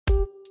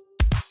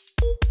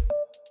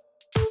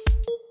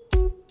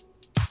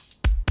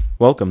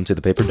Welcome to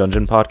the Paper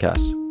Dungeon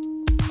podcast.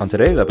 On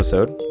today's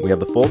episode, we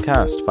have the full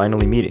cast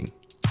finally meeting.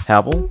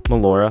 Havel,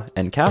 Melora,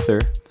 and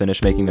Kathyr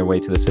finish making their way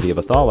to the city of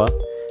Athala,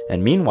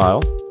 and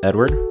meanwhile,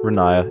 Edward,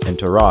 Riniya, and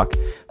Tarak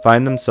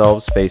find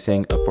themselves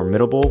facing a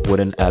formidable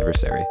wooden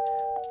adversary.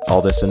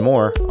 All this and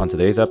more on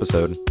today's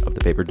episode of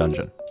the Paper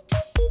Dungeon.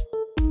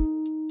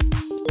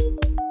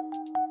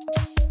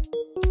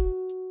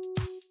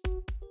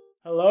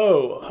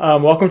 Hello,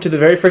 welcome to the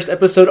very first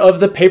episode of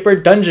the Paper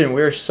Dungeon.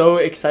 We're so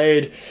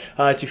excited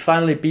to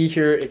finally be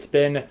here. It's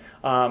been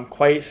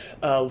quite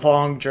a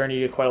long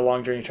journey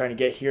trying to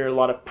get here. A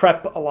lot of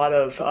prep, a lot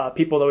of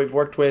people that we've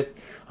worked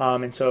with,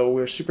 and so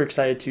we're super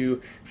excited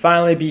to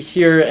finally be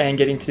here and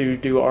getting to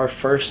do our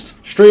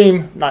first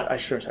stream. I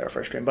shouldn't say our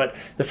first stream, but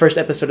the first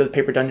episode of the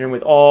Paper Dungeon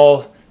with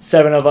all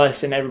 7 of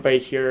us and everybody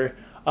here.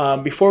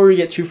 Before we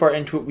get too far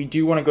into it, we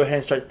do want to go ahead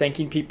and start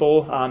thanking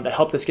people that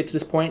helped us get to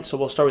this point. So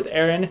we'll start with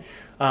Aaron,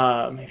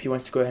 if he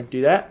wants to go ahead and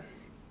do that.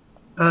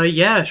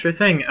 Yeah, sure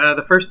thing.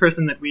 The first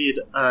person that we'd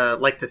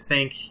like to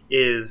thank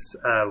is,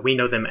 we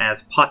know them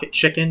as Pocket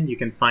Chicken. You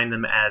can find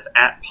them as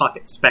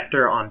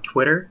 @PocketSpectre on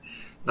Twitter.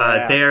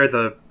 They're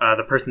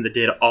the person that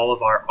did all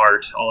of our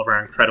art, all of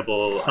our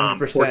incredible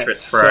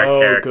portraits for our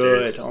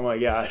characters. Good. Oh my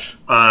gosh.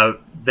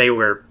 They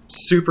were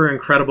super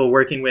incredible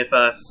working with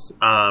us.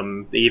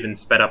 They even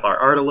sped up our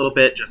art a little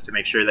bit just to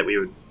make sure that we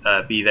would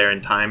be there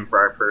in time for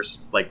our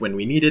first, when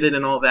we needed it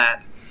and all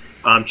that.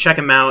 Check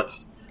them out.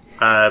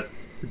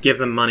 Give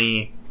them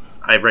money.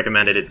 I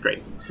recommend it. It's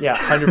great. Yeah,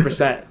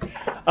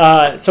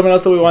 100%. Someone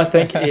else that we want to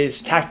thank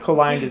is Tactical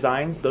Line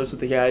Designs. Those are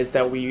the guys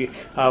that we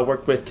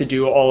worked with to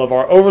do all of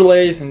our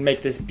overlays and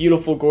make this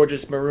beautiful,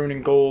 gorgeous maroon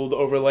and gold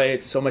overlay.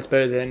 It's so much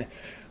better than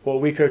what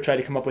we could have tried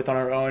to come up with on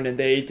our own, and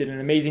they did an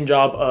amazing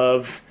job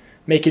of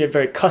making it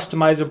very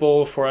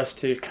customizable for us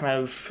to kind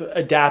of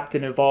adapt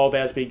and evolve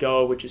as we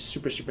go, which is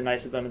super, super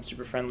nice of them and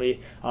super friendly.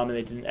 And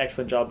they did an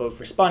excellent job of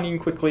responding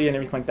quickly and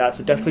everything like that.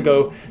 So definitely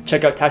go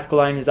check out Tactical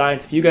Line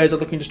Designs. If you guys are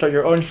looking to start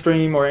your own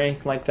stream or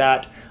anything like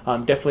that,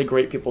 definitely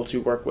great people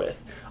to work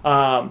with.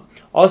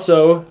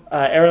 Also,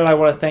 Aaron and I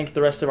want to thank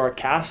the rest of our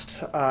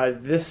cast.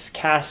 This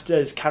cast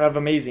is kind of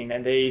amazing,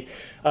 and they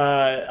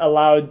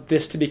allowed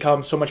this to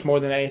become so much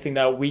more than anything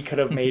that we could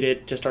have made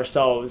it just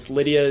ourselves.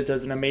 Lydia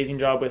does an amazing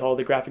job with all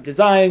the graphic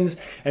designs,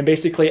 and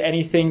basically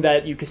anything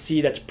that you can see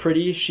that's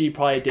pretty, she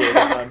probably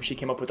did. She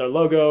came up with our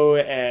logo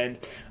and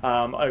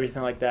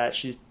everything like that.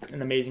 She's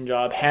an amazing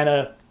job.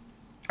 Hannah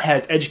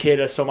has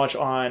educated us so much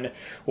on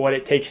what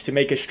it takes to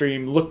make a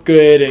stream look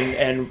good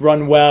and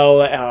run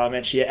well,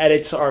 and she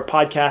edits our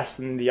podcast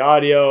and the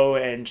audio,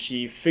 and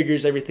she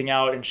figures everything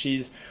out, and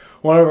she's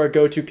one of our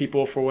go-to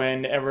people for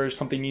whenever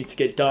something needs to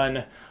get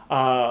done.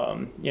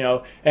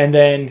 And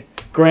then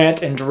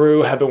Grant and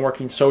Drew have been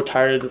working so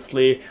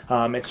tirelessly.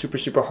 It's super,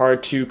 super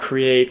hard to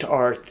create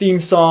our theme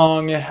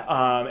song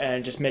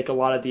and just make a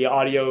lot of the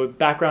audio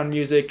background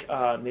music.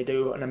 They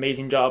do an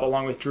amazing job,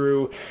 along with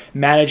Drew,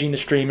 managing the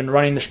stream and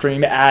running the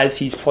stream as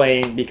he's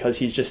playing, because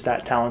he's just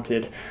that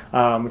talented,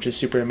 which is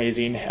super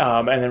amazing.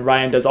 And then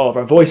Ryan does all of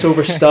our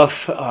voiceover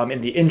stuff.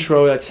 In the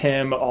intro, that's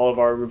him. All of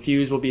our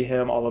reviews will be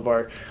him. All of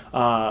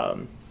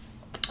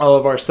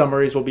our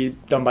summaries will be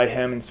done by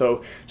him, and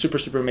so super,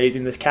 super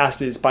amazing. This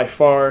cast is by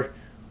far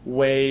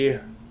way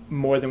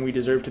more than we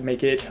deserve to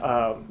make it,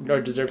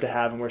 or deserve to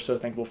have, and we're so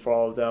thankful for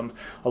all of them,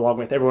 along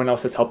with everyone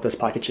else that's helped us,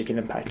 Pocket Chicken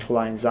and Tactical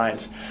Line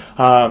Designs.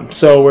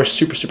 So we're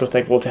super, super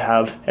thankful to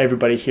have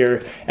everybody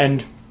here,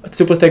 and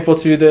super thankful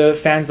to the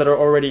fans that are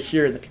already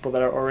here and the people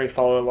that are already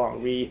following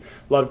along. We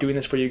love doing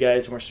this for you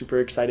guys, and we're super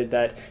excited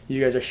that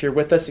you guys are here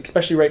with us,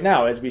 especially right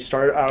now as we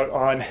start out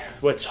on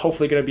what's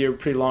hopefully going to be a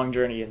pretty long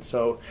journey. And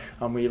so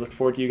we look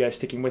forward to you guys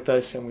sticking with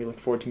us, and we look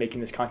forward to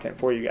making this content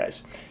for you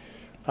guys.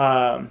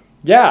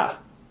 Yeah.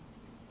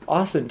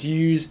 Awesome.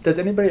 Does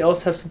anybody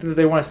else have something that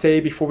they want to say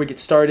before we get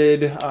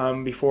started,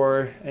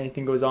 before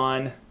anything goes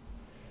on?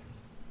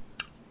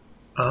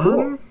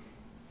 Cool.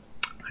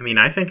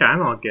 I think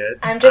I'm all good.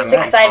 I'm just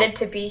excited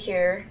to be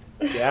here.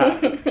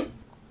 Yeah.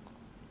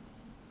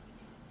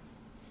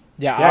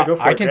 Yeah, go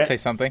for I it, can Grant. say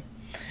something.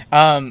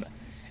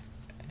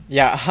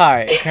 Yeah,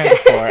 hi, Grant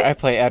before. I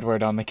play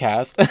Edward on the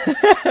cast.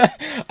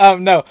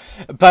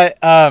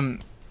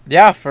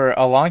 Yeah, for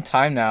a long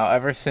time now,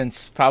 ever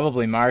since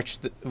probably March,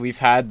 we've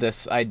had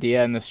this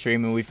idea in the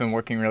stream, and we've been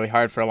working really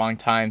hard for a long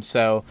time.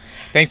 So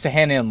thanks to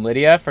Hannah and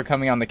Lydia for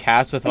coming on the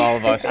cast with all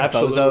of us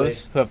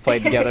bozos who have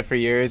played together for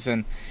years.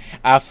 And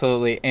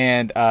absolutely.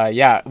 And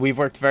we've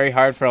worked very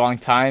hard for a long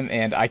time,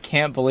 and I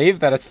can't believe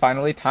that it's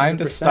finally time 100%.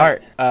 to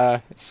start.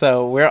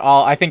 So we're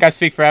all, I think I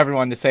speak for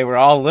everyone to say we're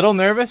all a little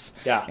nervous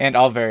and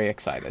all very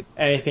excited.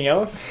 Anything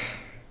else?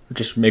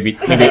 Just maybe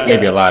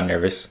a lot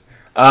nervous.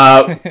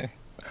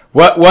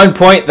 One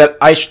point that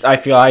I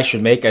feel I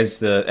should make as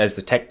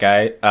the tech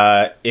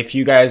guy, if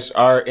you guys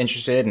are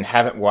interested and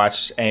haven't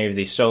watched any of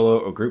the solo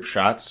or group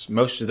shots,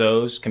 most of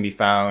those can be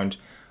found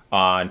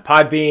on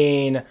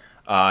Podbean,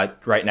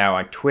 right now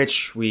on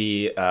Twitch.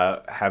 We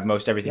have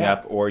most everything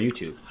up, or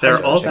YouTube.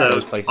 They're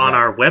also on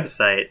our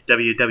website,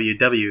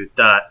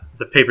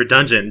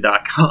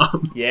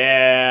 www.thepaperdungeon.com.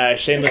 Yeah,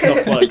 shameless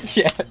self-plugs.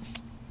 Yes.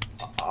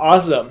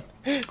 Awesome.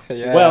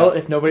 Yeah. Well,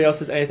 if nobody else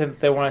has anything that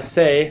they want to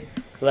say,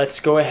 let's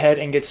go ahead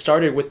and get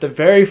started with the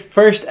very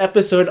first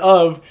episode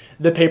of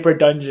The Paper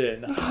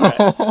Dungeon.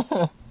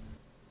 Right.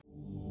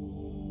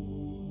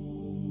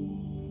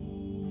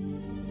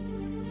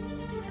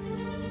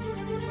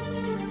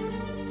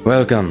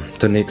 Welcome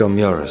to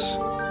Nicomuras,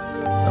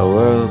 a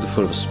world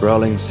full of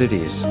sprawling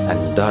cities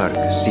and dark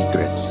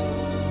secrets.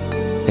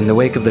 In the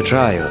wake of the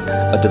trial,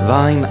 a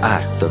divine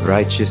act of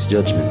righteous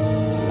judgment,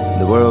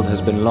 the world has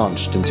been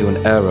launched into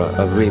an era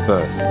of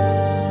rebirth.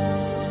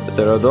 But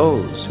there are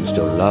those who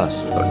still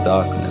lust for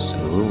darkness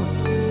and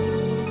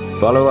ruin.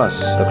 Follow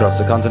us across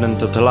the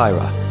continent of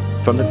Talira,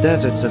 from the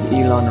deserts of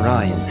Elon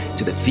Ryan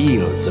to the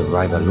fields of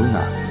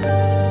Rivaluna.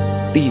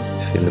 Deep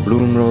in the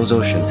Bloomrose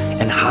Ocean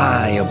and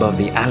high above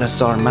the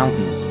Alisar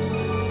Mountains,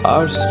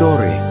 our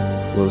story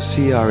will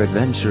see our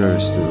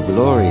adventurers through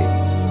glory,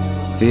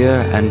 fear,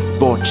 and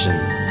fortune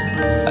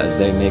as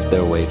they make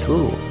their way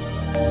through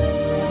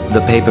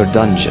the Paper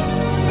Dungeon.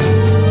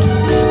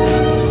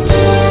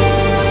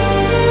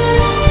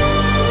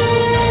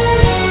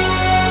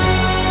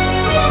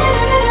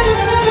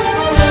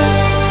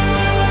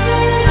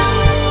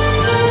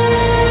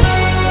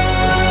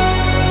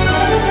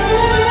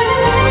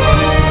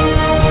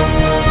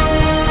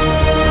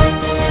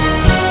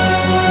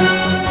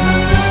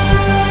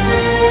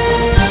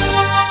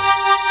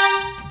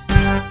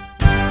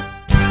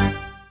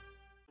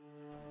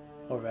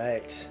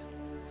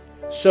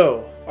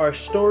 So, our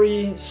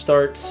story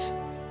starts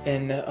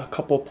in a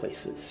couple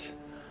places.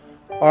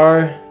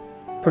 Our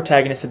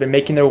protagonists have been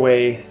making their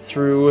way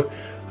through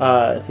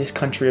this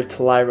country of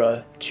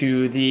Talira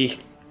to the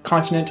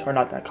continent, or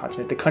not that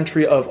continent, the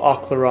country of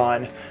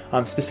Oclaron,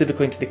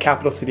 specifically into the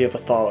capital city of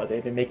Athala.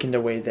 They've been making their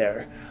way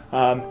there.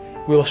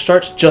 We will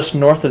start just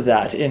north of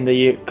that in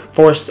the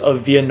forests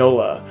of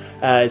Vianola,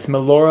 as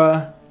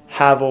Melora,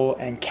 Havel,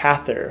 and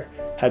Kathyr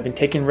have been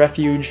taking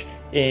refuge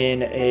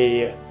in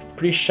a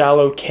pretty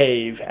shallow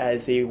cave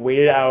as they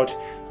waited out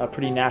a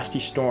pretty nasty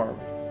storm.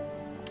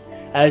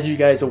 As you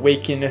guys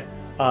awaken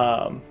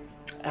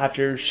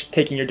after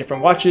taking your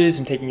different watches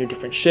and taking your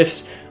different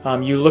shifts,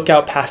 you look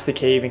out past the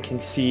cave and can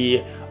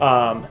see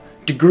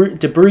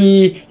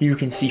debris, you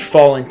can see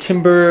fallen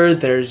timber,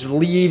 there's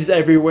leaves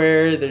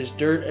everywhere, there's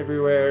dirt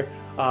everywhere,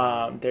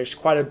 there's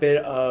quite a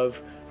bit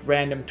of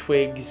random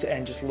twigs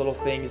and just little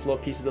things,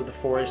 little pieces of the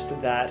forest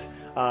that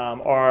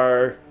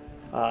are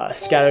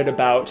scattered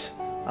about.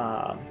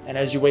 And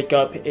as you wake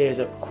up, it is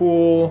a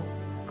cool,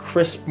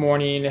 crisp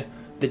morning.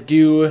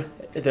 The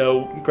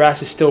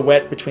grass is still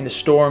wet between the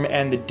storm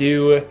and the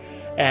dew,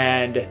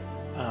 and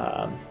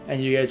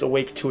you guys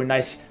awake to a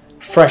nice,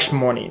 fresh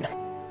morning.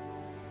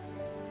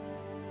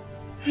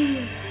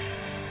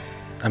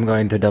 I'm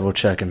going to double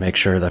check and make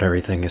sure that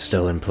everything is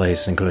still in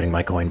place, including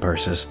my coin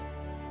purses.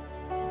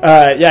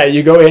 Yeah,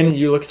 you go in,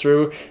 you look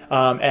through,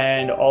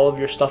 and all of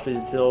your stuff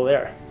is still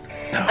there.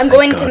 Oh, I'm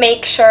going to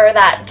make sure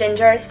that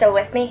Ginger is still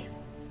with me.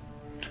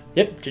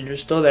 Yep,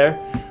 Ginger's still there,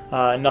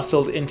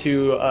 nestled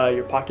into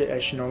your pocket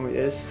as she normally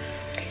is.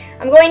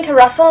 I'm going to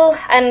rustle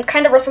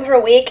her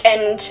awake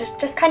and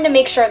just kind of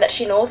make sure that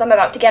she knows I'm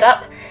about to get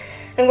up.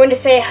 I'm going to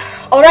say,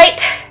 all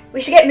right,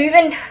 we should get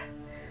moving.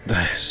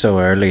 So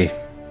early.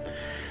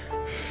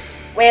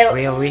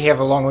 Well, we have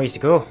a long ways to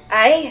go.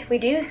 Aye, we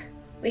do.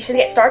 We should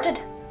get started.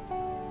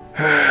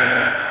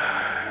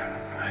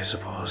 I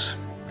suppose.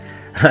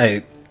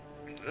 I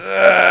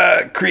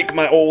creak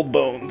my old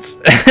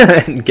bones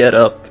and get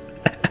up.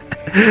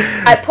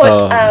 I put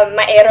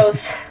my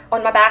arrows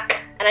on my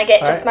back, and I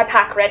get my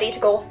pack ready to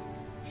go.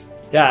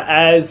 Yeah,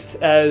 as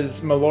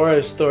Melora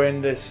is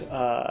throwing this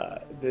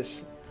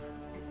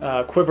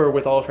quiver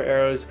with all of her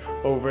arrows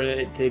over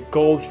the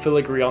gold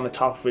filigree on the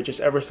top of it, just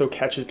ever so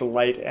catches the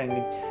light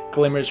and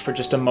glimmers for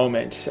just a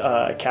moment.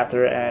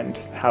 Kathyr and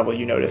Havel,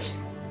 you notice.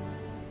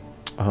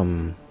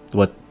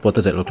 What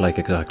does it look like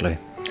exactly?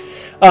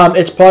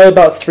 It's probably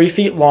about 3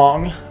 feet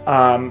long,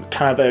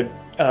 kind of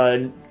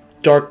a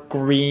dark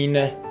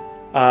green,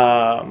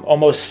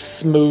 almost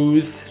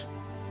smooth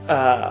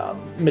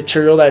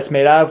material that it's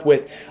made out of,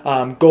 with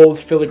gold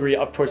filigree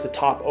up towards the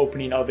top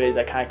opening of it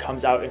that kind of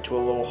comes out into a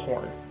little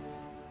horn.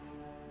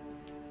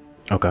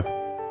 Okay.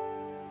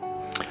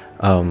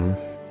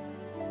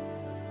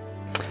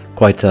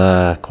 Quite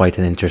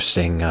an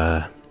interesting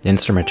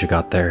instrument you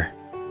got there.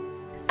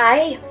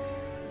 Aye.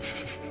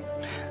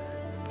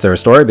 Is there a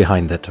story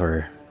behind it,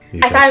 or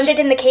I found it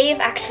in the cave,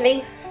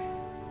 actually.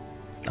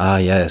 Ah,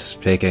 yes,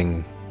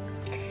 taking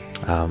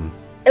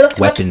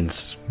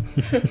weapons.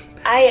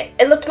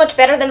 It looked much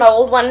better than my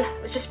old one.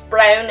 It was just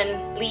brown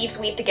and leaves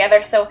weaved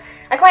together, so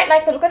I quite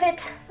like the look of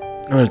it.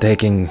 Well,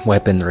 taking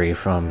weaponry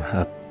from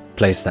a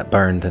place that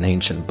burned an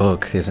ancient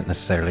book isn't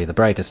necessarily the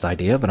brightest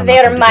idea, but I'm not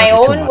going to judge you too much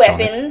on it. They're my own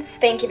weapons,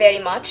 thank you very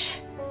much.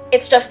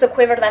 It's just the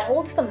quiver that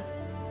holds them.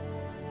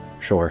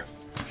 Sure.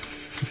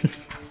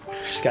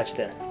 Just got you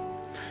there.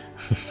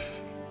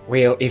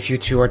 Well, if you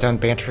two are done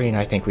bantering,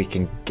 I think we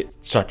can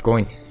start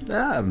going.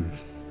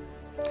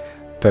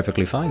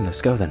 Perfectly fine.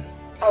 Let's go then.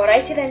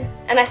 Alrighty then.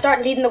 And I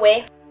start leading the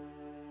way.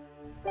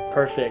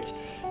 Perfect.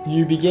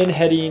 You begin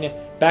heading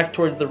back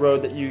towards the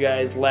road that you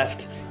guys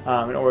left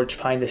in order to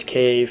find this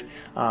cave,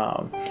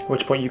 at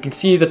which point you can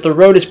see that the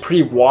road is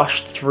pretty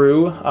washed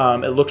through.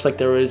 It looks like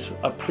there was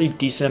a pretty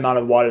decent amount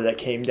of water that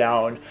came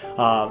down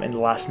in the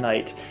last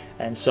night.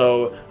 And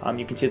so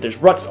you can see that there's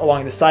ruts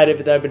along the side of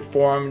it that have been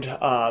formed.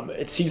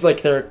 It seems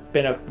like there have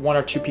been one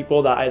or two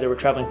people that either were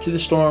traveling through the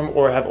storm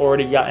or have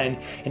already gotten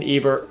an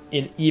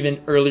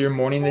even earlier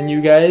morning than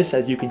you guys.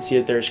 As you can see,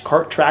 that there's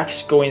cart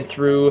tracks going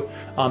through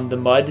the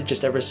mud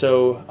just ever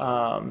so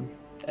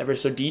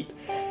deep.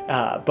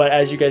 But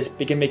as you guys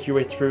begin making your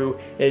way through,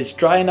 it's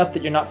dry enough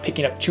that you're not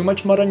picking up too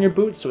much mud on your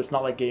boots, so it's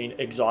not like getting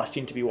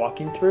exhausting to be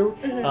walking through.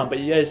 But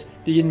you guys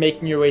begin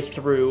making your way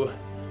through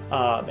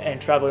and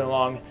traveling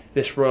along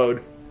this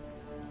road.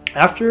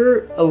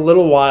 After a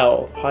little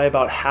while, probably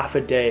about half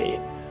a day,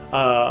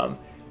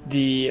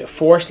 the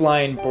forest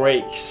line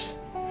breaks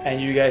and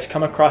you guys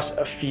come across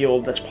a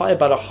field that's probably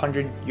about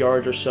 100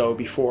 yards or so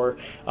before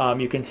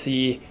you can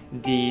see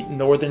the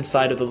northern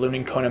side of the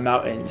Luninkona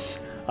Mountains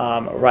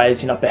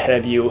rising up ahead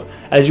of you.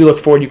 As you look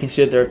forward, you can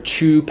see that there are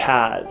two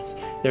paths.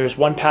 There's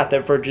one path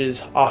that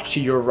verges off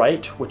to your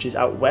right, which is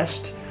out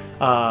west,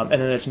 and then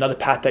there's another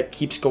path that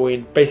keeps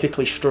going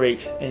basically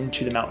straight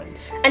into the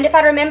mountains. And if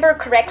I remember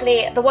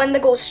correctly, the one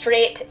that goes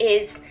straight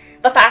is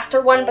the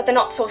faster one, but the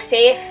not so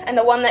safe, and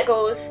the one that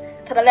goes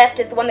to the left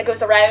is the one that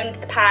goes around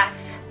the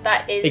pass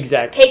that is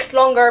takes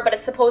longer, but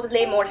it's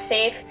supposedly more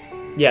safe.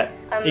 Yeah,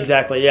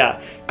 exactly, yeah.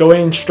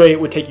 Going straight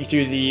would take you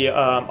through the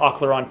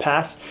Oclaron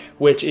Pass,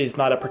 which is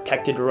not a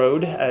protected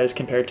road as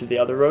compared to the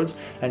other roads.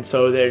 And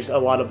so there's a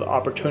lot of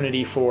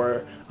opportunity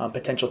for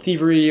potential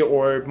thievery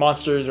or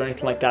monsters or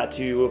anything like that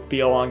to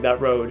be along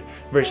that road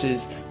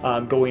versus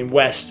going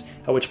west,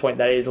 at which point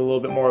that is a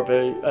little bit more of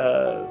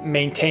a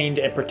maintained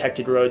and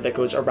protected road that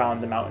goes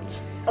around the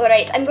mountains. All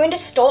right, I'm going to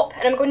stop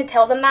and I'm going to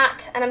tell them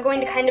that, and I'm going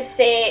to kind of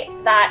say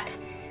that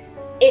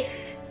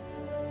if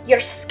you're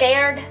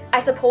scared, I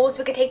suppose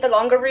we could take the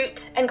longer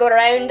route and go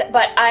around,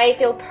 but I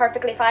feel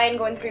perfectly fine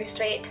going through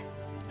straight.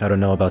 I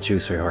don't know about you,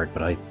 sweetheart,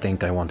 but I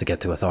think I want to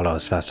get to Athala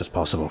as fast as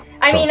possible.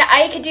 I mean,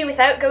 I could do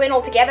without going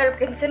altogether, but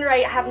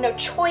considering I have no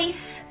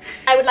choice,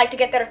 I would like to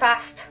get there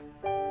fast.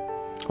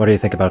 What do you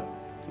think about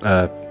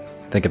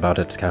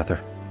it, Kathyr?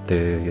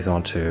 Do you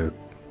want to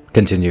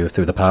continue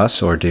through the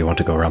pass, or do you want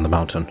to go around the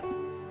mountain?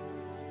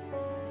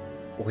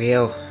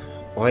 Well,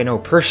 I know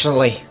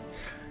personally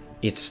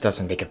it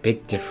doesn't make a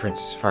big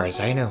difference as far as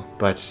I know,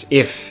 but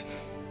if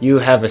you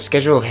have a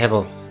schedule,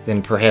 Havel,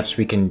 then perhaps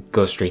we can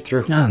go straight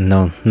through.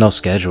 No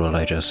schedule.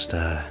 I just,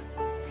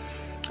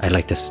 I'd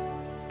like to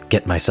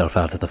get myself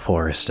out of the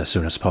forest as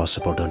soon as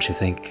possible, don't you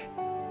think?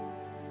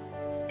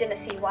 Didn't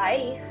see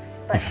why,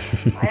 but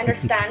I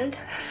understand.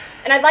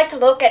 And I'd like to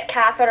look at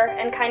Kathyr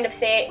and kind of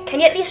say,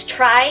 can you at least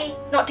try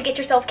not to get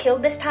yourself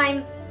killed this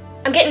time?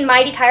 I'm getting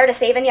mighty tired of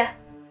saving you.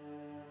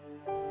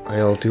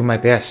 I'll do my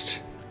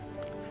best.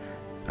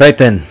 Right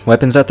then,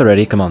 weapons at the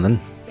ready, come on then.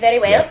 Very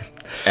well. Yeah.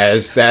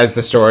 As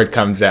the sword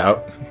comes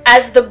out.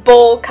 As the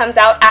bow comes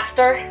out,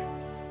 Aster.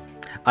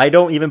 I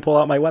don't even pull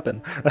out my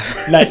weapon.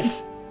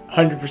 Nice,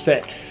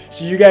 100%.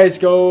 So you guys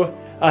go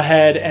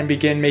ahead and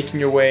begin making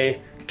your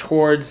way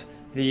towards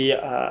the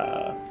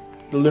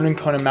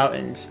Luninkona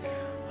Mountains.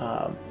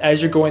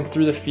 As you're going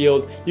through the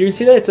field, you can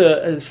see that it's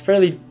a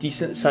fairly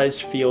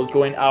decent-sized field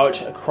going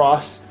out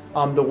across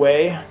the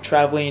way,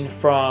 traveling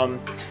from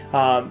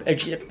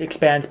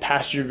expands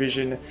past your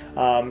vision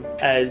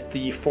as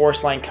the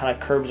forest line kind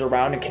of curves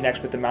around and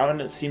connects with the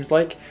mountain, it seems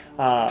like.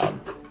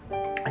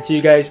 So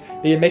you guys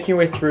begin making your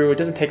way through. It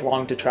doesn't take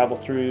long to travel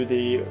through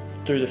the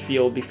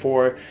field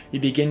before you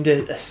begin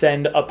to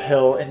ascend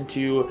uphill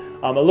into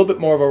a little bit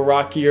more of a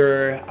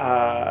rockier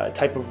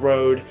type of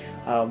road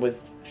with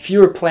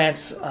fewer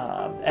plants,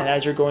 and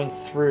as you're going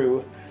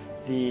through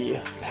the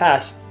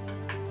pass,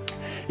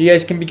 you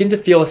guys can begin to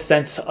feel a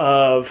sense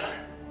of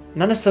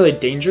not necessarily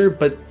danger,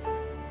 but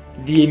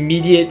the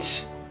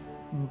immediate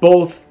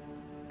both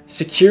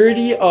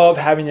security of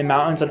having the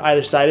mountains on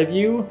either side of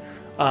you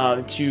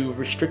to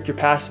restrict your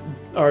pass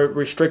or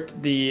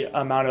restrict the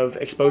amount of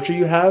exposure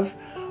you have,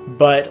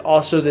 but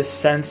also this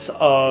sense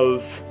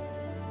of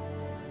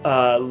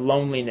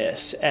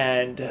loneliness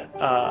and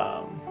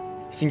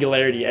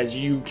singularity, as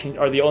you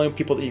are the only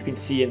people that you can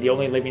see and the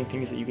only living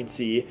things that you can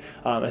see,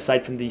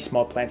 aside from the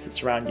small plants that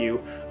surround you,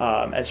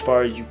 as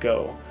far as you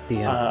go.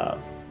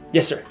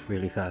 Yes, sir.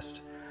 Really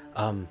fast.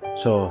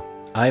 So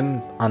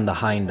I'm on the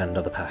hind end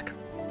of the pack.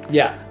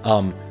 Yeah.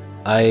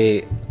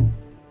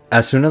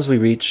 As soon as we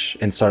reach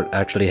and start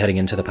actually heading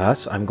into the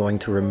pass, I'm going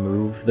to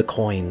remove the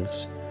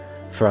coins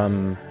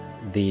from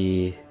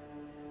the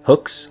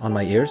hooks on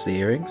my ears, the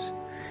earrings.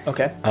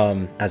 Okay.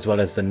 As well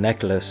as the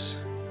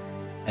necklace,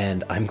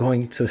 and I'm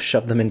going to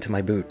shove them into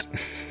my boot.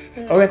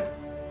 Okay.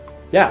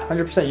 Yeah,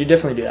 100%. You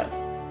definitely do that. Okay.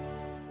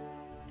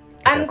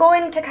 I'm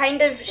going to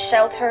kind of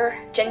shelter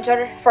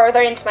Ginger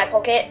further into my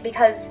pocket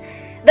because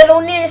the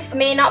loneliness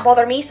may not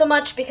bother me so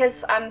much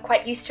because I'm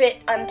quite used to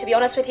it, to be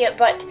honest with you,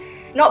 but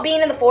not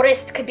being in the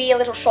forest could be a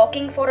little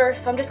shocking for her,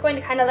 so I'm just going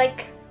to kind of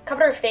like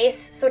cover her face,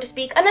 so to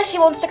speak. Unless she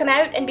wants to come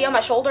out and be on my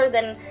shoulder,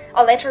 then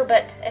I'll let her,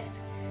 but if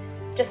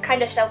just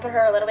kind of shelter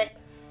her a little bit.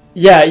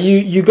 Yeah,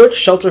 you go to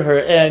shelter her,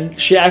 and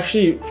she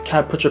actually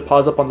kind of puts her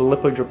paws up on the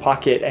lip of your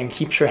pocket and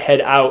keeps her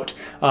head out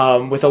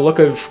with a look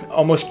of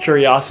almost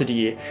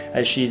curiosity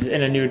as she's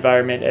in a new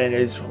environment and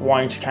is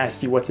wanting to kind of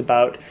see what's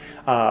about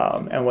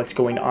and what's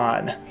going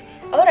on.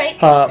 All right.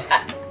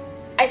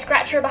 I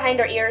scratch her behind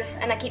her ears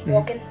and I keep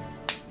walking.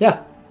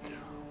 Yeah,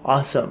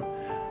 awesome.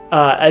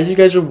 As you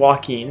guys are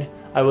walking,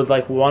 I would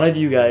like one of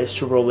you guys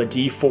to roll a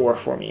d4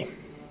 for me.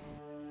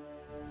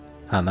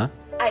 Hannah?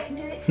 I can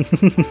do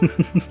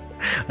it.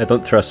 I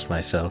don't trust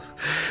myself.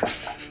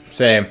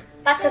 Same.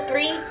 That's a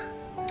 3.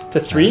 It's a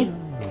 3?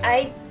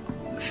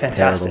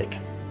 Fantastic.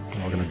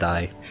 Terrible. We're gonna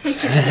die.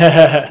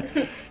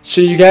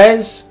 So you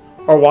guys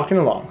are walking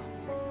along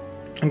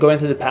and going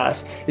through the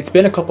pass. It's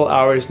been a couple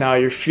hours now.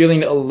 You're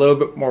feeling a little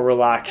bit more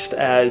relaxed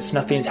as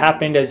nothing's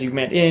happened as you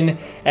went in,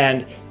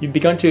 and you've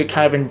begun to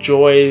kind of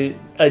enjoy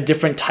a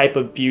different type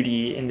of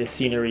beauty in the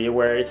scenery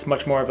where it's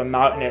much more of a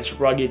mountainous,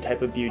 rugged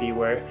type of beauty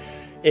where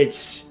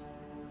it's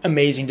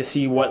amazing to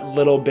see what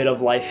little bit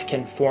of life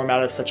can form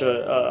out of such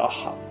a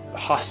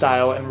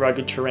hostile and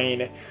rugged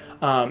terrain.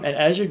 And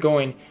as you're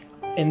going,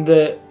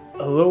 a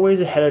little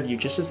ways ahead of you,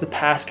 just as the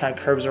pass kind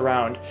of curves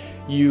around,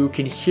 you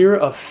can hear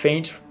a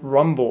faint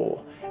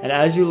rumble. And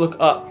as you look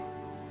up,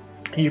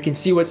 you can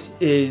see what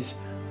is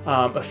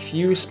a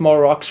few small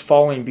rocks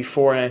falling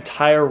before an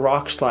entire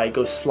rock slide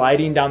goes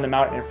sliding down the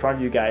mountain in front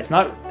of you guys.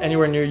 Not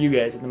anywhere near you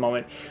guys at the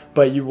moment,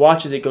 but you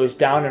watch as it goes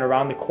down and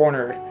around the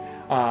corner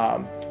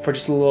for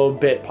just a little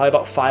bit, probably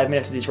about 5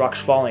 minutes of these rocks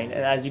falling.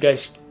 And as you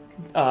guys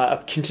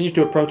continue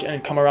to approach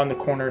and come around the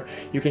corner,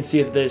 you can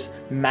see that this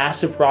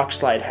massive rock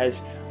slide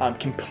has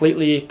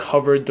completely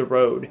covered the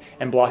road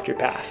and blocked your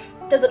path.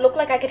 Does it look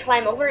like I could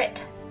climb over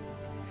it?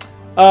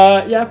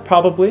 Yeah,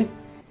 probably.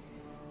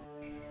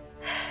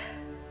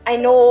 I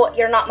know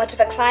you're not much of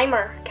a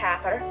climber,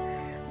 Kathyr,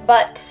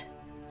 but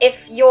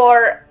if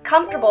you're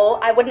comfortable,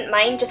 I wouldn't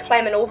mind just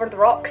climbing over the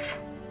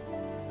rocks.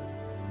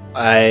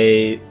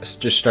 I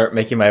just start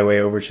making my way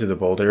over to the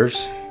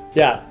boulders.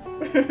 Yeah.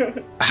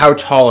 How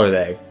tall are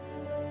they?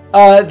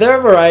 There are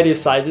a variety of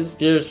sizes.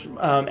 There's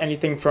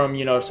anything from,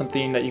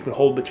 something that you could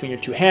hold between your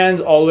two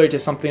hands all the way to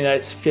something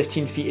that's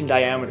 15 feet in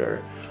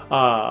diameter.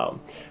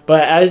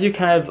 But as you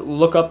kind of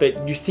look up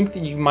it, you think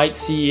that you might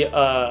see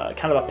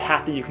kind of a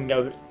path that you can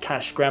go kind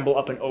of scramble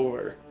up and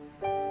over.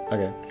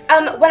 Okay.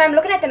 When I'm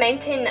looking at the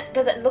mountain,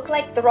 does it look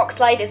like the rock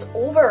slide is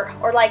over,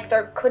 or like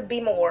there could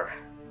be more?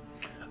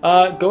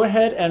 Go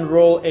ahead and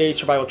roll a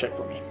survival check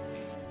for me.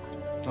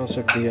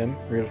 Also, DM,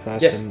 real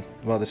fast, Yes. and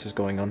while this is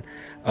going on,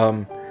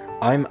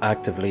 I'm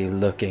actively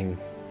looking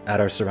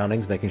at our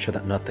surroundings, making sure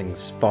that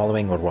nothing's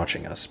following or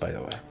watching us, by the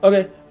way.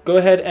 Okay, go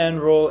ahead and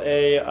roll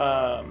a,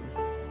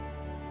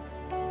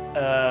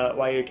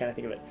 why can't I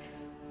think of it?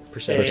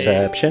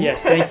 Perception?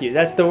 Yes, thank you.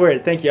 That's the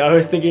word. Thank you. I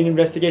was thinking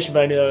investigation,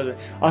 but I knew that was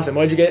awesome.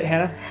 What did you get,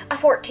 Hannah? A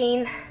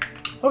 14.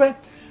 Okay.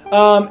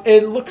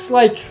 It looks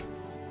like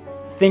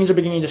things are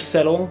beginning to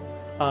settle.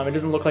 It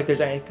doesn't look like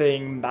there's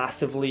anything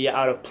massively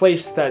out of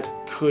place that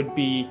could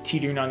be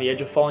teetering on the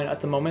edge of falling at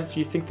the moment, so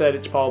you think that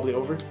it's probably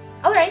over.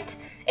 Alright.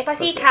 If I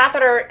see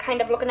Kathyr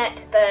kind of looking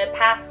at the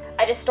path,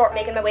 I just start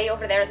making my way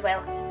over there as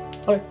well.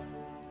 Okay.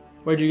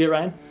 Where'd you get,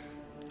 Ryan?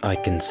 I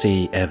can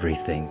see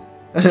everything.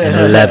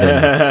 An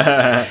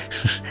 11.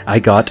 I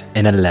got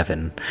an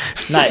 11.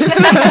 Nice.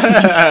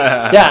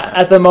 Yeah,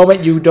 at the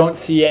moment you don't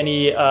see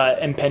any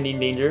impending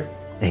danger.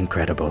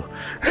 Incredible.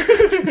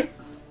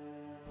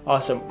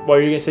 Awesome. What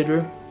were you going to say,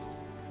 Drew?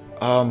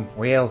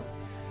 Well,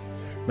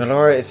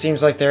 Melora, it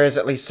seems like there is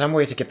at least some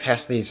way to get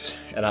past these,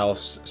 and I'll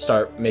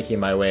start making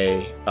my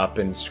way up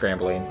and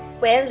scrambling.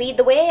 Well, lead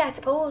the way, I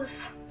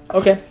suppose.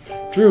 Okay.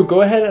 Drew,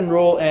 go ahead and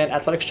roll an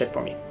athletics check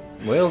for me.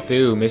 Will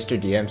do, Mr.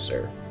 DM,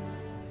 sir.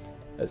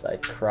 As I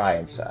cry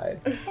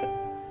inside.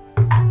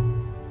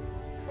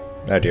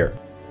 Oh dear.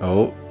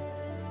 Oh.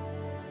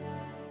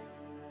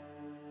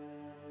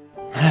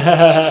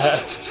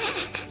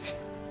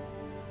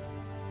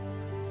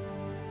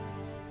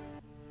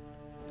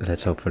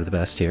 Let's hope for the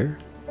best here.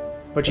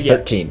 What'd you get?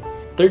 13.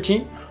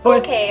 13?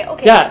 Okay.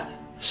 Yeah.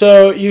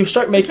 So you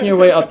start making your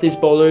way up these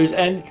boulders,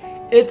 and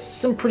it's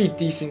some pretty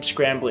decent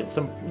scrambling.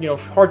 Some,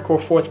 hardcore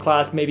 4th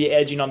class, maybe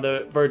edging on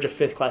the verge of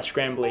 5th class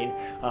scrambling.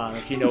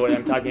 If you know what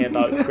I'm talking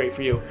about, great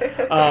for you.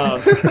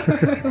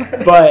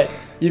 But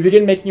you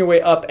begin making your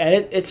way up,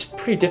 and it's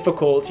pretty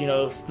difficult.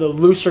 The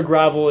looser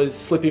gravel is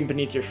slipping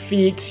beneath your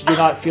feet. You're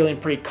not feeling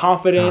pretty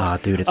confident. Ah,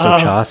 dude, it's so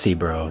chossy,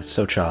 bro. It's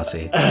so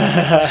chossy.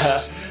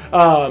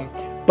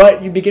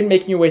 But you begin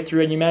making your way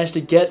through, and you manage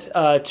to get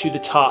to the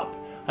top.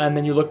 And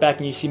then you look back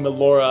and you see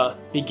Melora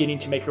beginning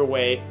to make her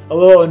way, a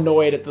little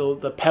annoyed at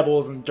the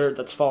pebbles and dirt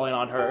that's falling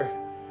on her.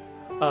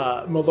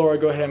 Melora,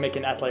 go ahead and make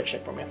an athletics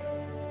check for me.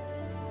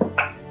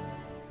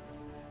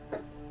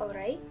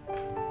 Alright.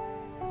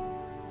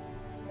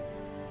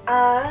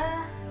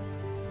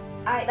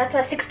 I Alright, that's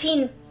a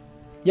 16.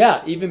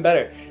 Yeah, even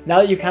better. Now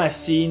that you've kind of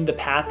seen the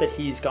path that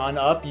he's gone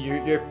up,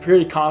 you're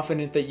pretty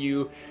confident that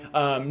you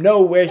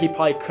know where he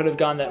probably could have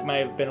gone that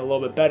might have been a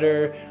little bit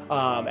better,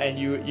 and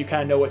you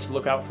kind of know what to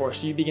look out for.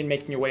 So you begin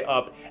making your way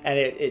up, and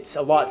it's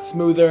a lot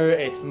smoother,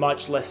 it's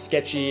much less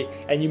sketchy,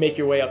 and you make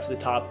your way up to the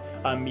top,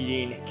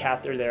 meeting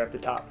Kathyr there at the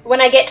top.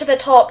 When I get to the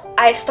top,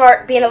 I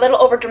start being a little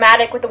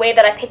overdramatic with the way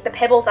that I pick the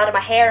pebbles out of my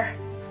hair.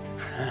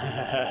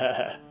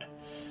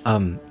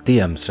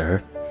 DM,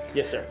 sir.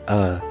 Yes,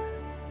 sir.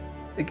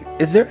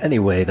 Is there any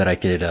way that I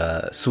could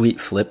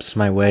sweet flips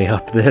my way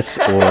up this,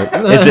 or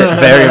is it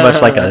very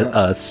much like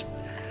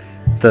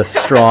the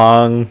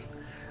strong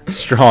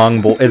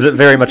boy? Is it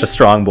very much a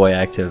strong boy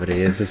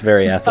activity? Is this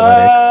very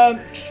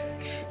athletics?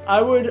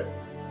 I would.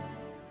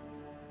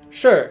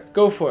 Sure,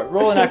 go for it.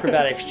 Roll an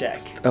acrobatics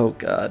check. Oh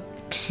God.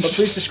 But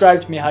please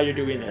describe to me how you're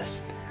doing this.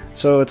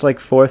 So it's like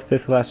 4th,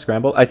 5th class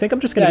scramble. I think I'm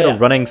just gonna get a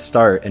running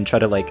start and try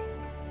to like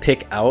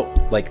pick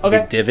out like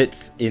the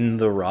divots in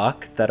the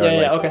rock that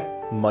are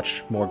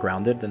much more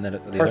grounded than the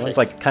other ones.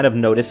 Like kind of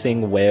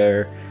noticing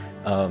where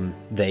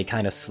they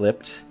kind of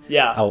slipped.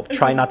 Yeah. I'll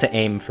try not to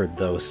aim for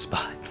those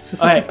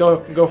spots. Alright, go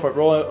for it.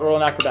 Roll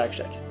an acrobatics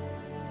check.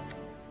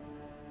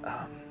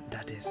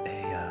 That is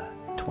a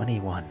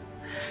 21.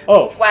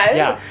 Oh, wow.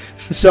 Yeah.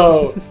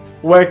 So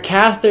where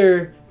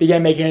Kathyr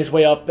began making his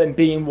way up and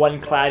being one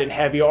clad in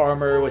heavy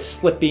armor, was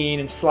slipping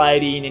and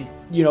sliding and,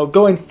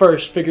 going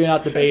first, figuring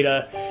out the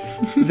beta.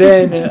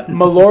 Then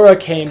Melora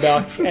came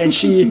back and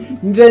she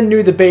then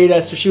knew the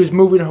beta, so she was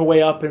moving her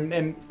way up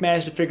and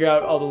managed to figure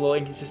out all the little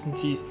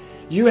inconsistencies.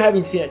 You,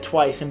 having seen it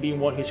twice and being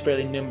one who's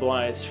fairly nimble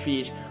on his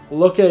feet,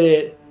 looked at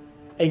it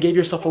and gave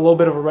yourself a little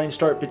bit of a running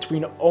start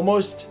between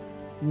almost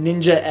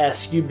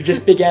ninja-esque. You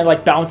just began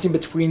like bouncing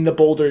between the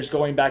boulders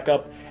going back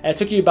up, and it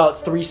took you about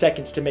 3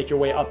 seconds to make your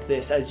way up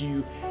this as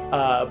you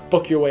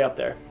book your way up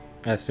there.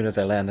 As soon as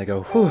I land, I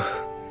go, whew,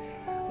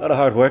 a lot of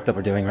hard work that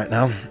we're doing right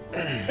now.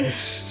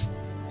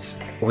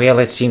 Well,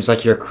 it seems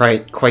like you're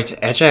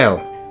quite agile.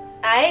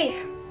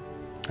 Aye.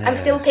 I'm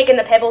still picking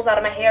the pebbles out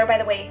of my hair, by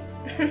the way.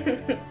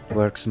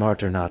 Work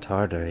smarter, not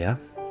harder, yeah?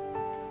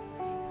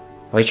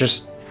 Why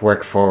just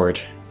work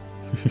forward?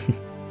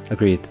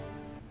 Agreed.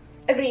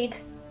 Agreed.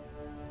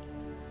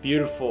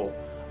 Beautiful.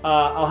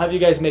 I'll have you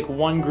guys make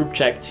one group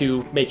check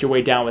to make your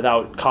way down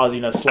without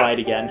causing a slide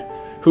again.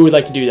 Who would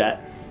like to do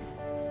that?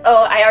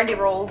 Oh, I already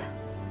rolled.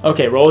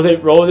 Okay, roll with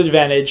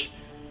advantage.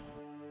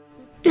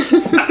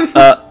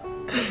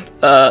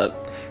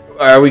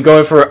 Are we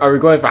going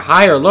for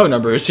high or low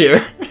numbers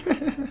here?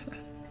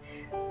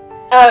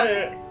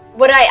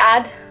 What did I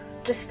add?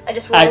 I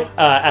just rolled.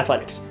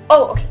 Athletics.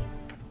 Oh, okay.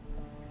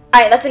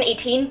 Alright, that's an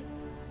 18.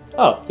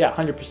 Oh, yeah,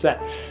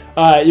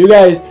 100%. You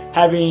guys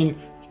having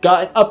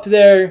gotten up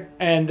there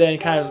and then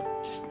kind of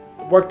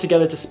worked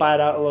together to spy it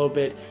out a little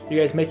bit, you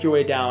guys make your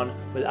way down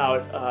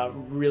without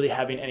really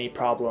having any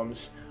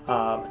problems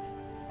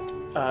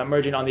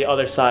emerging on the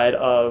other side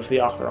of the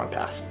Athala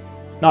Pass.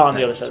 Not on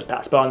the other side of the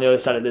pass, but on the other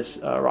side of this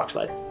rock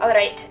slide.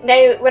 Alright,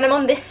 now when I'm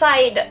on this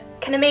side,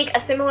 can I make a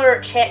similar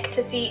check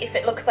to see if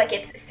it looks like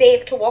it's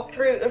safe to walk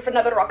through if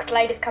another rock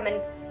slide is coming?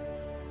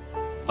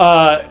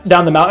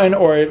 Down the mountain,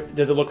 or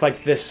does it look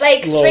like this?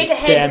 Like straight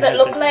ahead, does it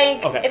look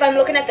like, okay. If I'm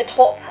looking at the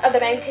top of the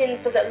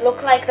mountains, does it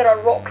look like there are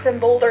rocks and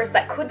boulders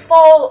that could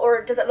fall,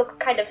 or does it look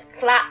kind of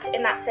flat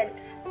in that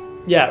sense?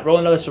 Yeah, roll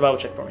another survival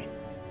check for me.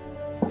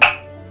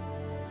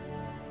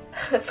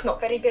 That's not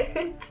very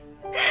good.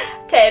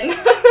 10.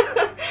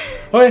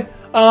 Okay.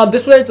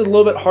 This way it's a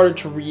little bit harder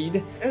to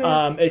read.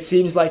 It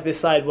seems like this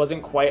side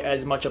wasn't quite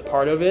as much a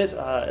part of it.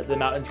 The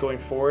mountains going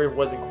forward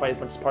wasn't quite as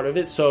much as part of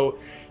it. So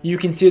you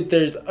can see that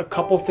there's a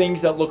couple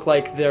things that look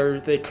like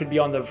they could be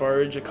on the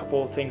verge, a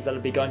couple of things that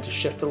have begun to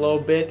shift a little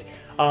bit.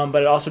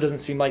 But it also doesn't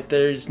seem like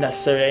there's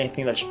necessarily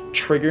anything that's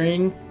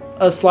triggering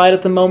a slide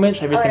at the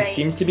moment. Everything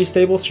seems to be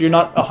stable, so you're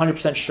not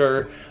 100%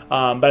 sure.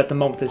 But at the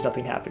moment, there's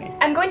nothing happening.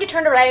 I'm going to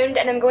turn around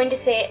and I'm going to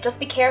say, just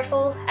be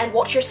careful and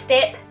watch your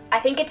step. I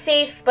think it's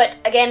safe, but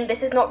again,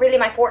 this is not really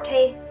my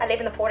forte. I live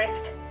in the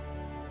forest.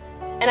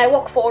 And I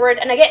walk forward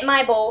and I get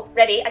my bow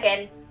ready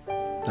again.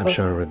 I'm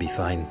sure we'll be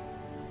fine.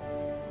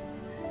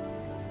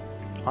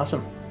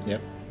 Awesome.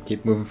 Yep.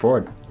 Keep moving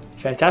forward.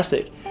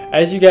 Fantastic.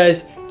 As you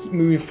guys keep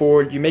moving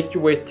forward, you make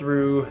your way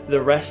through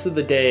the rest of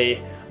the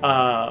day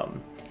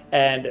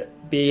and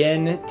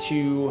begin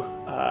to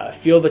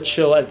feel the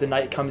chill as the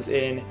night comes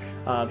in.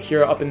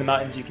 Here up in the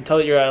mountains, you can tell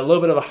that you're at a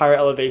little bit of a higher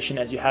elevation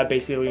as you have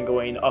basically been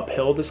going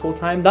uphill this whole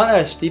time. Not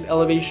at a steep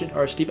elevation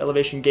or a steep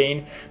elevation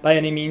gain by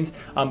any means,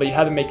 but you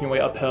have been making your way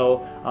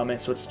uphill, and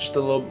so it's just a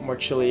little bit more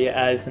chilly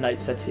as the night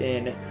sets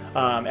in.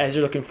 As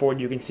you're looking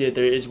forward, you can see that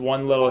there is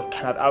one little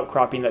kind of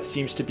outcropping that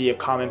seems to be a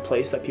common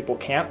place that people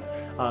camp,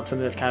 something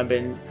that's kind of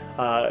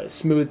been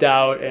smoothed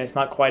out and it's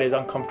not quite as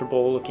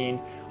uncomfortable looking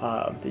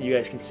that you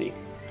guys can see.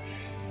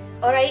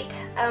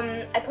 Alright,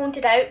 I point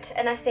it out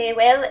and I say,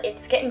 well,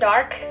 it's getting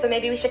dark, so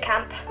maybe we should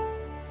camp.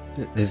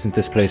 Isn't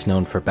this place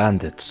known for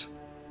bandits?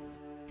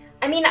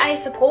 I mean, I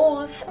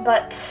suppose,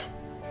 but...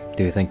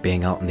 Do you think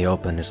being out in the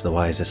open is the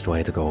wisest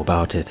way to go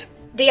about it?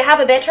 Do you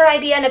have a better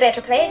idea and a better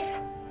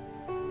place?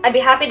 I'd be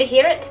happy to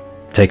hear it.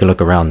 Take a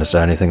look around. Is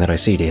there anything that I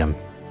see, DM?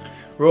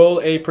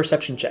 Roll a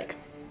perception check.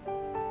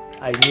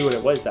 I knew what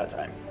it was that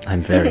time.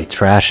 I'm very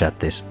trash at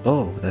this.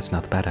 Oh, that's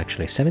not bad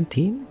actually.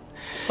 17?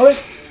 Okay.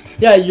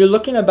 Yeah, you're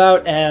looking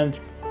about and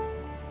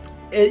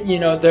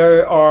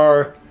there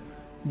are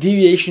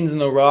deviations in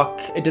the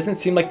rock. It doesn't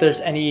seem like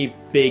there's any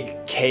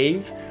big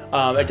cave.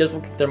 It does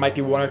look like there might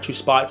be one or two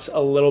spots a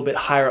little bit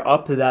higher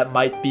up that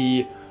might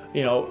be,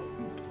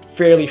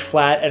 fairly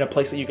flat and a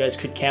place that you guys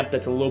could camp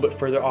that's a little bit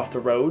further off the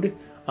road.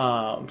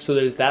 So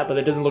there's that, but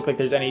it doesn't look like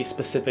there's any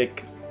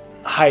specific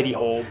hidey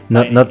hole.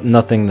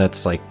 Nothing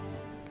that's like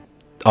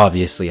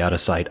obviously out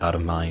of sight, out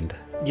of mind.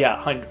 Yeah,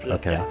 100%.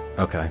 Okay. Yeah.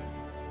 Okay.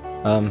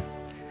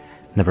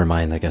 Never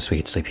mind. I guess we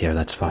could sleep here.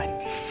 That's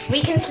fine.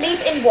 We can sleep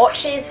in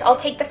watches. I'll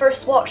take the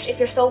first watch if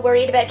you're so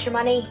worried about your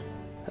money.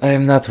 I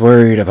am not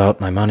worried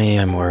about my money.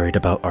 I'm worried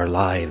about our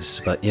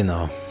lives. But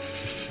to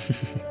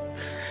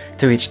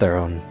each their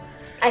own.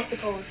 I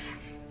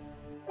suppose.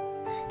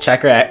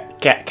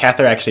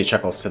 Kathyr actually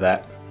chuckles to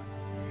that. Oh.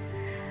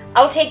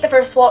 I'll take the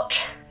first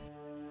watch.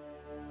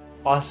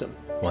 Awesome.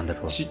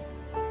 Wonderful. So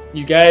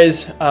you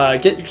guys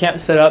get your camp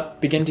set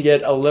up, begin to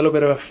get a little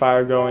bit of a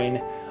fire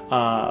going,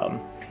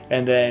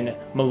 and then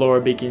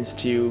Melora begins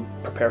to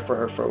prepare for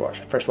her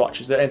first watch.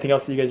 Is there anything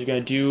else that you guys are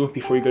going to do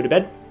before you go to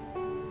bed?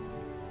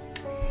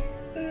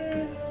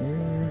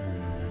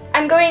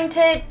 I'm going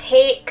to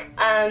take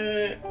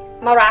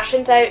my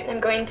rations out. I'm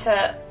going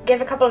to give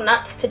a couple of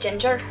nuts to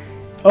Ginger.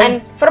 Oh.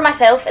 And for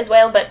myself as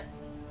well, but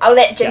I'll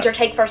let Ginger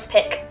take first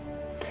pick.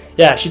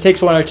 Yeah, she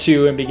takes one or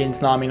two and begins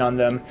nomming on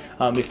them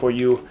before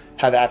you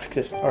have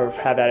access or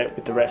have at it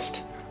with the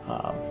rest.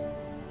 Alright.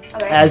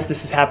 As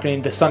this is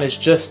happening, the sun is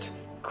just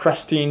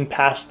cresting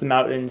past the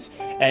mountains,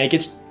 and it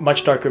gets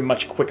much darker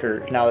much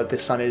quicker now that the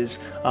sun is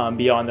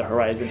beyond the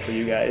horizon for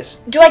you guys.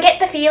 Do I get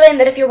the feeling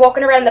that if you're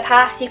walking around the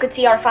pass, you could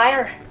see our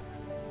fire?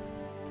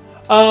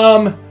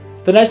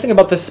 The nice thing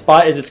about this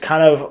spot is it's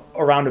kind of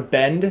around a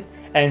bend,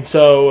 and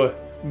so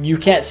you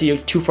can't see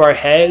too far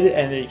ahead,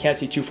 and you can't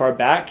see too far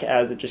back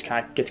as it just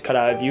kind of gets cut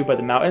out of view by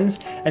the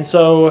mountains. And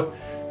so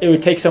it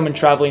would take someone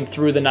traveling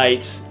through the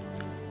night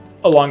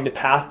along the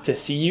path to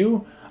see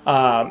you.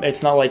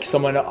 It's not like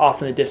someone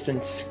off in the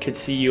distance could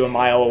see you a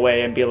mile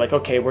away and be like,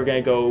 okay, we're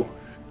going to go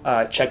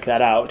check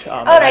that out. It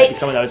might be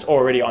someone that was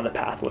already on the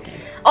path looking.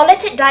 I'll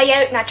let it die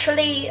out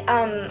naturally,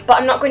 but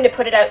I'm not going to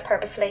put it out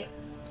purposefully.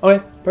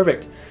 Okay,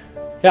 perfect.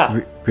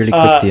 Yeah. Really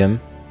quick, DM.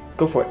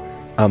 Go for it.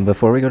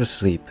 Before we go to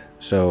sleep,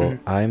 so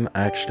I'm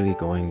actually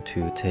going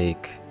to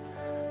take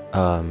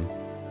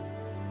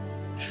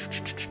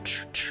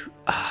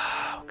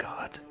oh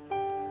god.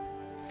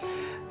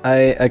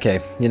 Okay,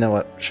 you know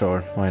what?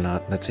 Sure, why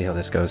not? Let's see how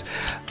this goes.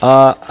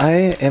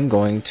 I am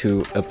going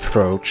to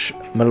approach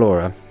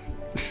Melora.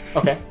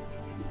 Okay. Smart.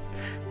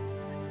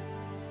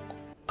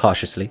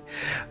 Cautiously.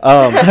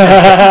 That's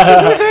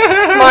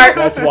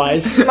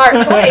wise.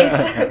 Smart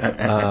choice.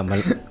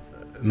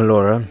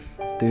 Melora,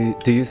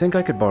 do you think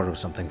I could borrow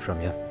something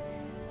from you?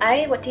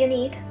 Aye, what do you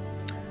need?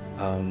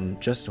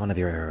 Just one of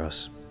your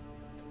arrows.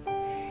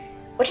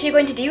 What are you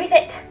going to do with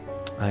it?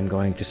 I'm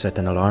going to set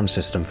an alarm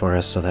system for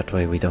us so that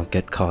way we don't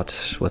get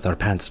caught with our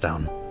pants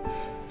down.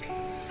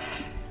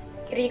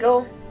 Here you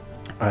go.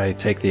 I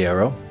take the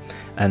arrow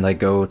and I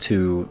go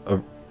to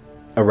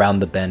around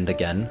the bend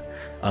again.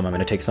 I'm going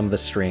to take some of the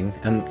string,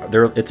 and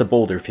it's a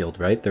boulder field,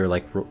 right? They're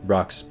like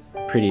rocks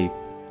pretty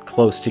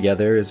close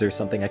together. Is there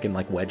something I can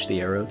like wedge the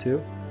arrow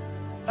to?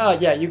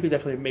 Yeah, you could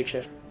definitely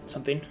makeshift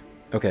something.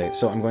 Okay,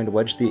 so I'm going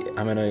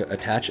to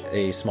attach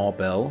a small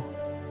bell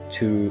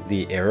to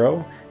the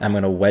arrow. I'm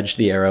going to wedge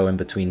the arrow in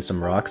between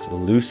some rocks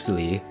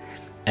loosely,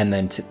 and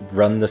then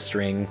run the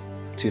string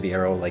to the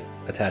arrow, like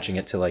attaching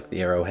it to like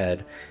the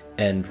arrowhead,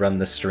 and run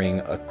the string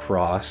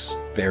across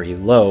very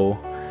low.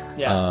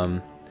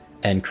 Yeah.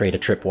 And create a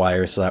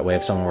tripwire so that way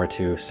if someone were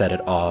to set it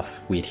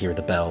off, we'd hear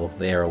the bell,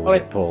 the arrow would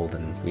get pulled,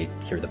 and we'd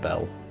hear the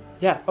bell.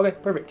 Yeah, okay,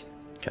 perfect.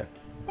 Okay.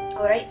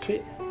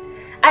 Alright.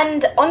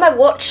 And on my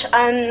watch,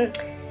 I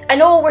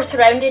know we're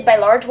surrounded by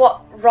large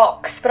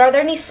rocks, but are there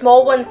any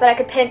small ones that I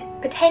could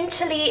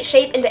potentially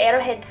shape into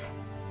arrowheads?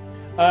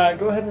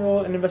 Go ahead and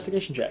roll an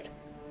investigation check.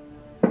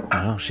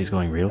 Oh, she's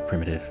going real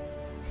primitive.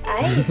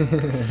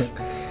 Aye.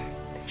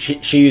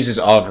 She uses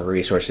all of her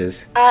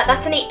resources.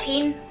 That's an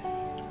 18.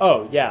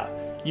 Oh, yeah.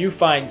 You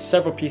find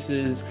several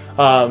pieces.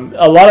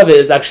 A lot of it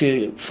is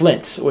actually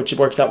flint, which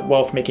works out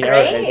well for making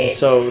arrowheads. And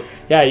so,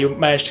 yeah, you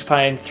managed to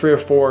find 3 or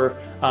 4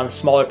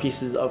 smaller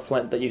pieces of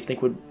flint that you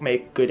think would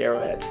make good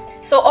arrowheads.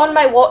 So on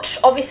my watch,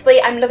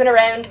 obviously, I'm looking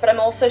around, but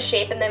I'm also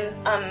shaping them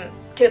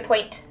to a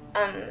point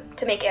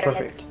to make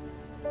arrowheads.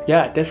 Perfect.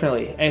 Yeah,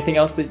 definitely. Anything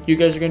else that you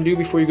guys are going to do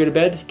before you go to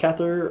bed,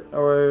 Kathyr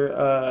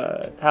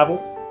or Havel?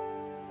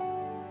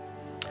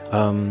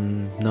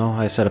 No,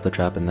 I set up the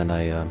trap and then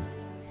I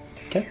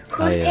Okay.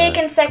 Who's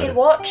taking second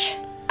watch?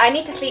 I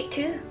need to sleep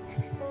too.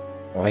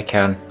 Oh, I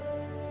can.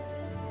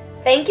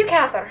 Thank you,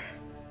 Kathyr.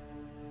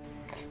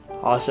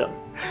 Awesome.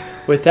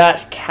 with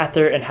that,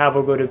 Kathyr and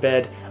Havel go to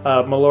bed.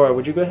 Melora,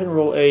 would you go ahead and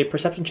roll a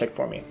perception check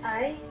for me?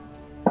 Aye.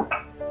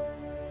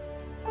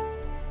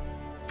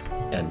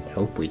 And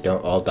hope we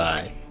don't all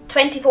die.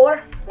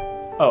 24.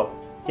 Oh,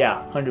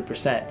 yeah,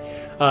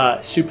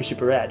 100%.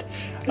 Super rad.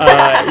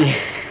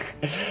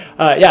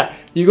 Yeah,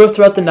 you go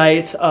throughout the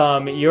night.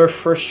 Your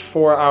first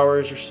 4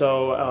 hours or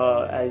so,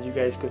 as you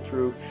guys go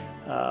through,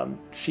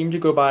 seem to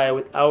go by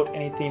without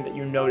anything that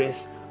you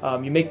notice.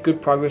 You make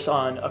good progress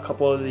on a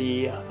couple of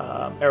the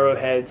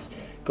arrowheads,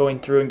 going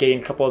through and getting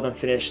a couple of them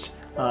finished.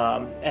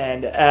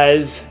 And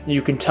as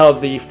you can tell,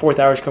 the 4th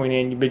hour is coming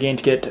in, you begin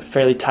to get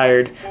fairly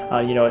tired.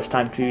 It's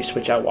time to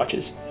switch out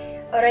watches.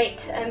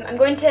 Alright, I'm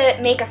going to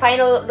make a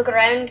final look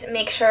around,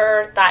 make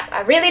sure that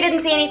I really didn't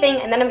see anything,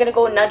 and then I'm going to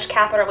go nudge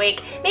Kathyr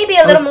awake. Maybe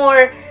a little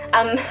more,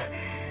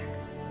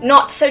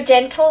 not so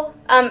gentle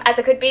as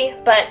it could be,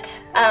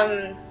 but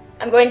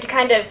I'm going to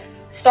kind of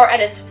start at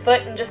his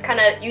foot and just kind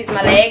of use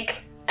my leg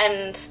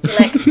and be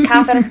like,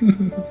 Kathyr.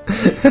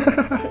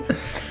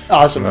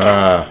 Awesome.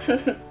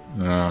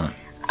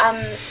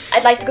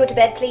 I'd like to go to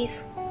bed,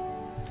 please.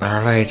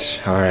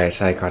 Alright,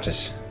 I got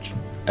it.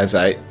 As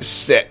I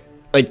sit,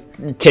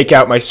 take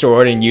out my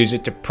sword and use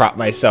it to prop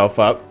myself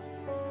up.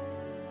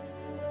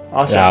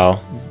 Awesome. Now,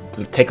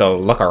 take a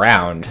look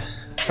around.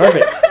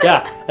 Perfect.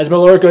 Yeah, as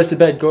Melora goes to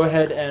bed, go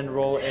ahead and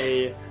roll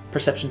a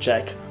perception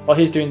check. While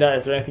he's doing that,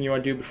 is there anything you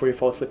want to do before you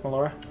fall asleep,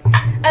 Melora?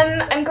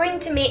 I'm going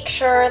to make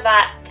sure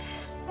that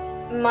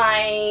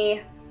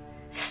my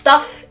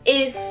stuff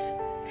is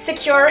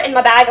secure in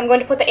my bag. I'm going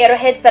to put the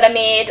arrowheads that I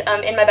made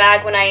in my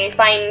bag. When I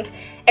find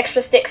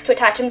extra sticks to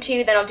attach them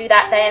to, then I'll do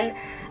that then.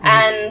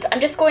 And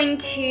I'm just going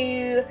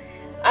to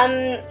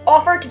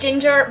offer to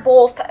Ginger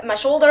both my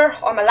shoulder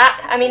or my lap.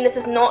 I mean, this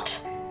is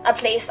not a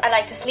place I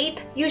like to sleep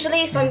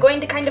usually, so I'm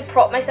going to kind of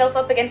prop myself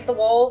up against the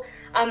wall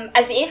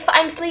as if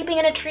I'm sleeping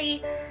in a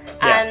tree.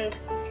 Yeah. And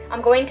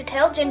I'm going to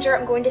tell Ginger,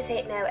 I'm going to say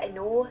it now, I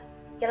know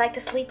you like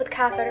to sleep with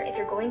Kathyr. If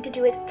you're going to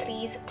do it,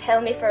 please tell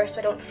me first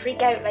so I don't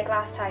freak out like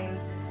last time.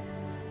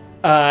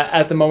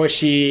 At the moment,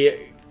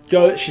 she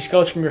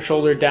skulls from your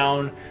shoulder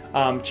down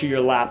to your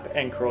lap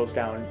and curls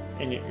down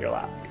in your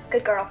lap.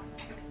 Good girl.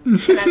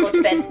 And I go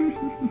to bed.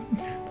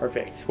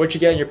 Perfect. What'd you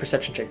get in your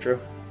perception check, Drew?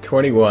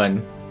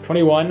 21.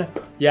 21?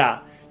 Yeah.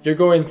 You're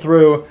going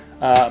through...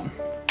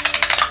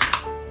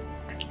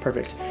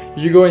 perfect.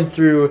 You're going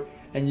through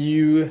and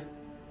you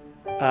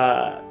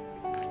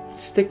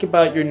stick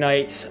about your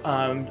night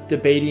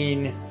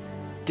debating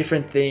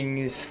different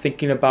things,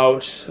 thinking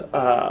about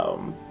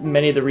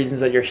many of the reasons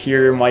that you're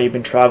here and why you've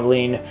been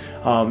traveling,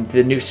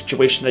 the new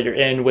situation that you're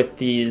in with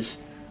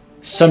these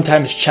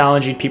sometimes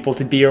challenging people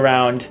to be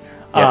around.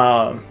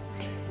 Yep.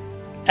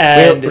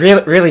 And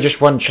really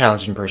just one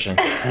challenging person.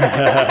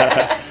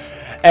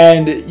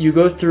 And you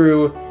go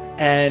through,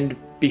 and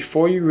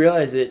before you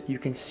realize it, you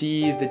can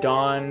see the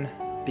dawn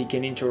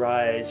beginning to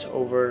rise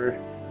over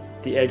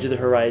the edge of the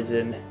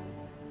horizon.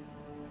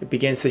 It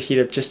begins to heat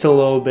up just a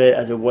little bit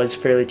as it was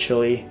fairly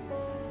chilly,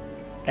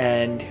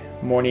 and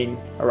morning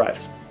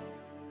arrives.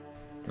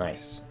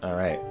 Nice. All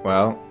right.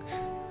 Well,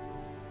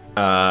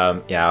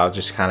 yeah, I'll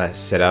just kind of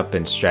sit up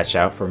and stretch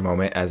out for a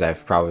moment, as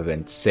I've probably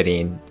been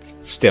sitting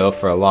still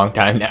for a long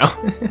time now.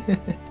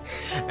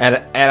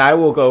 and I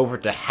will go over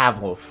to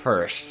Havel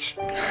first.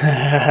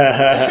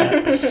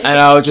 And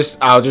I'll just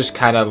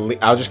kind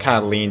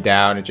of lean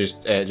down and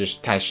just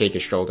kind of shake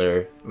his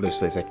shoulder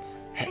loosely. It's like,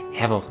 "Hey,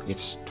 Havel,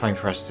 it's time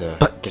for us to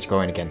get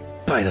going again."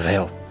 By the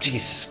veil,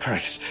 Jesus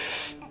Christ.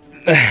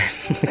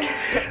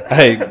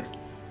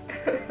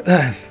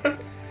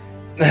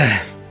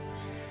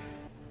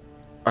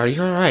 Are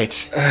you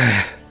alright?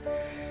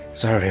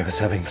 Sorry, I was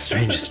having the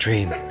strangest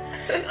dream.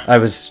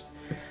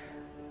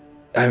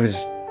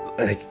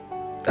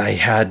 I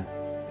had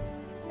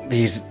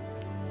these...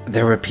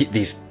 There were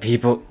these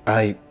people...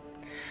 I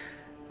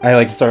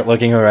start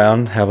looking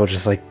around. Havel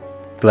just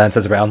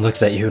glances around,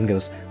 looks at you, and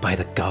goes, "By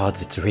the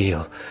gods, it's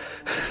real."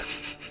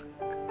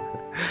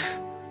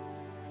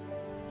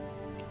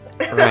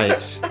 Right.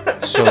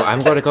 So I'm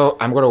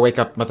gonna wake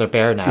up Mother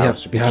Bear now, Yep,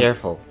 so be yep.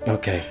 careful.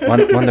 Okay,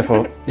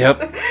 wonderful.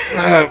 Yep.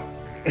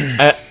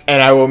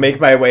 And I will make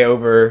my way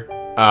over,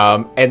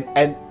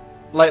 and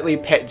lightly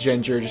pet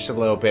Ginger just a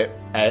little bit,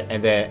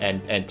 and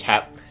then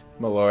tap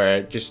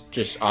Melora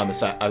just on the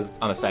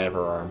side of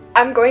her arm.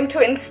 I'm going to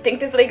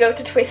instinctively go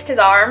to twist his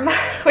arm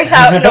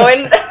without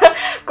knowing.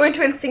 Going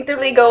to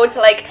instinctively go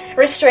to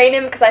restrain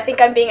him because I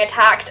think I'm being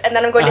attacked, and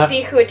then I'm going to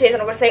see who it is,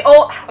 and I'm going to say,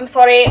 "Oh, I'm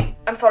sorry,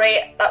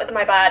 that was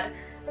my bad."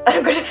 And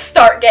I'm going to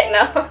start getting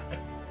up.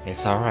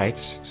 It's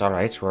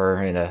alright.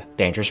 We're in a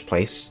dangerous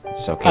place.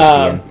 It's okay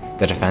to be in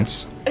the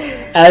defense.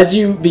 As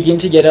you begin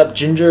to get up,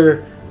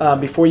 Ginger,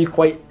 before you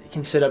quite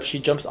can sit up, she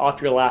jumps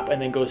off your lap and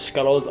then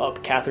scuttles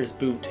up Kathyr's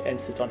boot and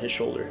sits on his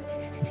shoulder.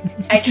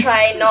 I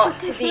try not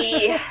to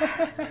be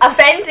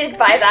offended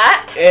by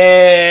that.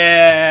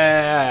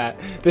 Yeah,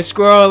 the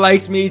squirrel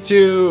likes me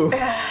too.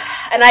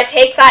 And I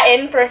take that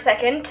in for a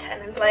second,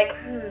 and I'm like,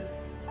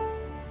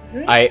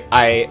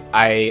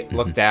 I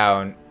look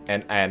down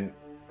and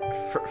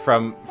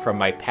from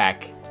my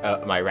pack,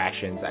 my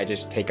rations. I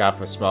just take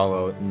off a small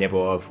little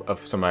nibble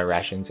of some of my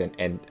rations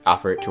and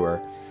offer it to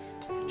her.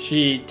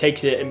 She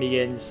takes it and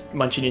begins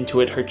munching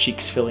into it, her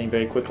cheeks filling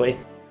very quickly.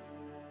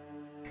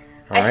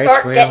 I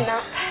start getting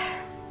up.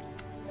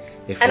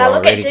 And I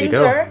look at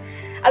Ginger.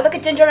 I look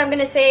at Ginger and I'm going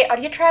to say, are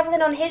you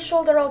traveling on his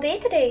shoulder all day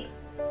today?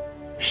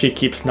 She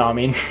keeps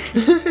nodding.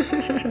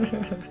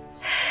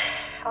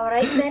 All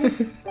right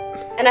then.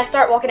 And I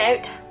start walking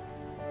out.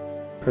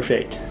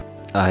 Perfect.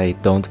 I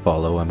don't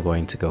follow. I'm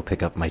going to go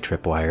pick up my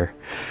tripwire.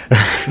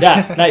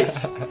 Yeah,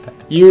 nice.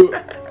 You...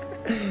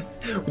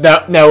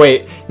 No,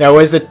 wait. Now,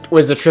 was the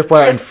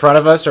tripwire in front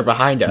of us or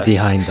behind us?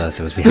 Behind us.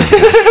 It was behind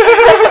us.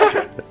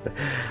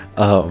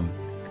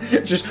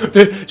 Just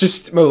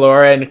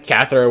Melora and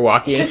Kathyr are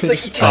walking Just and like-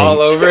 just fall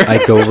over.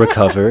 I go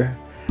recover.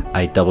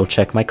 I double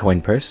check my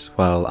coin purse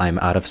while I'm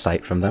out of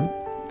sight from them.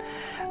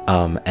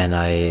 And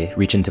I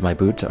reach into my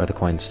boot. Are the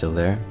coins still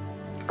there?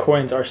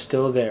 Coins are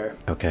still there.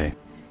 Okay.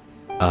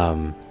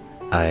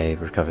 I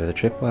recover the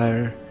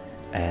tripwire,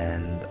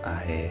 and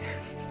I...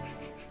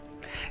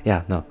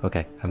 Yeah, no,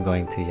 okay. I'm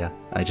going to, yeah.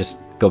 I just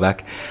go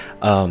back.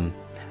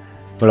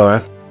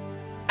 Melora,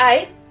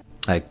 Aye.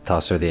 I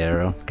toss her the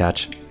arrow.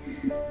 Catch.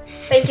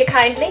 Thank you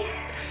kindly.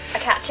 I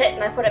catch it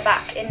and I put it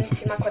back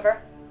into my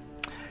quiver.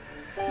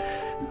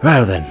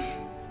 Well then,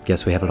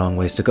 guess we have a long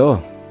ways to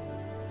go.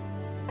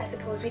 I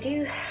suppose we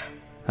do.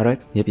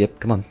 Alright, yep,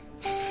 come on.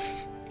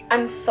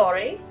 I'm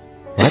sorry.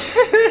 What?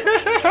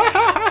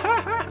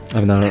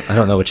 I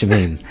don't know what you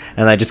mean.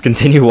 And I just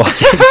continue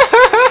walking.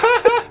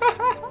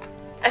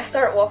 I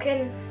start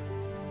walking.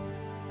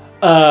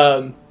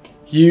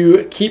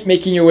 You keep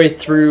making your way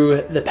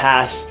through the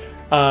pass,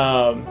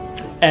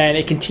 and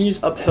it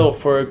continues uphill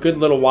for a good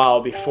little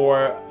while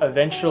before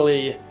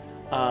eventually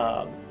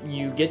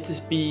you get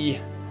to be...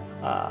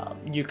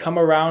 you come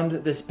around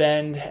this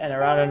bend and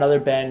around another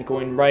bend,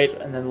 going right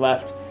and then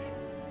left,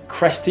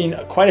 cresting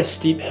quite a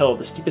steep hill,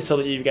 the steepest hill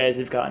that you guys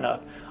have gotten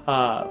up.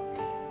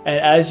 And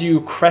as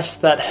you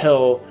crest that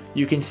hill,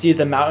 you can see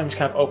the mountains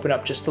kind of open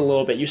up just a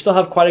little bit. You still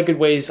have quite a good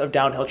ways of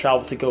downhill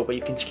travel to go, but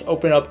you can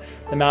open up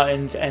the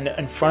mountains, and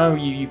in front of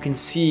you, you can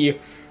see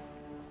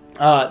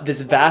this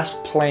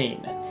vast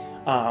plain.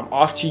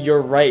 Off to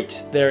your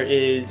right, there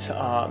is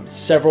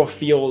several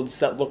fields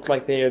that look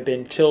like they have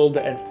been tilled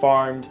and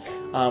farmed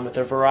with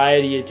a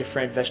variety of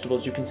different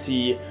vegetables. You can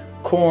see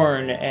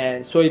corn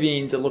and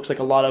soybeans. It looks like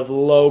a lot of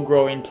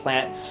low-growing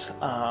plants,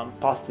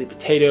 possibly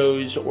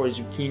potatoes or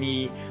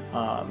zucchini,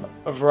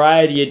 a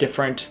variety of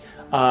different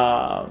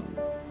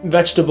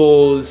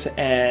vegetables,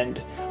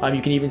 and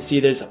you can even see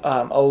there's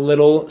a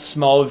little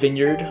small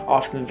vineyard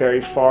off on the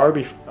very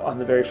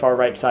far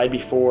right side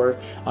before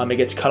it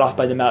gets cut off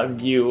by the mountain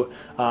view.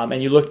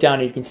 And you look down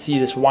and you can see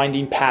this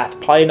winding path,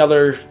 probably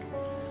another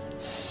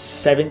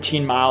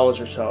 17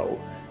 miles or so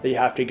that you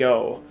have to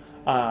go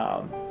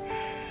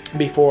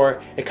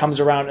before it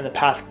comes around and the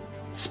path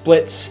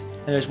splits.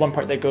 And there's one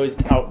part that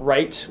goes out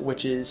right,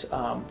 which is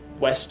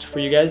west for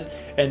you guys,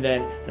 and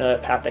then another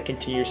path that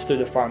continues through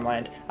the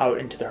farmland out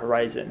into the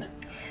horizon.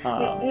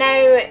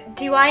 Now,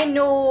 do I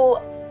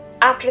know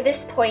after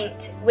this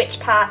point which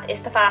path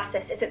is the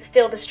fastest? Is it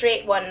still the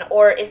straight one,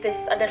 or is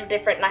this a little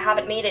different and I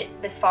haven't made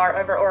it this far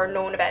ever or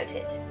known about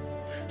it?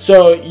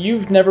 So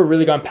you've never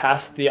really gone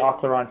past the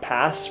Oclaron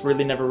Pass,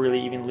 really never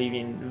really even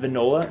leaving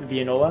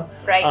Vianola.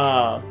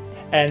 Right.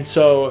 And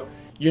so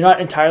you're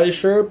not entirely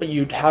sure, but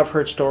you have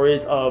heard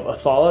stories of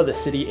Athala, the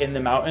city in the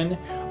mountain,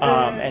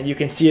 and you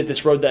can see at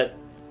this road that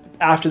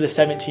after the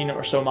 17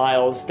 or so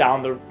miles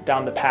down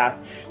the path,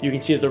 you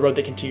can see that the road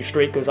that continues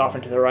straight goes off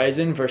into the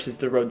horizon versus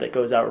the road that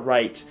goes out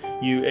right.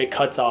 It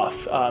cuts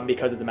off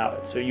because of the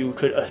mountain. So you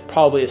could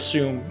probably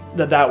assume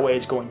that way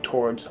is going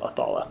towards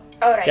Athala.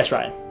 All right. Yes,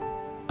 Ryan.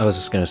 I was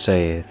just gonna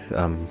say,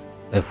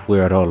 if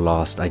we're at all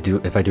lost,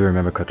 if I do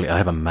remember correctly, I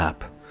have a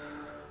map.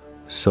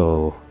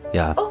 So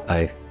yeah, Oh.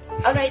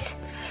 All right.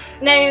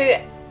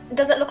 Now,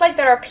 does it look like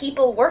there are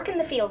people working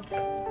the fields?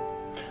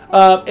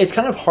 It's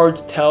kind of hard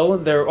to tell.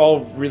 They're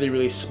all really,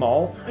 really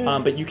small,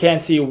 but you can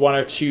see one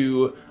or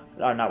two,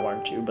 not one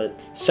or two, but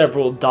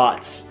several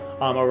dots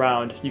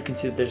around. You can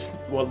see that there's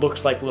what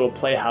looks like little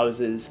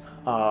playhouses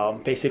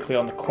basically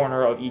on the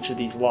corner of each of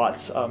these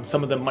lots.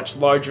 Some of them much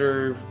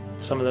larger,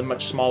 some of them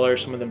much smaller,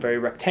 some of them very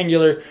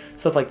rectangular,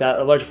 stuff like that.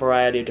 A large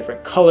variety of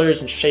different colors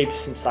and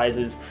shapes and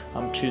sizes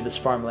to this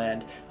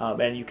farmland.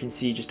 And you can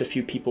see just a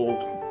few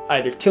people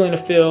either not tilling a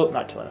field,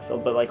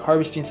 but like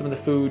harvesting some of the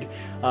food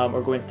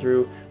or going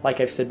through. Like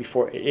I've said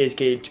before, it is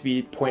getting to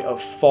be point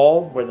of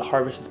fall where the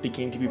harvest is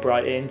beginning to be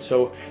brought in.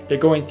 So they're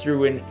going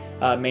through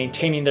and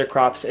maintaining their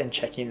crops and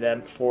checking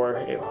them for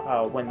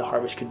when the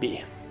harvest could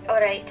be. All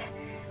right.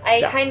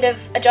 I kind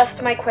of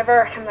adjust my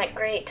quiver. I'm like,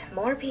 great,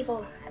 more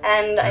people.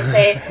 And I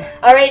say,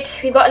 all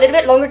right, we've got a little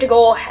bit longer to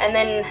go, and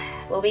then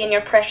we'll be in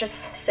your precious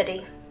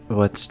city.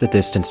 What's the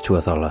distance to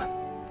Athala,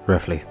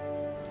 roughly?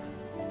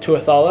 To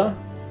Athala?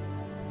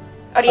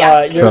 Oh,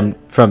 yes.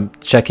 From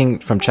checking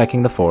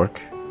the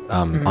fork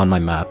on my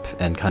map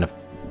and kind of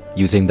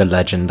using the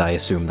legend I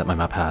assume that my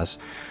map has.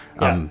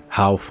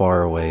 How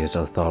far away is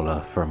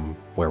Athala from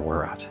where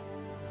we're at?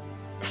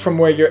 from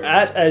where you're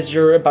at, as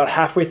you're about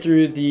halfway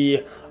through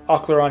the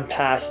Ocleron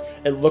Pass,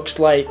 it looks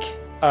like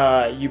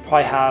you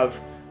probably have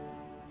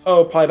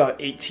probably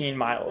about 18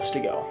 miles to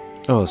go.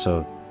 Oh,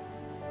 so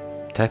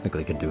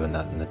technically could do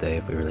that in the day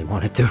if we really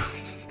wanted to.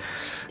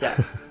 Yeah.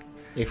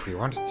 If we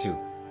wanted to.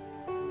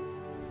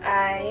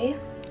 Aye.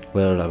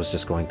 Well, I was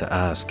just going to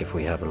ask if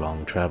we have a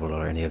long travel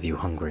or any of you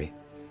hungry.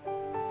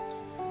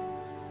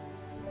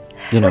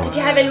 What did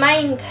you have in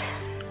mind?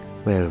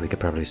 Well, we could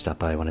probably stop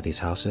by one of these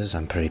houses.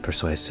 I'm pretty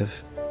persuasive.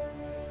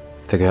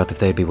 Figure out if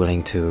they'd be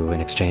willing to,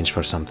 in exchange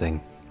for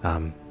something,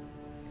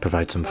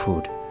 provide some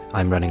food.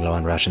 I'm running low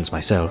on rations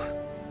myself.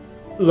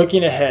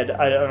 Looking ahead,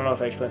 I don't know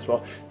if I explained this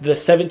well. The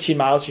 17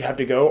 miles you have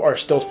to go are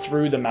still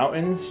through the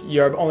mountains.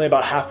 You're only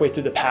about halfway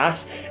through the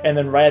pass, and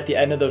then right at the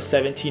end of those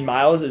 17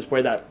 miles is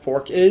where that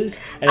fork is.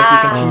 And if you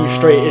continue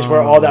straight, is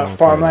where all that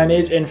farmland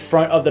is in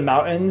front of the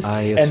mountains.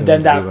 And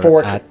then that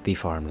fork at the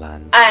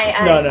farmlands. No.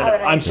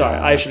 Right. I'm sorry.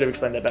 I should have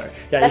explained that better.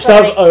 Yeah, That's you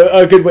still all have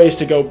right. a good ways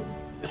to go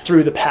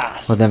through the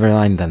pass. Well, never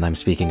mind then. I'm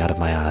speaking out of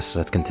my ass.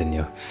 Let's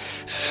continue.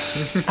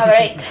 All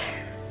right.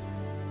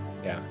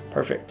 Yeah.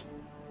 Perfect.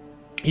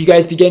 You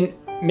guys begin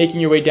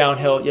making your way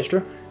downhill. Yes,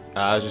 Drew?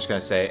 I was just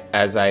gonna say,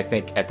 as I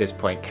think at this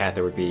point,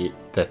 Kathyr would be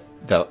the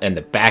in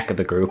the back of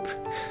the group,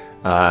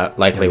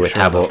 likely with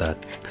sure about Havel. that?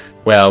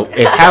 Well,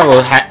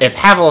 if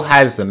Havel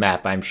has the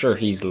map, I'm sure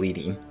he's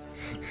leading.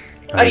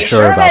 Are you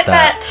sure about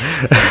that?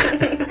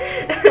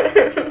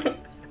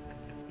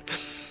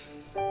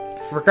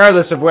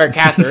 Regardless of where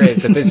Kathyr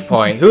is at this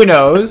point, who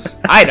knows?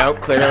 I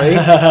don't clearly.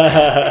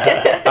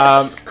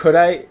 Could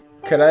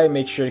I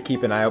make sure to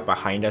keep an eye out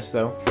behind us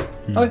though,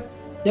 Oh,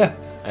 yeah.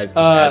 as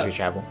we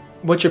travel?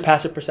 What's your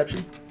passive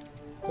perception?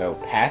 So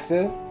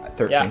passive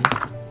 13. Yeah.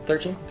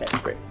 13? Okay,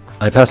 great.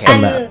 I passed the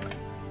map. And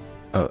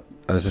Oh,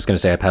 I was just going to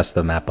say I passed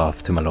the map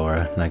off to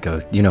Melora, and I go,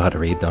 you know how to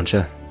read, don't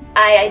you?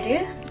 I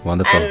do.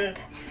 Wonderful.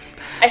 And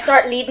I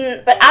start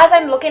leading, but as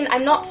I'm looking,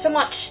 I'm not so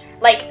much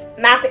like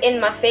map in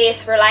my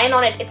face, relying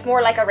on it. It's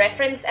more like a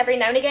reference every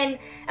now and again.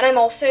 And I'm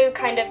also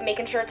kind of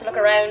making sure to look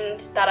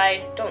around that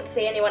I don't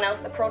see anyone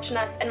else approaching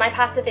us. And my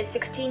passive is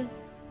 16.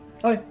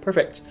 Okay,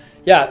 perfect.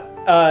 Yeah,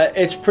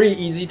 it's pretty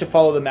easy to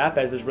follow the map,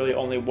 as there's really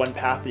only one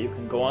path that you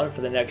can go on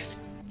for the next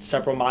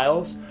several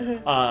miles.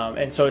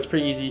 And so it's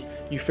pretty easy.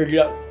 You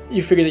figure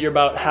that you're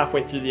about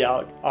halfway through the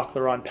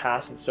Ocleron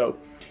Pass, and so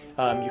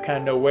you kind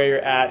of know where you're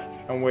at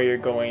and where you're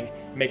going.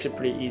 It makes it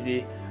pretty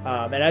easy.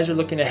 And as you're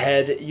looking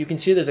ahead, you can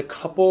see there's a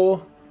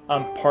couple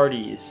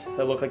parties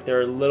that look like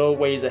they're a little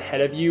ways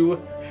ahead of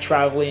you,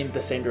 traveling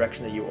the same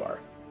direction that you are.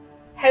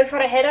 How far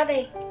ahead are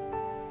they?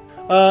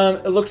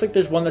 It looks like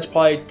there's one that's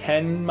probably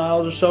 10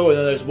 miles or so, and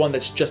then there's one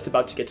that's just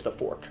about to get to the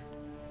fork.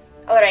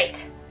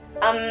 Alright.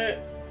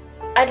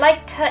 I'd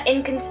like to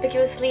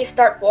inconspicuously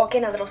start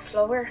walking a little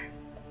slower.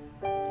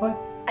 What?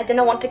 I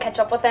didn't want to catch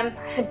up with them.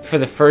 For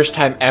the first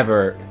time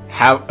ever,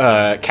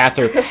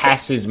 Kathyr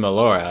passes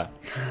Melora.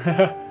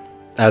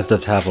 As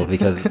does Havel,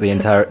 because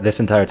this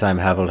entire time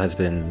Havel has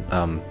been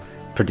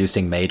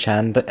producing Mage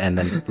Hand and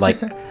then like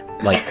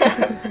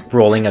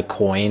rolling a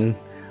coin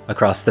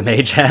across the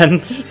Mage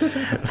Hand.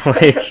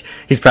 Like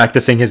he's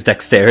practicing his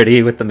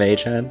dexterity with the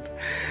Mage Hand.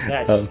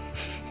 Nice.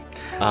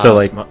 So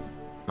like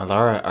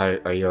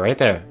Melora, are you right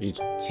there? You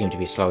seem to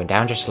be slowing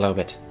down just a little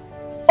bit.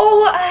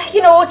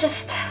 Oh,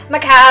 just my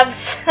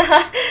calves.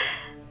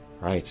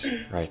 Right.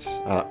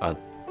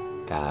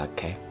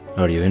 Okay.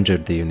 Are you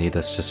injured? Do you need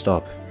us to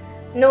stop?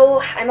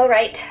 No, I'm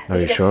alright. Are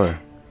you sure?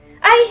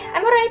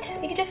 I'm alright.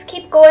 We could just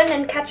keep going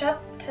and catch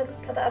up to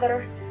the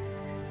other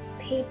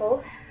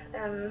people.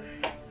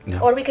 Yeah.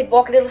 Or we could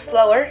walk a little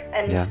slower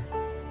and Yeah.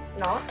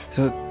 not.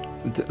 So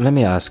let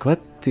me ask,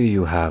 what do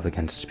you have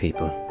against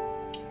people?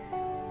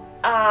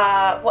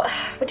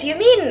 What do you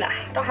mean? I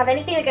don't have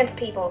anything against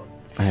people.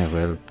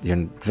 Well,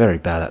 you're very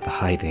bad at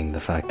hiding the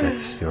fact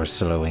that you're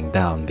slowing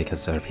down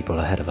because there are people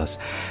ahead of us.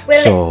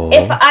 Well, So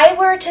if I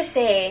were to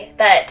say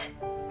that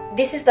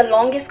this is the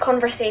longest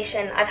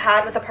conversation I've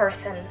had with a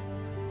person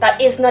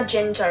that is not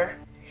ginger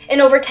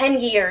in over 10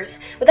 years,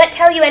 would that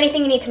tell you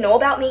anything you need to know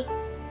about me?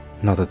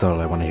 not at all,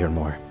 I want to hear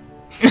more.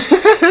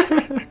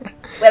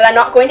 Well, I'm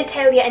not going to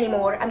tell you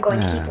anymore. I'm going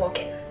to keep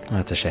walking.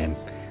 That's a shame.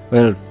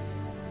 Well,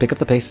 pick up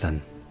the pace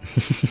then.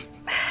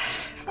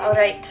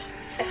 Alright.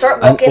 I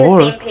start walking the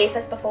same pace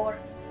as before.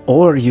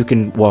 Or you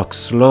can walk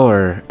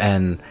slower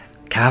and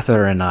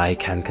Kathyr and I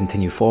can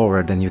continue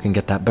forward and you can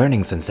get that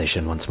burning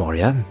sensation once more,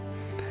 yeah?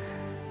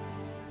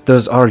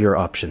 Those are your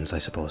options, I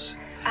suppose.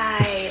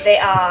 Aye, they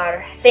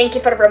are. Thank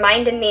you for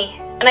reminding me.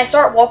 And I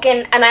start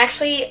walking, and I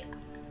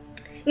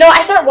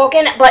start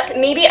walking, but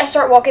maybe I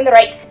start walking the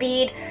right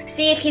speed,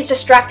 see if he's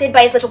distracted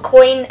by his little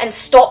coin, and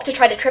stop to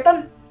try to trip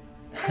him.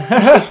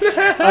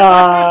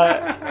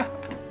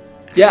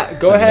 Yeah,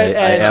 go ahead.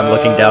 I am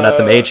looking down at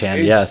the Mage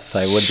Hand, yes.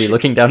 I would be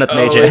looking down at the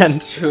Mage Hand.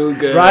 It's too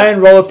good. Ryan,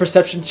 roll a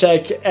perception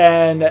check,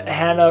 and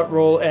Hannah,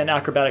 roll an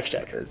acrobatics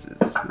check. This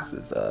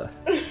is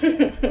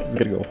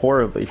gonna go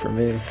horribly for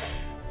me.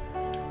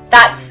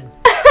 That's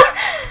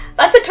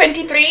that's a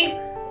 23.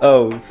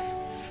 Oh,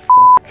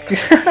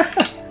 fuck.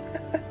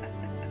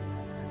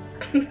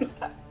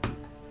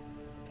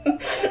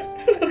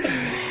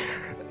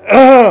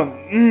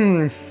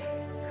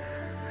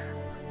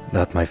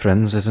 That, my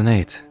friends, is an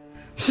 8.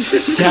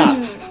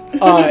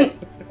 Yeah.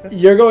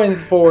 You're going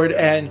forward,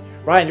 and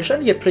Ryan, you're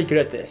starting to get pretty good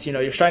at this. You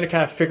know, you're starting to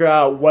kind of figure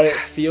out what it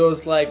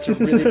feels like to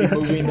really be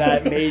moving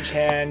that mage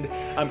hand.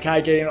 I'm kind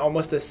of getting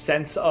almost a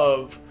sense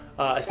of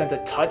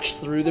touch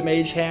through the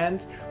mage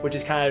hand, which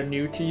is kind of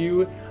new to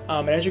you.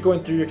 And as you're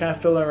going through, you're kind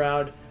of feeling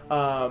around,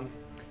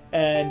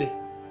 and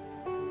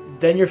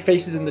then your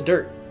face is in the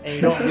dirt, and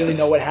you don't really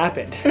know what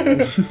happened.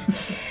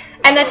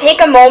 And I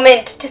take a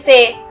moment to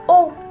say,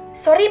 "Oh,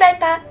 sorry about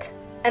that,"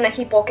 and I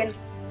keep walking.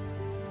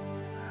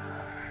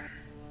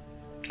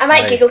 I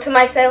might giggle to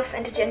myself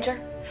and to Ginger.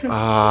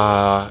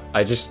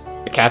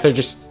 Kathyr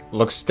just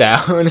looks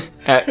down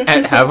at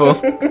Havel.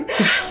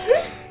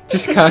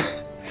 Just kind of.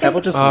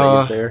 Havel just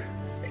lays there.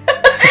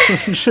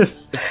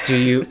 Just. Do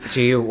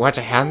you want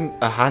a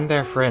hand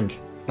there, friend?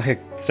 I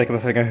stick up a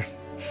finger.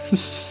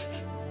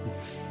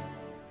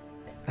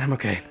 I'm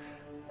okay.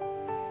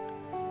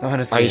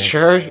 Honestly, Are you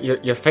sure?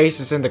 Your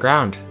face is in the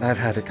ground. I've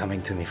had it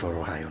coming to me for a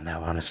while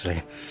now,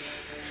 honestly.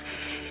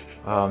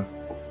 All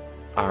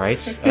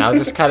right, and I'll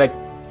just kind of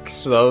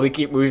slowly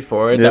keep moving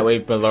forward. That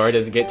way, Melora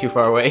doesn't get too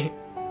far away.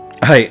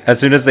 As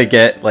soon as they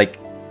get like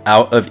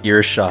out of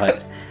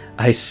earshot,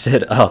 I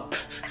sit up,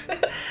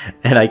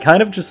 and I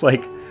kind of just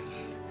like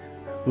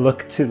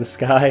look to the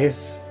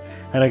skies,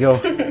 and I go,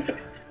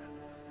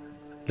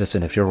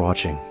 "Listen, if you're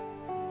watching,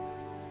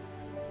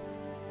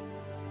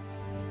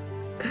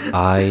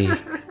 I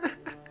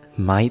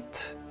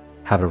might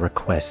have a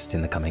request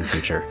in the coming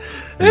future.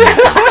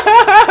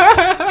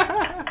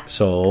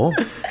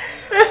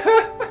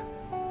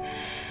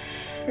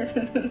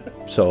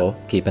 So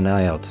keep an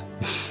eye out."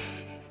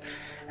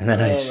 And then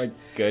my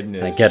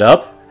goodness. I get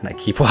up and I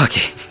keep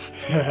walking.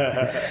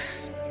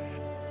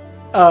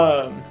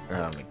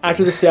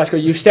 After this fiasco,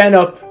 you stand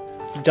up,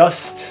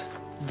 dust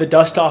the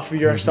dust off of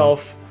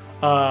yourself,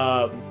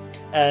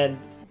 and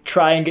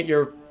try and get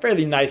your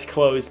fairly nice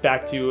clothes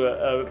back to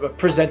a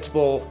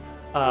presentable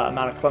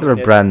amount of cleanliness.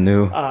 They're brand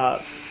new.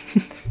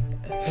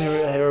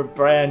 They were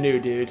brand new,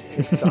 dude.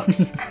 It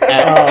sucks.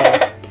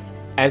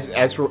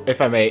 As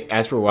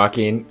we're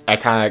walking, I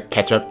kind of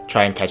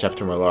try and catch up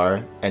to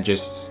Melora, and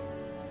just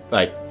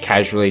like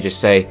casually just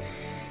say,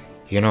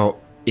 "You know,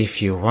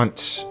 if you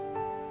want,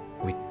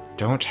 we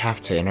don't have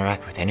to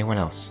interact with anyone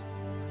else."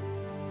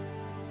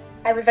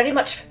 I would very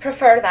much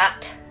prefer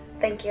that.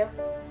 Thank you.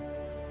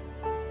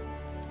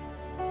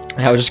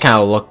 And I would just kind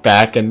of look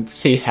back and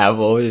see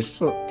Havel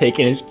just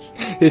taking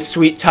his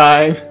sweet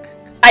time.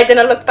 I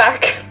didn't look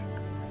back.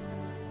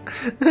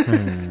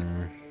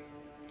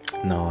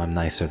 No, I'm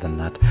nicer than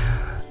that.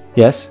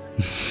 Yes?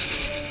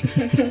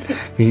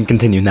 We can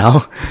continue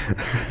now.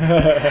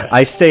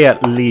 I stay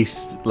at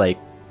least, like,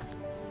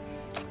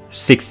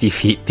 60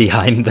 feet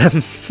behind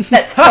them.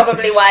 That's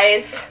probably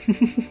wise.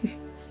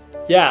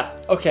 Yeah,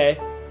 okay.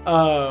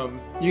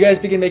 You guys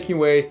begin making your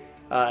way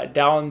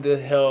down the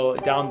hill,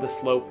 down the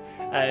slope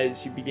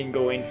as you begin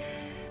going.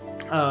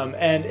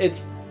 And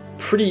it's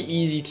pretty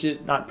easy to...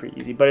 Not pretty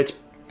easy, but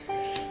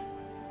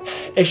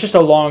it's just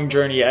a long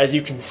journey, as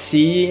you can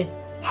see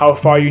how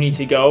far you need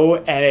to go,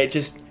 and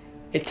it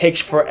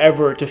takes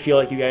forever to feel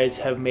like you guys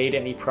have made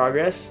any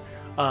progress.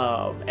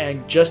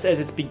 And just as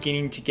it's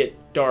beginning to get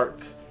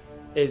dark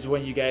is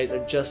when you guys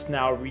are just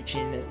now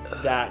reaching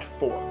that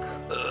fork.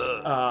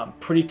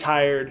 Pretty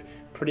tired,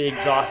 pretty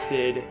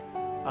exhausted,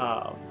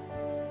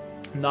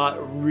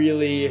 not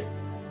really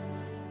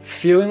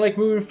feeling like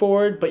moving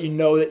forward, but you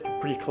know that you're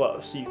pretty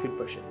close, so you could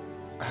push it.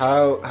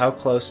 How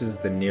close is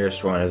the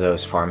nearest one of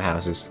those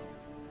farmhouses?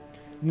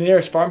 The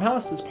nearest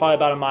farmhouse is probably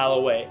about a mile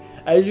away.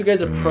 As you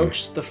guys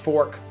approach the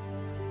fork,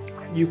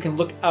 you can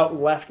look out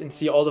left and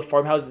see all the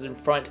farmhouses in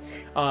front.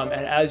 And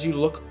as you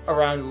look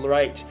around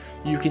right,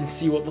 you can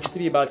see what looks to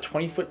be about a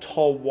 20-foot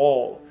tall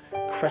wall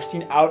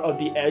cresting out of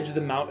the edge of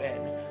the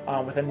mountain,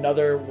 with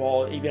another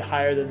wall even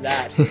higher than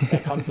that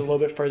that comes a little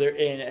bit further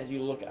in as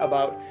you look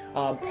about.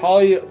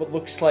 Probably what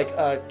looks like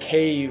a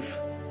cave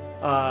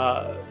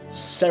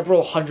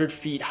several hundred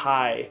feet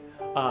high,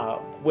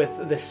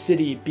 with the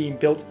city being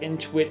built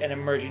into it and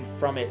emerging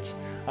from it,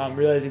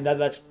 realizing that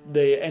that's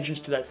the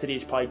entrance to that city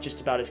is probably just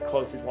about as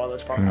close as one of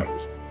those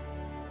farmhouses.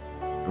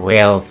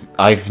 Well,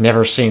 I've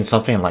never seen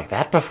something like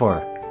that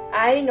before.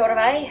 Aye, nor have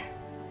I.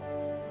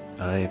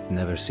 I've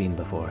never seen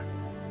before.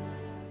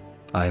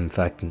 I, in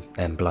fact,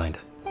 am blind.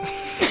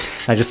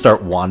 I just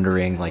start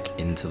wandering, like,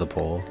 into the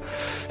pole.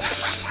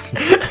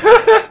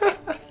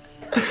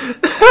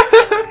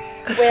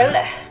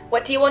 Well,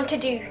 what do you want to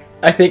do?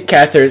 I think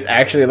Kathyr is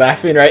actually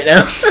laughing right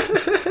now.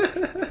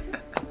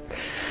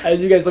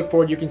 As you guys look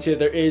forward, you can see that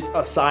there is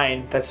a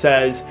sign that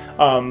says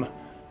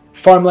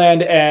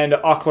Farmland and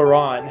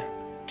Oclaron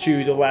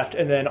to the left,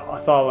 and then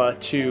Athala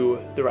to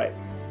the right.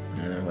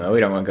 Well, we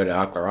don't want to go to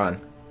Oclaron.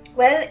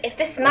 Well, if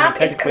this map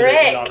is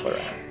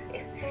correct,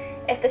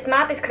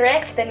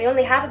 then we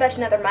only have about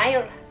another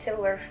mile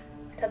till we're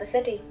to the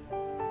city.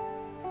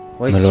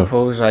 Well, I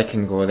suppose I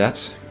can go with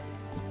that.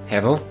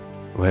 Havel?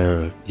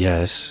 Well,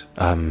 yes.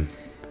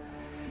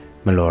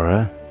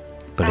 Melora,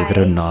 believe it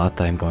or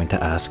not, I'm going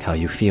to ask how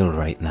you feel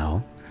right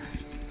now.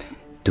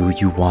 Do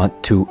you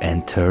want to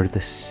enter the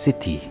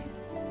city?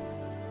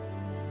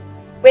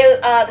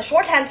 Well, the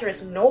short answer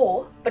is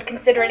no, but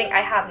considering I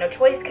have no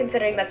choice,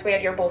 considering that's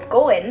where you're both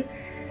going,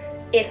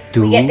 if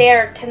we get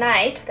there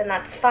tonight, then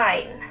that's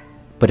fine.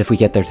 But if we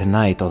get there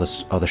tonight, all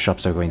the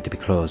shops are going to be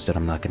closed, and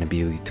I'm not going to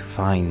be able to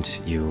find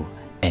you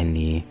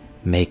any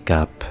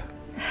makeup.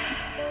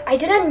 I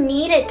didn't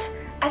need it.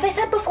 As I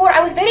said before, I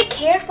was very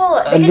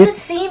careful. They didn't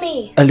see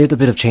me. A little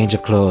bit of change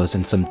of clothes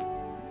and some,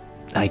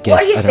 I guess.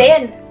 What are you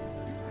saying?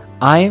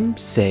 I'm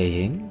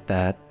saying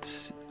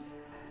that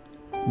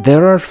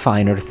there are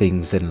finer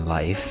things in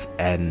life,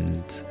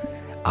 and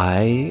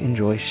I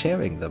enjoy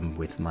sharing them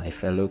with my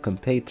fellow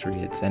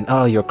compatriots. And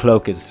your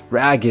cloak is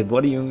ragged.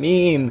 What do you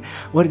mean?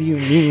 What do you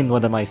mean?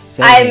 What am I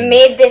saying? I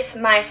made this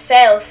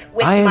myself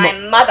with my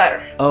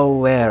mother.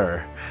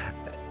 Aware.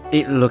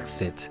 It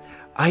looks it.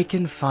 I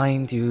can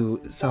find you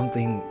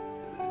something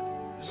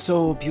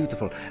so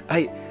beautiful.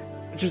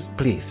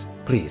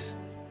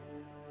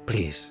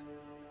 Please,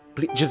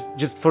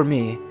 just for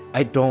me.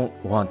 I don't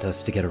want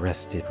us to get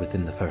arrested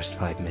within the first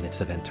 5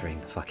 minutes of entering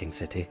the fucking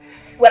city.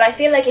 Well, I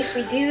feel like if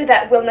we do,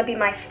 that will not be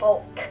my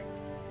fault.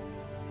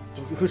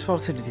 Whose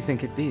fault did you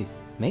think it'd be?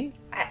 Me?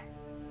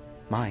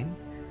 Mine?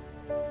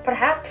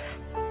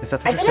 Perhaps. Is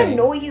that what you're saying? I didn't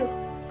know you.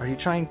 Are you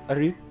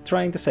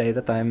trying to say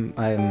that I'm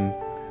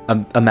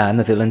a man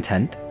of ill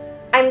intent?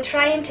 I'm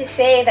trying to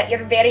say that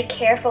you're very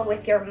careful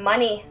with your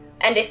money.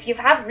 And if you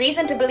have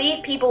reason to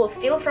believe people will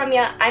steal from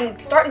you, I'm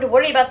starting to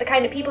worry about the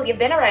kind of people you've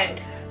been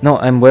around. No,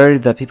 I'm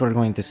worried that people are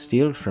going to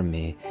steal from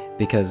me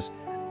because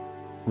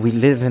we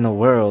live in a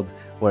world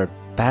where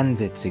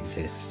bandits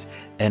exist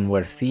and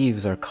where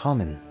thieves are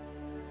common.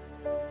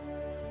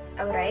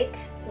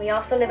 Alright. We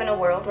also live in a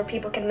world where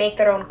people can make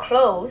their own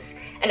clothes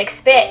and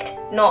expect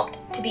not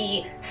to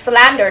be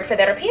slandered for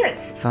their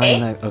appearance.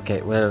 Fine,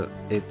 okay, well,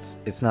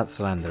 it's not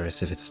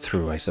slanderous if it's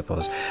true, I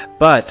suppose.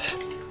 But,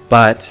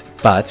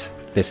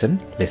 listen.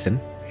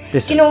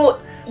 You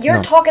know,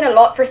 you're talking a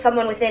lot for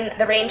someone within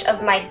the range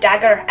of my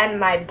dagger and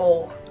my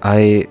bow.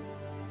 I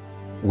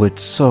would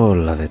so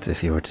love it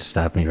if you were to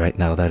stab me right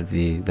now. That'd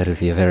be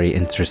a very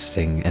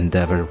interesting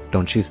endeavor,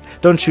 don't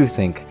you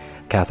think,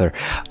 Kathyr?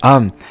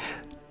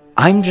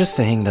 I'm just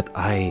saying that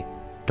I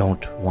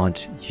don't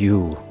want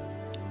you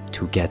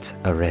to get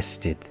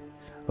arrested,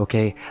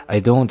 okay? I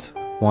don't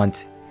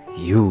want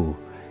you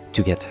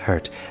to get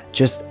hurt.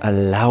 Just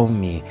allow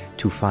me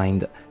to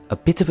find a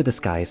bit of a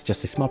disguise,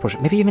 just a small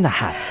portion, maybe even a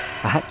hat.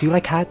 A hat? Do you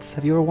like hats?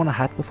 Have you ever worn a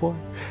hat before?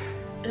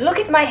 Look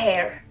at my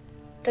hair.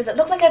 Does it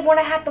look like I've worn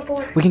a hat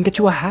before? We can get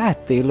you a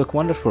hat. They look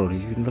wonderful.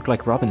 You can look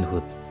like Robin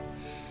Hood.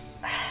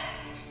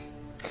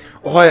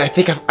 Oh, I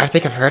think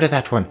I've heard of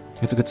that one.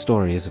 It's a good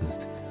story, isn't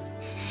it?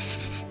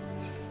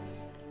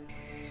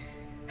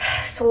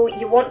 So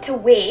you want to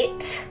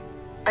wait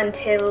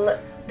until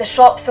the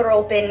shops are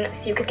open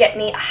so you could get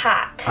me a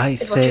hat,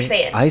 is what you're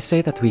saying? I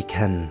say that we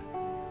can,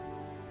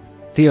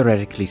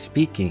 theoretically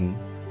speaking,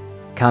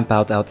 camp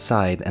out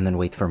outside and then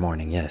wait for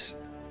morning, yes.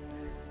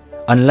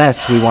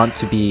 Unless we want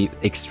to be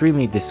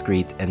extremely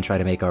discreet and try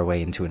to make our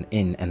way into an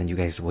inn, and then you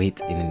guys wait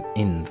in an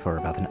inn for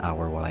about an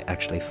hour while I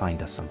actually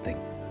find us something.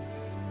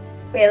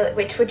 Well,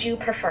 which would you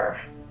prefer?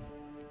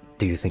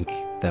 Do you think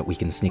that we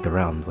can sneak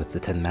around with the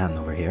 10 man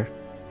over here?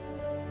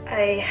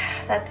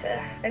 That's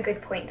a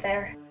good point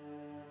there.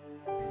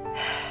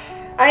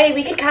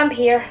 We could camp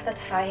here,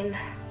 that's fine.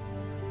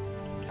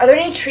 Are there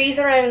any trees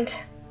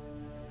around?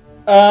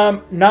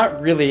 Not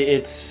really.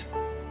 It's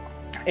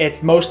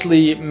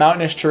mostly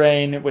mountainous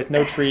terrain with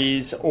no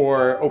trees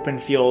or open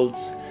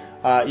fields.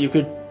 You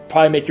could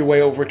probably make your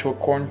way over to a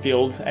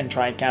cornfield and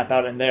try and camp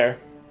out in there.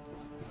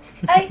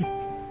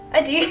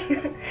 I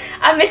do.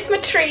 I miss my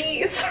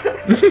trees.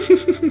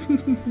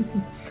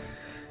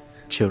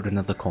 Children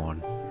of the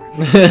corn.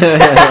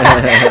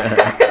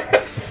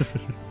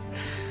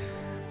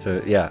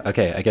 So yeah,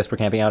 okay. I guess we're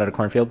camping out at a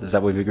cornfield. Is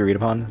that what we've agreed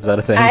upon? Is that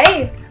a thing?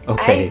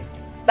 Okay.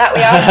 That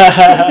we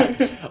are.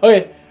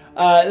 Okay.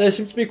 There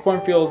seems to be a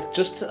cornfield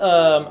just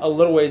a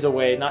little ways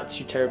away, not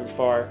too terribly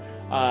far.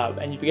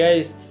 And you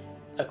guys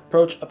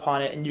approach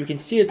upon it, and you can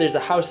see that there's a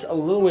house a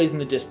little ways in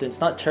the distance,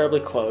 not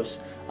terribly close.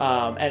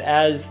 And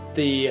as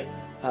the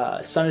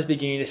sun is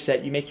beginning to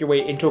set, you make your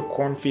way into a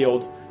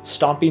cornfield,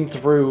 stomping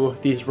through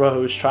these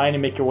rows, trying to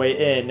make your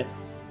way in.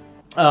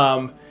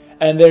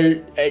 And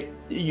there,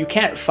 you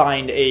can't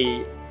find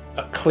a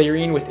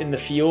clearing within the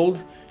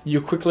field. You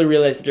quickly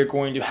realize that you're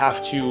going to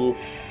have to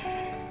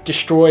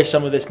destroy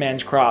some of this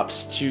man's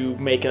crops to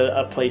make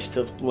a place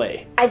to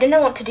lay. I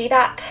didn't want to do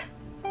that.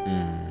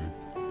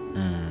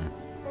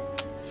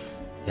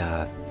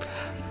 Yeah.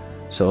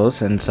 So,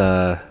 since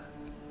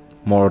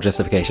moral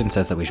justification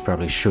says that we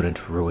probably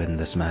shouldn't ruin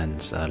this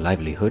man's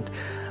livelihood,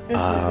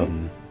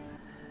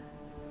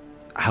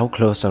 how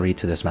close are we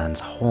to this man's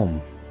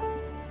home?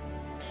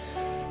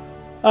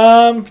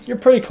 You're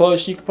pretty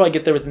close. You could probably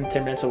get there within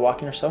 10 minutes of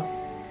walking or so.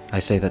 I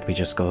say that we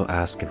just go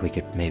ask if we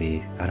could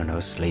maybe, I don't know,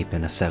 sleep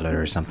in a cellar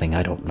or something.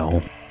 I don't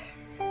know.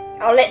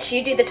 I'll let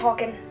you do the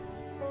talking.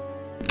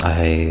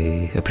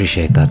 I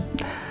appreciate that.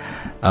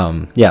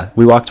 Yeah,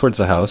 we walk towards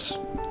the house.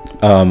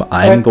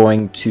 I'm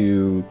going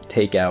to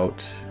take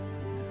out...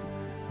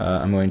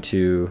 I'm going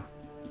to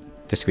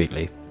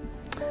discreetly,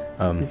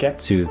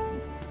 to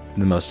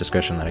the most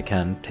discretion that I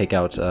can, take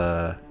out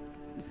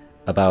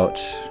about...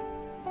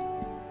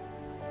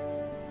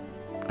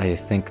 I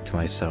think to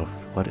myself,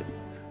 what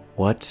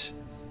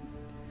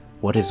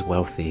is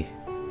wealthy?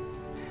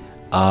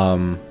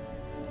 I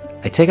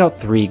take out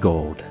 3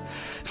 gold.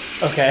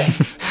 Okay.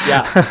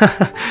 Yeah.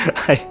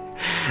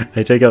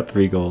 I take out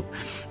 3 gold,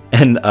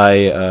 and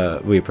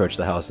we approach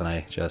the house, and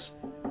I just...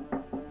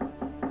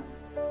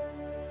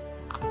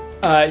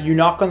 You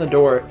knock on the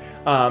door,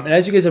 and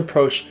as you guys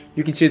approach,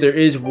 you can see there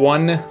is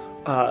one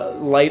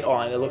light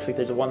on. It looks like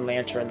there's one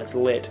lantern that's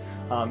lit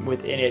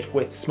within it,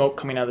 with smoke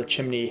coming out of the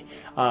chimney.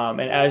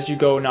 And as you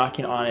go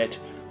knocking on it,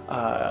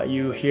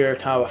 you hear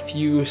kind of a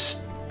few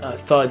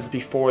thuds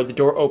before the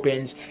door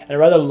opens, and a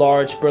rather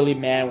large, burly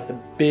man with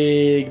a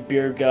big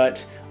beer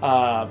gut,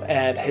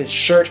 and his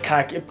shirt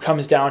kind of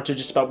comes down to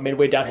just about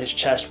midway down his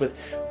chest, with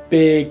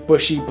big,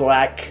 bushy,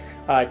 black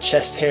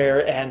chest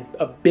hair and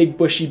a big,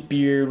 bushy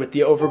beard with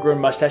the overgrown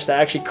mustache that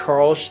actually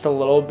curls just a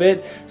little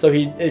bit. So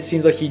it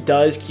seems like he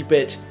does keep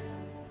it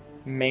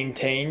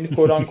maintained,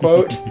 quote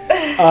unquote.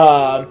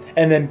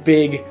 And then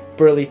big,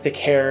 burly, thick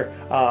hair,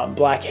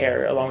 black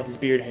hair, along with his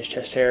beard and his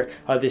chest hair.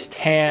 This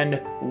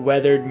tanned,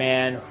 weathered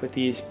man with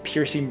these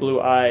piercing blue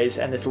eyes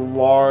and this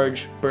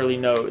large, burly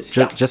nose.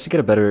 Just to get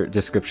a better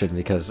description,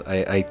 because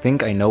I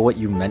think I know what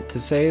you meant to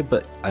say,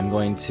 but I'm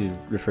going to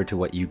refer to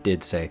what you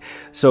did say.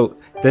 So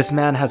this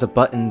man has a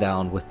button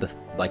down with the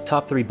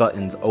top 3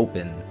 buttons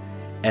open,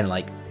 and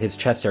his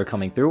chest hair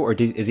coming through, or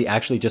is he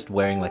actually just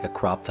wearing a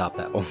crop top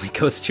that only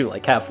goes to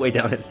halfway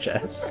down his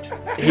chest?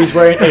 He's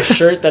wearing a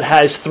shirt that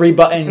has 3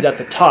 buttons at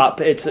the top.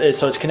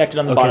 So it's connected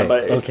on the bottom,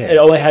 but it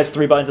only has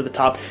 3 buttons at the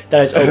top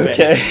that is open.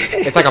 Okay.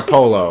 It's like a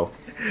polo.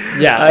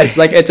 Yeah,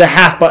 it's a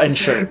half button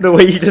shirt. The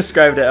way you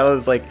described it, I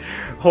was like,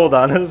 hold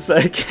on a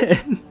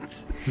second.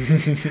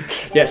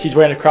 Yes, he's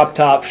wearing a crop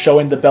top,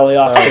 showing the belly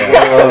off.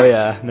 Oh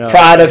yeah, no.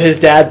 Proud of his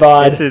dad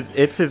bod.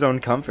 It's his own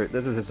comfort.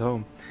 This is his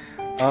home.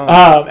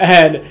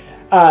 And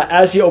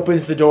as he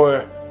opens the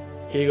door,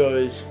 he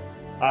goes,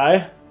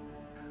 "Hi."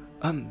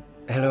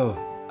 Hello.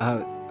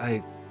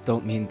 I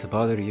don't mean to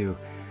bother you.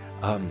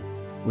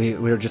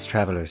 We're just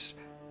travelers.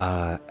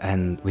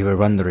 And we were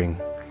wondering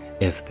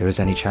if there was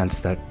any chance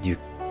that you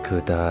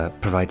could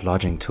provide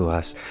lodging to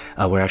us.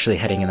 We're actually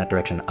heading in that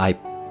direction. I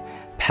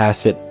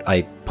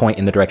point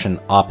in the direction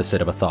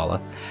opposite of Athala.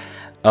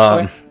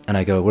 And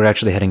I go, we're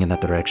actually heading in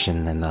that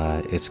direction, and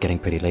it's getting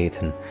pretty late,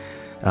 and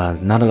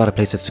not a lot of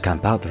places to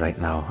camp out right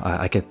now.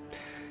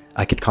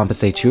 I could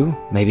compensate you.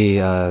 Maybe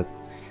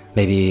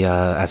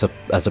as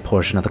a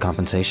portion of the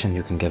compensation,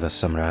 you can give us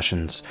some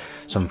rations,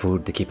 some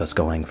food to keep us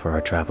going for our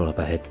travel up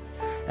ahead.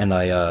 And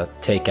I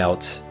take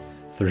out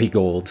 3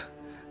 gold,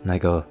 and I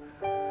go,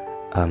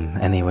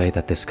 any way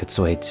that this could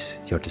sway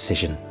your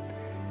decision.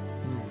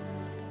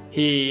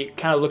 He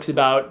kind of looks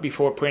about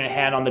before putting a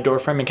hand on the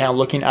doorframe and kind of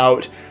looking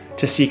out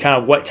to see kind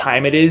of what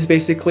time it is,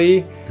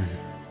 basically. Mm-hmm.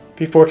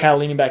 Before kind of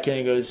leaning back in,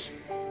 he goes,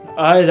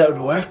 "Aye, that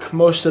would work.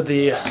 Most of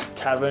the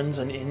taverns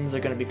and inns are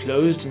going to be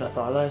closed in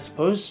Athala, I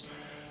suppose.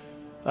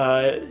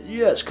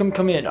 Yes,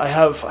 come in. I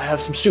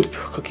have some soup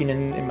cooking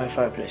in my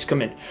fireplace.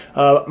 Come in.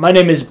 My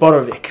name is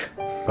Borovic."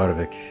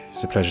 Borovic,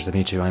 it's a pleasure to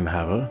meet you. I'm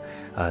Havel.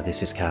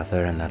 This is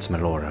Kathyr, and that's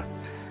Melora.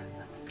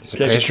 It's a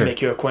pleasure to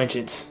make your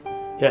acquaintance.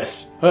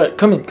 Yes. All right,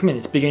 come in.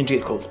 It's beginning to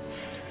get cold.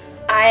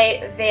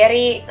 I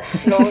very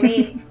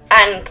slowly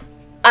and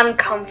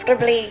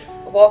uncomfortably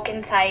walk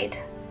inside.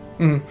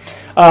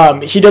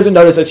 He doesn't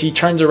notice as he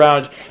turns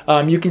around.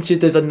 You can see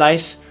that there's a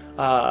nice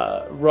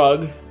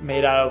rug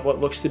made out of what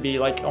looks to be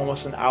like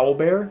almost an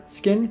owlbear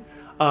skin,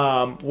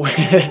 with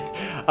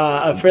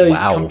a fairly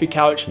comfy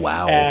couch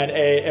and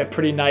a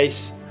pretty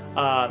nice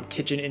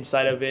kitchen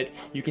inside of it.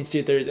 You can see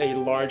that there's a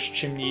large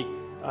chimney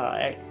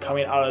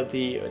coming out of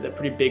the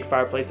pretty big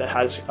fireplace that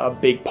has a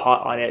big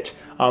pot on it,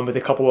 with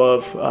a couple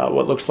of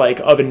what looks like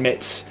oven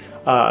mitts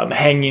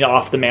hanging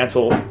off the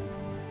mantle.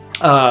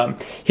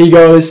 He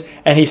goes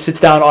and he sits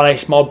down on a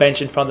small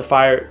bench in front of the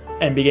fire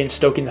and begins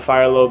stoking the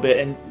fire a little bit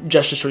and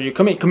gestures for you.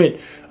 Come in.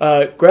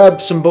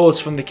 Grab some bowls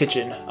from the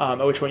kitchen.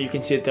 At which point you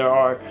can see that there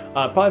are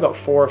probably about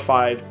 4 or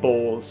 5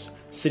 bowls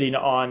sitting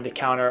on the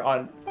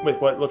counter with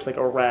what looks like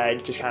a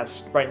rag just kind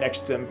of right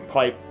next to them,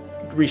 probably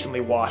recently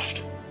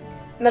washed.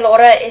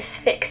 Melora is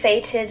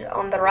fixated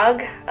on the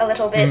rug a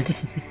little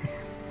bit.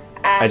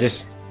 I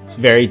just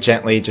very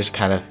gently just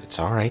kind of, it's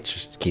all right,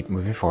 just keep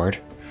moving forward.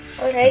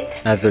 All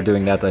right. As they're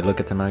doing that, I look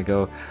at them and I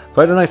go,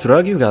 quite a nice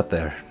rug you got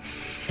there.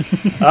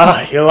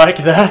 You like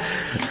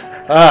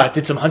that?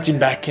 Did some hunting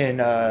back in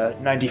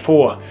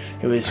 94.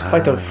 It was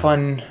quite a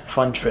fun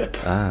trip.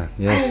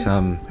 Yes,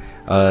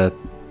 a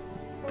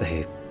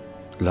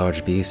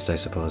large beast, I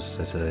suppose.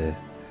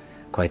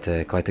 quite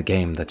a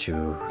game that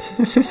you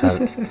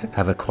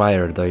have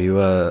acquired. Are you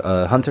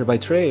a hunter by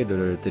trade,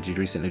 or did you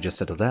recently just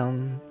settle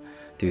down?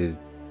 Do you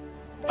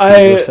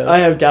I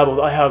have dabbled.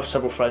 I have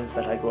several friends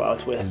that I go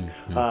out with.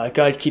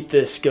 Gotta keep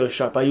the skills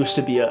sharp. I used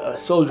to be a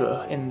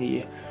soldier in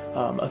the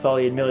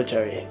Athalian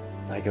military.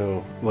 I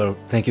go, well,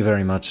 thank you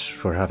very much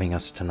for having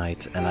us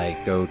tonight, and I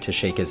go to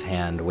shake his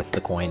hand with the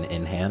coin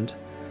in hand.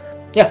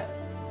 Yeah.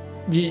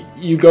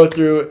 You go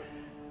through,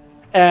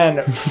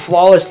 and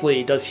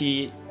flawlessly does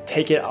he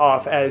take it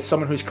off as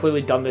someone who's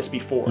clearly done this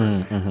before.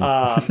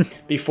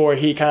 Before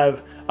he kind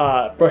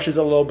of brushes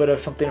a little bit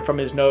of something from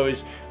his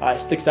nose,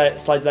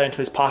 slides that into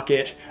his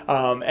pocket,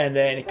 and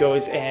then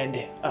goes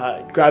and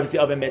grabs the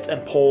oven mitts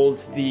and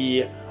pulls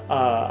the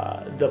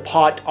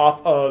pot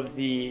off of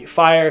the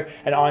fire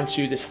and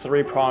onto this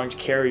 3-pronged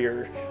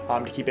carrier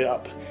to keep it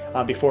up,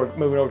 before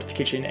moving over to the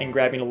kitchen and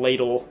grabbing a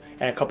ladle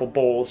and a couple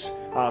bowls,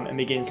 and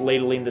begins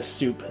ladling the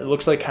soup. It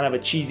looks like kind of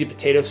a cheesy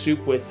potato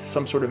soup with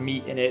some sort of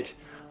meat in it.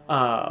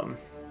 And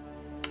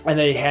then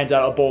he hands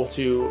out a bowl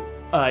to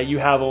you,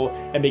 Havel,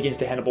 and begins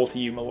to hand a bowl to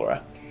you,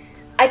 Melora.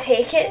 I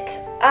take it.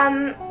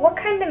 What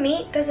kind of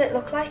meat does it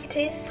look like it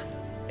is?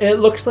 It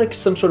looks like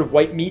some sort of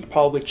white meat,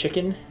 probably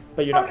chicken,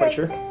 but you're not quite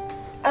sure.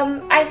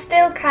 I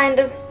still kind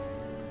of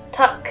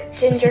tuck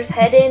Ginger's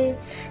head in.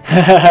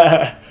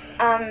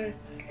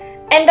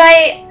 And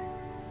I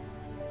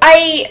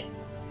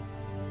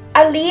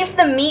leave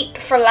the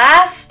meat for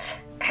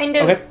last, kind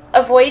of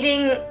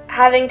avoiding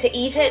having to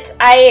eat it.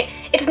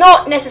 It's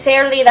not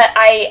necessarily that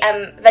I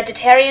am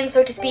vegetarian,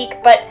 so to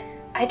speak, but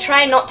I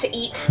try not to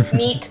eat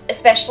meat,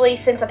 especially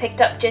since I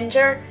picked up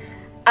Ginger.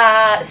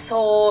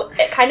 So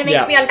it kind of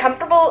makes me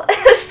uncomfortable.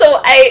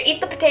 So I eat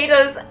the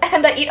potatoes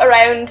and I eat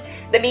around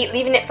the meat,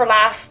 leaving it for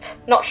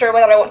last. Not sure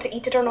whether I want to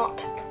eat it or not.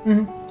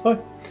 Mm-hmm.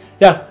 Okay.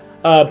 Yeah.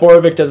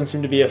 Borovic doesn't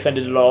seem to be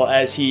offended at all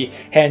as he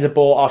hands a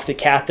bowl off to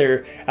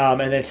Kathyr,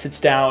 and then sits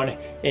down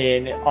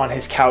on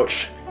his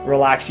couch,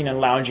 relaxing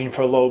and lounging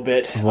for a little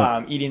bit,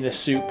 eating the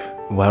soup.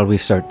 While we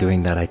start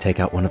doing that, I take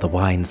out one of the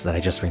wines that I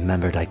just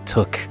remembered I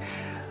took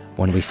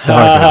when we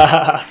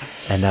started,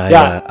 and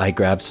I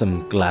grab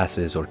some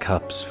glasses or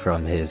cups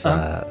from his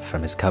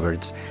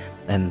cupboards,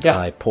 and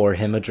I pour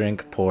him a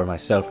drink, pour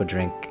myself a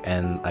drink,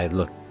 and I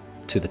look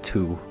to the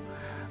two,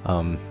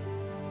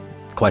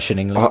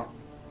 questioningly.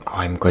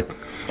 I'm good,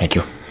 thank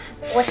you.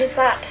 What is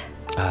that?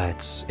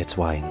 It's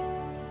wine.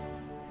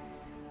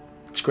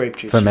 It's grape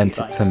juice.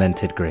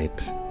 Fermented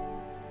grape.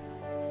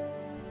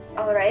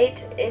 All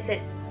right. Is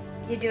it?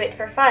 You do it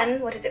for fun?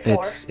 What is it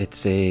for?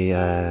 It's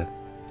a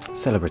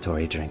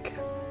celebratory drink.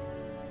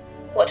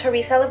 What are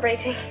we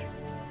celebrating?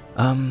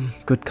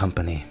 Good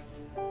company.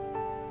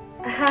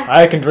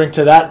 I can drink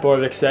to that,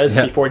 Borovic says,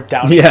 before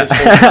downing his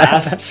whole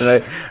glass.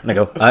 and I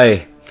go,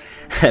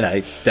 and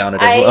I down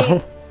it as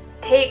well.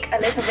 Take a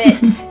little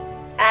bit,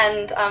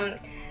 and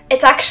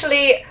it's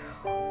actually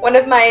one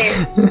of my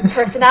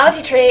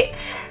personality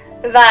traits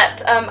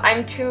that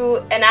I'm too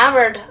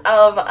enamored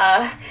of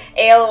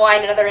ale,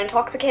 wine, and other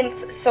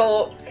intoxicants,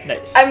 so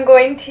nice. I'm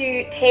going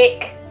to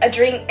take a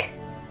drink,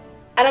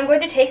 and I'm going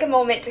to take a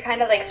moment to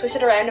kind of like swish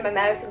it around in my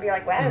mouth and be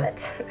like, wow,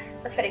 that's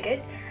very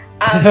good.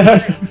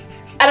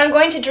 And I'm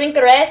going to drink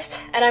the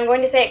rest, and I'm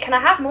going to say, can I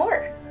have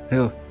more?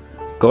 No.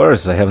 Of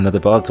course, I have another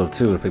bottle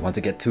too if we want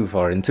to get too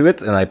far into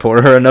it, and I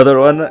pour her another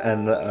one,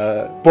 and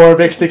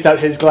Borovic sticks out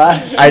his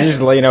glass. I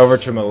just lean over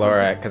to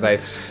Melora, because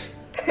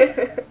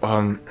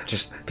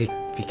just be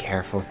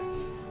careful.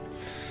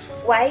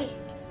 Why?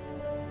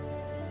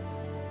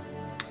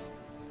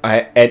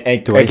 I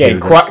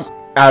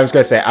was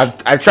gonna say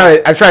I'm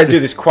trying to do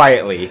this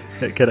quietly.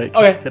 Can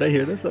I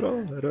hear this at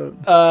all? I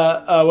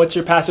don't. What's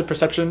your passive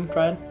perception,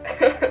 Brian?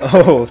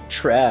 Oh,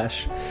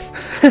 trash.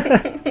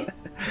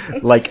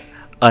 Like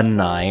a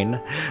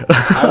 9.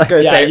 I was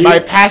gonna say my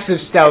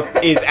passive stealth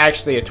is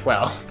actually a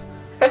 12.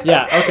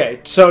 Yeah. Okay.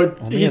 So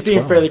Only he's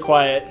being fairly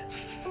quiet.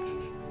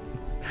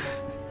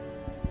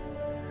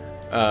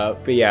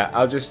 But yeah,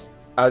 I'll just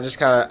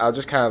kind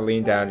of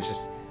lean down and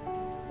just,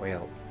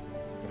 well,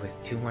 with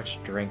too much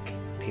drink,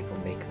 people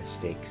make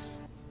mistakes.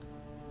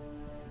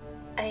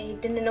 I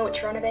didn't know what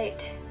you're on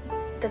about.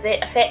 Does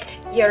it affect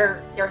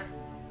your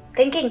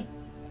thinking?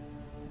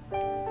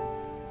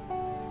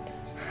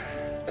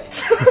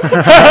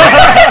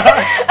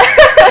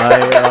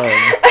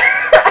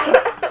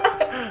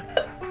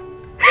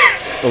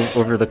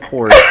 Over the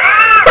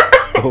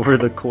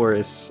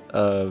course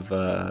of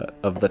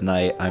the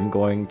night, I'm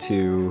going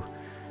to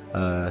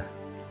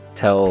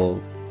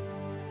tell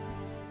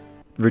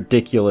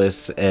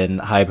ridiculous and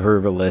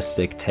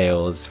hyperbolistic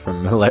tales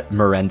from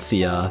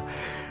Merencia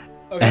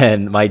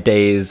and my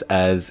days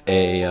as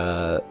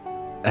a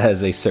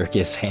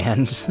circus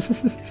hand.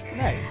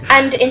 Nice.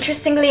 And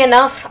interestingly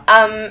enough,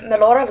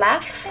 Melora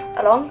laughs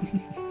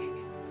along.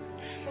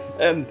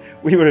 And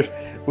we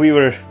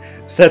were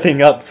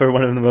setting up for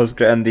one of the most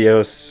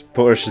grandiose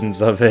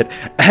portions of it,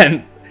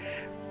 and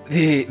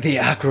the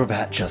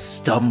acrobat just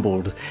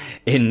stumbled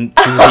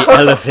into the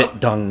elephant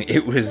dung.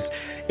 It was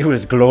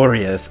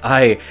glorious.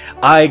 I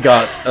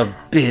got a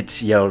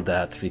bit yelled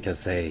at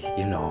because they,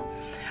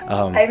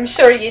 I'm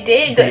sure you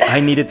did. I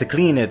needed to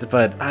clean it,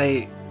 but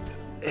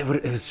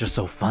it was just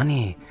so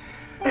funny.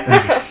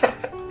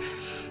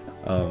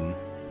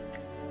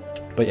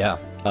 But yeah.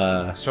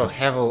 So,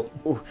 Havel,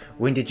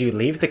 when did you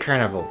leave the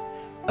carnival?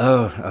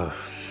 Oh.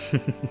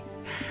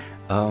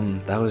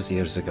 That was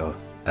years ago.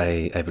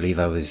 I believe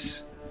I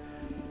was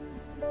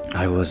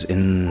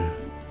in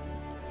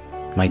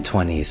my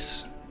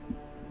 20s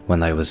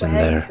when I was in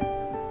there.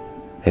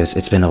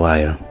 It's been a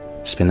while.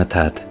 It's been a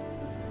tad.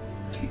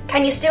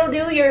 Can you still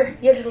do your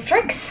little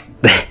tricks?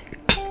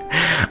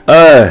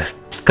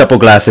 Couple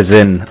glasses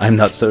in, I'm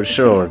not so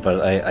sure,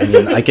 but I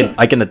mean, I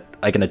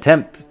can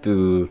attempt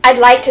to. I'd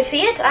like to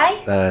see it.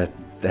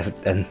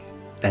 And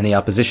any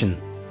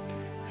opposition?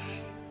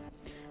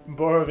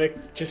 Borovic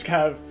just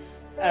kind of,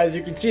 as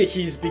you can see,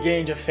 he's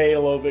beginning to fade a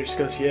little bit. Just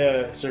goes,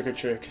 yeah, circuit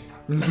tricks.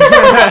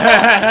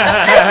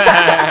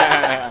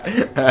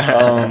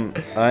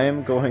 I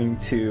am going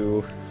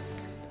to.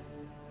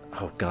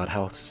 Oh God,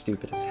 how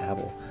stupid is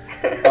Havel?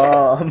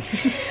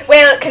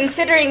 Well,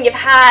 considering you've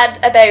had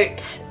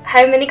about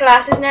how many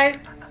glasses now?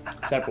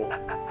 Several.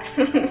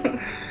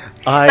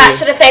 That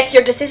should affect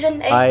your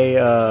decision, eh?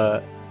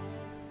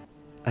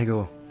 I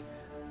go,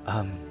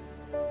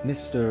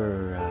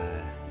 Mr.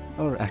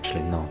 Or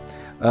actually, no.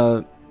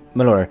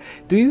 Melora,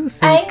 do you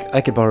think I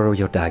could borrow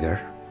your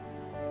dagger?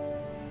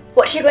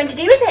 What are you going to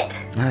do with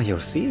it? You'll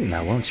see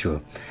now, won't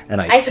you?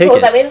 And I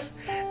suppose I will.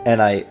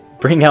 And I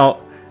bring out,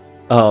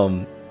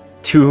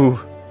 2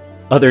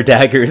 other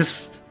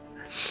daggers,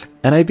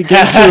 and I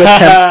begin to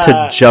attempt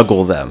to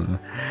juggle them.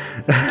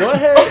 Go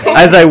ahead.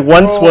 As I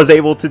once was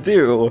able to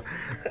do,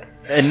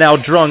 and now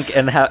drunk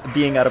and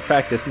being out of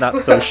practice,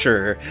 not so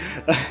sure.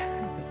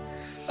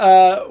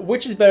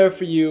 Which is better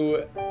for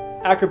you,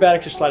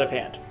 acrobatics or sleight of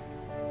hand?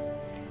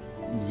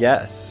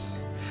 Yes.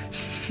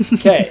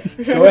 Okay,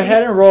 go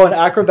ahead and roll an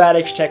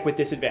acrobatics check with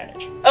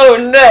disadvantage. Oh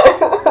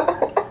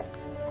no!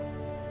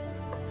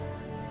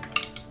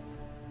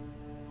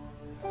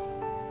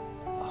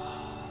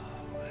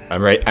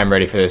 I'm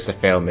ready for this to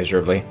fail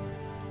miserably.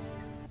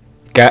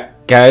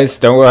 Guys,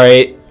 don't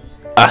worry.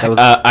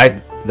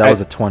 That was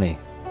a 20.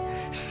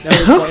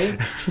 That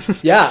was 20?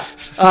 Yeah.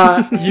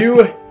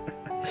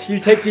 You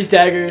take these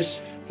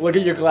daggers, look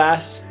at your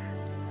glass,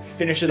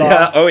 finish it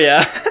off. Oh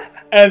yeah.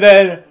 And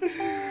then,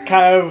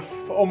 kind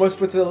of almost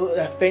with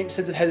a faint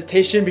sense of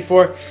hesitation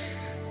before.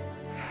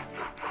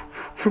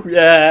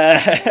 Yeah.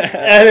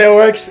 And it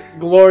works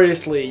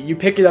gloriously. You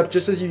pick it up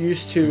just as you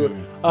used to,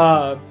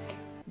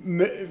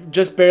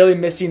 just barely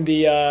missing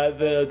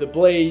the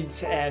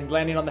blades and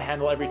landing on the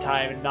handle every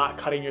time and not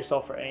cutting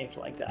yourself or anything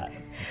like that.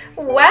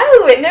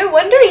 Wow, no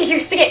wonder you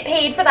used to get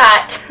paid for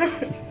that.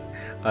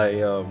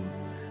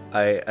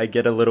 I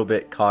get a little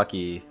bit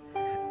cocky,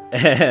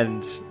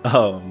 and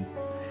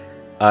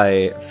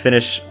I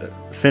finish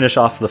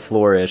off the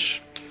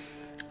flourish,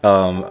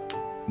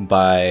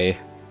 by.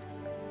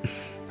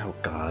 Oh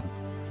God.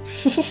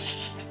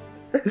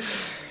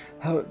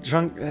 How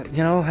drunk?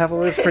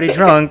 Havel is pretty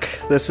drunk.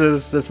 This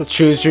is.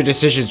 Choose your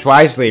decisions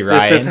wisely,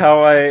 Ryan. This is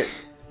how I.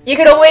 You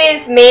could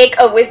always make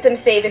a wisdom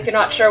save if you're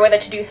not sure whether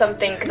to do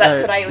something, because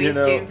that's what I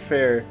always do.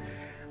 Fair.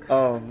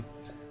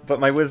 But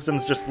my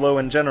wisdom's just low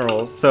in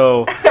general.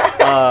 So,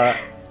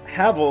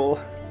 Havel,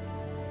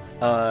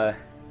 the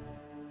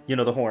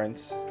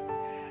horns.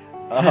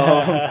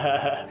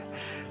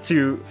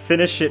 To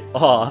finish it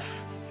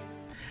off,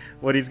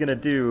 what he's gonna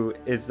do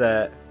is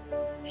that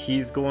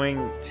he's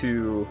going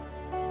to,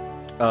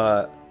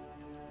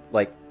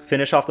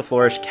 finish off the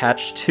flourish,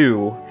 catch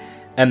 2,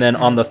 and then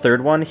on the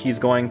third one, he's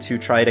going to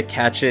try to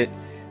catch it,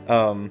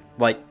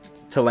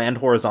 to land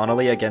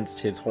horizontally against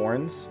his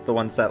horns, the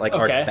ones that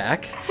arc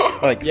back,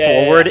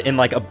 forward in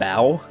a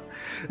bow.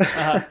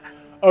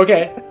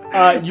 Okay.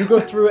 You go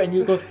through and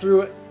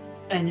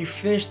you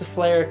finish the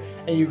flare,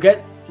 and you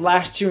get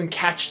last 2 and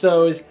catch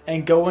those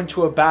and go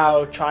into a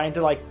bow, trying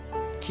to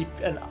keep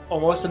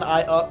almost an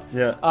eye up.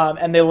 Yeah.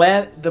 And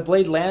the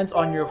blade lands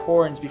on your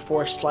horns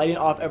before sliding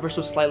off ever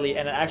so slightly,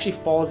 and it actually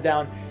falls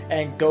down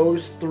and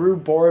goes through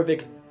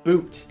Borovic's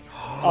boot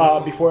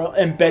before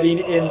embedding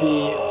in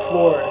the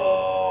floor.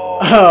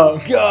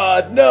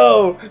 God,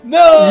 no!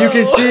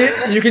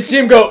 You can see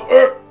him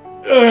go.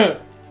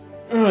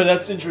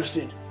 That's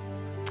interesting.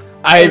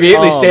 I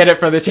immediately stand up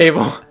from the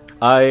table.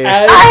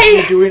 As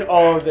you're doing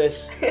all of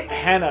this,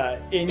 Hannah,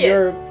 in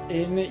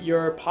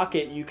your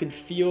pocket, you can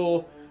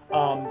feel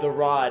the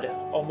rod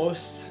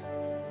almost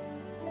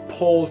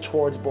pull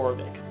towards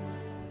Borovic.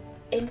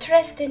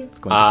 Interesting.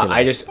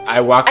 I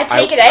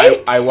take it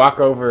out. I walk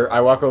over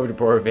to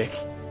Borovic.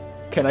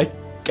 Can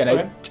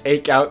I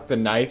take out the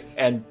knife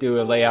and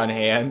do a lay on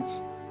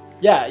hands?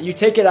 Yeah, you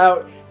take it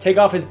out, take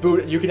off his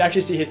boot. You can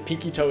actually see his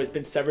pinky toe has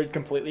been severed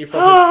completely from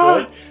his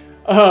foot.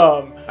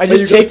 I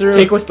just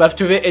take what's left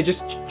of it and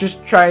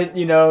just try a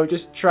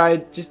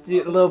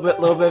little bit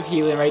of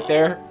healing right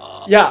there.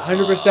 Yeah,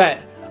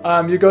 100%.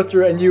 You go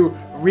through and you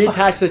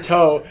reattach the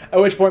toe. At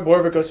which point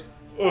Borovic goes,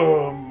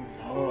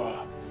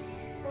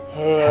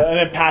 and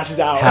then passes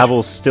out.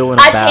 Havel's still in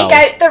a bow. I take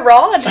out the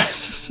rod.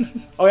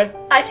 Okay.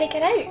 I take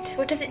it out.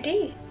 What does it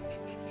do?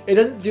 It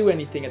doesn't do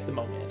anything at the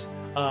moment,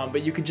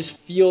 but you can just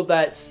feel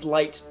that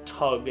slight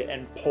tug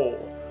and pull.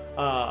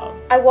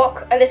 I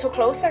walk a little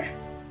closer.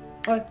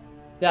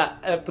 Yeah,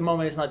 at the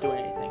moment it's not doing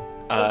anything.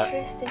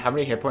 Interesting. How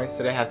many hit points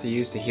did I have to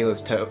use to heal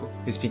his toe?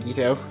 His pinky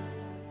toe?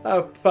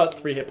 About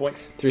 3 hit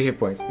points. 3 hit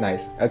points.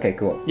 Nice. Okay,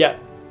 cool. Yeah,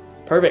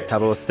 perfect.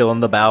 Havel was still in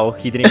the bow.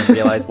 He didn't even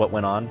realize what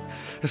went on.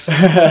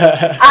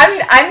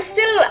 I'm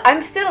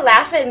still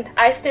laughing.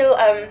 I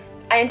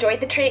enjoyed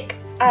the trick.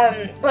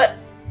 But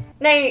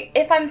now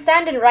if I'm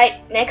standing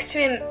right next to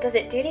him, does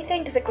it do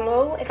anything? Does it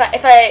glow? If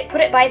I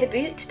put it by the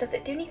boot, does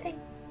it do anything?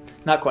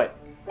 Not quite.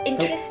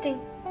 Interesting.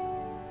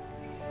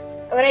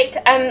 All right.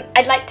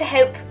 I'd like to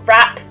help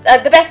wrap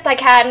the best I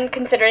can,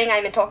 considering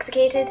I'm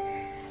intoxicated.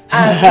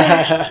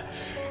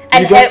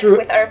 And help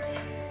with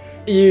herbs.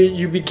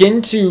 You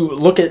begin to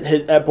look at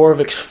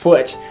Borovik's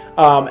foot,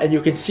 and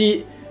you can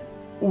see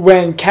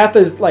when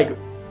Kathyr's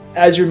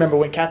as you remember,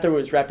 when Kathyr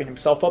was wrapping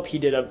himself up, he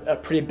did a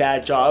pretty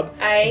bad job.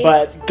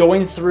 But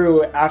going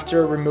through,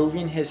 after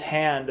removing his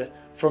hand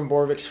from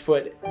Borovik's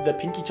foot, the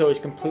pinky toe is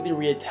completely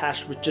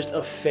reattached with just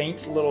a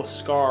faint little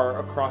scar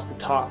across the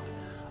top.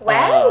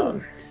 Wow.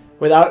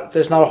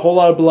 There's not a whole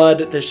lot of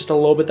blood. There's just a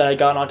little bit that had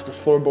gotten onto the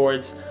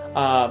floorboards,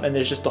 and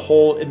there's just a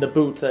hole in the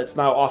boot that's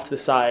now off to the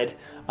side.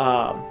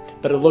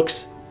 But it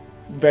looks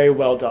very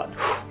well done.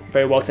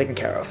 Very well taken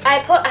care of.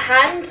 I put a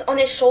hand on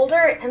his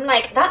shoulder and I'm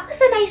like, that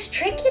was a nice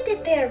trick you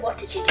did there. What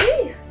did you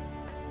do?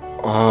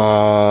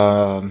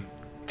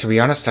 To be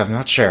honest, I'm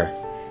not sure.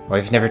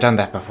 I've never done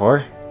that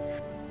before.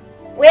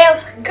 Well,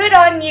 good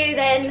on you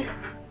then.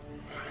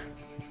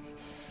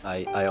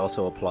 I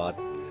also applaud.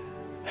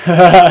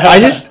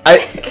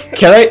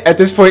 Can I, at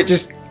this point,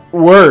 just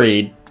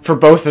worried for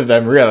both of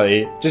them,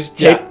 really. Just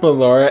take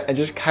Melora and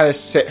just kind of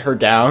sit her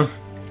down.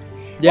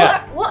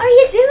 Yeah. What are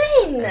you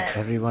doing?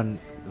 Everyone,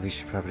 we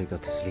should probably go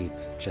to sleep.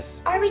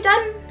 Are we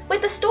done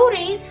with the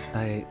stories?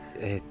 I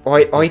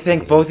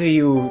think both of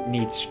you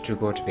need to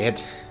go to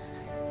bed.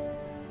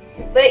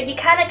 But you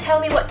cannot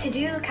tell me what to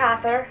do,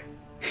 Kathyr.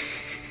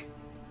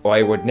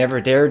 I would never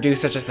dare do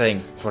such a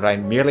thing, but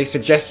I'm merely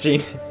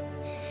suggesting.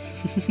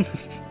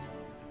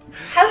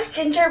 How's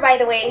Ginger, by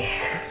the way?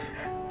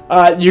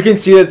 You can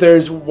see that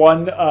there's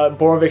one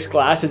Borovik's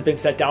glass has been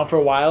set down for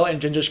a while, and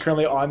Ginger's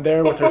currently on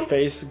there with her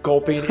face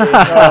gulping in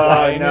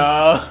wine.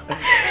 No.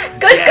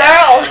 Good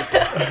girl!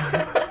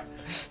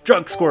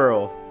 Drunk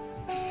squirrel.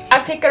 I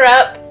pick her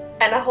up,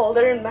 and I hold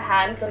her in my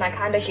hands, and I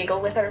kind of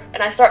giggle with her,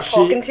 and I start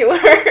talking to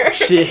her.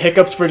 She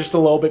hiccups for just a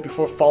little bit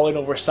before falling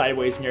over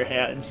sideways in your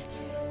hands.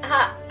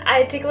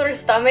 I tickle her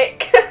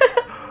stomach.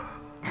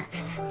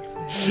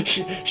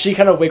 She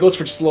kind of wiggles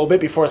for just a little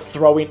bit before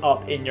throwing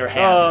up in your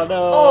hands. Oh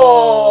no!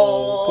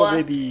 Oh, poor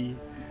baby.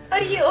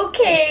 Are you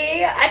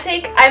okay?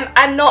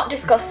 I'm not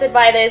disgusted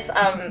by this.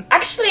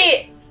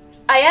 Actually,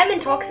 I am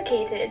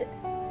intoxicated.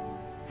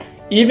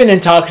 Even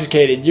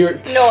intoxicated, you're.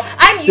 No,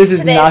 I'm used to this. This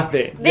is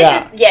nothing.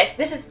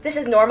 This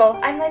is normal.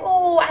 I'm like,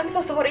 oh, I'm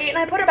so sorry, and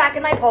I put her back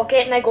in my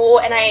pocket, and I go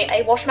and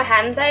I wash my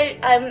hands out,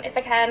 if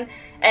I can,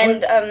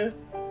 and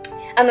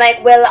I'm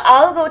like, well,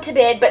 I'll go to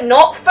bed, but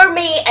not for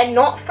me and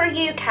not for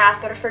you,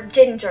 Kathyr, for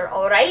Ginger,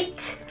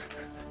 alright?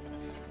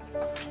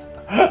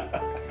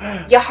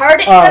 You heard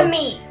it from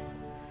me.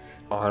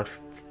 Or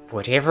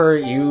whatever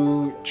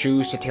you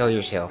choose to tell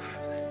yourself.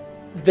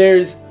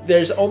 There's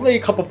only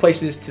a couple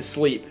places to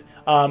sleep.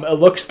 It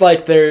looks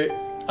like there,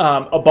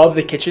 above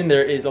the kitchen,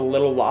 there is a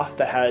little loft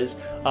that has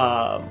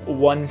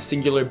one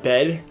singular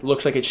bed. It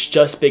looks like it's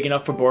just big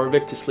enough for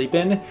Borovik to sleep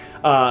in,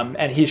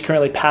 and he's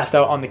currently passed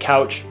out on the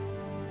couch.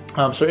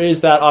 So it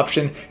is that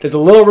option. There's a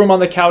little room on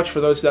the couch for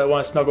those that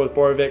want to snuggle with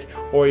Borovik,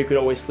 or you could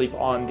always sleep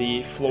on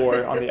the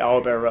floor on the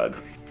owlbear rug.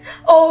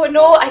 Oh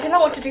no, I do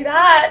not want to do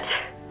that.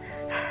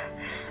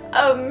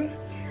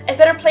 Is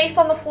there a place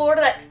on the floor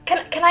that's...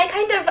 Can I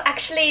kind of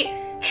actually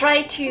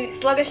try to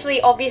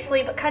sluggishly,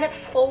 obviously, but kind of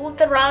fold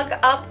the rug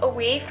up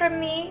away from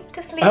me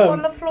to sleep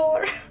on the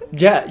floor?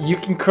 Yeah, you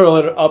can curl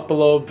it up a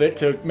little bit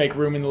to make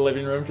room in the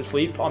living room to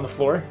sleep on the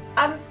floor.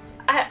 I'm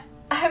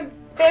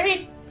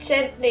very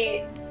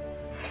gently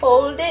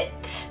fold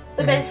it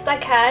the best I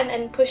can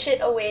and push it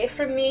away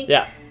from me.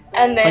 Yeah,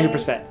 and then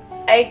 100%.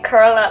 I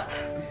curl up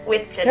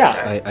with Ginger.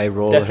 Yeah, I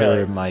roll Definitely.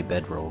 her my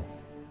bedroll.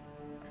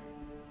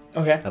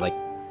 Okay. I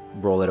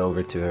roll it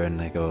over to her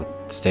and I go,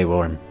 stay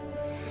warm.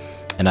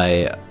 And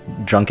I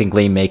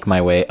drunkenly make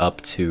my way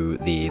up to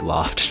the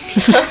loft.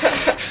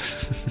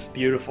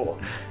 Beautiful.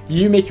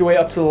 You make your way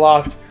up to the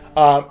loft.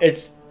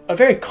 It's a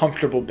very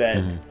comfortable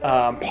bed.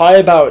 Probably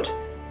about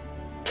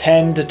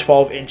 10 to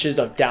 12 inches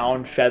of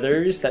down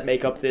feathers that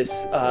make up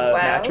this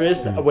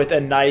mattress with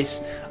a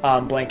nice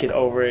blanket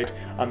over it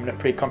and a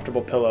pretty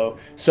comfortable pillow.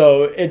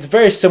 So it's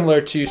very similar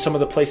to some of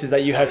the places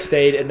that you have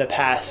stayed in the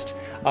past,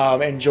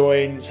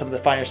 enjoying some of the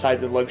finer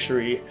sides of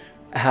luxury.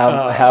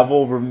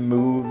 Havel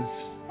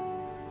removes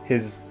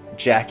his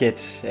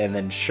jacket and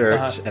then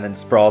shirt and then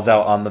sprawls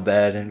out on the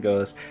bed and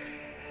goes,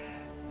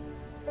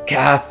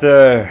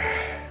 Kathyr!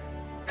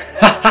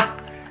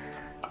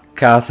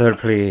 Kathyr,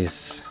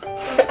 please.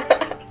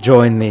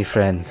 Join me,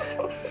 friend.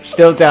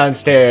 Still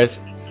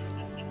downstairs.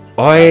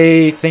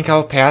 I think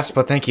I'll pass,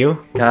 but thank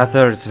you.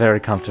 Kathyr, it's very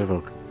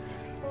comfortable.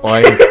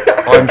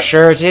 I'm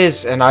sure it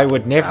is, and I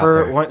would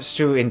never Kathyr. want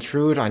to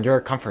intrude on your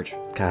comfort.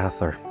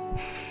 Kathyr.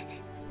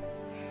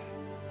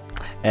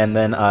 And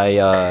then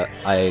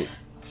I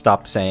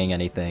stop saying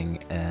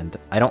anything, and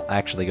I don't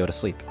actually go to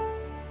sleep.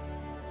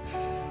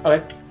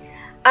 Okay.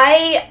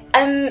 I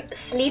am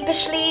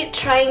sleepishly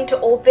trying to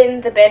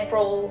open the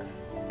bedroll,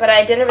 but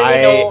I didn't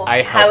really know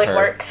I how help it her.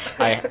 works.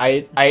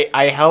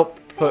 I help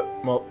put.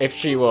 Well, if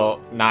she will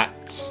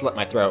not slit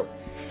my throat,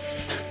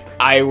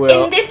 I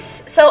will. In this,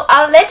 so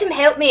I'll let him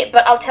help me,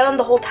 but I'll tell him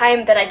the whole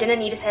time that I didn't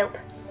need his help.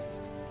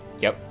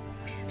 Yep.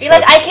 Be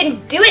like, I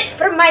can do it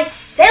for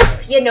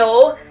myself, you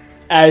know.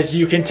 As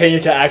you continue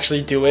to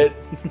actually do it,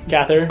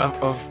 Kathyr.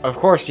 Of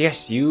course,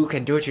 yes. You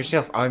can do it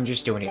yourself. I'm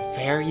just doing it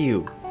for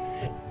you.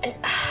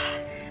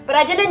 But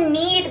I didn't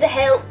need the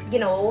help, you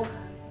know.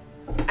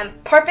 I'm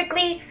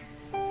perfectly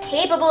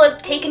capable of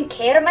taking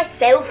care of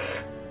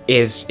myself.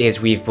 Is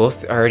we've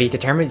both already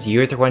determined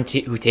you're the one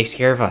who takes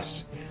care of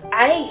us.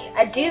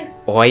 I do.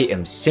 I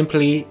am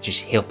simply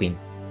just helping.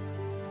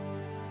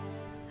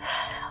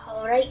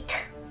 All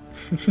right.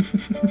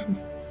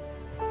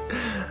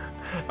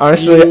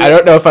 Honestly, I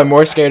don't know if I'm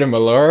more scared of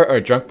Melora or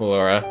drunk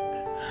Melora.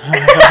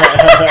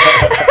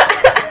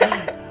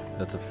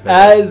 That's a fair.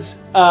 As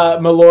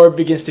Melora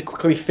begins to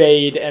quickly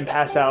fade and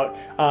pass out,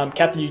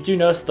 Kathyr, you do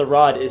notice the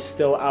rod is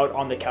still out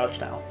on the couch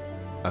now.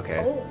 Okay.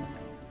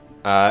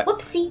 Oh.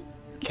 Whoopsie.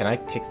 Can I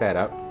pick that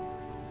up?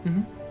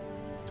 And-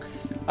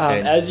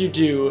 As you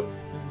do,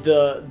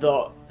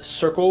 the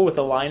circle with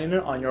the line in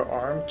it on your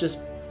arm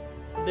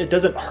it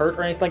doesn't hurt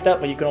or anything like that,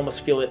 but you can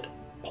almost feel it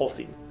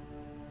pulsing.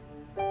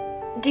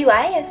 Do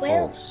I as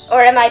well? Pulse.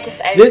 Or am I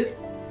just out?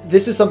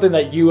 This is something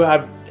that you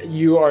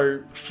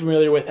are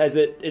familiar with, as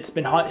it's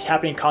been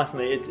happening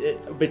constantly.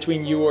 It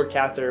between you or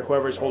Kathyr,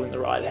 whoever's holding the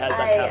rod, it has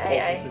that kind of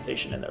pulsing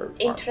sensation in their arm.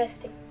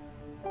 Interesting.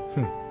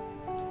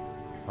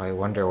 I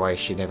wonder why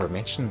she never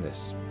mentioned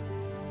this.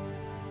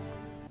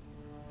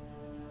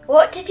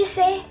 What did you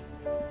say?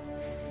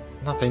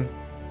 Nothing.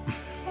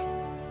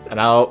 And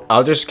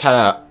I'll just kind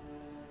of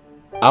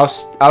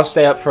I'll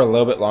stay up for a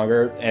little bit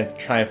longer and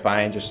try and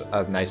find just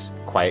a nice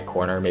quiet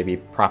corner, maybe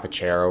prop a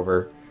chair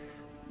over,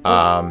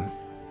 and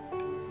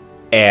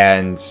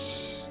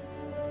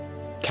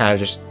kind of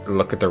just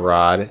look at the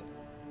rod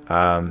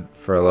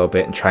for a little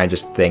bit and try and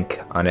just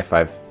think on if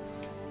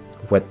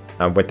what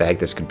the heck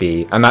this could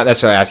be. I'm not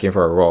necessarily asking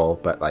for a roll,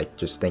 but like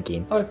just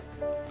thinking. Okay.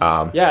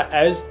 Yeah,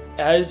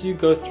 as you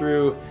go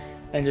through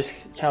and just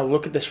kind of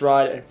look at this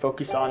rod and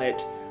focus on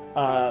it,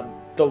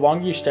 the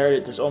longer you stare at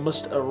it, there's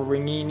almost a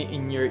ringing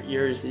in your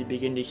ears that you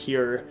begin to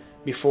hear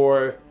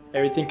before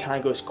everything kind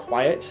of goes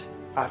quiet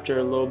after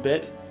a little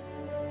bit,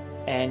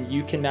 and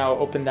you can now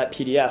open that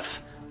PDF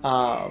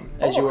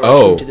as you are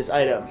attuned to this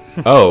item.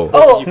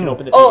 Oh. You can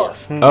open the PDF.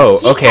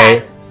 Oh.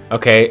 Okay.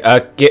 Okay.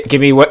 Give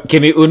me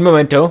un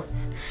momento.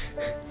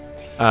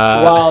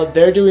 While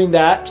they're doing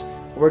that,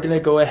 we're gonna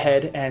go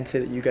ahead and say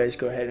that you guys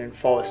go ahead and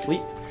fall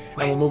asleep.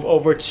 And we'll move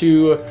over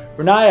to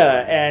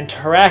Riniya and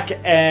Tarak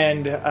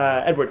and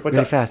Edward. What's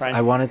Really up, fast. Ryan?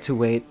 I wanted to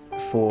wait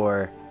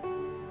for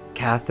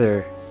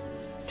Kathyr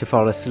to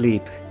fall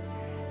asleep,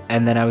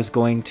 and then I was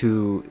going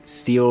to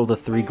steal the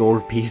 3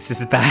 gold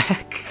pieces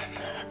back.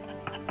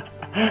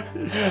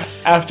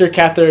 After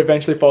Kathyr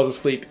eventually falls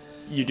asleep,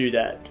 you do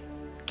that.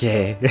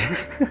 Okay.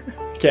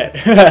 Okay.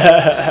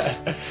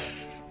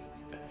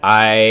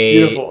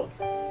 Beautiful.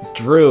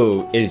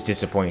 Drew is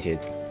disappointed.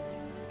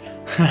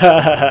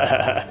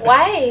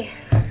 Why?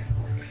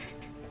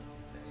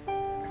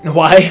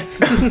 Why?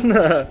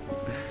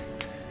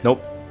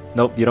 Nope.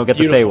 You don't get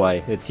to say why.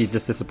 He's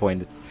just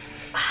disappointed.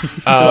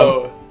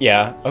 So,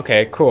 Yeah.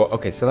 Okay. Cool.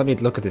 Okay. So let me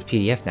look at this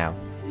PDF now.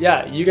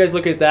 yeah, you guys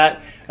look at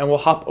that, and we'll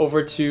hop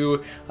over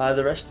to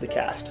the rest of the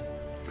cast.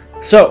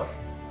 So,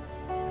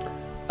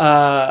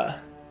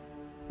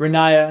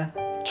 Riniya,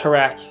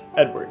 Tarak,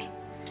 Edward.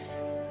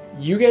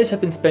 You guys have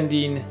been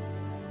spending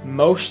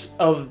most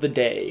of the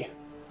day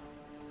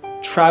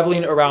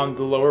traveling around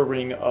the lower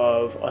ring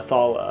of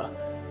Athala,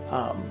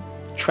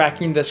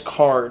 tracking this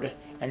card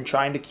and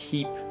trying to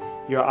keep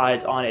your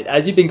eyes on it.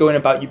 As you've been going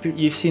about,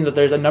 you've seen that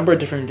there's a number of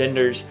different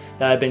vendors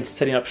that have been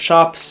setting up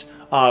shops,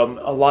 a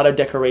lot of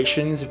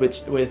decorations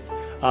with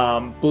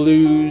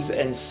blues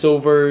and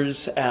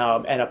silvers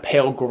and a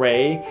pale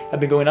gray have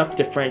been going up,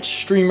 different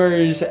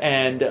streamers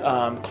and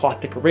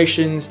cloth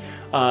decorations,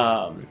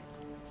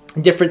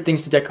 different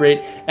things to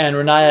decorate. And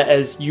Riniya,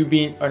 as you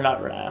being, or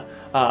not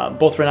Riniya,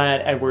 both Riniya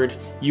and Edward,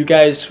 you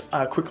guys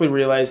quickly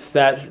realize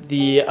that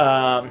the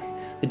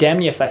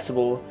Damnia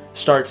festival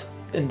starts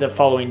in the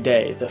following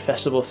day. The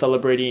festival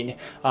celebrating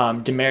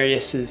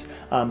Demarius's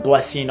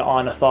blessing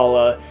on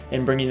Athala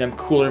and bringing them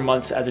cooler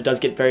months, as it does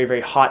get very,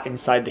 very hot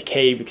inside the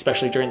cave,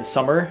 especially during the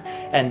summer.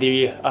 And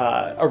the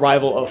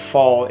arrival of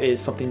fall is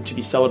something to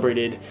be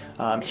celebrated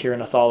here in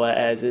Athala,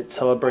 as it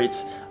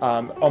celebrates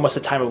almost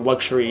a time of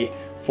luxury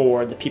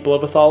for the people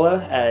of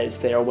Athala, as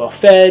they are well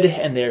fed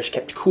and they're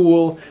kept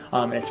cool.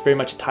 And it's very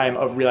much a time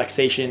of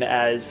relaxation,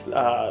 as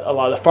a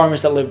lot of the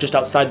farmers that live just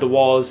outside the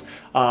walls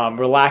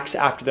relax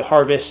after the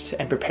harvest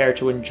and prepare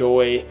to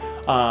enjoy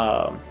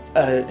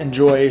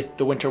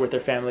the winter with their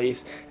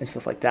families and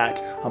stuff like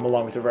that,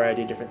 along with a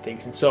variety of different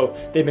things. And so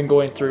they've been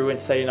going through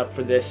and setting up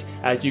for this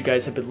as you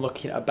guys have been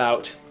looking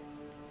about.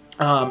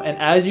 And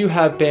as you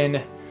have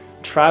been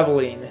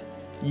traveling,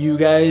 you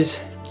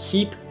guys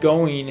keep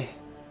going,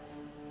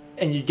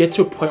 and you get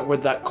to a point where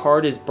that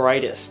card is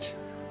brightest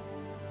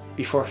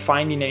before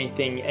finding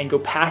anything, and go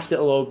past it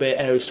a little bit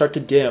and it would start to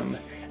dim,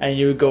 and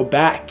you would go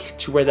back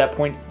to where that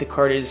point the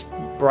card is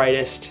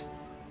brightest,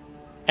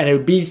 and it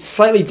would be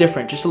slightly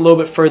different, just a little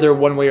bit further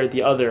one way or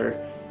the other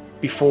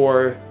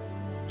before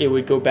it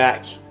would go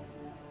back.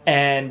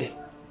 And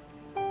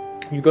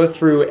you go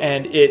through,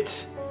 and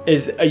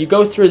you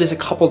go through this a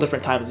couple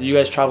different times. You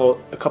guys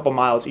travel a couple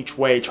miles each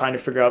way trying to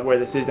figure out where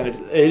this is, and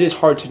it is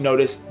hard to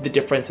notice the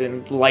difference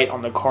in light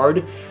on the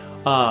card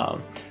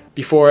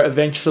before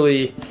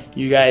eventually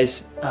you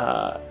guys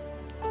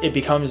it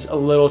becomes a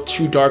little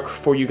too dark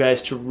for you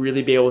guys to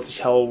really be able to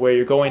tell where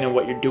you're going and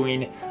what you're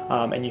doing,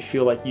 and you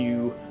feel like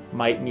you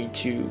might need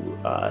to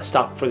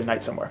stop for the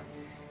night somewhere.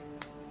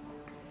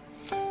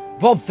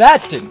 Well,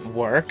 that didn't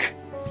work.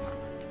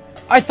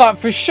 I thought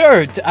for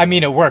sure,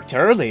 it worked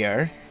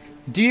earlier.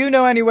 Do you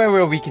know anywhere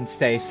where we can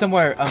stay?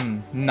 Somewhere,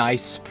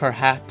 nice,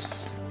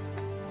 perhaps?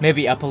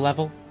 Maybe up a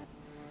level?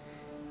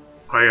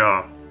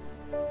 I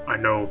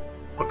know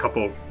a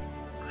couple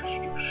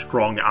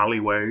strong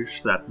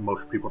alleyways that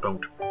most people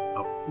don't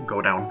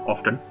go down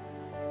often.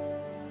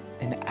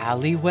 An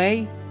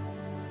alleyway?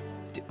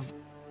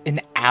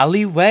 An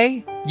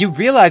alleyway? You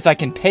realize I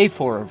can pay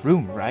for a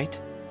room, right?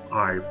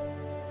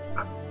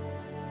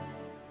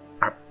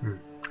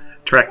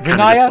 Tarak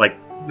kind of just like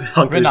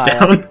hunkers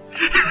down.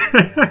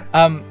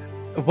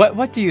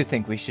 What do you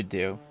think we should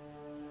do?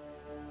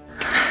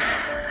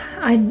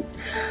 I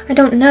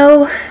don't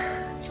know.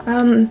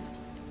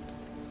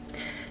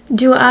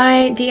 Do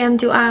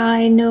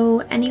I know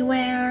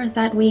anywhere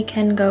that we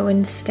can go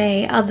and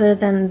stay other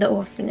than the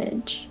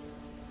orphanage?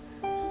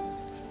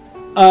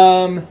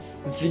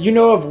 You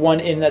know of one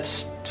inn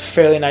that's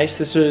fairly nice.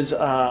 This is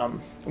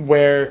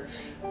where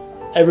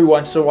every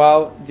once in a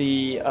while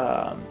the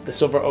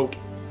Silver Oak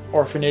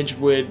Orphanage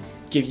would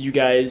give you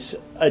guys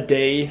a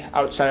day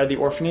outside of the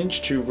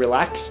orphanage to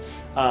relax,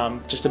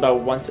 just about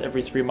once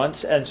every 3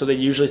 months. And so they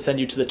usually send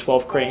you to the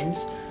 12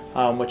 Cranes,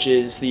 which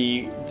is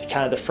the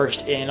kind of the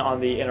first inn on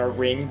the inner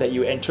ring that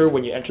you enter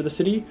when you enter the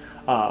city.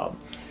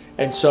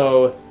 And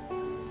so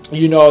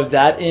you know of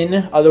that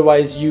inn.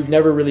 Otherwise, you've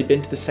never really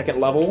been to the second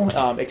level,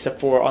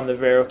 except for on the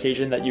rare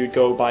occasion that you would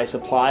go buy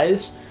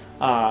supplies,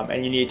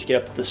 and you need to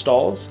get up to the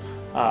stalls.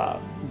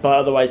 But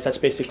otherwise, that's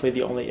basically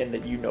the only inn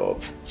that you know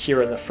of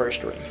here in the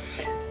first ring.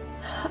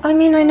 I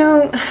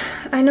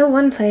know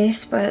one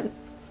place, but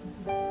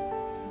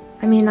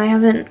I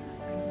haven't.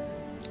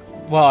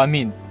 Well,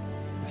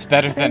 it's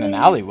better than an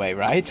alleyway,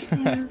 right?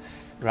 Yeah.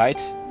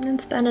 Right?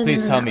 It's better.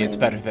 Please than tell an me it's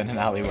alleyway. better than an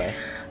alleyway.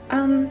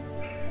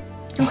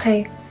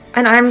 Okay.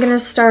 And I'm gonna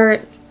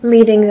start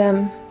leading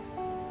them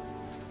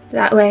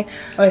that way.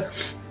 Okay.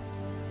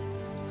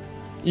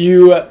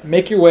 You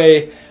make your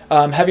way,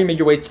 having made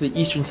your way to the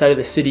eastern side of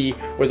the city,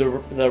 or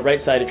the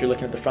right side if you're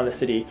looking at the front of the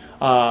city.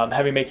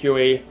 Having made your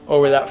way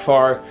over that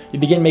far, you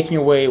begin making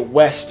your way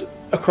west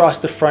across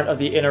the front of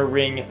the inner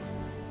ring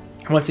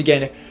once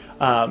again,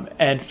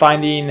 and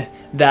finding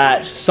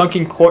that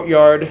sunken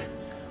courtyard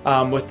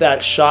with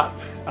that shop,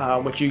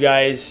 which you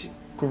guys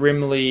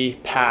grimly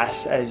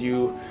pass as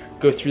you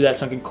go through that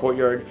sunken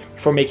courtyard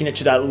before making it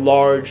to that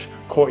large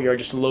courtyard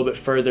just a little bit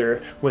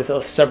further with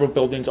several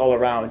buildings all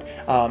around.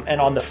 And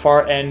on the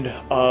far end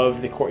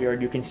of the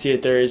courtyard, you can see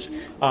that there is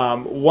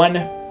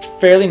one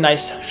fairly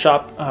nice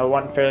shop,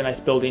 one fairly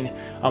nice building,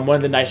 one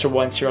of the nicer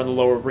ones here on the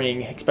lower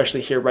ring, especially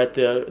here right at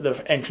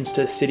the entrance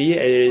to the city.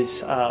 It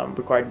is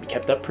required to be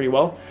kept up pretty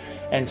well.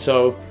 And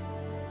so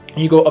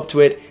you go up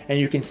to it, and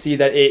you can see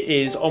that it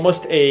is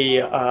almost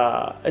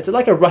it's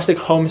like a rustic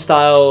home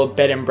style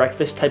bed and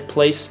breakfast type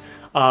place,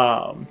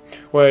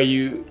 where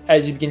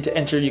as you begin to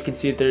enter, you can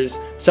see that there's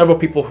several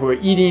people who are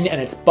eating, and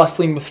it's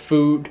bustling with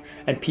food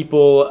and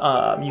people.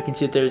 You can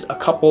see that there's a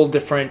couple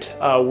different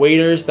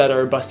waiters that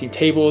are busting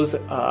tables,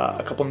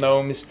 a couple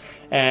gnomes,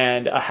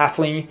 and a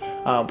halfling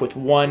with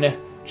one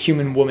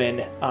human woman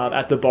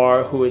at the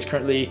bar who is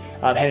currently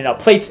handing out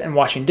plates and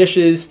washing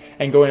dishes,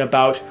 and going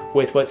about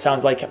with what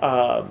sounds like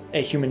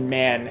a human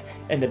man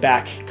in the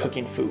back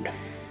cooking food.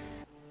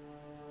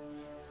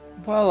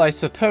 Well, I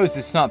suppose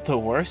it's not the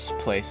worst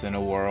place in the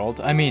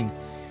world.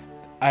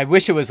 I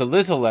wish it was a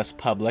little less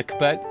public,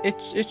 but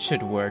it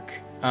should work.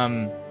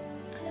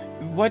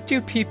 What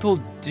do people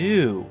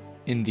do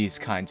in these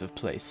kinds of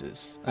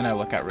places? And I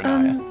look at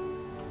Riniya.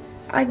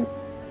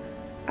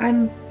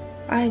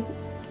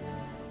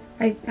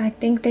 I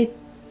think they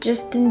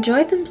just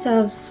enjoy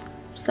themselves,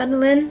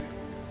 settle in,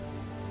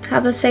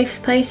 have a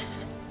safe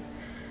place.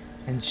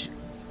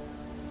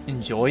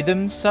 Enjoy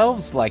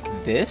themselves like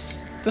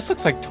this? This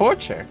looks like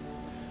torture.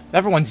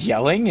 Everyone's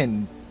yelling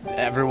and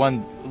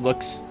everyone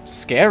looks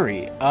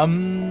scary.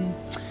 Well,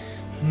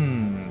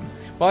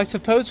 I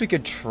suppose we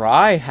could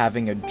try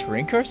having a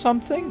drink or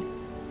something?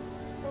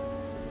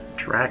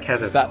 Tarak has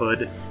his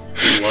hood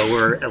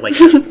lower, like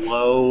as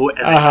low as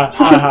it can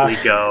possibly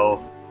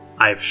go.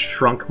 I've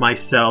shrunk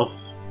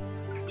myself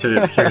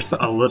to appear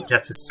a little,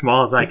 just as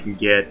small as I can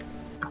get.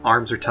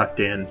 Arms are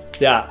tucked in.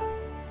 Yeah.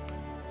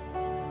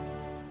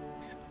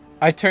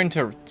 I turn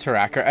to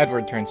Tarak, or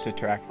Edward turns to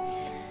Tarak,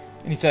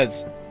 and he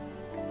says,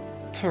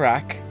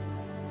 Tarak,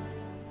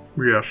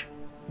 Yes.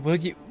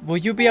 will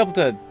you be able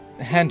to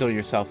handle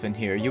yourself in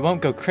here? You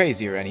won't go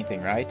crazy or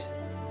anything, right?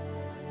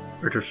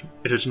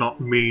 It is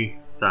not me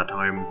that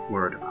I'm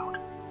worried about.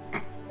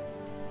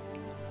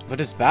 What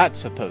is that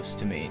supposed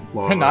to mean?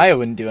 Well, Riniya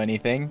wouldn't do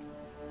anything.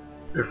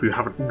 If you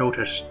haven't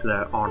noticed,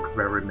 there aren't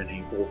very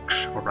many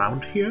orcs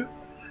around here,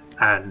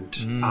 and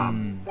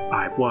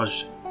I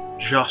was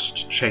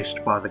just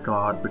chased by the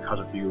guard because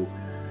of you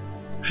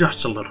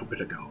just a little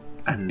bit ago.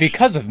 And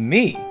Because of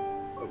me?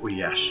 well,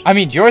 yes. I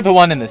mean, you're the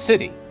one in the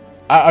city.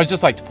 I'd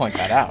just like to point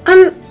that out.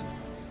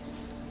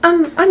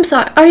 I'm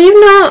sorry.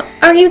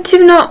 Are you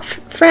two not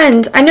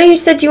friends? I know you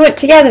said you weren't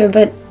together,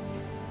 but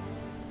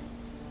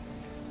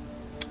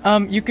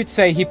You could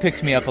say he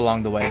picked me up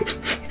along the way.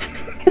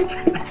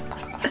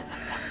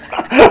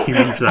 He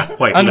means that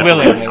quite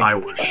Unwillingly.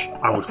 literally.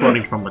 I was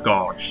running from the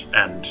guards,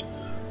 and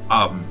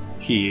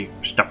he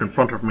stepped in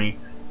front of me,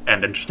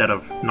 and instead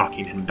of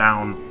knocking him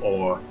down,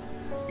 or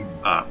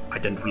I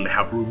didn't really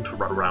have room to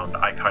run around,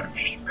 I kind of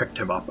just picked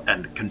him up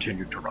and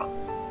continued to run.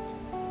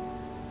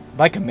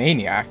 Like a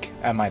maniac,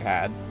 I might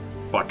add.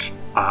 But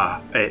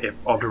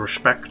all due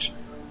respect,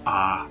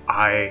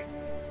 I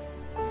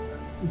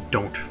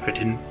don't fit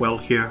in well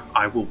here.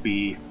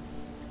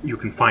 You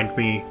can find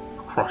me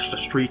across the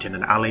street in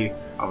an alley.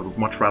 I would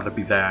much rather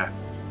be there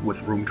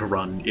with room to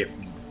run if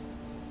needed.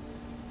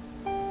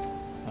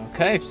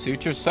 Okay,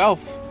 suit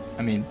yourself.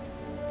 I mean,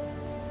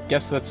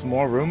 guess that's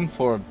more room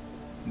for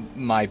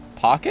my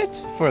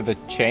pocket for the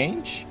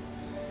change?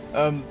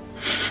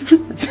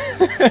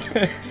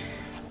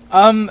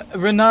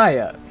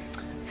 Riniya,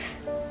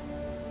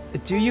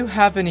 do you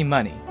have any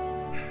money?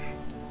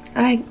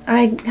 I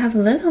have a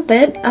little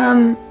bit.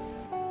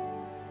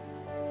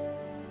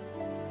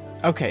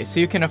 Okay, so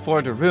you can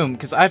afford a room,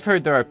 because I've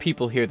heard there are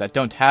people here that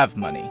don't have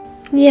money.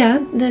 Yeah,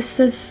 this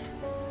is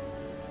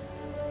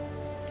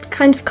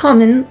kind of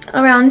common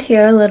around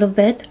here a little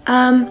bit.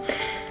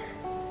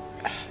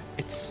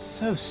 It's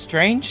so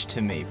strange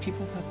to me.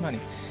 People have money.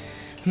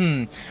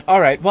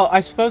 Alright, well, I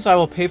suppose I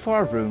will pay for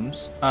our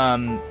rooms,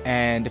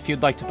 and if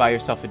you'd like to buy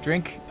yourself a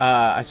drink,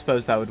 I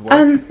suppose that would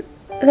work.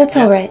 That's Yes.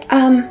 alright.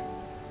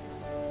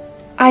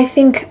 I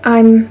think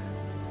I'm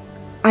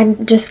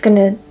just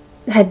gonna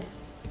head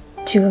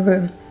to a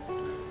room.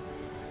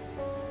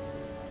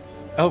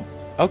 Oh,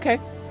 okay.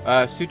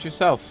 Suit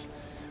yourself.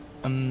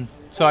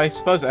 So I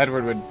suppose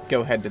Edward would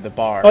go head to the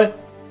bar. What?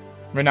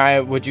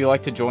 Riniya, would you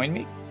like to join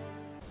me?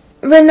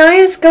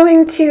 Riniya's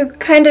going to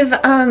kind of,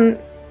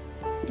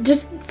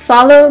 just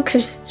follow,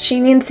 because she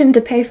needs him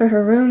to pay for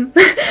her room.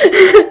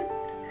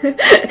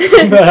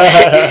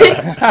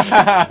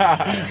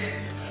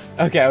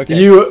 Okay.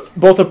 You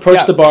both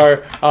approach the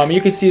bar.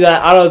 You can see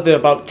that out of the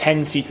about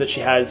 10 seats that she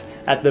has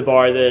at the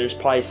bar, there's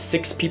probably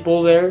 6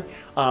 people there.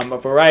 A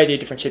variety of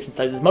different shapes and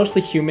sizes,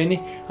 mostly human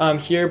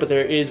here, but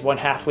there is one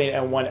halfling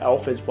and one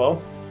elf as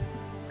well.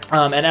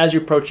 And as you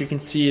approach, you can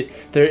see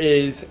there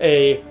is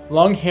a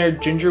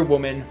long-haired ginger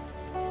woman,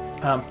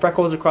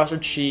 freckles across her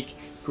cheek,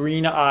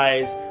 green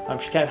eyes.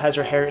 She kind of has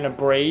her hair in a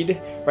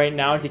braid right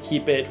now to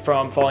keep it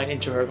from falling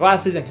into her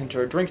glasses and into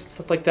her drinks and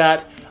stuff like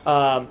that.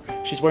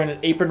 She's wearing an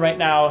apron right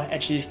now,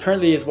 and she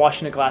currently is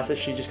washing the glasses.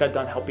 She just got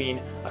done helping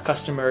a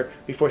customer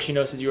before she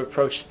notices you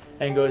approach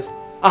and goes,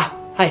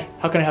 hi,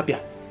 how can I help you?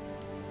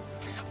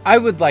 I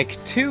would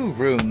like 2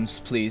 rooms,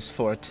 please,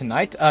 for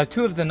tonight.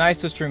 2 of the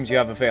nicest rooms you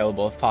have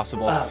available, if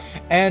possible.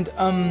 And,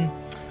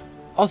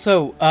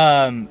 also,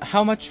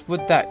 how much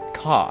would that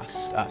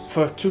cost us?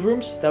 For 2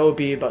 rooms, that would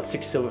be about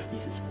 6 silver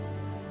pieces.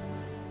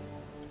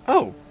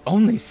 Oh,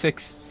 only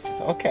 6.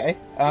 Okay.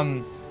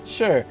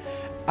 Sure.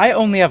 I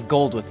only have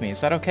gold with me. Is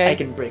that okay? I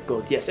can break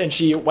gold, yes. And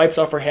she wipes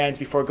off her hands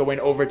before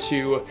going over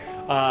to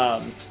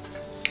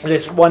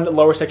this one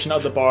lower section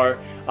of the bar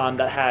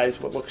that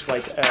has what looks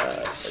like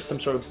some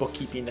sort of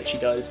bookkeeping that she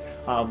does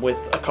with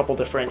a couple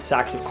different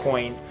sacks of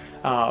coin.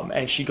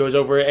 And she goes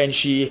over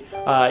and you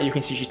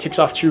can see she ticks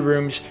off 2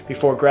 rooms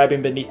before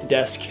grabbing beneath the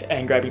desk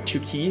and grabbing 2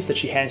 keys that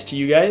she hands to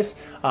you guys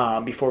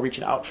before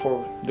reaching out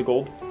for the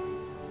gold.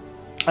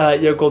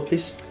 Your gold,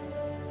 please.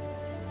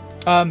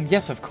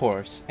 Yes, of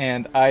course.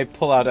 And I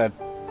pull out a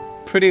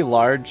pretty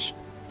large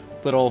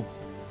little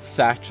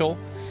satchel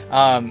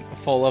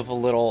full of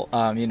little,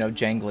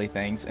 jangly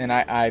things. And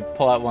I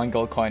pull out 1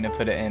 gold coin and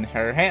put it in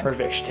her hand.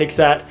 Perfect. She takes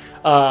that,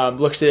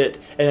 looks at it,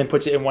 and then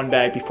puts it in one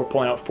bag before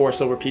pulling out 4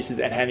 silver pieces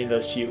and handing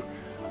those to you.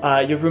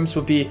 Your rooms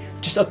will be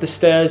just up the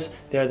stairs.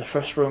 They are the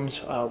first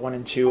rooms, 1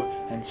 and 2,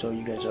 and so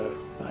you guys are,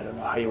 I don't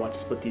know how you want to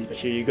split these, but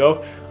here you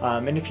go.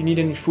 And if you need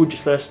any food,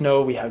 just let us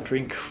know. We have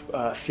drink,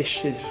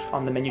 fish is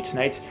on the menu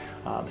tonight,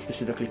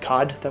 specifically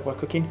cod that we're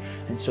cooking,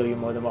 and so you're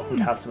more than welcome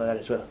to have some of that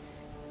as well.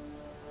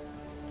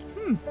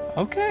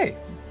 Okay,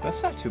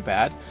 that's not too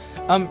bad.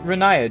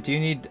 Riniya, do you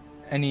need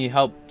any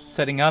help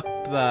setting up?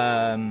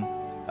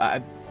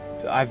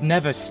 I've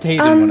never stayed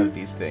in one of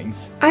these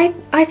things.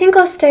 I think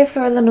I'll stay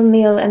for a little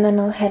meal and then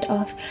I'll head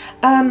off.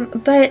 And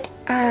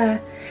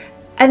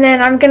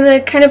then I'm gonna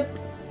kind of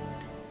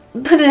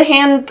put a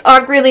hand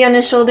awkwardly on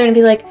his shoulder and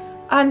be like,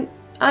 I'm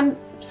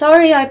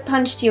sorry I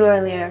punched you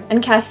earlier,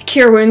 and cast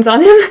Cure Wounds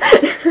on him.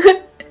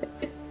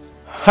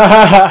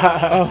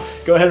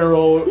 Go ahead and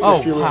roll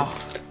Cure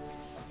Wounds.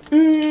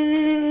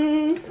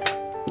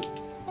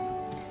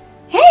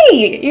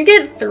 Hey, you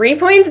get 3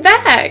 points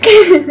back.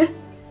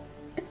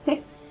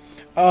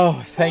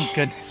 Oh, thank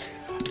goodness.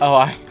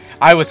 Oh,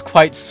 I was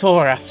quite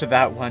sore after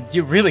that one.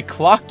 You really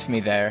clocked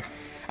me there.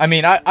 I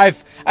mean,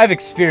 I've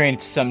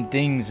experienced some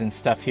dings and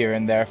stuff here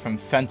and there from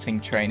fencing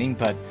training,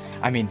 but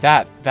I mean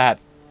that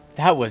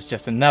was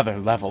just another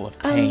level of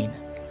pain.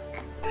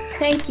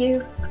 Thank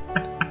you.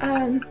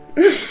 And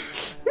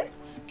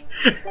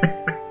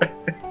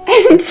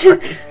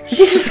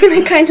she's just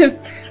gonna kind of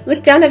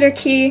look down at her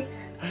key,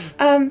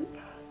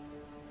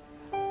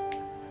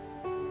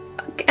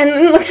 and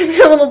then looks at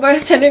the little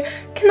bartender.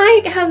 Can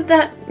I have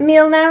that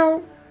meal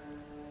now?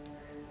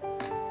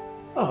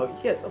 Oh,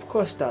 yes, of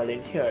course,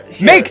 darling. Here.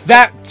 Make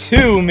that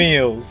 2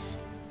 meals!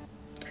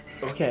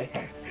 Okay.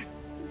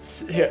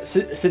 Here,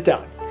 sit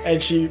down.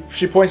 And she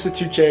points to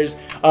 2 chairs,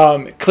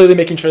 clearly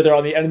making sure they're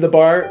on the end of the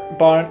bar,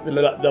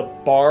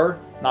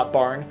 not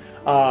barn,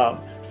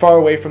 far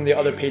away from the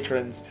other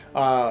patrons,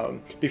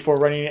 before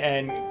running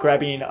and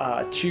grabbing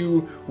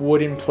 2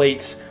 wooden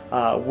plates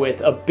with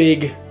a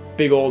big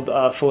old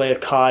fillet of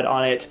cod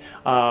on it,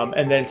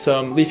 and then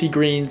some leafy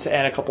greens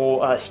and a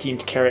couple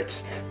steamed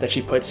carrots that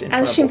she puts in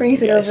front of As she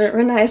brings it guys. over,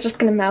 Riniya's just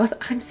gonna mouth,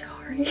 I'm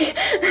sorry.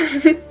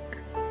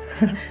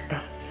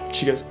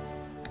 She goes,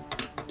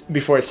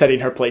 before setting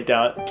your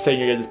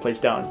guys'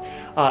 plates down.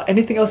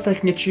 Anything else that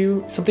can get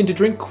you something to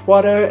drink?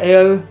 Water,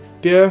 ale,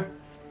 beer?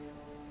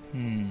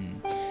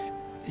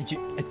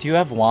 Do you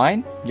have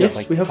wine?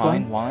 Yes, we have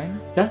fine wine.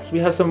 Yes, we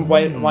have some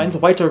wines,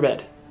 white or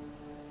red.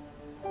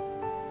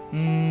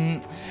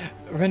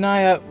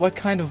 Riniya, what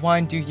kind of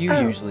wine do you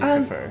usually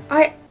prefer?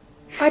 I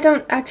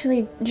don't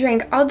actually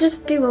drink. I'll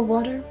just do a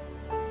water.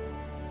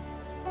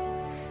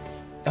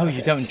 Oh,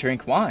 you don't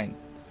drink wine?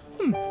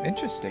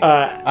 Interesting.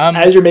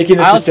 As you're making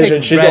this I'll decision,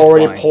 take she's red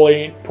already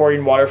wine.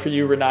 pouring water for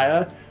you,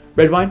 Riniya.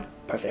 Red wine?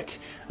 Perfect.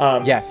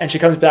 Yes. And she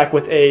comes back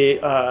with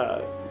a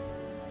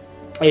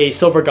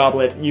silver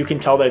goblet. You can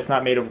tell that it's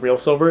not made of real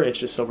silver, it's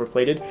just silver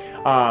plated.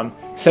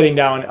 Setting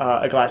down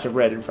a glass of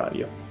red in front of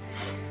you.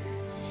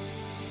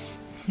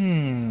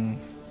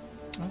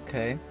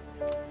 Okay.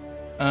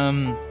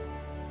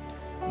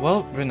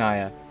 Well,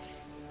 Riniya,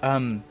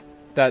 am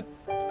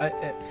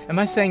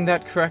I saying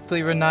that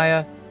correctly,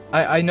 Riniya?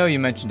 I know you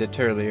mentioned it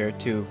earlier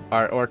to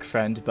our orc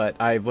friend, but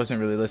I wasn't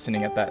really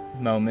listening at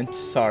that moment.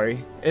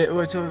 Sorry. It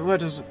was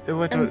Riniya,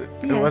 right?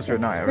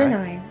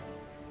 Riniya.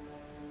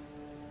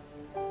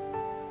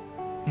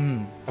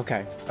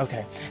 Okay.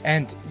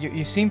 And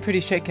you seem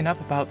pretty shaken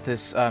up about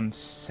this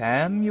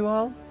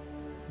Samuel?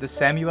 This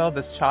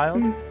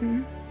child?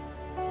 Mm-hmm.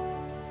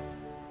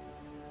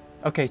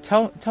 Okay,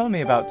 tell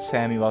me about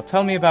Samuel.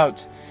 Tell me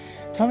about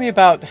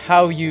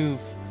how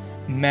you've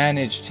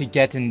managed to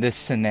get in this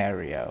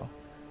scenario.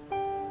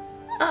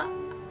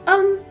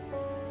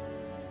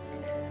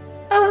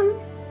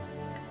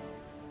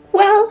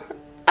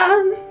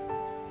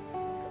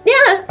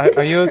 Yeah.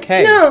 Are you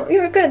okay? No,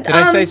 you're good. Did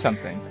I say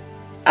something?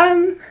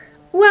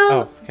 Well.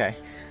 Oh, okay.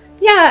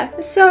 Yeah,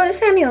 so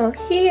Samuel,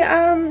 he,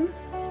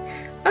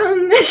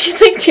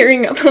 she's like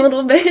tearing up a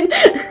little bit.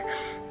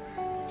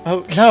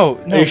 Oh, no.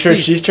 Are you sure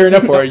she's tearing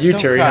up, or are you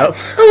tearing up?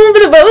 A little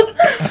bit of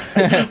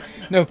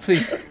both. No,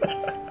 please.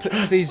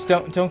 Please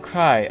don't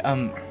cry.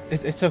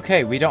 It's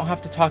okay. We don't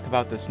have to talk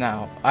about this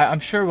now.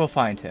 I'm sure we'll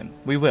find him.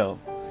 We will.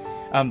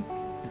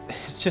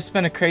 It's just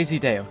been a crazy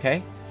day,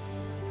 okay?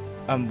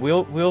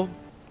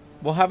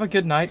 We'll have a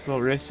good night. We'll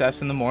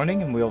reassess in the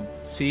morning, and we'll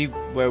see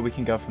where we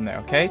can go from there,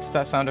 okay? Does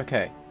that sound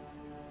okay?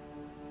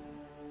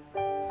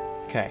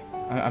 Okay.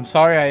 I'm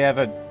sorry I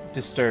ever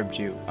disturbed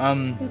you.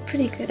 You're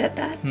pretty good at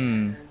that.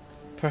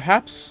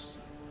 Perhaps...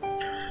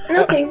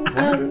 Okay,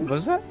 What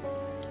was that?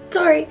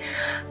 sorry.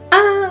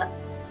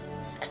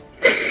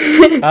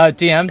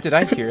 DM, did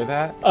I hear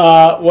that?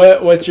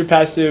 What's your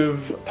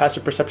passive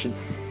perception?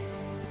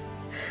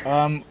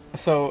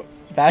 So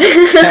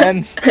that's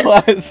 10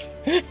 plus...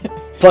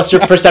 Plus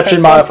your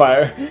perception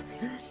modifier.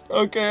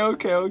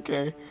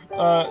 Okay.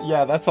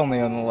 Yeah, that's only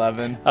an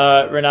 11.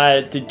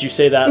 Riniya, did you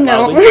say that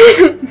No.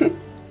 loudly?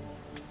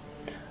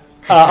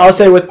 I'll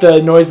say with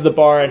the noise of the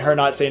bar and her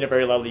not saying it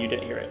very loudly, you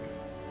didn't hear it.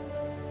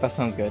 That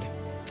sounds good.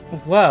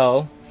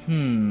 Well,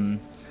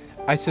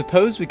 I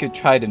suppose we could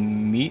try to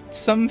meet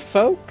some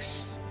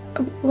folks?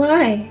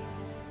 Why?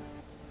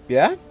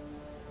 Yeah?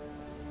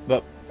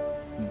 But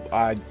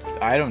I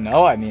don't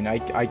know. I mean,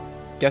 I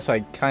guess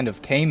I kind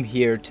of came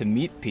here to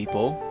meet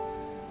people.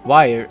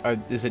 Why?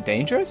 Is it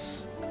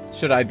dangerous?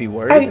 Should I be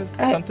worried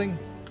of something?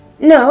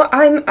 No,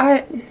 I'm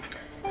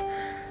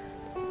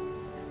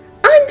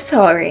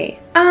sorry.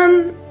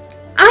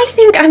 I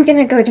think I'm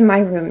gonna go to my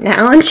room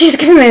now, and she's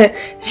gonna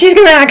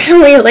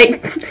actually,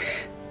 like,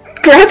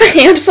 grab a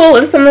handful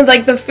of some of,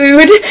 like, the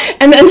food,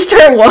 and then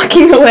start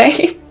walking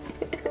away.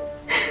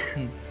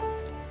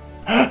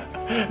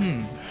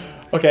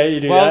 Okay, you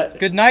do well, that.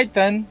 Good night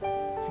then.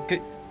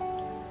 Good.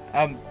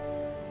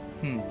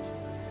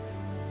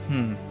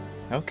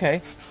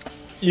 Okay.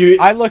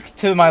 I look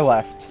to my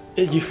left.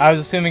 I was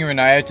assuming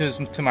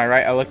Riniya to my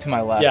right. I look to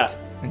my left. Yeah.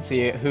 And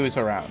see who's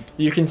around.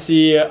 You can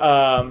see,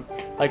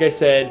 like I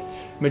said,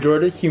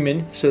 majority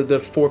human. So the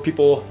 4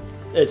 people,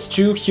 it's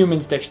 2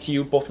 humans next to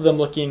you, both of them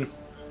looking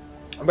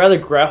rather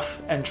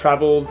gruff and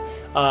traveled,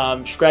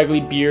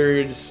 scraggly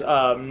beards,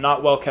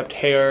 not well kept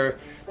hair,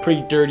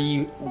 pretty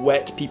dirty,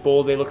 wet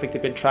people. They look like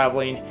they've been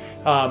traveling.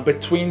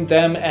 Between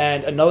them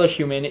and another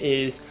human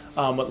is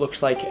what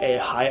looks like a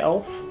high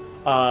elf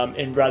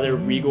in rather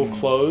regal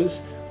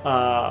clothes.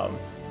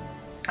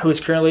 Who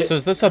is currently... So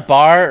is this a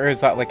bar or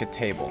is that like a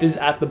table? This is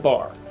at the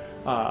bar.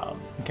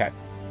 Okay.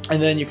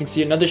 And then you can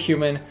see another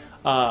human.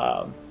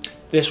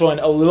 This one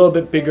a little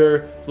bit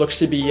bigger, looks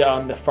to be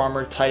the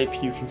farmer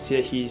type. You can see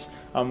that he's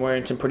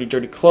wearing some pretty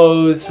dirty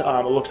clothes.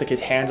 It looks like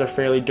his hands are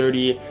fairly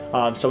dirty.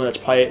 Someone that's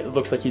probably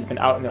looks like he's been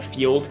out in the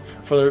field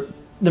for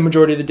the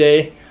majority of the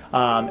day.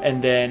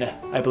 And then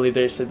I believe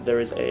they said there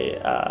is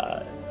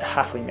a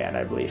halfling man,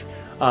 I believe.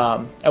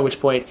 At which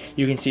point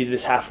you can see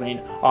this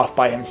halfling off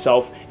by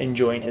himself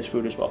enjoying his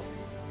food as well.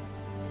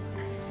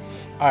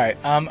 Alright,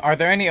 are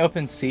there any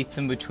open seats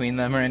in between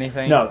them or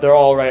anything? No, they're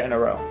all right in a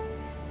row.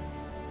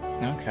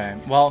 Okay,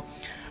 well,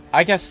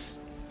 I guess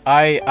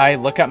I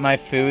look at my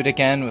food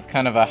again with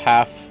kind of a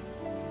half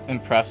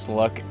impressed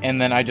look,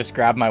 and then I just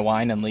grab my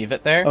wine and leave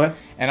it there. Okay.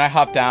 And I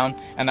hop down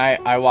and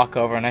I walk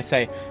over and I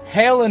say,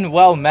 "Hail and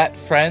well met,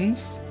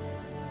 friends."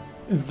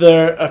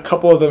 A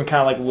couple of them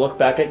kind of like look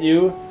back at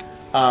you.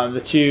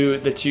 The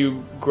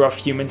two gruff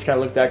humans kind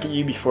of look back at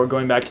you before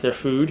going back to their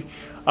food.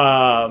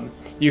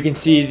 You can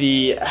see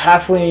the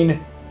halfling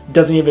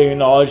doesn't even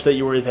acknowledge that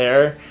you were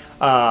there.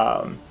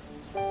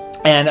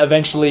 And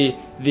eventually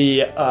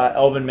the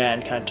elven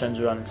man kind of turns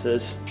around and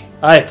says,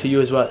 "Aye, to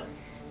you as well."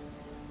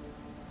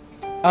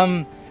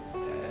 I'm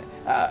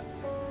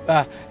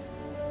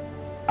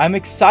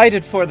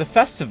excited for the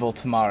festival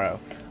tomorrow.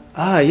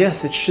 Ah,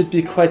 yes, it should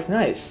be quite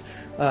nice.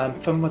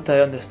 From what I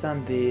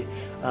understand, the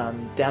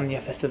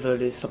Damnia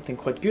festival is something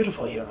quite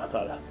beautiful here in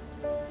Athala.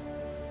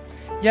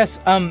 Yes,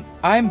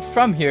 I'm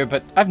from here,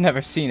 but I've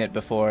never seen it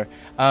before.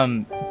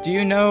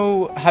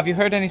 Have you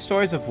heard any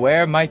stories of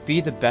where might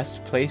be the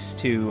best place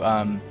to,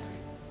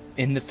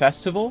 in the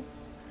festival?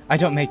 I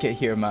don't make it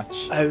here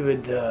much. I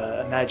would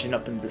imagine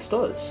up in the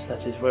stores.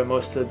 That is where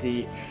most of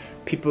the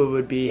people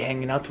would be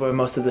hanging out, where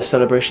most of the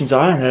celebrations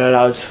are, and it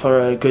allows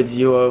for a good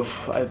view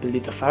of, I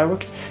believe, the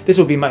fireworks. This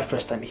will be my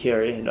first time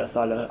here in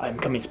Athala. I'm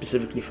coming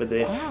specifically for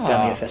the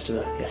Damnia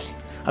festival, yes.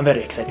 I'm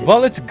very excited.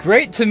 Well, it's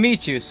great to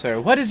meet you, sir.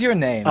 What is your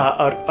name?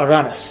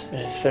 Aranas.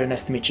 It's very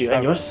nice to meet you.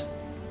 And yours?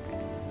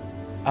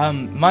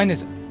 Mine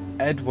is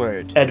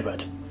Edward.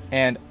 Edward.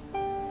 And,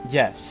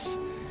 yes.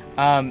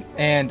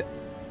 And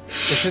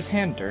is his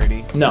hand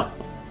dirty? No.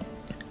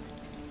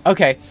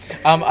 Okay.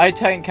 I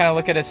kind of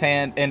look at his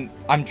hand, and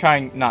I'm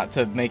trying not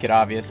to make it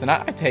obvious, and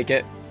I take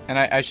it, and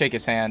I shake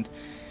his hand,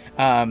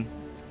 kind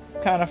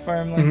of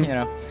firmly, you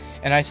know,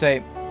 and I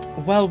say,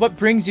 "Well, what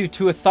brings you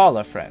to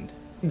Athala, friend?"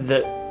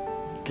 The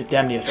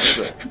Damnia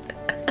festival.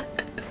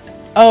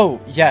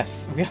 Oh,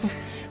 yes.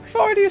 We've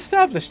already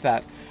established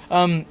that.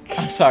 I'm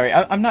sorry.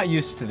 I'm not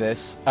used to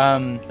this.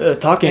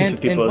 Talking to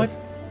people.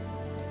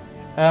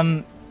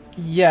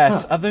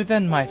 Yes. Other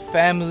than my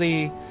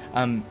family,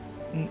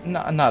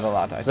 not a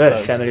lot, I suppose.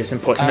 Well, family is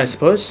important, I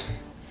suppose.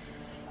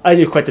 I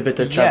do quite a bit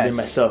of traveling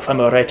myself. I'm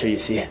a writer, you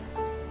see.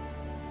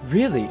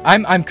 Really?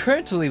 I'm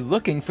currently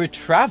looking for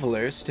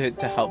travelers to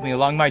help me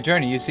along my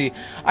journey. You see,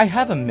 I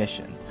have a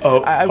mission.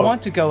 I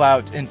want to go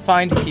out and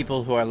find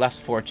people who are less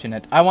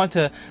fortunate. I want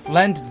to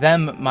lend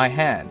them my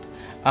hand.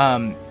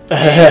 I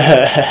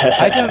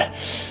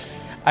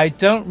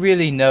don't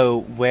really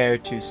know where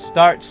to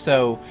start,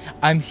 so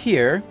I'm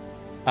here.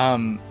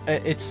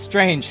 It's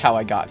strange how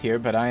I got here,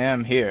 but I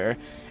am here.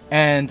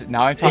 And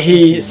now I'm talking to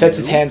you. He sets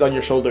his hands on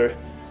your shoulder.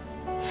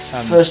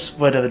 First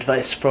word of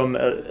advice from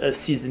a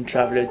seasoned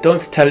traveler.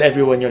 Don't tell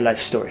everyone your life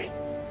story.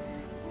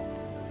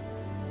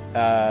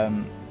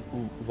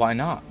 Why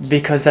not?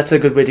 Because that's a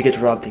good way to get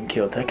robbed and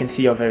killed. I can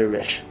see you're very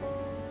rich.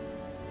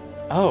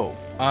 Oh,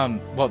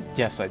 well,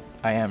 yes,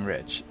 I am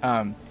rich.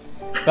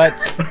 But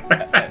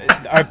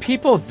are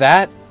people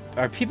that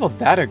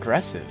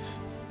aggressive?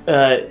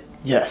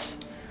 Yes.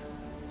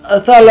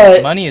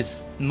 Athala...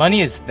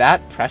 Money is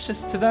that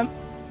precious to them?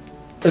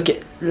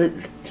 Okay.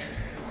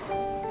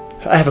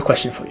 I have a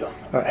question for you.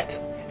 Alright.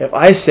 If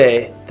I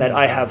say that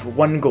I have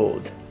 1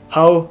 gold,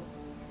 how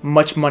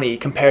much money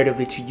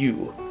comparatively to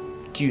you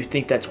do you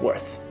think that's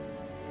worth?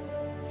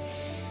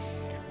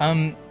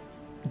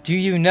 Do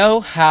you know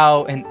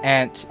how an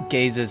ant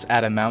gazes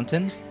at a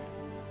mountain?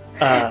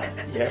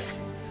 Yes.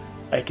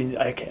 I can.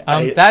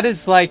 That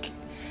is like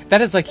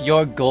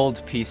your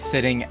gold piece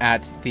sitting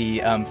at the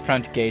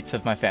front gates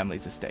of my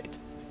family's estate.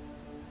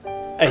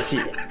 I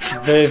see.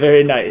 Very,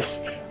 very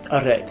nice.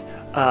 All right.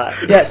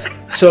 Yes.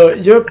 So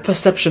your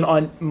perception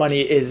on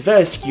money is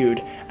very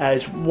skewed,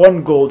 as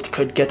 1 gold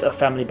could get a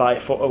family by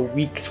for a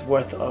week's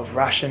worth of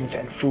rations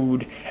and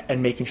food,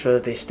 and making sure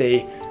that they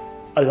stay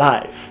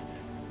alive.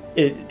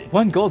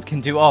 1 gold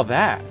can do all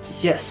that.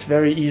 Yes,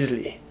 very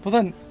easily. Well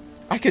then,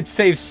 I could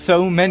save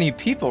so many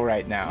people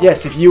right now.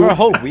 Yes, if you for a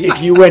whole week.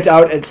 If you went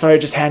out and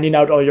started just handing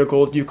out all your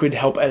gold, you could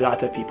help a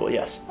lot of people.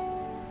 Yes.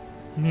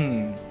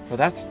 Well,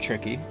 that's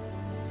tricky.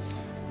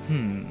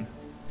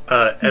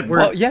 Edward.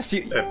 Well, yes,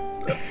 you.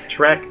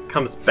 Tarak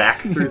comes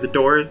back through the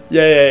doors.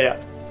 Yeah.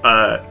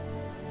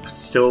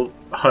 Still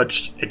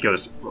hunched. It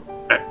goes,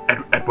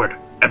 Edward.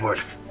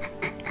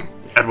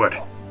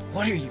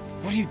 What are you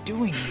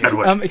doing here?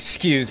 Edward.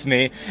 Excuse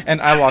me,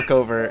 and I walk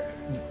over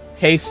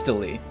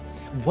hastily.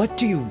 What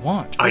do you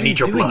want? What I are need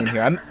you your doing blood.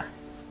 in here?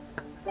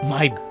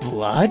 My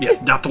blood?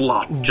 Yeah, not a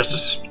lot,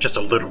 just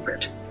a little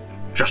bit.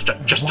 Just a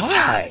tad.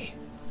 Why?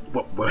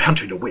 Well, we're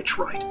hunting a witch,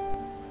 right?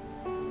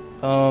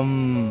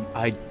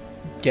 I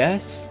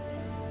guess.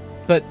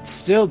 But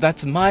still,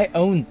 that's my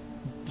own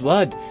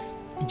blood.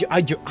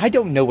 I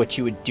don't know what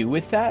you would do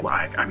with that. Well,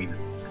 I mean,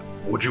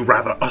 would you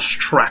rather us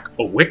track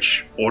a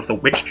witch, or the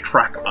witch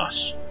track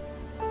us?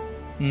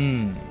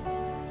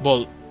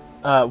 Well,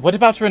 what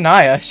about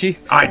Riniya? She...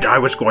 I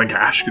was going to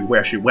ask you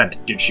where she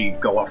went. Did she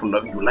go off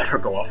alone? You let her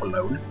go off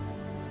alone?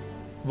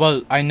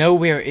 Well, I know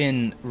we're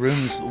in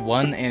rooms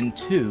 1 and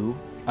 2,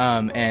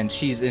 and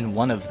she's in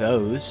one of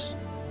those.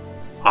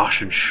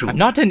 Shoot. I'm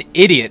not an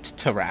idiot,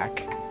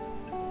 Tarak.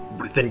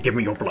 Then give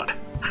me your blood.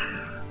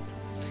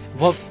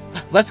 Well,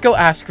 let's go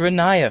ask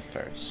Riniya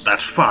first.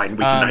 That's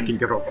fine. I can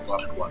give over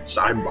blood at once.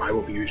 I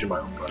will be using my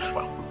own blood as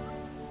well.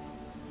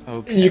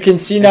 Okay. You can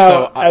see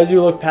now, as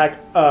you look back,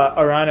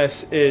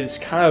 Uranus is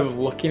kind of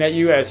looking at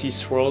you as he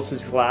swirls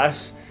his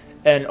glass,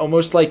 and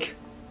almost like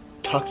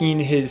tucking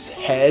his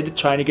head,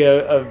 trying to get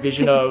a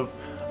vision of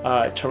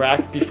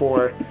Tarak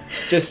before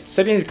just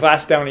setting his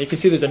glass down. And you can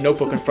see there's a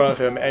notebook in front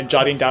of him and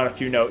jotting down a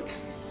few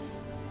notes.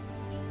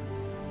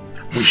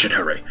 We should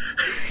hurry.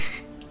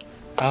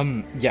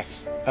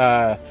 Yes.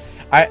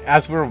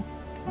 As we're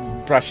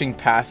brushing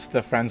past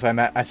the friends I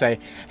met, I say,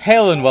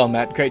 "Hail and well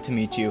met. Great to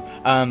meet you.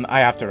 I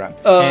have to run."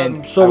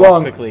 And so I walk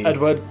long, quickly.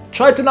 Edward.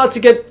 Try not to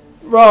get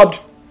robbed.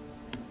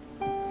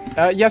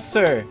 Yes,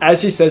 sir.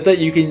 As he says that,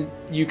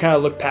 you kind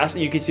of look past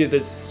it. You can see that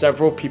there's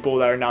several people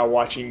that are now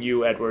watching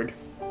you, Edward.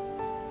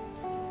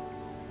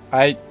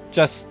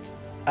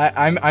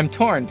 I'm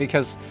torn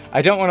because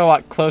I don't want to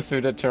walk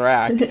closer to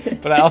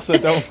Tarak, but I also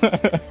don't.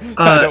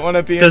 I don't want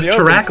to be. Does in the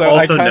open, Tarak so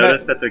also I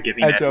notice that they're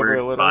giving edge over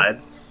Edward a little.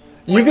 vibes?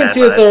 You Like can bad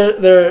see vibes?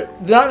 that they're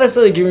not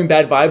necessarily giving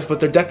bad vibes, but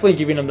they're definitely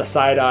giving him the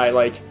side eye,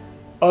 like,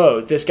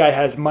 "Oh, this guy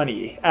has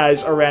money,"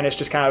 as Uranus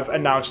just kind of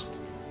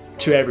announced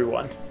to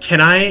everyone.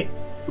 Can I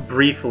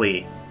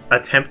briefly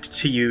attempt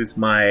to use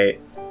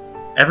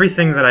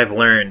everything that I've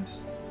learned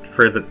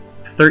for the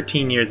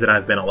 13 years that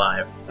I've been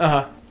alive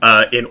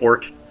in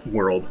Orc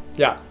world?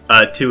 Yeah.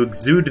 To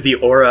exude the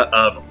aura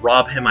of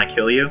rob him, I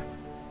kill you.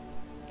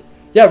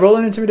 Yeah, roll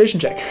an intimidation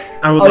check.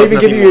 I'll even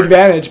give you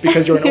advantage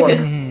because you're an orc.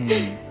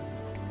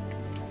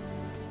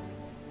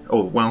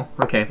 Oh, well,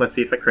 okay, let's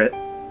see if I crit.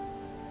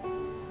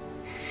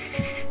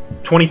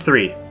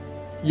 23.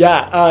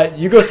 Yeah,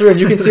 you go through and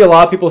you can see a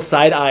lot of people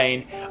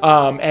side-eyeing.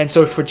 And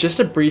so for just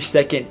a brief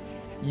second,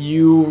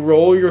 you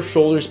roll your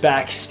shoulders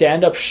back,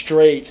 stand up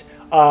straight,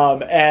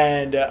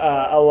 and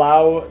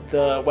allow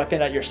the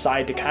weapon at your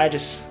side to kind of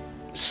just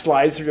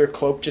slide through your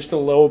cloak just a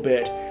little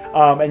bit.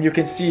 And you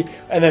can see,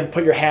 and then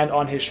put your hand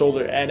on his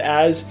shoulder. And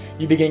as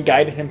you begin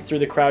guiding him through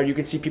the crowd, you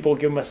can see people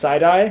give him a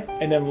side eye,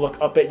 and then look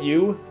up at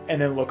you,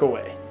 and then look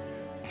away.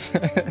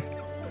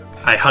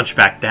 I hunch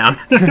back down.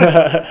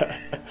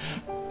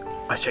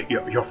 I say,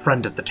 your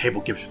friend at the table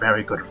gives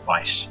very good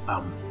advice.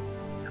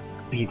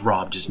 Being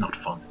robbed is not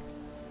fun.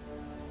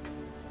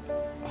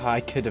 I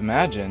could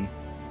imagine.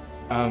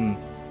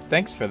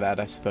 Thanks for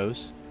that, I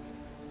suppose.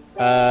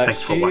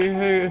 Thanks for what?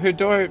 Her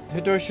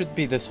door should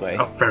be this way.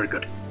 Oh, very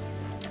good.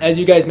 As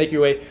you guys make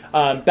your way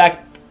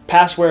back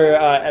past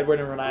where Edward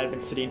and Riniya have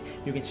been sitting,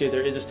 you can see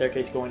there is a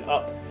staircase going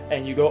up.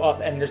 And you go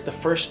up, and there's the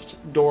first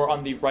door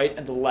on the right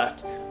and the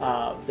left.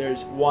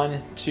 There's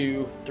 1,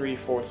 2, 3,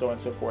 4, so on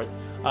and so forth.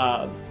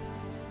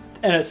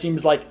 And it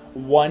seems like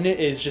 1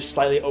 is just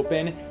slightly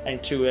open,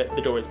 and 2,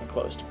 the door has been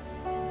closed.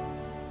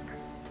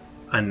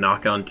 A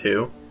knock on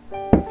 2.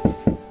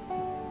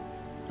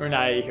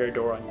 Riniya, you hear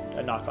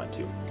a knock on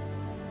 2.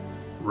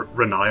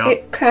 Riniya?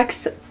 It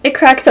cracks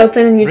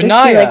open, and you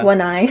just see like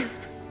one eye.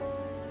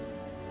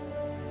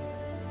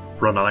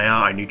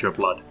 Riniya, I need your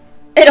blood.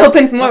 It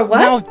opens more. What?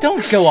 No,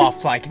 don't go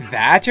off like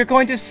that. You're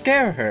going to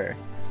scare her.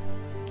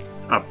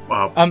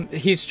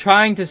 He's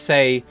trying to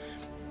say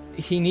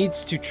he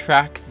needs to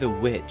track the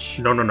witch.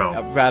 No.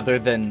 Rather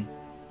than...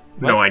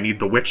 What? No, I need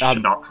the witch to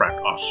not track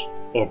us,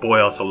 or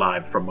boil us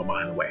alive from a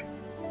mile away.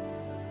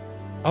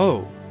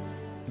 Oh.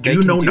 Do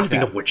you know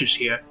nothing of witches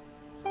here?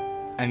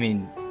 I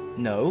mean,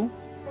 no.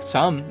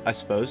 Some, I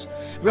suppose.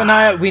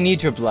 Riniya, we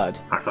need your blood.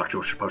 I thought you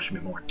were supposed to be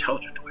more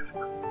intelligent away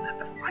from that.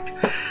 Never mind.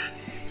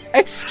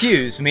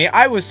 Excuse me,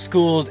 I was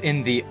schooled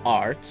in the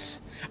arts.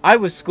 I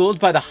was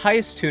schooled by the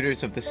highest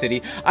tutors of the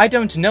city. I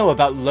don't know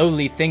about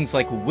lowly things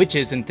like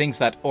witches and things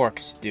that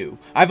orcs do.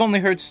 I've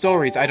only heard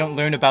stories. I don't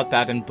learn about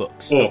that in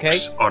books, okay?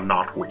 Orcs are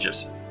not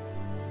witches.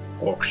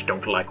 Orcs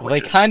don't like Well,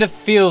 witches. it kind of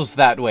feels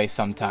that way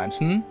sometimes,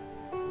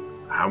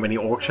 How many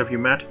orcs have you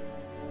met?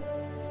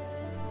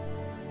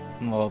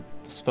 Well,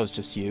 I suppose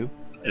just you.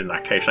 In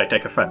that case, I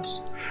take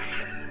offense.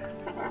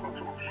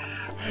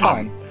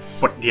 Fine.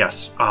 But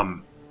yes,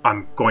 I'm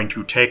going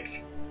to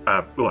take...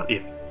 well,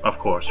 if, of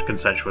course,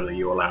 consensually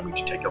you allow me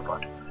to take your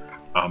blood.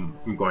 I'm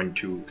going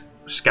to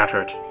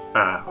scatter it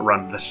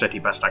around the city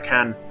best I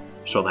can,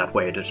 so that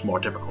way it is more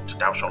difficult to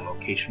douse our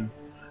location,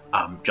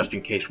 just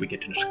in case we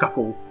get in a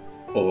scuffle,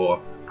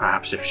 or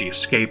perhaps if she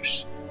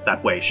escapes,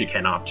 that way she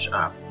cannot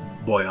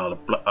boil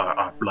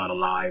our blood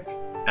alive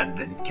and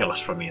then kill us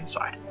from the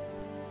inside.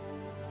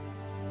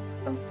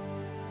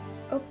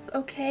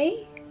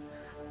 Okay.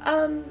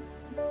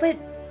 But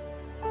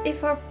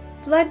if our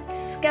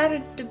blood's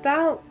scattered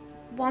about,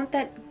 won't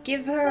that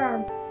give her our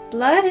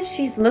blood if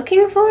she's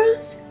looking for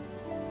us?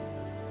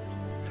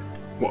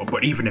 Well,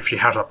 but even if she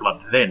has our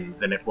blood then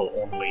it will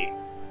only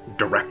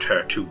direct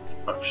her to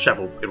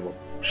several... It will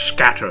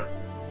scatter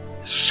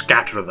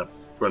the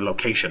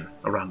location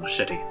around the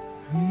city.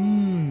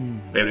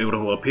 It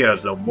will appear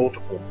as though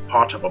multiple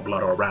parts of her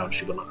blood are around.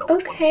 She will not know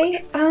which one is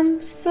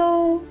which.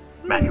 So...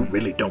 Man, you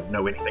really don't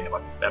know anything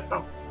about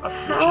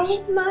How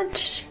witches.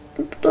 much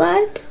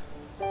blood?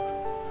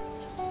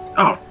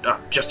 Oh,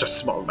 just a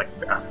small,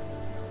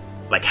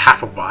 like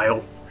half a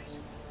vial.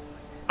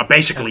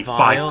 Basically, A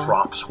vial? 5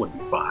 drops would be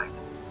fine.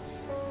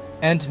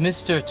 And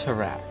Mr.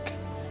 Tarak,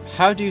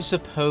 how do you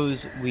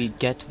suppose we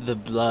get the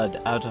blood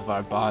out of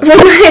our body?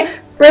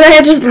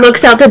 Riniya just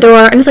looks out the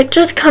door and is like,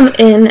 just come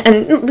in,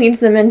 and leads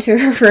them into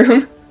her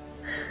room.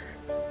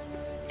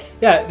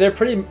 Yeah, they're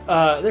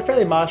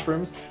fairly modest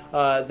rooms.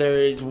 There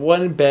is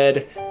one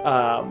bed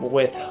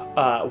with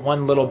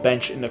one little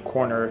bench in the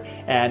corner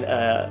and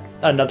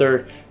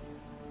another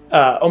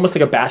almost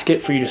like a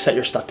basket for you to set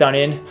your stuff down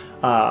in.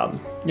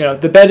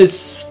 The bed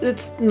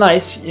it's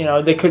nice.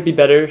 They could be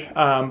better,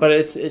 but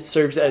it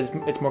serves as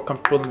it's more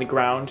comfortable than the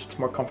ground. It's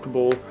more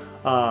comfortable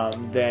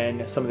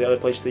than some of the other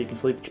places that you can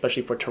sleep,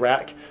 especially for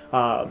Tarak.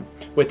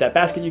 With that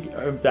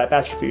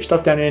basket for your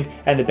stuff down in,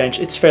 and the bench,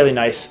 it's fairly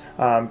nice.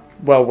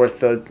 Well worth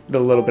the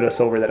little bit of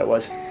silver that it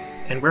was.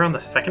 And we're on the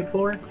second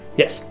floor?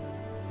 Yes.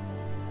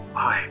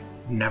 I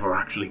never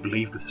actually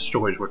believed that the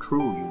stories were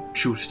true. You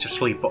choose to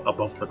sleep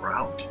above the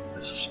ground.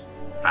 This is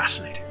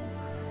fascinating.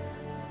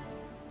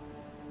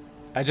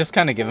 I just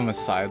kind of give him a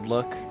side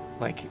look,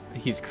 like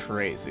he's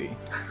crazy.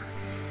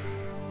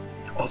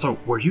 Also,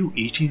 were you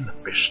eating the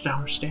fish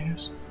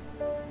downstairs?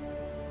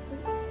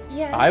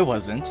 Yeah. I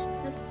wasn't.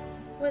 That's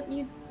what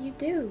you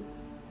do.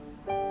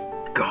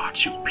 God,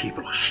 you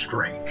people are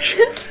strange.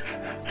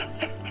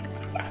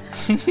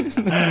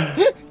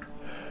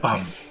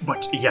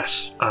 But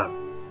yes,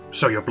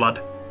 so your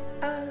blood?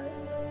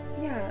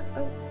 Yeah.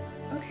 Oh,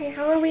 okay,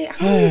 how are we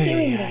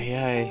doing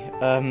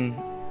this?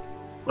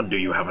 Well, do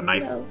you have a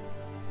knife? No.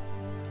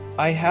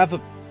 I have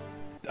a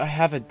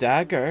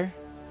dagger.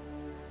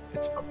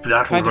 It's that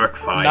will kind work of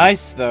fine.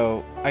 nice,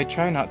 though. I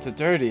try not to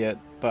dirty it,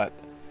 but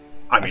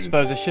I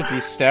suppose it should be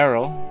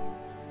sterile.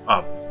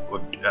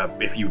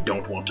 If you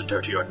don't want to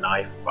dirty your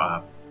knife,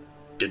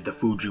 did the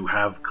food you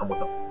have come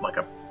with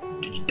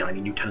did you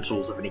dining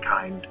utensils of any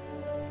kind?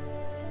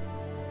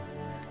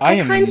 I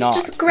kind am of not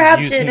just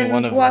grabbed using it and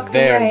one of walked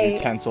their away.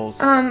 utensils.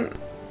 I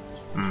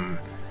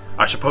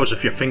suppose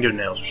if your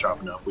fingernails are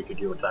sharp enough, we could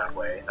do it that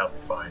way. That would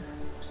be fine.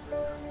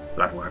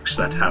 That works.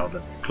 That's how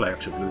the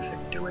clerics of Luthen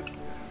do it.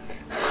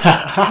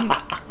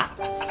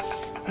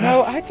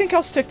 No, I think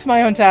I'll stick to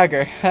my own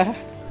dagger. That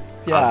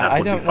I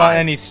would be don't want fine.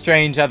 any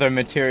strange other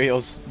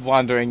materials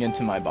wandering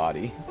into my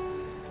body.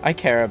 I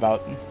care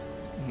about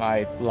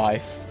my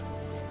life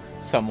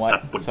somewhat.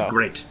 That would so. be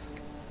great.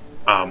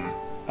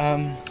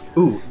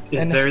 Ooh,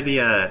 is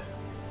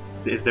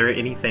there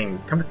anything...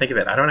 Come to think of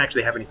it, I don't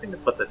actually have anything to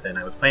put this in.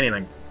 I was planning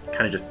on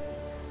kind of just,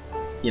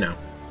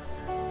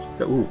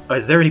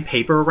 is there any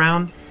paper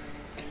around?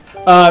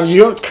 You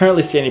don't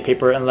currently see any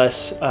paper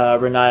unless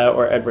Riniya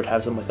or Edward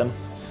has them with them,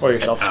 or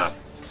yourself.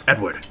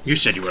 Edward, you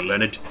said you were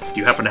learned. Do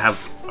you happen to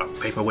have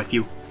paper with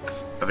you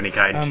of any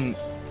kind?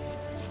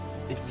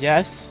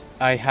 Yes,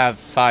 I have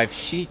 5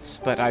 sheets,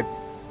 but I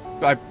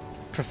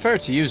prefer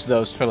to use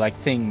those for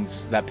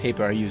things that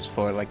paper are used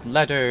for, like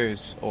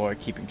letters or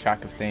keeping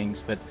track of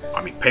things. But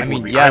Paper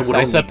would be. yes, I would I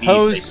only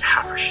suppose need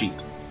half a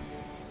sheet.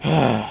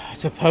 I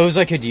suppose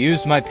I could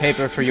use my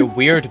paper for your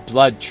weird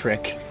blood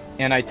trick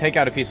And I take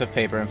out a piece of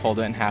paper and fold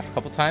it in half a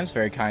couple times,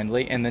 very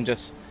kindly, and then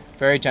just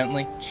very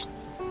gently,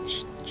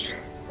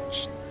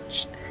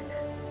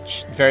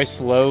 very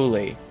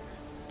slowly,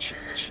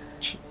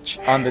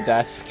 on the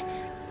desk.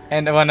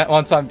 And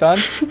once I'm done,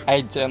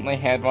 I gently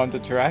hand one to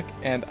Tarak,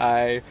 and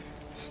I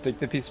stick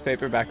the piece of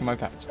paper back in my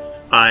pouch.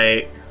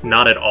 I,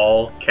 not at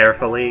all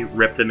carefully,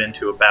 rip them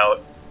into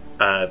about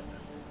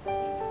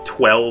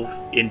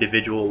 12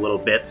 individual little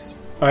bits.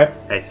 Okay.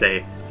 I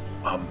say,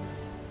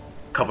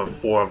 cover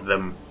 4 of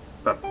them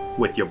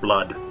with your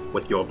blood,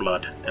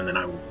 and then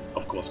I will,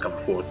 of course, cover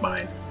 4 with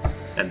mine,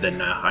 and then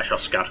I shall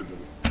scatter them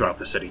throughout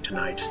the city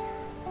tonight.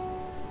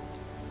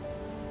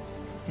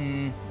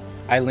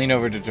 I lean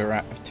over to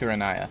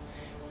Riniya.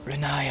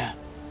 Riniya,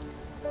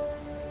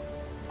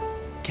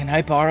 can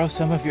I borrow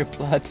some of your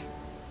blood?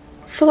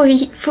 For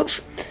you?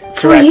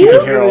 Tarak, you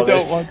can hear all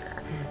this.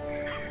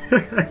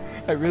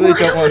 I really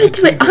don't want to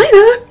do it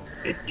either.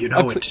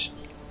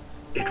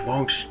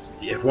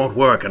 It won't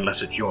work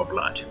unless it's your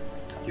blood.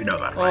 You know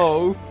that, right?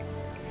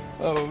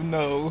 Oh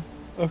no.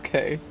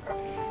 Okay.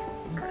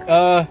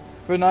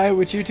 Riniya,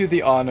 would you do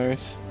the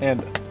honors?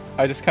 And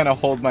I just kind of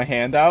hold my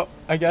hand out,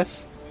 I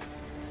guess.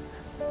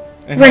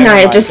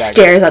 Riniya just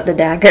stares at the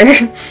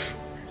dagger.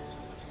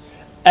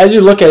 As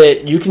you look at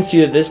it, you can see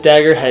that this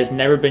dagger has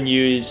never been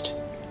used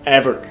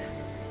ever.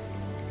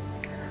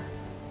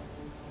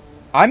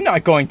 I'm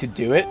not going to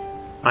do it.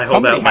 I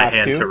hold out my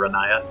hand to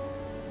Riniya.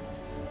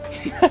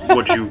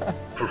 Would you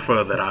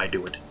prefer that I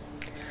do it?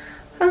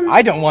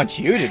 I don't want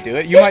you to do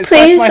it. You yes, might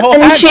please. slash my whole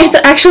And hand she's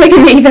off. actually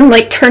going to even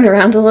turn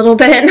around a little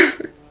bit.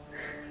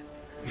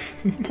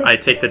 I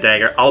take the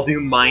dagger. I'll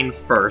do mine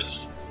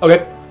first.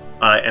 Okay.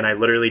 And I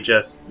literally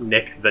just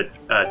nick the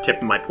tip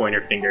of my pointer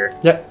finger.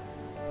 Yep.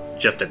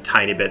 Just a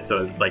tiny bit,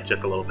 so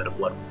just a little bit of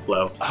blood will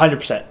flow.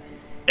 100%.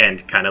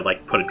 And kind of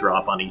put a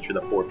drop on each of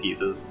the 4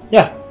 pieces.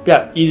 Yeah,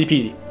 easy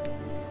peasy.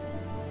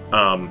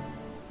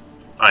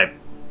 I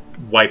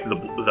wipe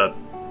the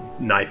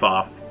knife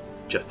off,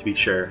 just to be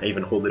sure. I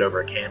even hold it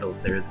over a candle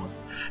if there is one.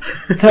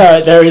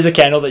 There is a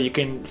candle that you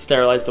can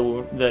sterilize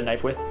the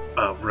knife with.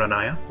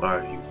 Riniya,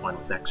 are you fine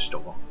with next,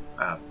 or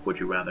would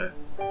you rather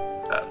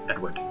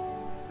Edward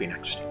be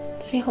next?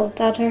 She holds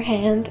out her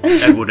hand.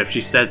 Edward, if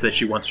she says that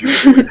she wants you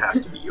to do it, it has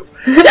to be you.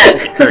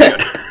 Okay, very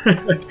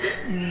good.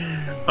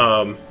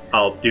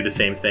 I'll do the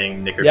same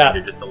thing, nick her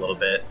finger just a little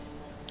bit.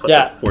 Put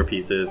the 4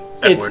 pieces.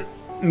 Edward. It's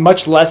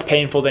much less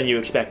painful than you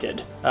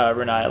expected,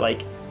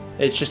 Riniya.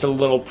 It's just a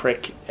little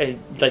prick. You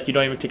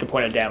don't even take a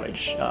point of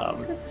damage.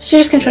 She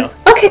just kind of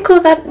okay, cool,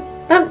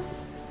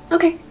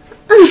 okay.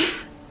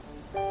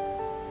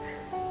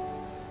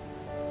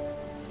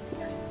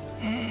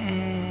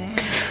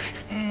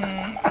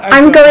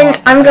 I'm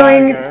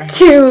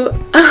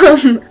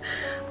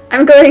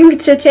going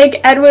to take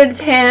Edward's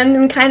hand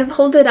and kind of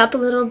hold it up a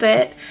little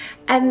bit,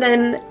 and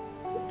then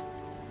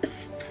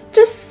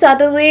just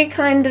subtly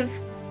kind of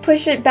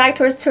push it back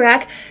towards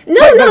Tarak.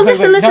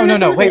 Listen.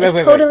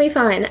 It's totally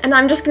fine. And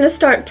I'm just going to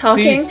start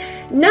talking. Please.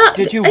 No,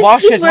 did you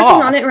wash he's it working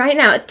off? on it right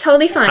now. It's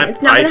totally fine.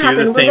 It's not going to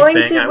happen.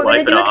 We're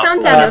going to do a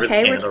countdown,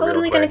 okay? We're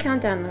totally going to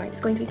count down, alright?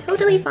 It's going to be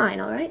totally fine,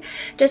 alright?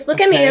 Just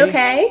look at me,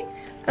 okay?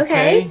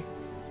 Okay?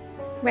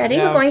 Ready?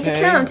 Yeah, we're going to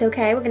count,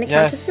 okay? We're going to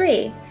count to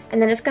 3.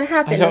 And then it's going to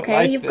happen,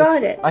 okay? You've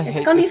got it.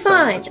 It's going to be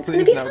fine. It's going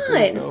to be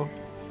fine. No.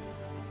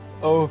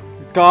 Oh,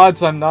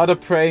 gods, I'm not a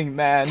praying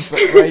man, but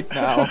right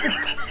now,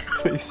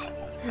 please,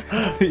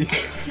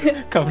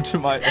 come to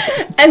my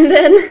aid. And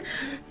then...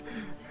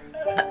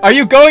 Are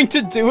you going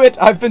to do it?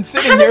 I've been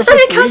sitting here for 3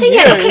 years. I haven't started counting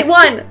yet. Okay,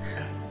 1,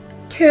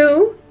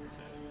 2...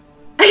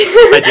 I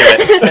did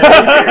it.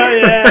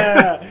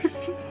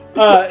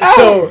 Yeah.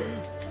 So,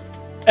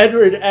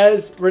 Edward,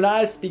 as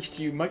Riniya speaks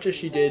to you, much as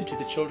she did to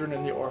the children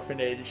in the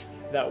orphanage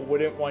that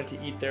wouldn't want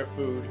to eat their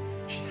food,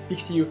 she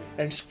speaks to you,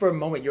 and just for a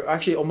moment, you're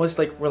actually almost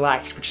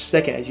relaxed for just a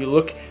second as you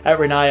look at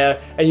Riniya,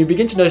 and you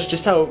begin to notice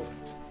just how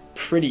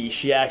pretty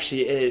she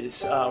actually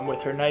is,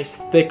 with her nice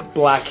thick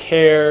black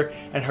hair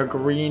and her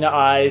green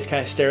eyes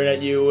kind of staring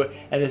at you,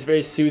 and this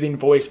very soothing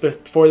voice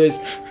before this,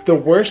 the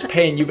worst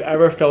pain you've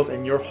ever felt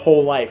in your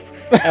whole life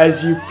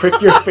as you prick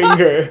your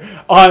finger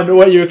on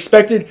what you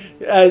expected,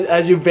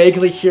 as you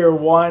vaguely hear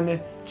 1,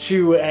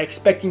 2, and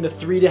expecting the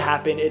 3 to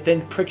happen. It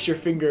then pricks your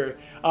finger.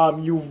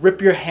 You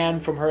rip your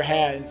hand from her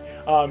hands,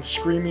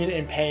 screaming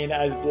in pain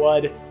as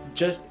blood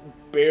just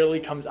barely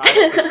comes out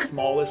of the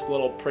smallest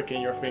little prick in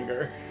your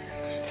finger.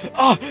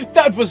 Oh,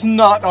 that was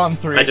not on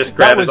 3. I just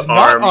grab his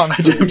arm. I'm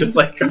trying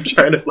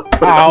to put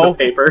it on the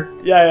paper.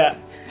 Yeah.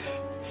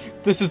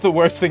 This is the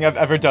worst thing I've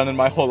ever done in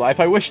my whole life.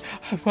 I wish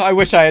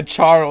I had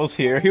Charles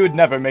here. He would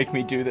never make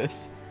me do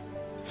this.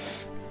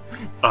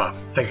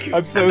 Thank you.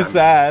 I'm so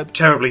sad.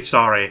 Terribly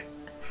sorry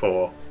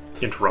for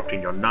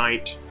interrupting your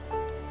night.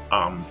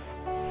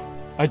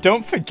 I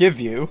don't forgive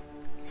you.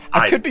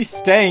 I could be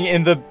staying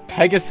in the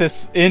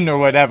Pegasus Inn or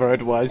whatever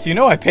it was. You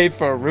know I paid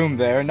for a room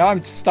there. Now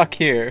I'm stuck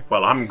here.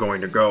 Well, I'm going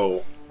to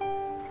go.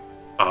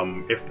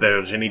 If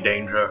there's any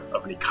danger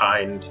of any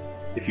kind,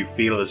 If you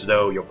feel as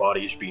though your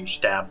body is being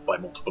stabbed by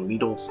multiple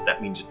needles,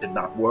 that means it did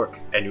not work,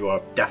 and you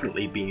are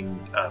definitely being...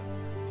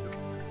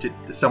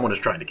 someone is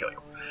trying to kill you.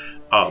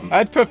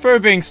 I'd prefer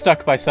being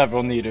stuck by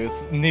several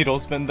needles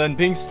than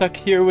being stuck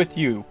here with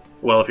you.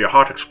 Well, if your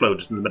heart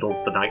explodes in the middle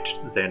of the night,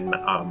 then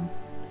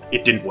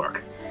it didn't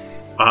work.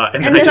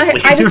 And then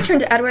I just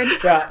turned to Edward.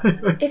 Yeah.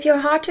 If your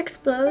heart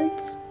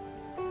explodes,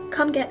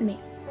 come get me.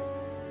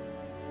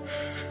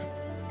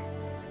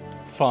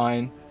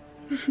 Fine.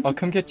 I'll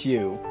come get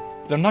you.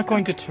 But I'm not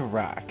going to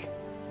Tarak.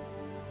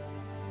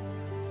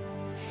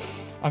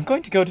 I'm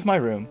going to go to my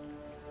room.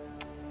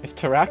 If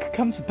Tarak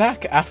comes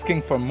back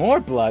asking for more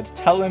blood,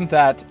 tell him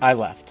that I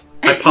left.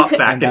 I pop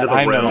back into the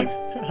I room.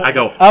 know. I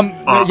go,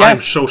 yes. I'm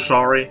so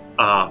sorry.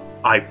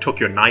 I took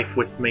your knife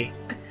with me.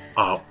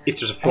 It's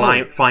just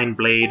a fine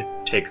blade.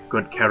 Take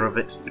good care of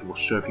it. It will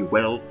serve you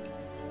well.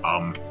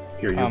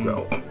 Here you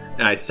go.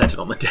 And I set it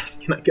on the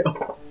desk and I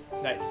go.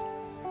 Nice.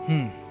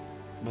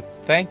 But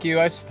thank you,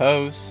 I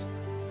suppose.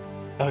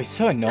 Oh, he's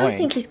so annoying. I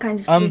think he's kind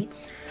of sweet.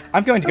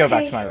 I'm going to go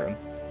back Okay. to my room.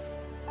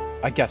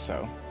 I guess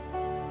so.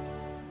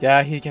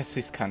 Yeah,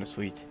 he's kind of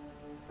sweet.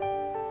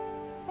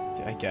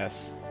 Yeah, I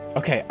guess.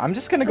 Okay, I'm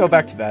just gonna go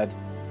back to bed.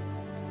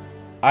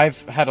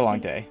 I've had a long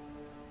day.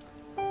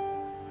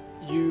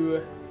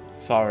 You...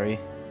 Sorry.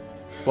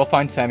 We'll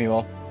find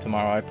Samuel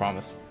tomorrow, I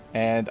promise.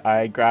 And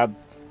I grab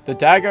the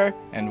dagger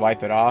and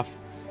wipe it off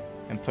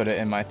and put it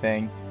in my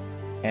thing.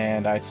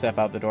 And I step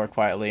out the door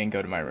quietly and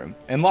go to my room.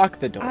 And lock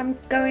the door. I'm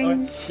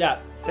going... Yeah,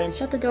 same.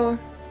 Shut the door.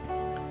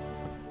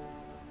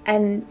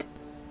 And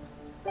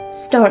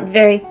start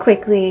very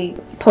quickly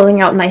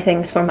pulling out my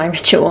things for my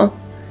ritual.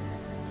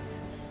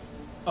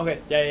 Okay,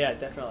 yeah,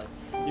 definitely.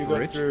 You go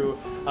Rich? through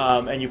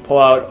and you pull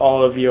out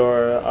all of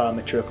your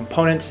material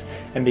components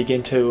and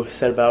begin to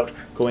set about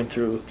going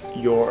through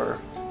your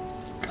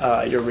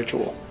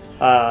ritual.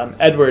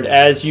 Edward,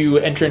 as you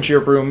enter into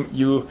your room,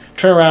 you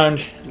turn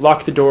around,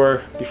 lock the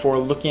door before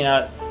looking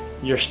at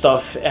your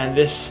stuff, and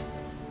it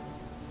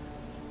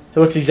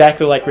looks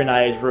exactly like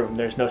Riniya's room.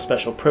 There's no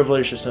special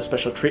privilege, there's no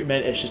special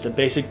treatment. It's just a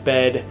basic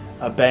bed,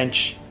 a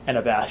bench, and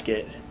a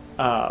basket.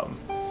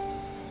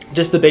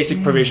 Just the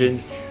basic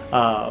provisions.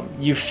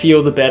 You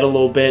feel the bed a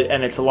little bit,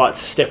 and it's a lot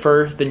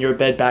stiffer than your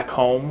bed back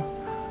home,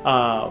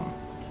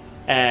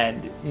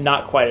 and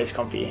not quite as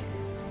comfy.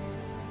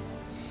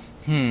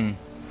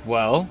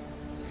 Well,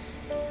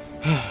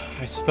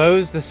 I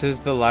suppose this is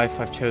the life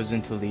I've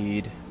chosen to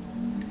lead.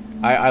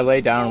 I lay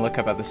down and look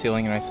up at the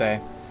ceiling and I say,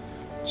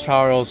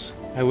 Charles,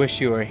 I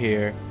wish you were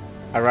here.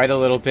 I write a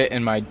little bit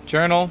in my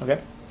journal. Okay.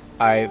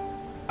 I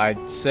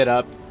sit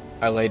up,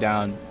 I lay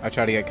down, I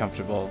try to get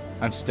comfortable.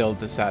 I'm still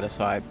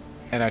dissatisfied,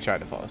 and I try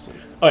to fall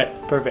asleep. Okay,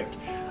 perfect.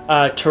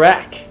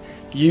 Tarak,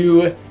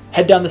 you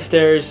head down the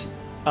stairs.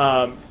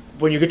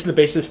 When you get to the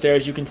base of the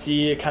stairs, you can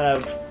see kind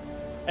of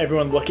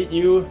everyone look at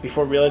you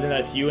before realizing that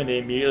it's you, and they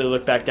immediately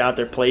look back down at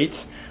their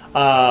plates.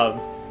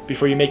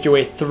 Before you make your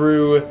way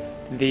through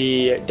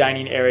the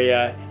dining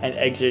area and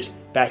exit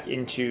back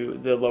into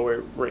the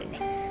lower ring.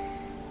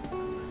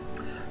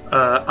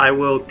 I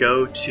will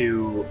go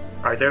to...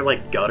 Are there,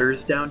 like,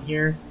 gutters down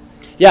here?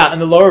 Yeah, in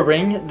the lower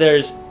ring,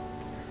 there's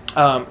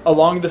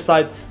along the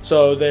sides.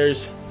 So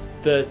there's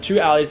the two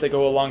alleys that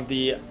go along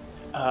the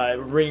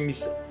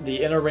rings, the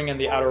inner ring and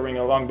the outer ring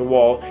along the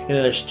wall, and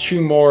then there's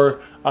two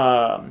more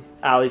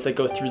alleys that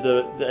go through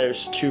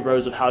there's two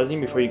rows of housing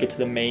before you get to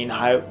the main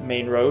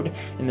road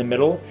in the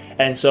middle.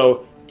 And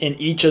so in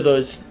each of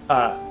those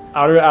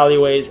outer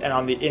alleyways and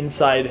on the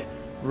inside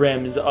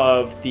rims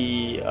of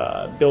the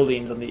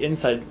buildings, on the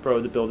inside row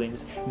of the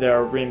buildings, there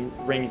are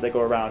rings that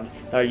go around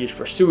that are used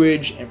for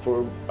sewage and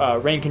for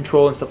rain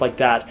control and stuff like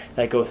that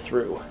go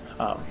through.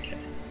 Okay.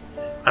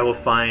 I will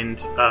find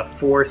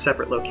 4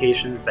 separate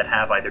locations that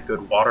have either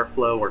good water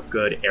flow or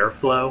good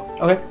airflow.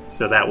 Okay.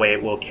 So that way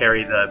it will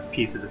carry the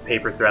pieces of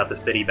paper throughout the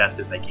city best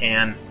as they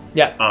can.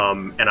 Yeah.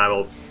 And I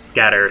will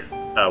scatter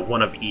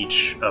one of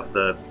each of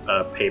the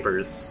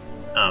papers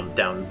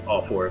down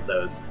all 4 of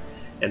those.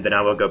 And then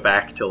I will go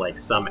back to like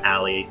some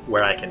alley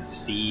where I can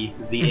see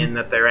the inn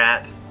that they're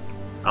at.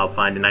 I'll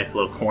find a nice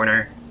little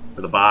corner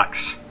with a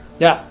box.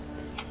 Yeah.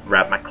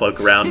 Wrap my cloak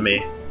around me.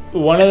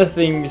 One of the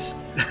things,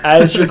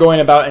 as you're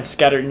going about and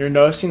scattering, you're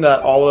noticing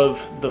that all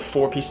of the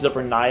 4 pieces of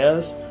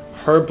Riniya's,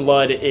 her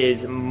blood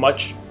is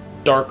much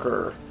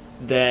darker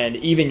than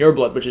even your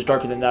blood, which is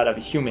darker than that of a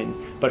human.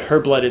 But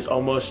her blood is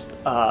almost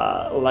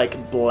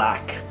like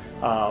black,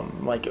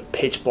 like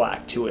pitch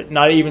black to it.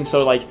 Not even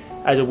so like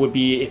as it would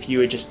be if you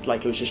had just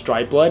like it was just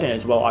dry blood and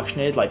it's well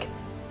oxygenated, like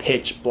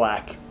pitch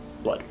black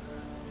blood.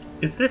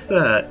 Does this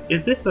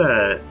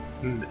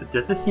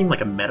seem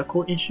like a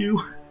medical issue?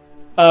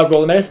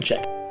 Roll a medicine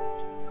check.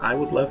 I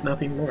would love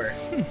nothing more.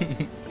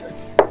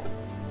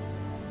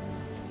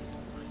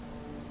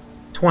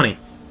 20.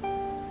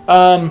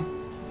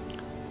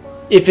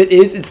 If it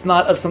is, it's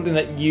not of something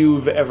that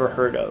you've ever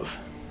heard of.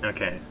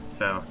 Okay,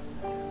 so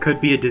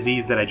could be a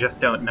disease that I just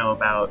don't know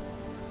about,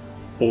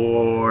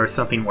 or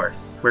something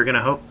worse. We're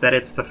gonna hope that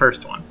it's the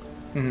first one.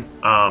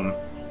 Mm-hmm.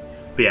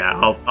 But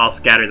yeah, I'll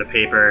scatter the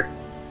paper,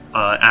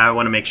 I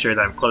want to make sure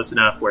that I'm close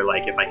enough where,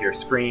 like, if I hear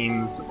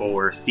screams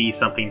or see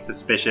something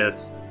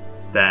suspicious,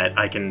 that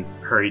I can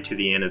hurry to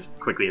the inn as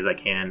quickly as I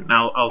can. And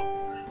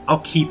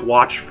I'll keep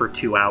watch for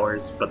 2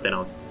 hours, but then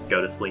I'll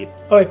go to sleep.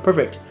 Okay,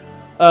 perfect.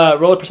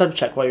 Roll a perception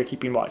check while you're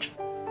keeping watch.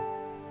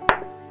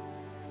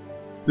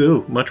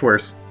 Ooh, much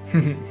worse.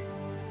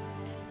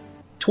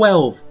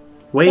 12.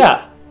 Wait.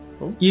 Yeah.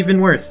 Even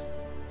worse.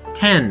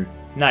 10.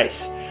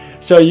 Nice.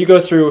 So you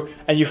go through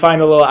and you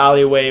find a little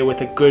alleyway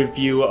with a good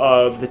view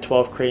of the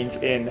 12 Cranes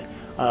Inn,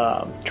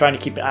 trying to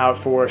keep an eye out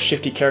for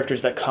shifty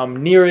characters that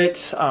come near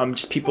it,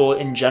 just people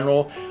in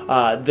general.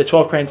 The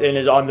 12 Cranes Inn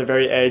is on the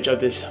very edge of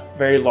this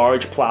very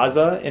large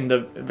plaza in the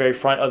very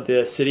front of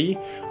the city,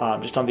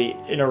 just on the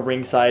inner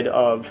ring side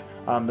of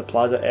the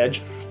plaza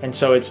edge. And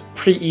so it's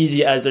pretty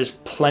easy, as there's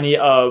plenty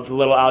of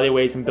little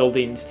alleyways and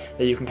buildings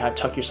that you can kind of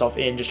tuck yourself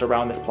in just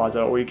around this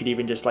plaza, or you could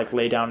even just like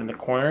lay down in the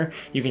corner.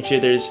 You can see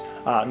there's,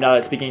 now that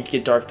it's beginning to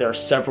get dark, there are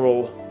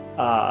several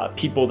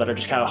people that are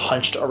just kind of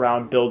hunched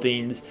around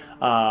buildings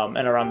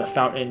and around the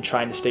fountain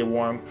trying to stay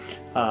warm,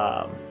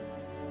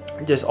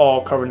 just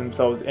all covering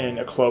themselves in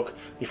a cloak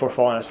before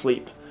falling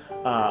asleep.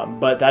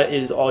 But that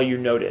is all you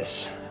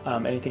notice.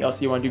 Anything else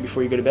that you want to do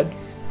before you go to bed?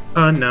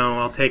 No,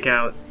 I'll take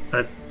out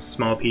a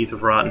small piece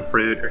of rotten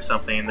fruit or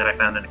something that I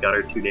found in a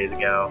gutter 2 days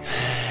ago.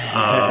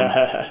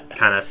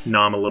 Kind of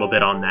nom a little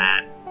bit on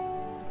that.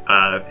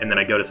 And then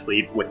I go to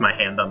sleep with my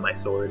hand on my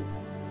sword.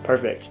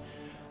 Perfect.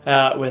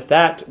 With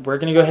that, we're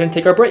going to go ahead and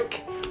take our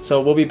break. So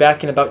we'll be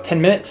back in about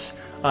 10 minutes.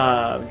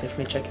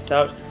 Definitely check us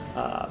out.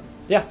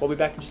 Yeah, we'll be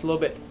back in just a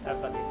little bit. Have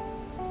fun, guys.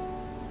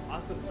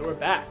 Awesome. So we're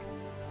back.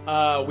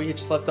 We had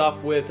just left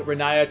off with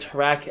Riniya,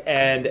 Tarak,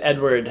 and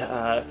Edward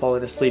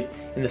falling asleep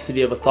in the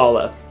city of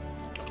Athala.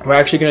 We're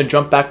actually going to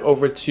jump back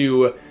over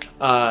to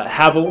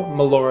Havel,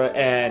 Melora,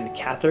 and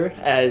Kathyr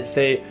as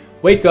they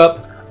wake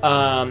up.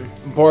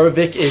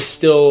 Borovic is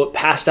still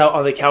passed out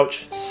on the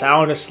couch,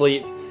 sound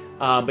asleep,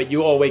 but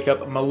you all wake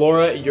up.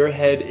 Melora, your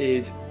head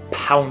is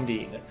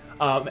pounding.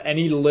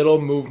 Any little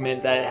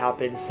movement that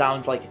happens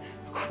sounds like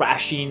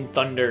crashing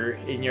thunder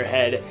in your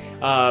head,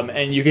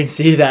 and you can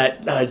see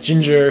that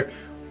Ginger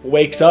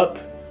wakes up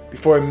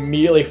before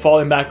immediately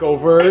falling back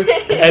over and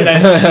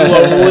then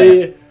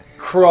slowly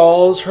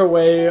crawls her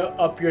way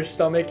up your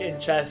stomach and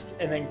chest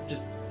and then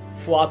just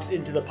flops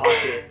into the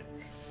pocket.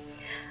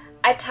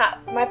 I tap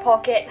my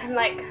pocket. I'm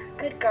like,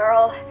 good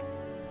girl.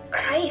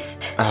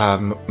 Christ.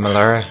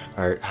 Melora,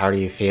 how are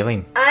you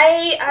feeling?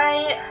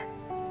 I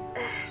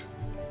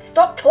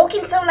stop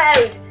talking so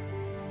loud.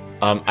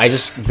 I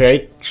just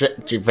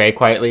very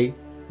quietly,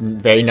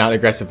 very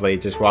non-aggressively,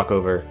 just walk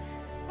over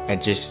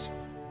and just,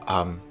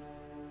 I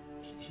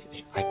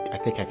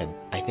think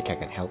I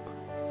can help.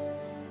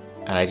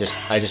 And I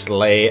just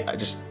lay,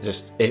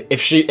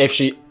 if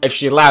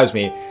she allows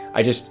me,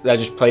 I just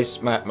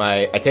place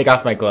I take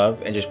off my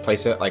glove and just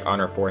place it like on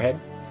her forehead.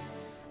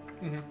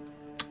 Mm-hmm.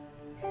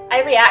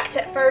 I react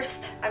at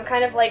first. I'm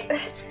kind of like,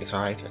 it's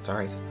all right.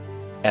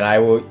 And I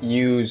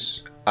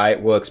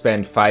will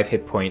expend 5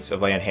 hit points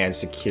of lay on hands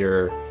to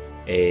cure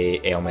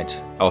a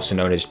ailment, also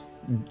known as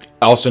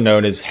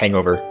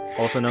hangover.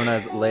 Also known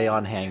as lay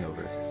on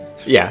hangover.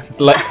 Yeah,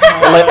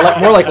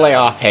 more like lay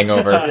off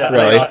hangover, really.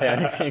 Lay off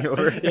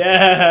hangover.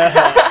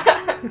 Yeah.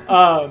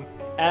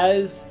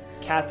 As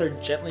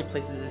Kathyr gently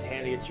places his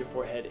hand against your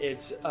forehead,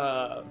 it's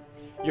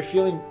you're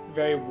feeling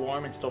very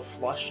warm and still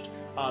flushed,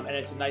 and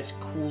it's a nice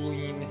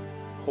cooling,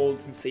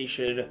 cold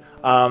sensation,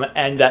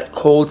 and that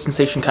cold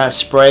sensation kind of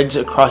spreads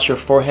across your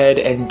forehead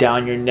and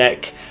down your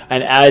neck,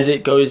 and as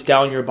it goes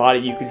down your body,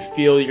 you can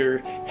feel your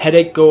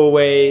headache go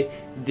away,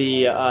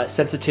 the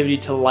sensitivity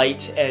to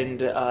light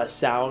and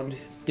sound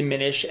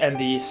diminish, and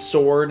the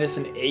soreness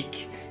and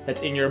ache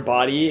that's in your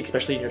body,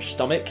 especially in your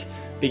stomach,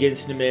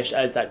 begins to diminish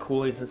as that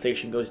cooling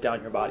sensation goes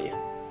down your body.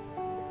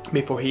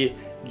 Before he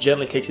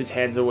gently takes his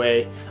hands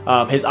away,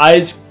 his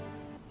eyes,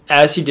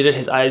 as he did it,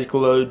 his eyes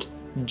glowed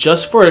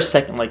just for a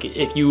second. Like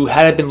if you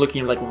hadn't been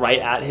looking like right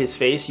at his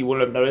face, you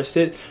wouldn't have noticed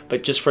it,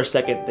 but just for a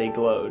second they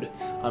glowed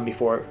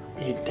before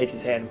he takes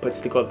his hand and puts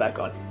the glove back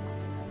on.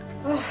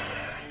 oh,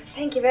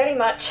 thank you very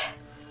much.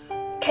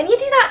 Can you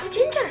do that to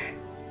Ginger?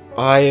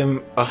 I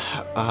am,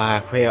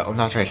 well,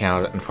 not right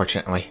now,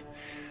 unfortunately.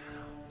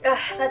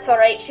 That's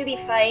alright, she'll be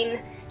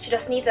fine. She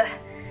just needs a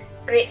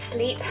great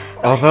sleep.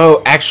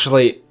 Although,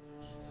 actually,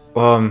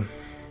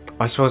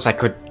 I suppose I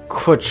could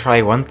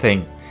try one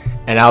thing,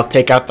 and I'll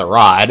take out the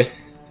rod.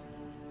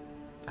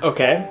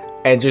 Okay.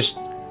 And just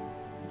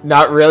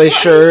not really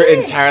sure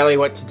entirely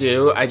what to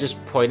do. I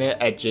just point it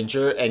at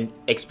Ginger and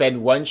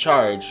expend 1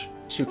 charge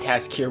to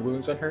cast Cure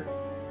Wounds on her.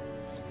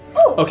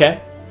 Oh.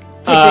 Okay.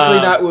 Technically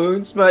not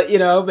wounds, but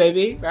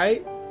maybe,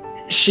 right?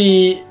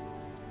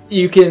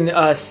 You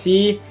can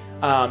see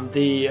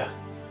the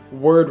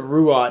word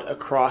Ruat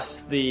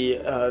across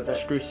the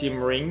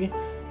Vestrusium ring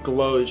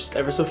glows just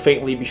ever so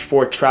faintly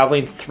before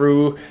traveling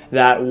through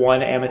that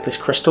one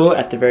amethyst crystal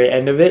at the very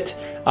end of it,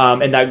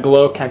 and that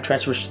glow kind of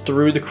transfers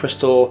through the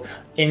crystal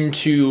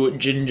into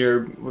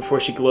Ginger before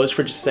she glows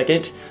for just a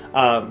second,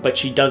 but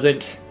she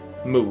doesn't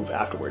move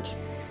afterwards.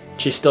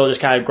 she's still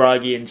just kind of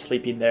groggy and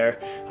sleeping there,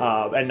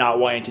 and not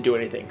wanting to do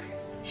anything.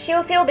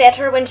 She'll feel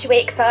better when she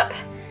wakes up.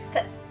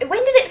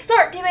 When did it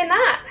start doing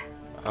that?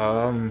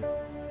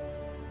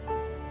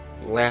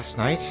 Last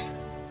night?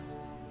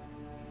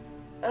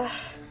 Ugh.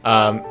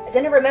 I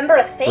didn't remember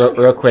a thing.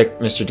 Real quick,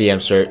 Mr.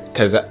 DM, sir,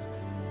 because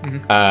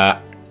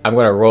I'm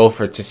gonna roll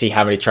to see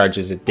how many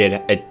charges it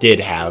did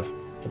have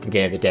at the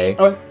beginning of the day.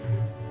 Oh,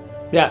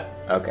 yeah.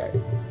 Okay.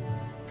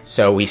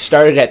 So we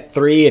started at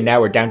 3, and now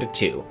we're down to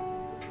 2.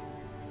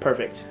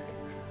 Perfect.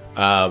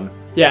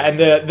 Yeah, and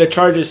the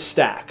charges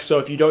stack. So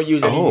if you don't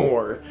use any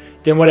more,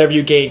 then whatever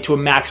you gain to a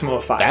maximum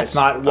of 5. It's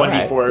not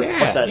 1d4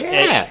 plus that.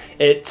 Yeah.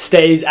 It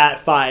stays at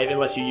 5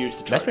 unless you use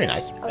the charges. That's pretty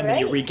nice. And then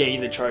you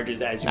regain the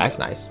charges as you go.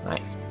 Nice.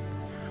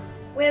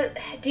 Well,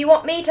 do you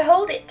want me to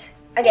hold it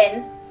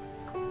again?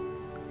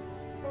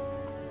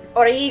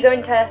 Or are you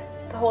going to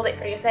hold it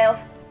for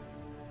yourself?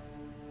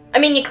 I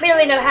mean, you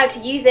clearly know how to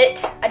use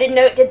it. I didn't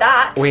know it did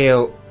that.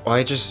 Well,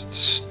 I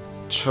just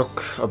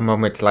took a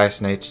moment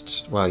last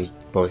night while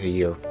both of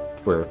you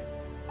were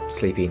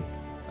sleeping,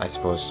 I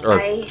suppose, or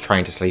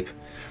trying to sleep.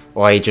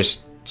 Well, I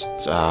just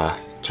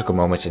took a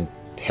moment and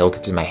held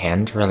it in my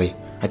hand, really.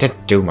 I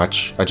didn't do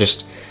much. I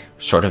just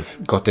sort of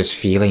got this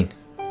feeling.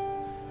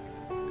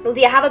 Well,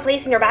 do you have a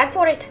place in your bag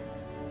for it?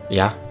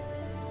 Yeah.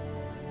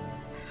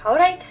 All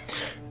right.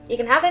 You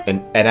can have it.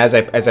 And as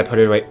I put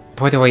it away,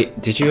 by the way,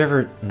 did you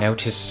ever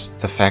notice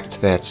the fact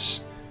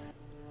that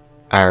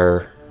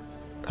our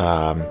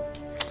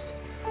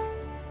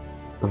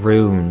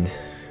rune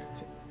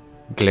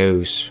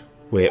glows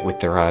with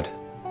the rod?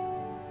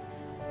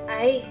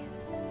 I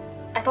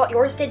thought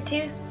yours did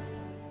too.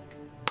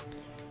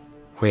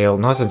 Well,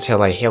 not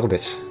until I held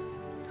it.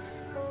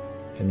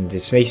 And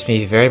this makes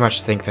me very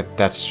much think that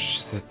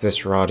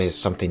this rod has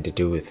something to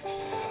do with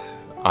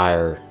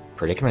our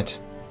predicament.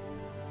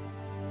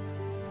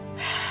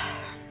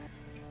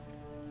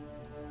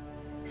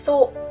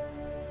 So,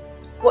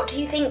 what do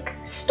you think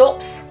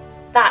stops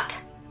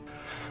that?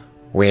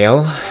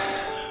 Well,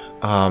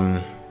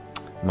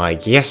 my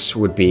guess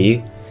would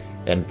be,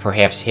 and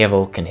perhaps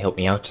Havel can help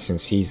me out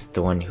since he's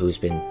the one who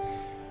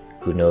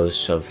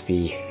knows of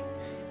the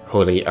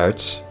holy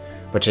arts.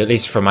 But at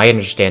least from my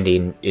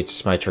understanding,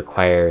 it might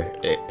require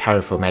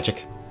powerful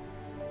magic.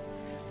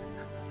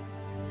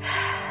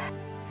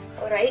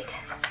 Alright.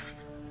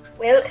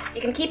 Well, you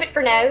can keep it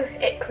for now.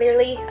 It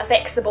clearly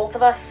affects the both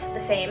of us the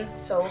same,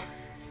 so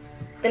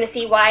gonna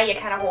see why you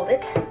kind of hold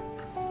it.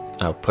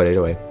 I'll put it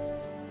away.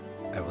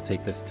 I will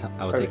take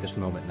this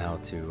moment now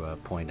to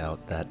point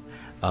out that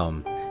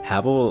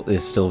Havel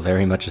is still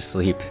very much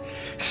asleep,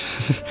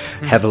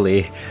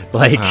 heavily.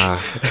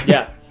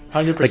 Yeah,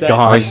 100%. Like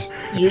gone.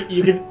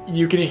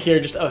 You can hear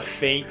just a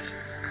faint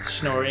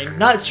snoring,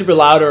 not super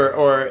loud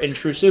or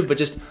intrusive, but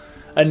just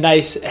a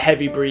nice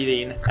heavy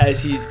breathing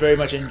as he's very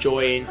much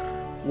enjoying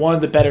one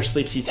of the better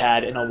sleeps he's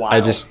had in a while.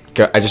 I just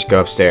go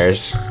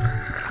upstairs,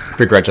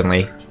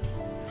 begrudgingly.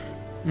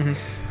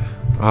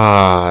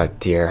 Ah,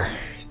 dear.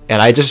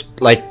 And I just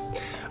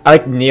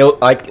kneel,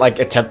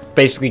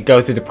 basically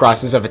go through the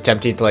process of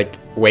attempting to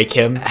wake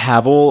him.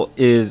 Havel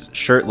is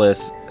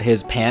shirtless,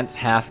 his pants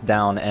half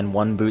down, and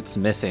one boot's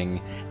missing,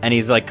 and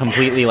he's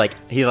completely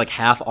he's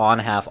half on,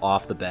 half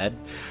off the bed.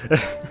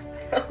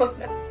 Oh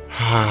no.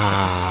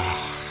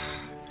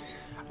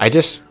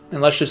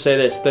 And let's just say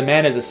this: the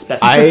man is a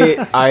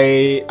specimen.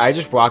 I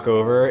just walk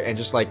over and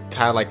just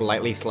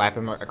lightly slap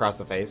him across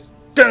the face.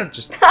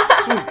 Just.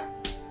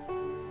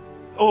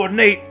 Oh,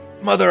 Nate,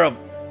 mother of.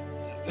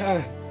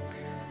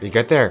 You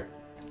get there.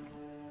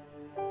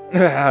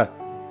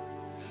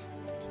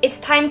 It's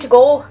time to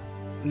go.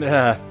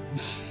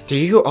 Do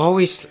you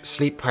always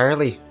sleep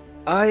early?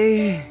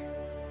 I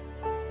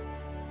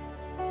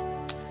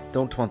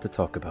don't want to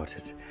talk about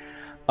it.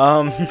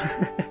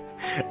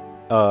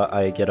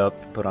 I get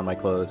up, put on my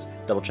clothes,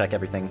 double check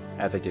everything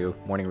as I do,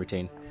 morning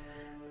routine.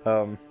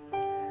 And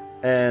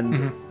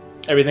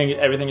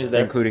everything is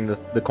there, including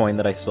the coin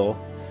that I stole.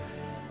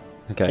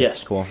 Okay.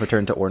 Yes. Cool.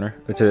 Return to owner.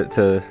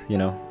 To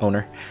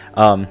owner.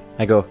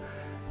 I go.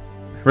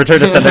 Return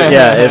to sender.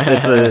 Yeah.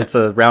 It's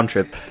a round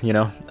trip.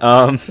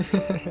 I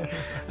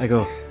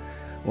go.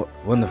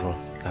 Wonderful.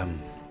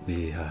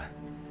 We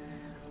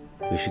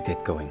should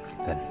get going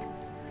then.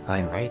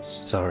 I'm right.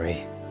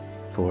 Sorry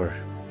for.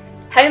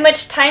 How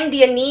much time do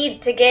you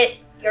need to get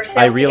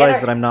yourself I realize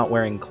together? that I'm not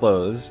wearing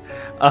clothes.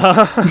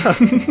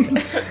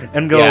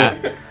 And go.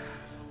 Yeah.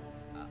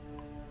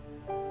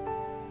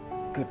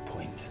 Good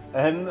point.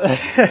 And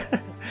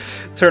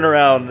turn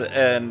around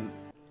and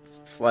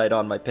slide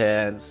on my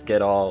pants,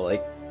 get all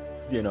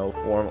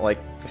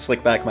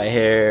slick back my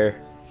hair.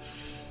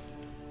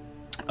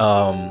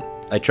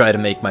 I try to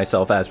make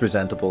myself as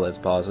presentable as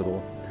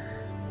possible.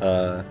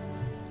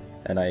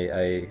 And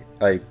I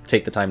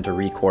take the time to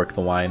recork the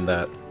wine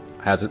that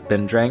hasn't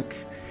been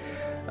drank.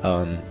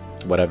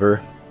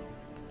 Whatever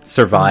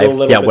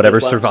survived. Yeah, whatever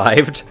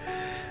survived.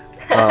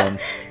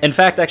 In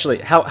fact, actually,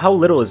 how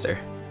little is there?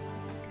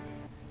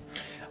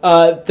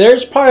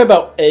 There's probably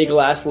about a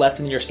glass left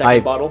in your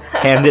second bottle.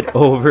 Hand it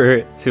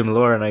over to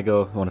Melora and I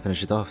go, I want to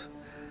finish it off.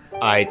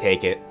 I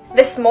take it.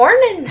 This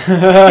morning?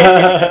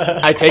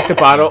 I take the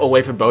bottle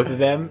away from both of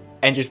them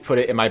and just put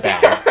it in my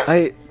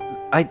bag.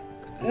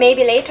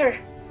 Maybe later.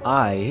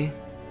 I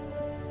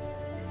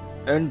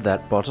earned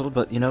that bottle,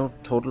 but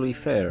totally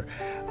fair.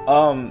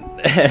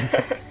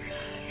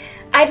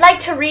 I'd like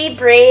to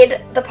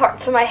re-braid the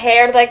parts of my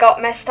hair that I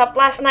got messed up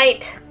last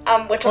night,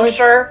 which I'm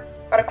sure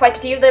are quite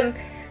a few of them.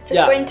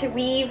 Just going to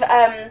weave.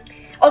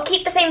 I'll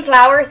keep the same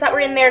flowers that were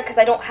in there because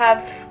I don't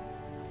have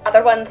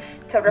other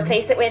ones to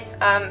replace it with,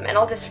 and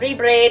I'll just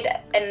re-braid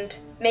and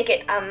make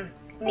it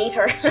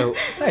neater. So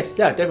Nice,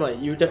 yeah,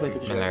 definitely. You definitely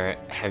could. Melora,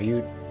 have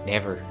you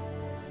never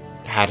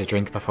had a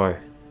drink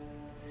before?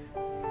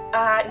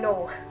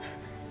 No,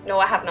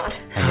 I have not.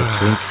 And the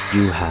drink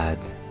you had.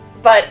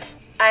 But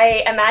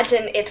I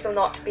imagine it will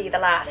not be the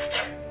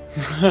last.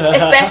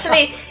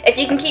 Especially if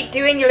you can keep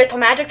doing your little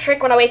magic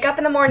trick when I wake up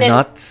in the morning.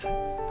 Not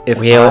if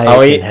We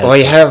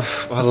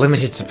have a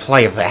limited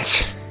supply of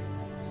that.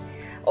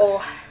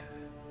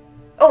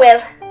 Oh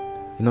well.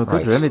 Good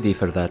Right. remedy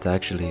for that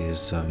actually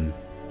is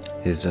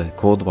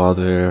cold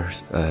water,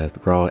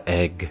 raw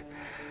egg,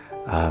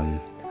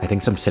 I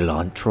think some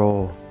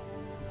cilantro.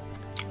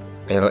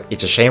 Well,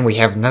 it's a shame we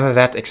have none of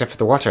that except for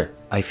the water.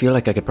 I feel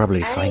like I could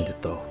probably find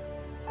it though.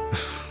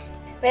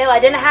 Well, I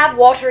didn't have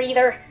water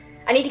either.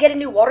 I need to get a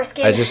new water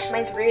skin.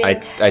 Mine's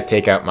ruined. I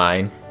take out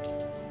mine.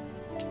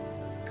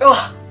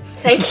 Oh,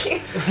 thank you.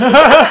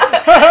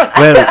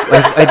 Well,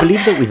 I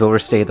believe that we've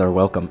overstayed our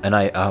welcome, and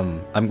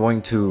I'm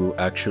going to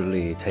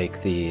actually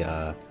take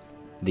the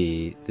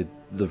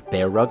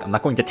bear rug. I'm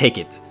not going to take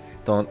it.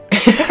 Don't.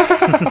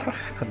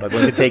 I'm not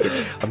going to take it.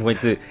 I'm going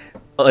to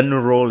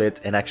unroll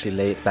it and actually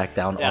lay it back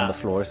down on the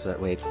floor, so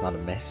that way it's not a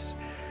mess.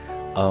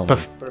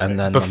 And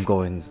then I'm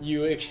going.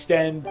 You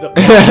extend the.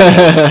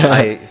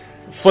 I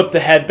flip the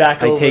head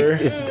back over.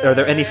 Are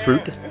there any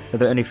fruit? Are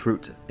there any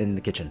fruit in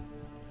the kitchen?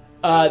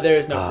 There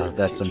is no fruit.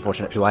 That's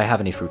unfortunate. Do I have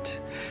any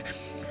fruit?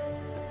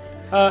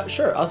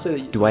 Sure. I'll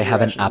say that. Do I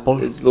have an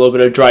apple? It's a little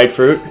bit of dried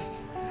fruit.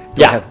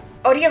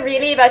 Are you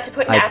really about to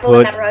put an I apple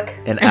in put that rug?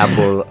 an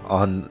apple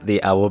on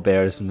the owl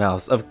bear's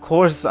mouth. Of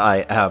course I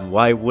am.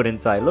 Why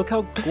wouldn't I? Look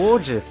how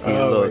gorgeous he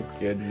looks. My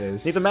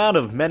goodness. He's a man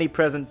of many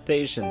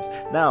presentations.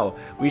 Now,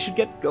 we should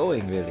get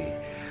going, really.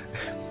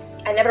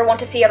 I never want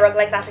to see a rug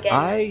like that again.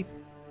 I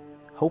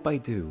hope I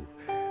do.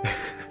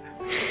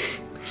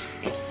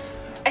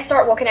 I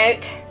start walking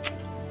out.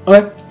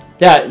 Okay.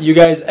 Yeah, you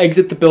guys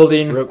exit the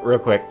building. Real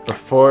quick,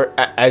 before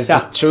as the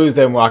two of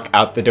them walk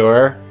out the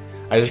door,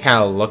 I just kind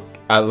of look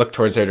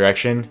towards their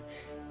direction.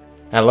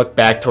 And I look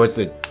back towards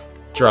the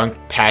drunk,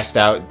 passed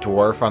out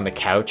dwarf on the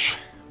couch.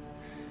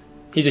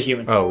 He's a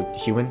human. Oh,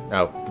 human?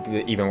 Oh,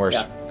 even worse.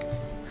 Yeah.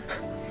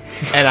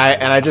 And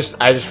I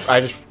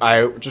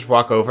just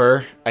walk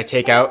over. I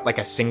take out like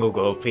a single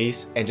gold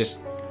piece and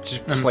just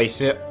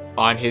place it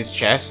on his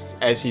chest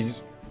as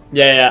he's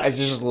as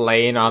he's just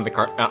laying on the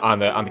on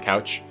the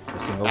couch.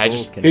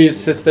 He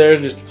just sits there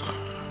and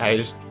I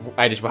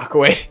just walk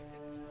away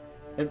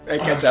and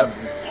catch up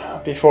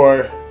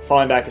before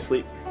falling back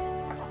asleep.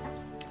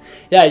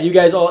 Yeah, you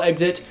guys all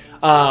exit.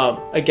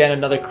 Again,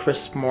 another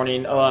crisp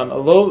morning. A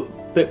little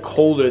bit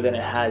colder than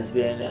it has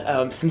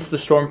been since the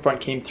storm front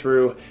came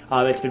through.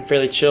 It's been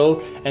fairly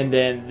chill, and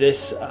then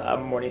this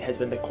morning has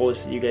been the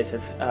coldest that you guys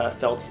have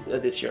felt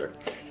this year.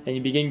 And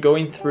you begin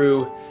going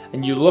through,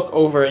 and you look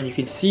over, and you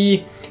can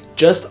see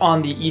just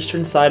on the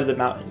eastern side of the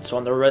mountain. So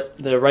on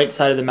the right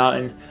side of the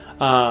mountain,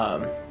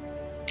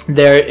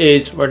 there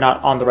is, or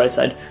not on the right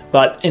side,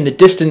 but in the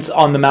distance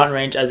on the mountain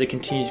range as it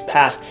continues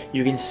past,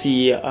 you can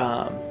see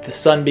the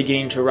sun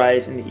beginning to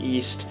rise in the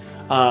east,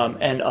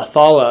 and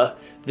Athala,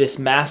 this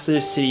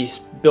massive city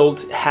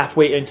built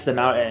halfway into the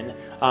mountain,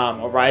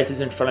 arises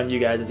in front of you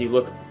guys as you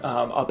look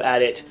up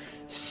at it,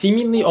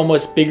 seemingly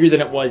almost bigger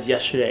than it was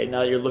yesterday. Now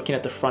that you're looking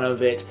at the front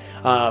of it,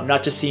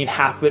 not just seeing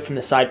half of it from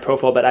the side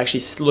profile, but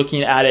actually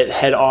looking at it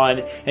head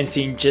on and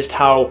seeing just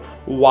how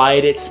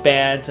wide it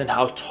spans and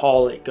how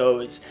tall it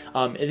goes.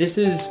 This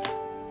is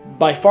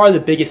by far the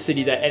biggest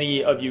city that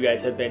any of you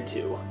guys have been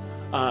to.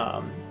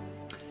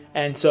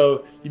 And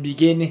so you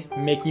begin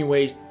making your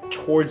way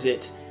towards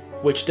it,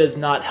 which does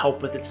not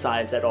help with its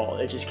size at all.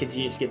 It just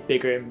continues to get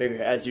bigger and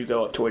bigger as you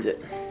go up towards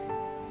it.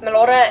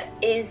 Melora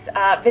is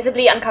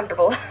visibly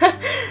uncomfortable.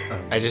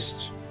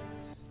 does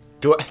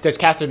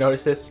Kathyr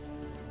notice this?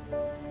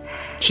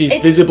 She's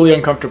visibly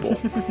uncomfortable.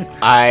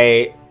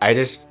 I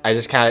just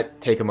kind of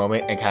take a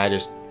moment and kind of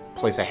just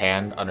place a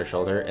hand on her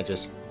shoulder and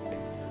just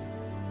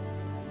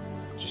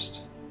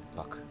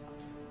look.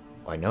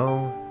 I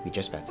know we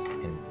just met,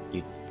 and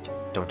you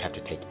don't have to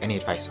take any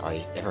advice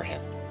I ever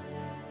have.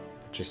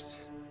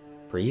 Just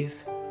breathe.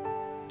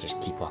 Just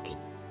keep walking.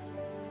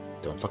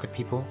 Don't look at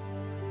people.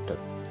 Don't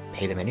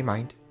pay them any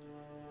mind.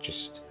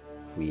 Just,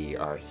 we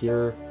are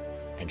here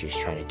and just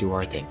trying to do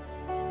our thing.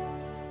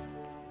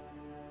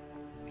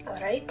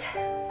 Alright.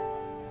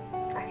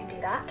 I can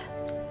do that.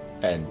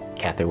 And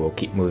Kathyr will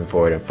keep moving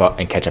forward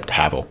and catch up to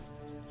Havel.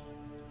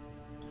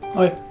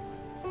 Okay.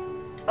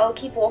 I'll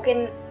keep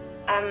walking,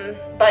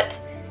 but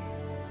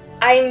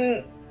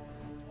I'm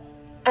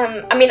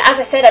I mean, as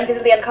I said, I'm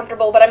visibly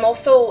uncomfortable, but I'm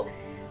also,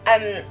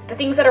 the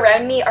things that are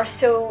around me are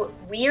so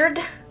weird,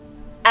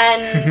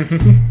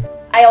 and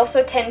I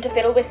also tend to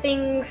fiddle with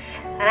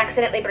things and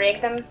accidentally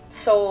break them,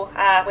 so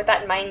with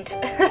that in mind,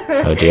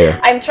 Oh dear.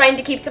 I'm trying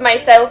to keep to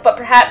myself, but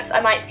perhaps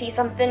I might see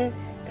something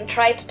and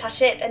try to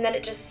touch it, and then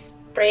it just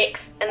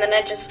breaks, and then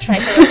I just try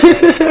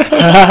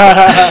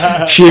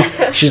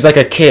to... She's like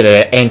a kid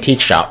at an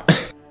antique shop.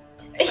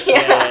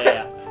 Yeah.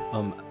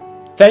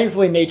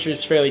 Thankfully, nature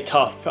is fairly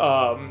tough,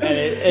 and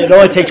it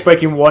only takes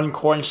breaking one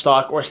corn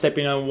stalk or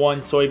stepping on one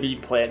soybean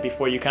plant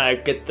before you kind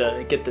of get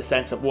the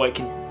sense of what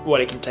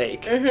it can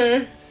take.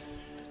 Mm-hmm.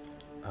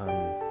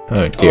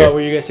 Oh dear.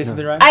 Were you gonna say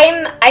something,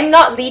 Ryan? I'm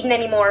not leading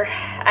anymore.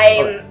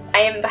 I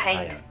am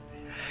behind.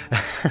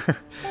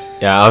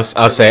 Yeah,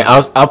 I'll say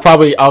I'll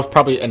probably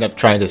end up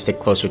trying to stick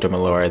closer to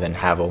Melora than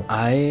Havel.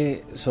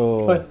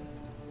 So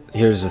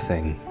here's the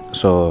thing.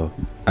 So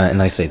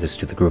and I say this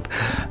to the group.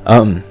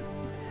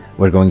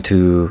 We're going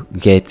to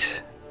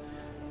get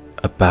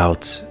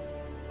about,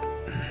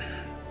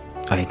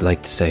 I'd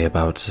like to say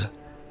about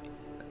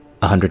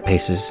 100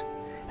 paces,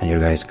 and you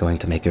guys are going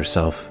to make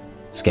yourself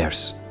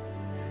scarce.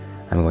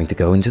 I'm going to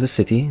go into the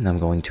city, and I'm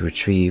going to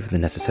retrieve the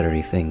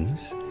necessary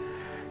things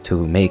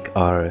to make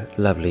our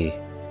lovely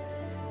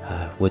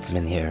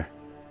woodsman here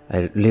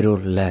a little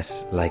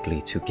less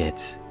likely to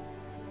get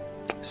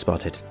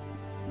spotted.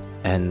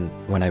 And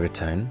when I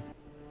return,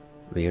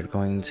 we are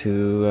going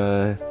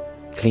to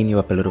clean you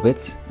up a little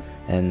bit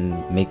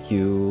and make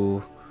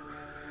you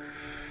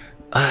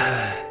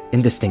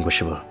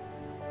indistinguishable.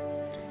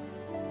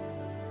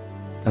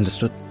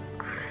 Understood?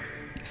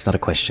 It's not a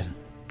question.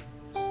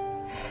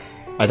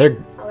 Are there,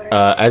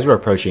 as we're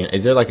approaching,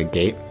 is there like a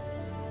gate?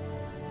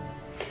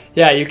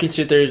 Yeah, you can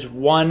see there's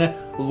one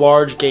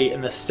large gate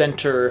in the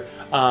center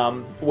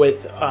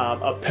with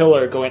a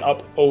pillar going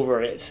up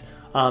over it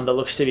that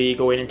looks to be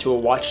going into a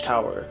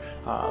watchtower.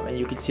 And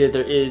you can see that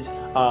there is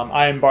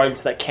iron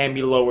bars that can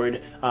be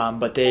lowered,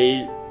 but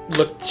they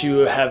look to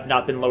have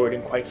not been lowered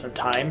in quite some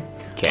time,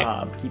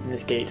 keeping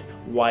this gate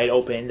wide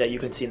open that you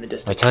can see in the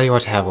distance. I tell you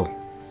what, Havel.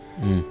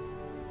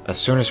 As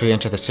soon as we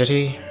enter the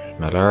city,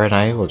 Melora and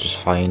I will just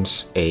find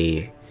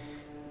a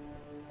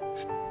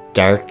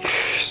dark,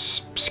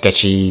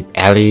 sketchy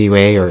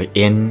alleyway or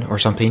inn or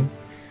something.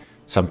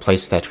 Some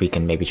place that we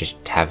can maybe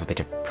just have a bit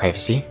of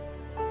privacy.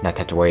 Not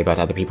have to worry about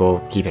other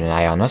people keeping an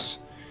eye on us.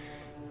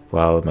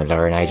 While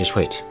Melora and I just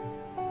wait.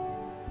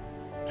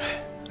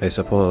 I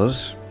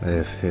suppose,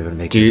 if it would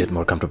make you a bit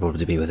more comfortable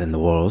to be within the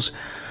walls.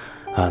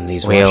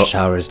 These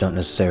watchtowers don't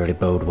necessarily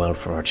bode well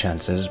for our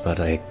chances, but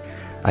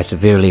I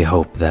severely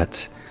hope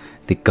that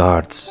the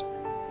guards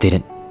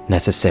didn't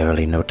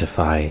necessarily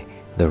notify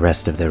the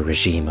rest of their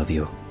regime of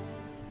you.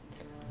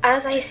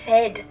 As I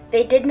said,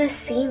 they didn't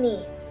see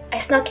me. I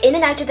snuck in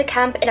and out of the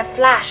camp in a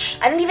flash.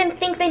 I don't even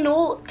think they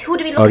know who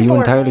to be looking for. Are you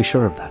entirely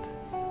sure of that?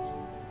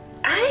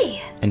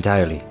 Aye.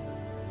 Entirely.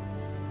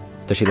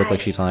 Does she look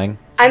like she's lying?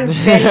 I'm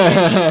very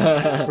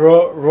good.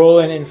 Roll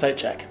an insight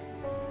check.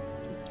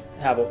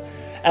 Havel.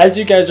 As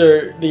you guys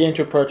are beginning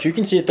to approach, you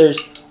can see that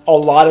there's a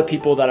lot of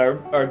people that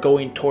are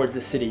going towards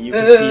the city. You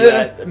can see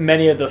that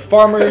many of the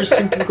farmers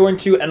seem to be going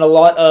to, and a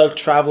lot of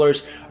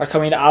travelers are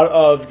coming out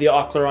of the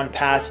Ocleron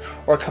Pass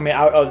or coming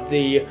out of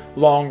the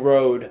long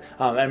road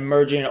and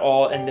merging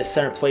all in the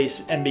center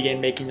place and begin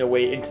making their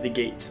way into the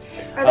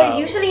gates. Are there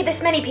usually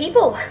this many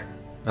people?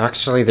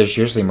 Actually, there's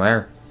usually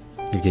more.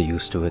 You get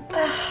used to it.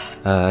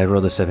 I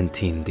rolled a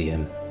 17,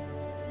 DM.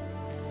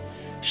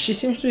 She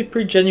seems to be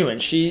pretty genuine.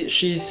 She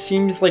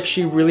seems like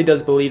she really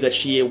does believe that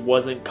she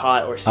wasn't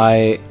caught or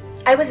seen.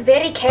 I was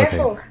very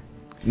careful. Okay.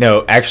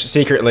 No, actually,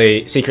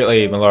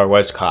 secretly, Melora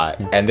was caught,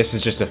 and this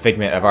is just a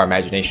figment of our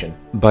imagination.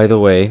 By the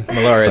way...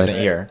 Melora isn't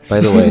here.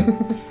 By the way,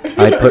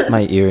 I put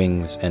my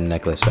earrings and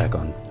necklace back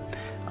on.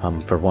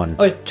 For one.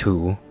 Okay.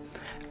 Two.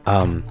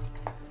 Alright.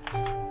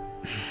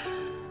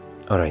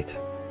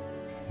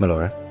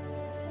 Melora.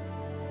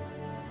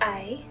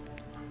 Aye.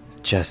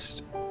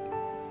 Just...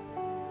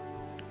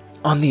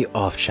 on the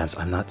off chance,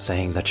 I'm not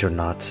saying that you're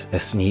not a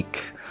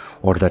sneak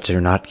or that you're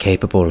not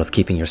capable of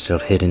keeping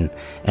yourself hidden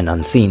and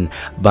unseen,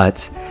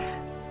 but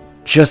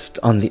just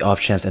on the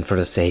off chance and for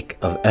the sake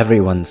of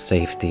everyone's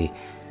safety,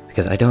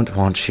 because I don't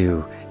want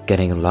you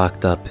getting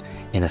locked up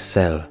in a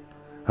cell,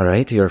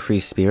 alright? You're a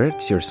free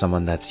spirit, you're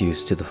someone that's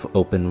used to the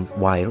open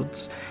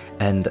wilds,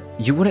 and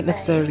you wouldn't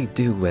necessarily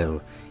do well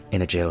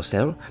in a jail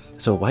cell,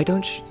 so why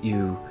don't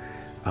you,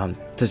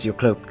 does your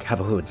cloak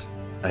have a hood?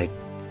 I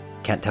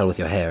can't tell with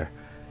your hair.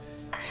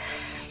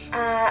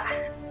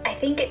 I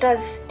think it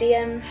does,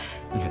 DM.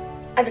 Okay.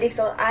 I believe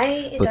so.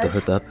 It Put does. the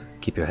hood up,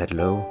 keep your head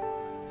low,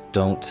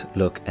 don't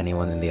look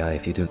anyone in the eye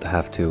if you don't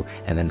have to,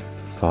 and then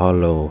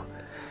follow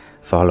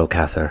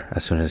Kathyr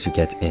as soon as you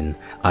get in.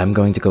 I'm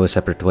going to go a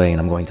separate way,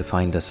 and I'm going to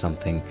find us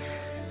something,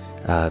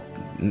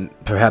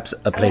 perhaps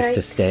a place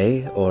to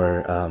stay,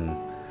 or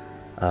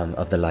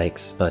of the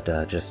likes, but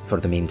just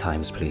for the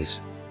meantimes, please.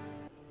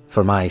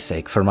 For my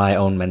sake, for my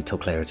own mental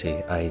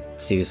clarity,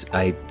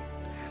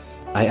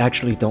 I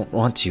actually don't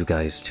want you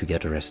guys to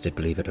get arrested,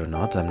 believe it or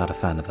not. I'm not a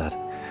fan of that.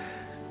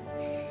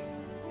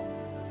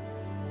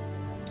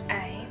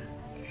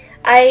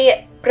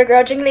 I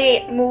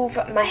begrudgingly move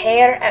my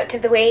hair out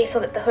of the way so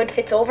that the hood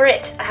fits over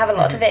it. I have a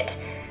lot of it,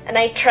 and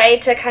I try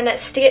to kind of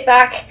stick it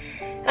back.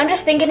 I'm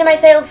just thinking to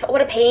myself,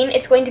 what a pain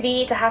it's going to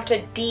be to have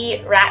to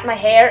de-rat my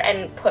hair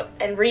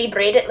and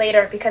re-braid it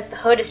later, because the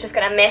hood is just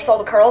going to mess all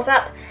the curls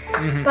up.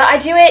 But I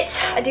do it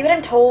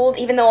I'm told,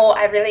 even though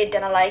I really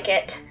didn't like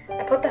it.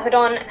 I put the hood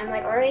on and I'm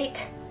like,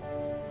 alright,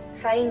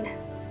 fine.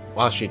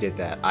 While she did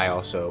that,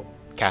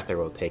 Kathyr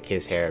will take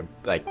his hair,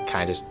 like,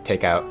 kind of just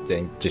take out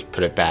and just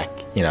put it back,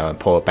 and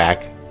pull it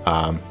back,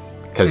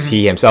 because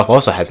he himself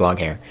also has long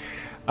hair.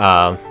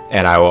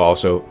 And I will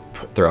also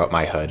throw out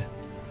my hood.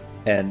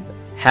 And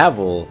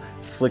Havel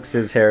slicks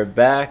his hair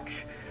back,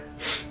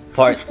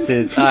 parts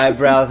his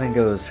eyebrows, and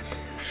goes,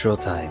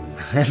 "Showtime,"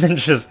 and then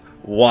just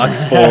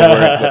walks forward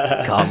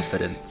with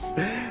confidence.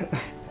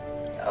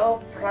 Oh,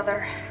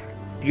 brother.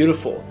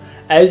 Beautiful.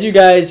 As you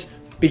guys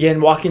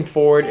begin walking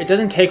forward, it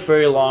doesn't take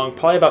very long,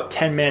 probably about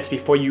 10 minutes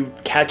before you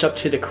catch up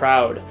to the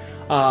crowd.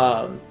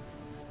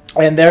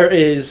 And there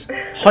is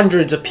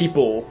hundreds of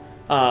people,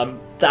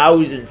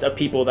 thousands of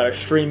people that are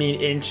streaming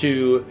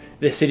into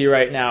the city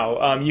right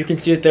now. You can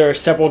see that there are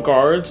several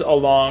guards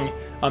along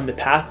the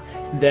path,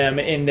 them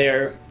in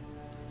their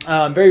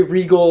very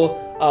regal,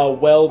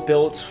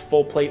 well-built,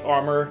 full-plate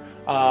armor,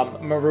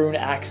 maroon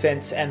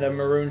accents, and the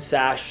maroon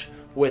sash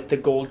with the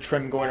gold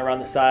trim going around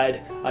the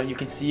side. You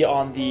can see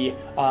on the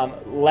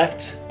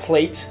left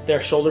plate, their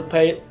shoulder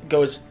plate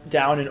goes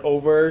down and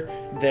over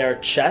their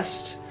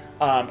chest,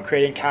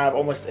 creating kind of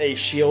almost a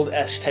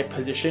shield-esque type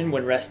position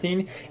when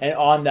resting. And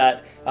on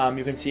that,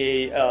 you can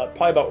see a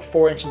probably about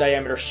 4-inch in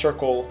diameter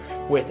circle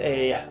with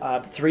a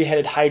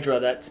 3-headed hydra.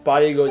 That's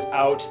body goes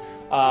out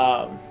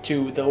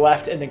to the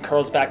left and then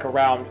curls back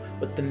around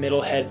with the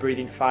middle head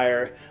breathing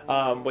fire.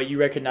 What you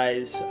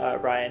recognize,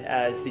 Ryan,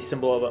 as the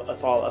symbol of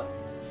Athala,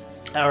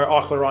 or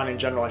Oclaron in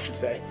general, I should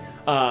say.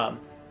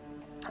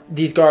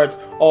 These guards,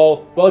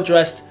 all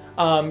well-dressed,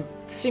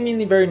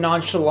 seemingly very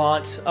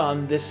nonchalant.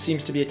 This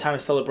seems to be a time of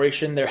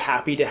celebration. They're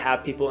happy to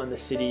have people in the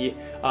city.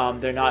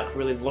 They're not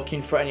really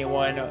looking for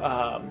anyone.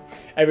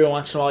 Every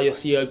once in a while you'll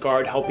see a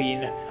guard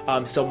helping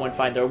someone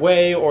find their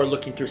way or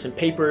looking through some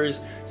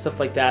papers, stuff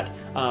like that.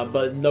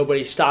 But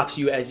nobody stops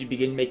you as you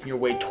begin making your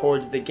way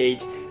towards the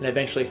gate and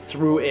eventually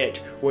through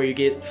it, where you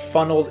get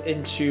funneled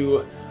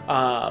into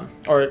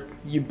or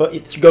you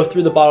go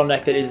through the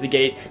bottleneck that is the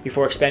gate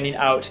before expanding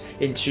out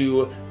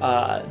into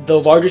the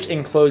largest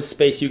enclosed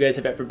space you guys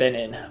have ever been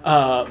in.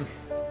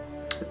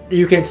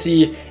 You can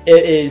see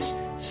it is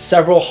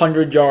several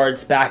hundred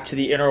yards back to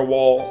the inner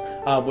wall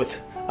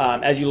with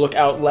as you look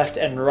out left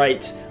and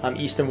right,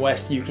 east and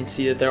west, you can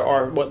see that there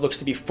are what looks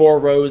to be 4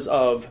 rows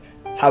of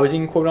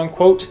housing, quote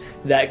unquote,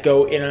 that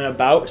go in and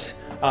about.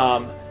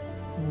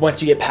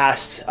 Once you get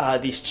past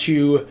these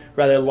 2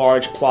 rather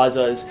large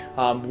plazas,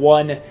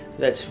 one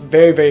that's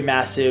very, very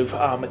massive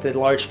with a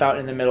large fountain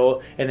in the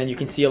middle, and then you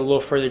can see a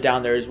little further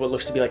down there is what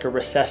looks to be like a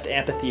recessed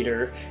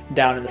amphitheater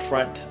down in the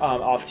front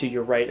off to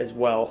your right as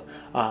well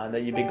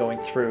that you've been going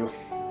through.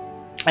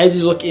 As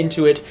you look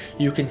into it,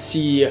 you can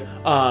see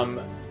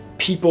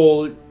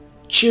people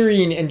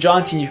cheering and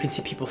jaunting. You can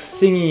see people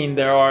singing.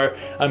 There are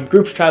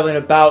groups traveling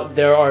about.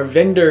 There are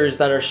vendors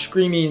that are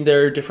screaming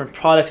their different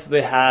products that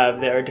they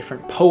have. There are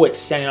different poets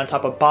standing on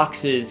top of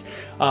boxes.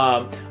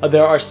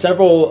 There are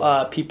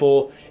several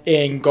people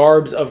in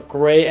garbs of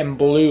gray and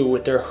blue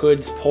with their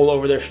hoods pulled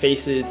over their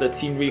faces that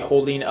seem to be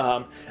holding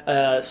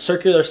a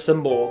circular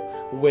symbol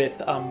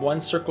with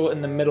 1 circle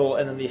in the middle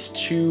and then these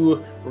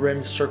 2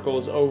 rimmed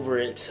circles over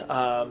it.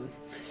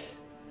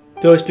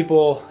 Those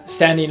people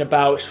standing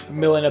about,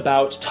 milling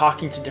about,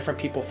 talking to different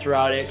people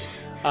throughout it.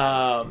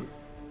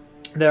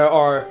 There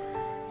are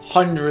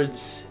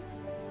hundreds,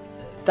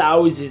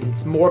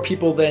 thousands, more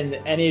people than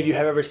any of you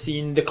have ever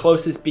seen. The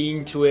closest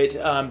being to it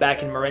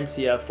back in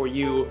Marencia for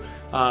you,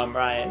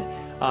 Ryan.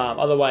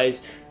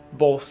 Otherwise,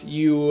 both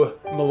you,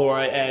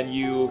 Melora, and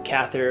you,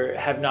 Kathyr,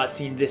 have not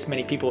seen this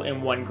many people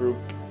in one group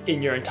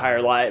in your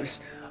entire lives.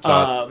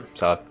 Solid.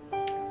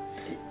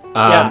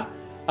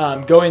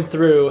 Going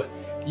through...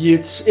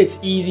 It's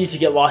easy to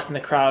get lost in the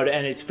crowd,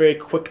 and it's very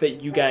quick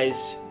that you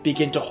guys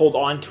begin to hold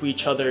on to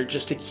each other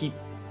just to keep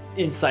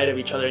inside of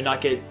each other and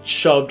not get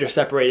shoved or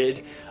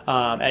separated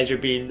as you're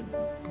being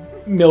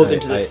milled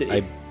into the city.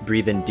 I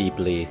breathe in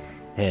deeply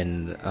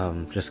and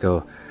just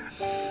go,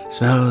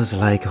 "Smells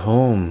like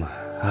home."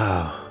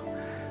 Oh.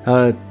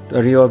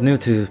 Are you all new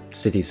to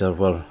cities? So,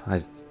 well,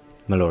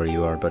 Melora,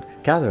 you are, but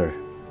Kathyr,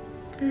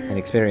 an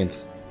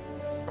experience.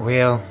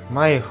 Well,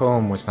 my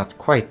home was not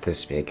quite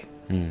this big.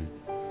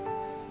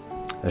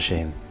 A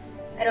shame.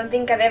 I don't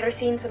think I've ever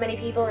seen so many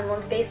people in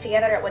one space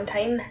together at one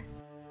time.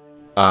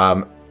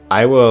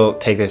 I will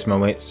take this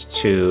moment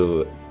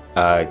to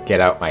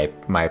get out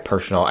my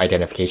personal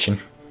identification,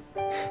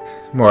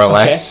 more or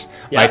less.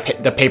 Yeah.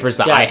 The papers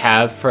that I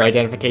have for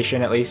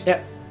identification, at least.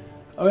 Yeah.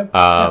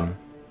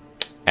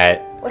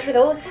 Okay. What are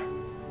those?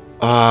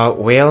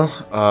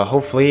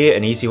 Hopefully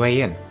an easy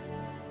way in.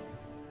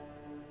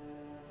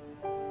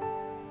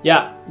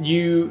 Yeah,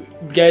 you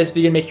guys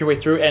begin making your way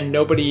through, and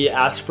nobody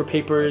asks for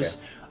papers.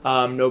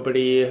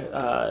 Nobody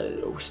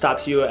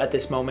stops you at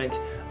this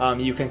moment.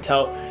 You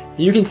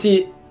can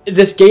see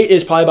this gate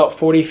is probably about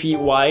 40 feet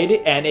wide,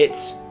 and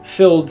it's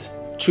filled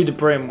to the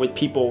brim with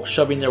people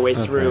shoving their way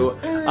through,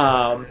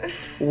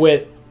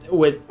 with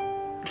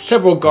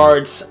several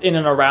guards in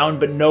and around,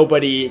 but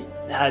nobody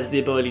has the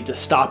ability to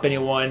stop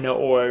anyone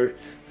or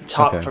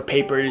talk for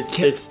papers.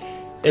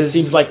 It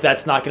seems like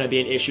that's not going to be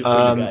an issue for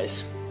you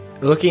guys.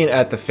 Looking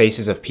at the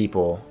faces of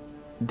people,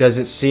 does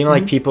it seem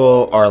like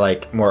people are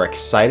like more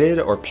excited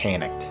or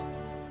panicked?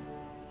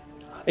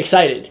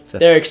 Excited.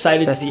 They're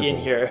excited to be in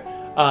here.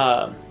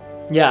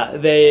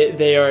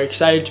 They are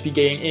excited to be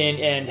getting in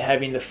and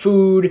having the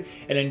food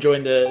and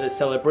enjoying the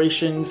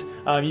celebrations.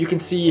 You can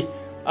see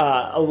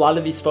a lot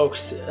of these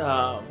folks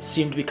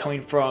seem to be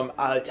coming from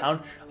out of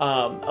town.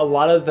 A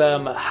lot of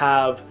them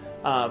have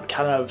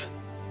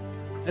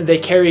they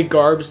carry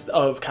garbs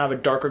of kind of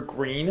a darker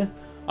green,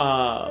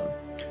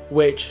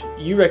 which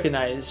you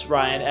recognize,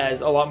 Ryan,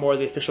 as a lot more of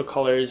the official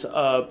colors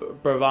of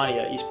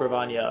Bravania, East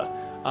Bravania,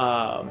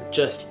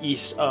 just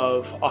east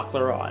of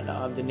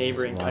Oclaron, the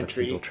neighboring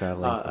country. People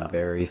traveling from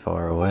very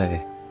far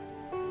away.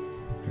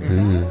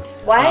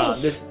 Why?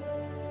 This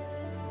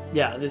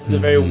is a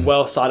very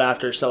well sought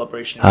after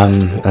celebration.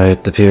 Festival.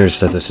 It appears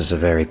that this is a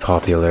very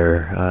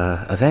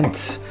popular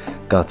event.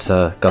 Got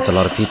a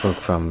lot of people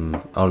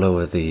from all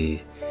over the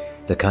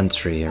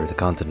country or the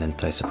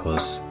continent, I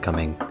suppose,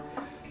 coming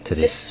to this.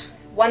 Just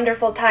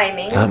wonderful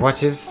timing.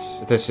 What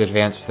is this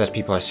advance that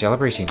people are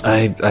celebrating?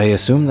 I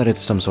assume that it's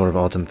some sort of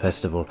autumn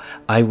festival.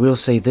 I will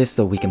say this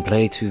though: we can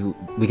play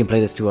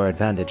this to our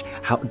advantage.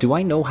 Do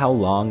I know how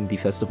long the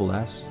festival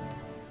lasts?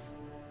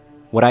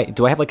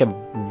 Do I have like a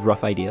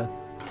rough idea?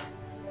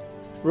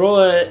 Roll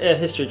a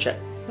history check.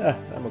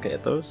 I'm okay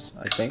at those,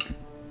 I think.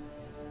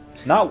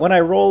 Not when I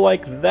roll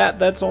like that.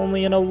 That's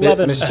only an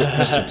 11.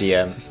 Mr.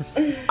 DM,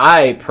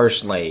 I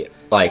personally,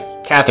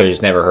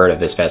 Kathyr's never heard of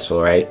this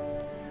festival, right?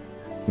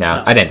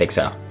 No, I didn't think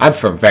so. I'm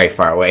from very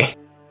far away.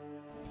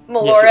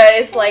 Melora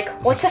is like,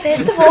 what's a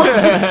festival?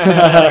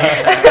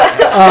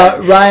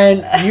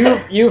 Ryan,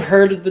 you've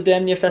heard of the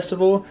Damnia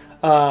Festival,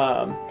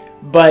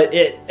 but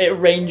it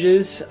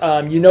ranges.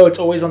 It's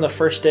always on the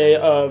first day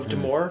of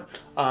Demore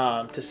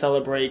to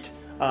celebrate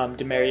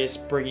Demarius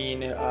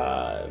bringing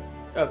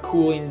a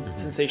cooling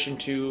sensation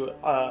to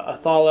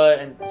Athala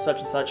and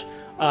such.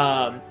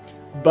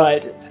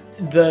 But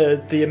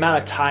the amount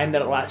of time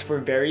that it lasts for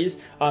varies.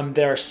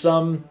 There are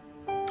some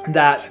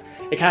that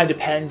it kind of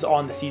depends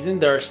on the season.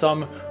 There are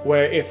some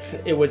where if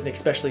it was an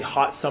especially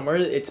hot summer,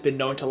 it's been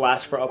known to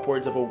last for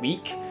upwards of a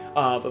week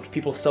of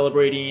people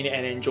celebrating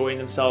and enjoying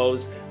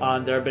themselves.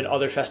 There have been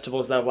other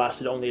festivals that have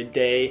lasted only a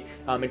day.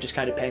 It just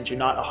kind of depends. You're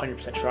not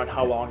 100% sure on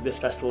how long this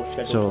festival is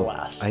scheduled to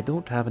last. I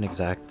don't have an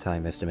exact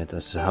time estimate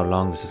as to how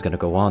long this is going to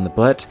go on,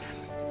 but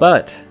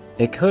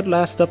it could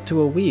last up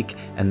to a week.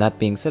 And that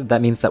being said,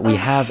 that means that we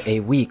have a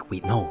week.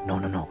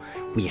 No.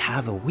 We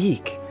have a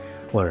week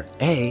where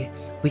A,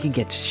 we can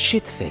get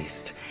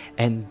shit-faced,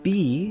 and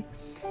B,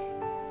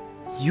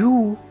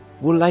 you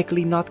will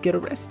likely not get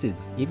arrested,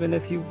 even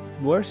if you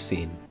were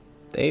seen.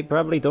 They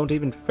probably don't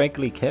even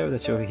frankly care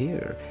that you're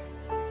here.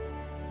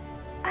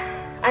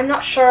 I'm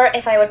not sure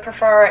if I would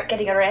prefer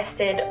getting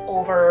arrested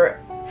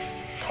over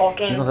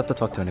talking. You don't have to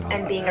talk to anyone.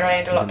 And being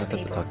around a lot of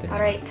people.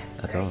 Alright.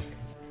 At all.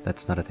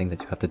 That's not a thing that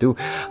you have to do.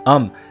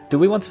 Do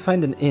we want to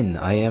find an inn?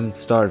 I am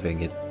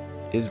starving. It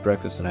is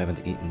breakfast and I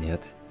haven't eaten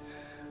yet.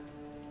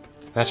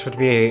 That would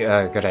be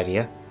a good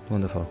idea.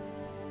 Wonderful.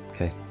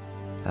 Okay.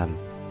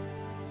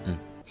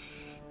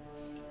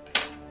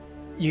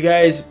 You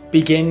guys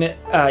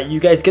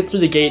get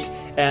through the gate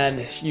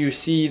and you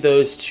see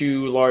those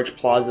two large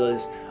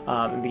plazas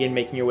and begin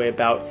making your way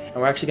about. And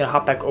we're actually going to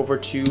hop back over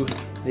to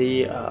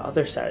the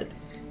other side.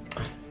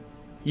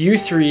 You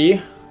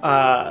three,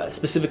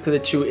 specifically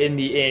the two in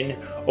the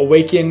inn,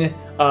 awaken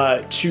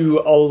to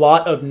a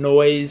lot of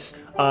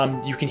noise.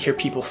 You can hear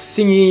people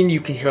singing, you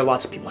can hear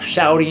lots of people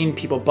shouting,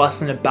 people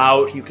bustling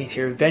about, you can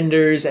hear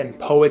vendors and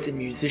poets and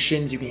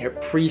musicians, you can hear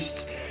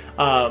priests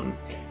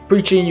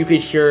preaching, you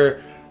could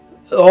hear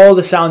all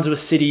the sounds of a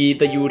city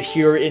that you would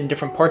hear in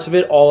different parts of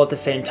it all at the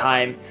same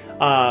time,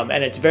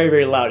 and it's very,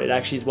 very loud. It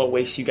actually is what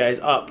wakes you guys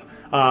up.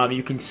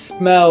 You can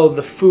smell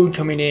the food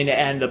coming in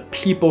and the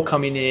people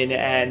coming in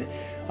and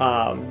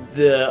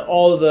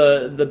all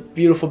the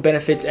beautiful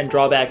benefits and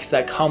drawbacks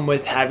that come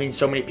with having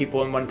so many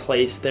people in one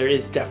place. There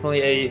is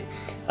definitely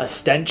a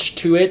stench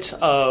to it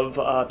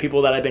of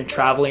people that have been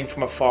traveling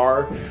from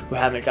afar who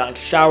haven't gotten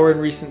to shower in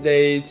recent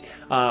days,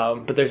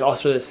 but there's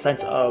also this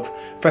sense of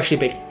freshly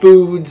baked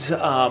foods,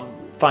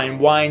 fine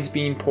wines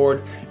being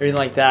poured, everything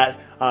like that.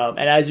 And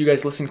as you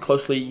guys listen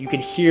closely, you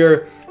can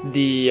hear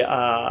the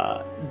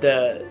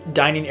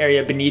dining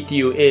area beneath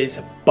you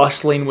is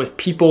bustling with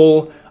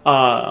people.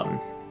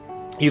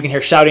 You can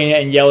hear shouting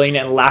and yelling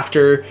and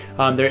laughter.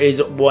 There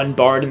is one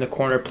bard in the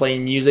corner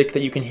playing music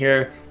that you can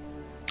hear.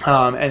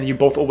 And you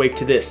both awake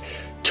to this.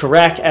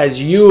 Tarak,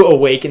 as you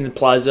awake in the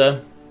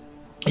plaza,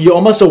 you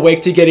almost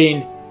awake to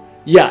getting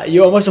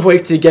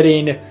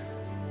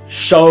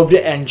shoved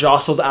and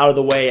jostled out of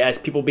the way as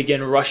people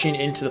begin rushing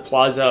into the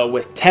plaza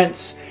with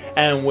tents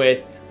and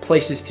with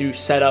places to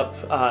set up,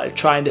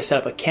 trying to set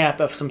up a camp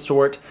of some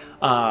sort.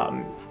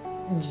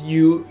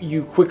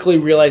 You quickly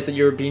realize that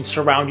you're being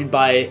surrounded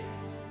by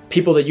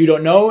people that you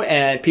don't know,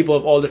 and people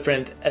of all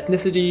different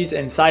ethnicities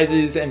and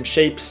sizes and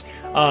shapes,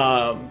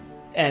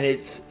 and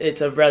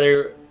it's a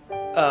rather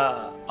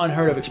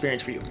unheard of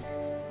experience for you.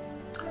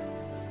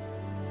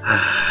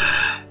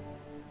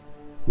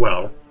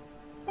 Well,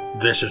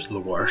 this is the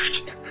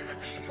worst.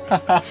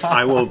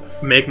 I will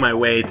make my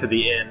way to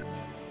the inn,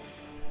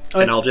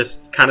 and I'll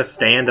just kind of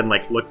stand and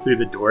look through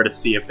the door to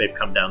see if they've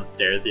come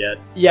downstairs yet.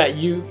 Yeah,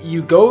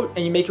 you go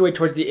and you make your way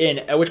towards the inn,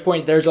 at which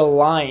point there's a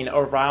line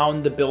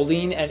around the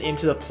building and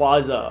into the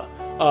plaza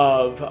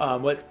of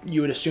what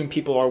you would assume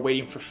people are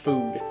waiting for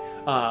food.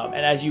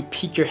 And as you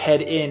peek your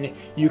head in,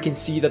 you can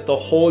see that the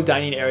whole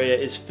dining area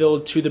is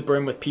filled to the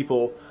brim with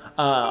people,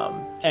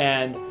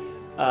 and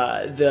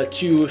the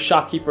two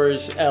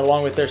shopkeepers,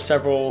 along with their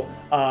several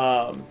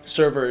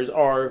servers,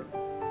 are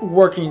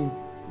working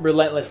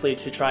relentlessly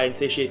to try and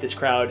satiate this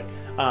crowd,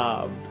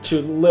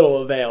 to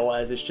little avail,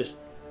 as it's just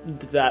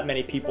that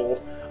many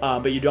people.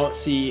 But you don't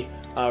see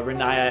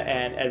Riniya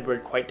and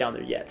Edward quite down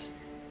there yet.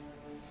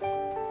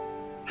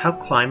 How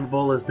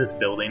climbable is this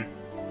building?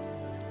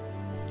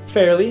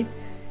 Fairly.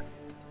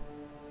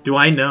 Do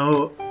I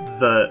know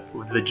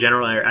the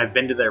general area? I've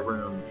been to their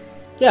room.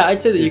 Yeah,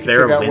 I'd say that you can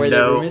figure out where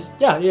their room is.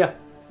 Yeah.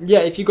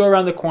 If you go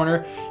around the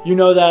corner, you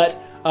know that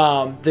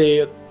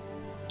the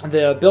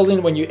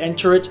building, when you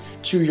enter it,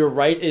 to your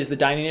right is the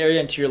dining area,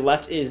 and to your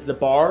left is the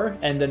bar,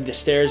 and then the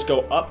stairs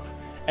go up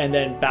and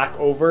then back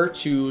over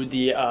to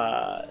the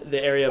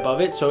area above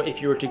it. So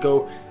if you were to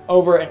go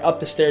over and up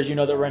the stairs, you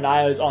know that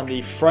Riniya is on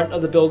the front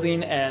of the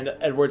building and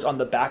Edward's on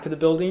the back of the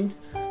building.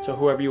 So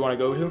whoever you want to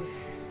go to.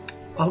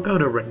 I'll go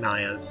to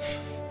Riniya's.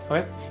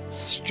 Okay.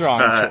 Strong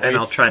choice. And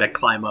I'll try to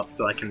climb up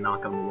so I can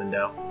knock on the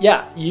window.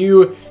 Yeah,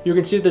 you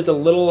can see that there's a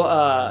little,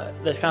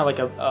 there's kind of like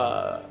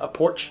a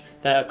porch,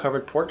 a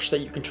covered porch that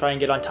you can try and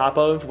get on top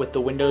of with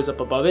the windows up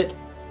above it.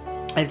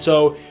 And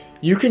so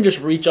you can just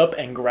reach up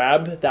and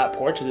grab that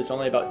porch, as it's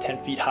only about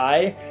 10 feet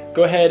high.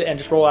 Go ahead and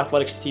just roll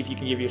athletics to see if you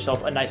can give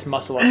yourself a nice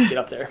muscle up to get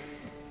up there.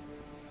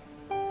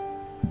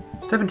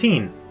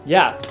 17.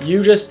 Yeah,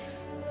 you just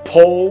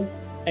pull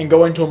and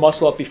go into a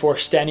muscle up before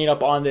standing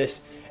up on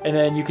this, and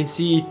then you can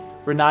see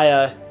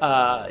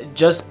Riniya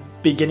just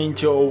beginning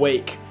to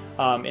awake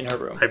in her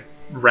room. I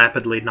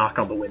rapidly knock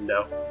on the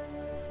window.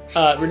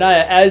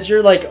 Riniya, as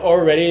you're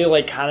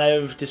already kind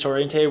of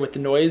disorientated with the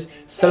noise,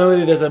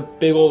 suddenly there's a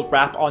big old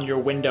rap on your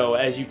window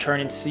as you turn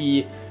and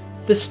see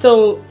the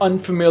still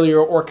unfamiliar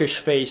orcish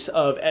face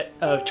of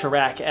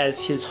Tarak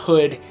as his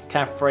hood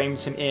kind of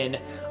frames him in,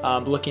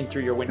 looking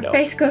through your window. Her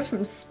face goes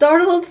from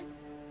startled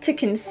to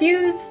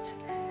confused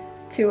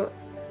to,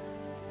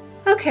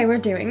 okay, we're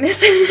doing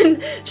this. And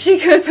then she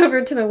goes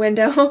over to the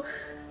window.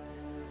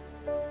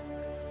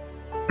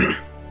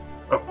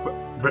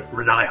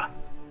 Riniya,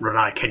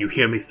 can you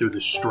hear me through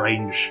this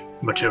strange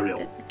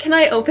material? Can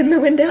I open the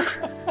window?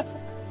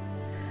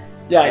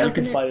 Yeah, you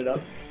can slide it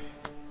up.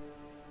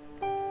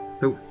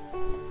 Oh,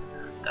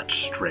 that's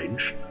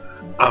strange.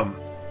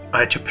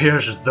 It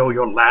appears as though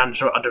your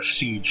lands are under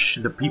siege.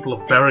 The people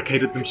have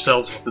barricaded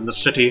themselves within the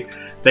city.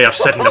 They are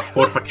setting up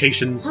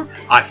fortifications.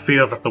 I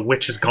fear that the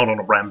witch has gone on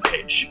a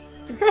rampage.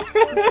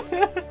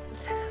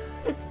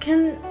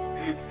 Can...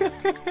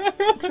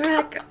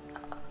 Tarak...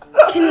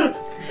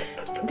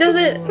 Does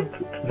it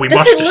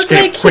must look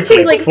escape like quickly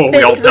he can before fit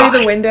we all through die.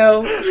 the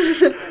window?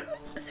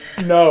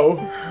 No,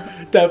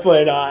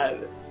 definitely not.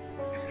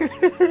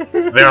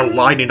 They are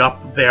lining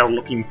up. They are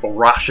looking for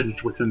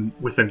rations within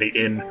the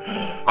inn.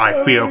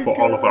 I fear for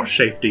all of our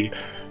safety.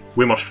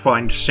 We must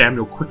find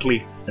Samuel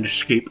quickly and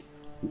escape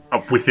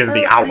within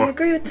the hour. I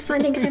agree with the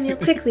finding Samuel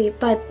quickly,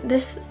 but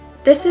this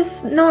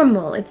is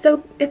normal. It's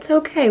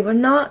okay. We're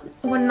not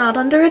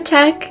under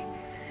attack.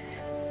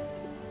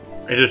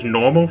 It is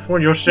normal for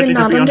your We're city to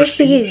not be under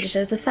siege. siege.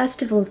 There's a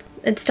festival.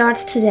 It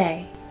starts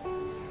today.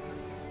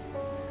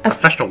 A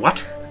festival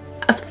what?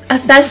 A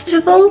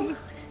festival?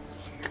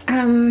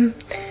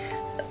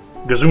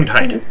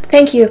 Gesundheit.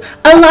 Thank you.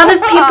 A lot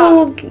of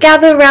people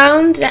gather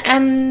around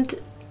and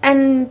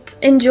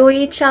enjoy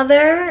each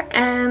other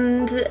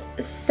and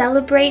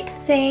celebrate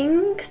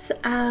things.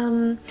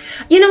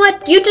 You know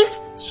what? You just...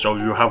 So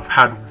you have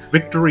had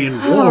victory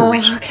in war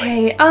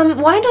recently. Okay.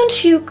 Why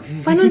don't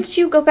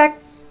you go back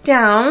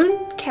down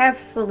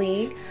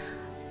carefully?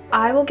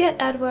 I will get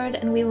Edward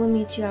and we will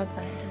meet you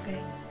outside, okay?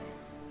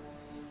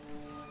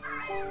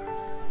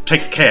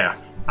 Take care.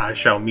 I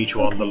shall meet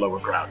you on the lower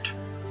ground.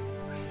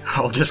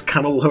 I'll just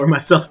kind of lower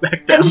myself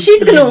back down. And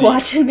she's gonna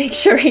watch and make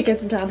sure he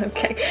gets down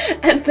okay.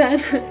 And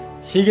then...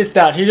 He gets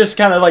down. He just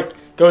kind of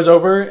goes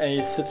over and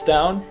he sits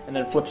down and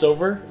then flips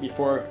over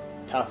before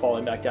kind of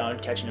falling back down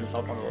and catching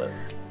himself on the lip.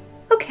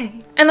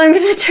 Okay. And I'm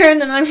gonna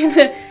turn and I'm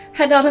gonna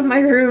head out of my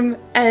room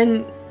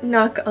and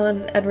knock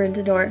on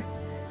Edward's door.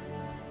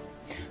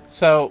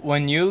 So,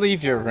 when you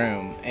leave your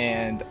room,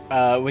 and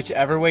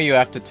whichever way you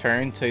have to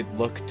turn to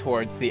look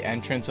towards the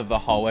entrance of the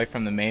hallway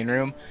from the main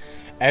room,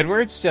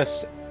 Edward's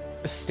just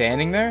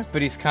standing there,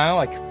 but he's kind of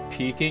like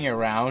peeking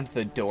around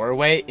the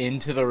doorway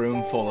into the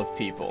room full of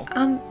people.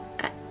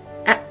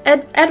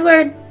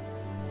 Edward.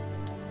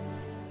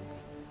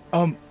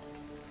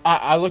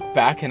 I look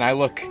back and I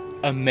look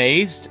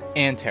amazed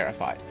and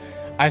terrified.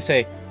 I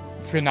say,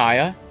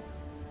 Riniya,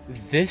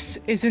 this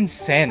is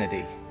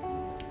insanity.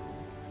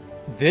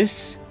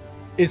 This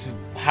is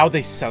how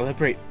they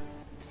celebrate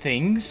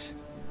things?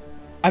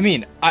 I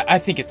mean, I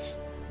think it's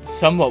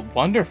somewhat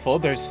wonderful.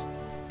 There's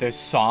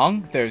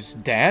song, there's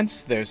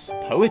dance, there's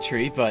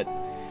poetry, but,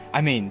 I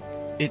mean,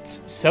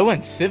 it's so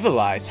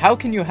uncivilized. How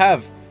can you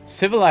have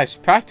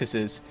civilized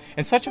practices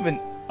in such of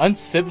an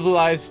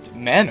uncivilized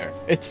manner?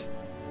 It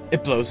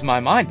blows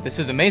my mind. This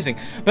is amazing.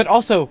 But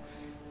also,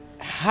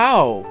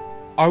 how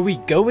are we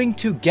going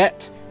to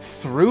get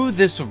through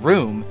this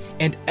room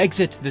and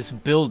exit this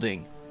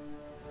building?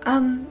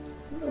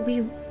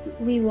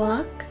 We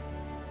walk?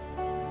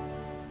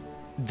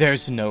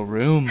 There's no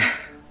room.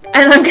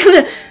 And I'm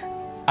gonna...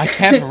 I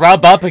can't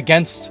rub up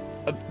against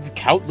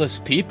countless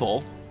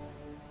people.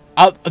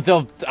 I'll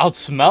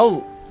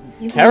smell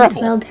terrible. You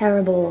smell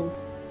terrible.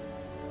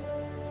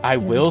 I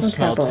will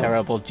smell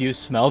terrible. Do you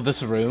smell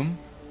this room?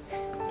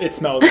 It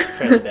smells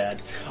fairly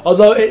bad.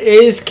 Although it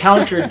is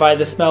countered by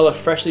the smell of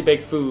freshly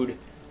baked food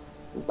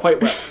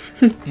quite well.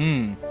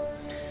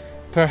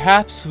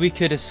 Perhaps we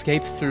could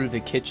escape through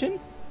the kitchen?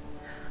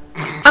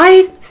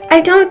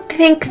 I don't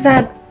think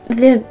that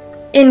the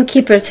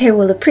innkeepers here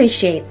will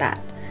appreciate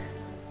that.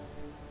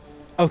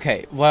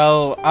 Okay,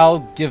 well, I'll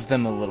give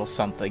them a little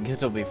something.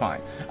 It'll be fine.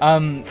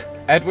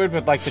 Edward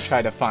would like to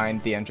try to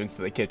find the entrance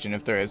to the kitchen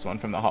if there is one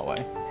from the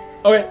hallway.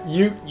 Okay,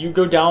 you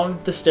go down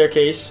the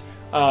staircase,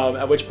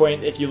 at which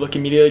point, if you look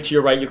immediately to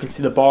your right, you can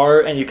see the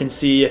bar, and you can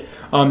see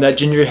that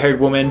ginger-haired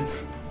woman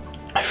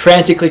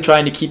frantically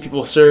trying to keep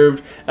people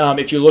served.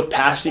 If you look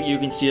past it, you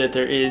can see that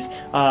there is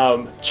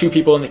 2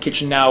 people in the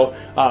kitchen now,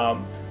 a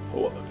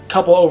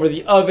couple over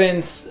the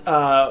ovens,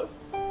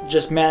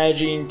 just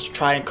managing to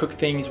try and cook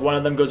things. One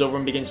of them goes over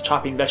and begins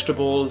chopping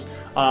vegetables.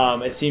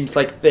 It seems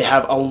like they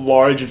have a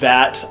large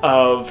vat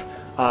of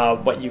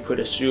what you could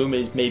assume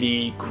is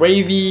maybe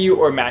gravy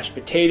or mashed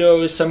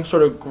potatoes, some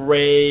sort of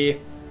gray,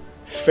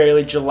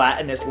 fairly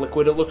gelatinous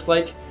liquid it looks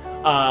like.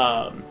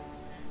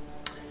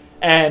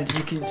 And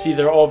you can see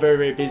they're all very,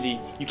 very busy.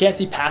 You can't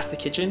see past the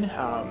kitchen,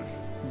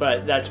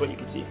 but that's what you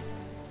can see.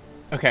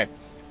 Okay,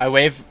 I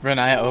wave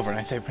Riniya over and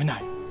I say,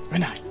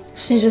 Riniya.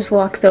 She just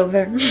walks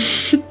over.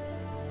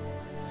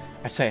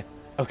 I say,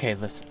 okay,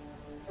 listen.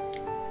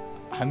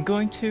 I'm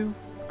going to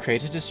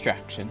create a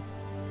distraction,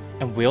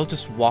 and we'll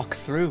just walk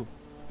through,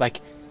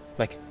 like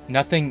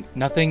nothing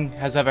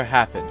has ever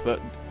happened. But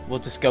we'll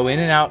just go in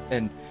and out,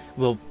 and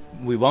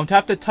we won't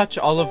have to touch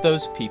all of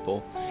those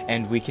people,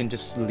 and we can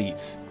just leave.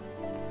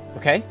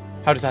 Okay?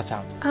 How does that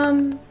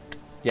sound?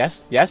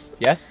 Yes.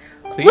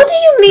 Please. What do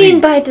you mean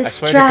please. by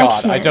distraction?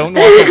 I swear to God, I don't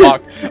want to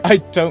walk. I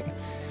don't.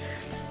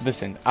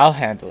 Listen, I'll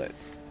handle it.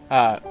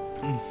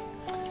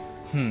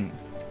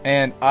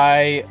 And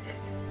I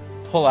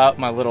pull out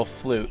my little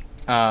flute.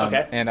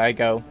 Okay. And I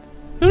go.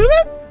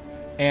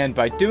 And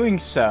by doing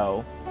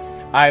so,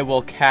 I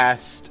will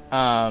cast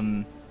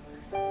minor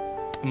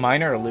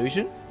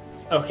illusion.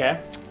 Okay.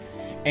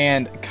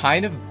 And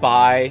kind of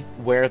by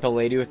where the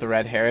lady with the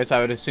red hair is, I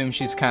would assume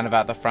she's kind of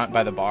at the front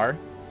by the bar.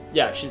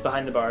 Yeah, she's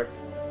behind the bar.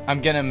 I'm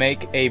gonna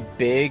make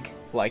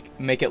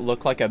make it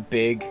look like a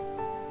big,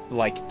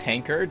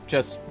 tankard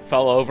just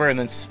fell over and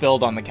then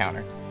spilled on the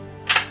counter.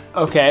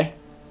 Okay.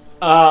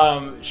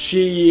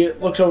 She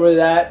looks over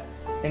that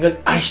and goes,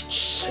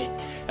 shit,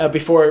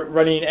 before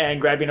running and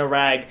grabbing a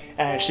rag,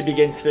 and she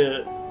begins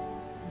to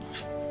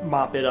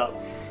mop it up.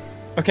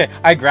 Okay,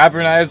 I grab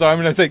Riniya's arm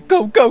and I say,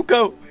 go, go,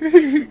 go,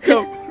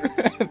 go.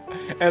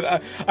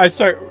 And I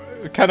start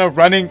kind of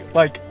running,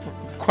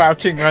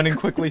 crouching, running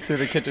quickly through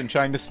the kitchen,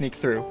 trying to sneak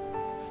through.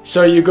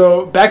 So you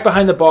go back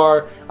behind the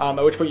bar,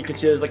 at which point you can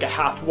see there's a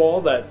half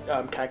wall that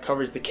kind of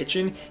covers the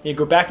kitchen. And you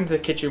go back into the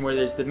kitchen where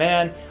there's the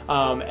man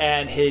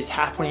and his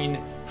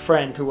halfling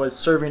friend who was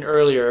serving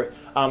earlier,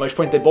 at which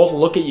point they both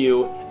look at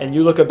you, and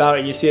you look about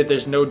and you see that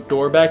there's no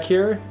door back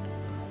here.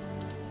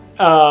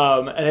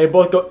 And they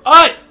both go,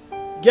 "Oi!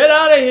 Get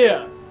out of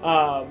here!"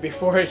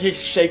 Before he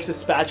shakes a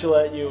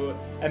spatula at you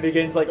and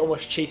begins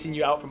almost chasing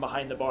you out from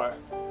behind the bar.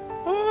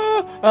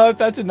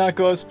 That did not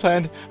go as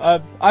planned.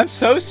 I'm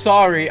so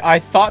sorry. I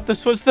thought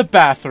this was the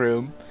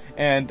bathroom.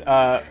 And,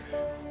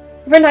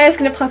 Riniya's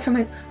gonna pause for a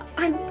moment.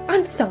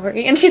 I'm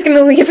sorry. And she's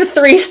gonna leave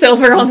 3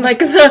 silver on,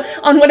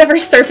 on whatever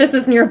surface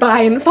is nearby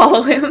and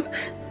follow him.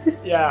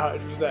 Yeah,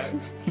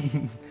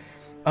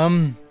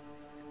 100%.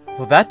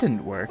 Well, that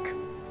didn't work.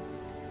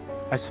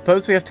 I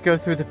suppose we have to go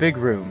through the big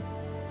room.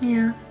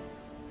 Yeah,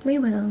 we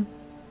will.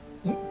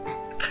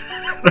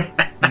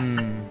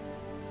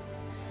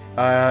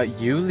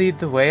 You lead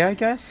the way, I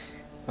guess?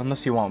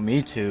 Unless you want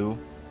me to.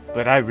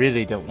 But I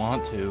really don't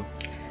want to.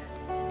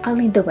 I'll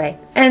lead the way.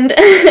 And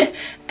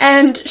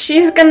and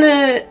she's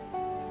gonna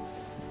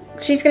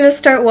she's gonna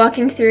start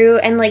walking through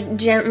and like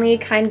gently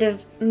kind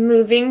of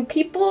moving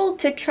people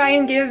to try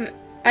and give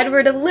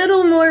Edward a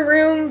little more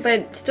room,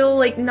 but still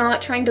like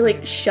not trying to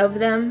like shove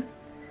them.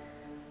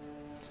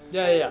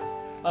 Yeah.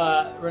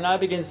 Riniya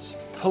begins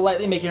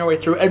politely making her way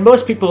through, and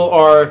most people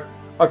are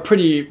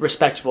pretty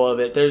respectful of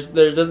it.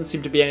 There doesn't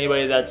seem to be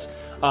anybody that's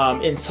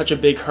in such a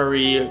big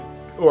hurry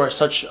or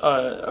such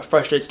a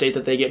frustrated state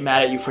that they get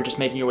mad at you for just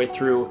making your way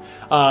through.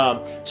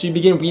 So you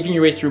begin weaving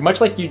your way through, much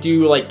like you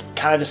do, like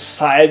kind of just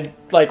side,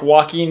 like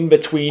walking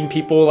between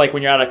people, like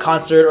when you're at a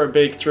concert or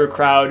big through a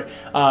crowd.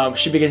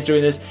 She begins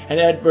doing this, and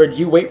Edward,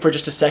 you wait for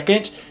just a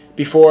second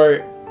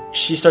before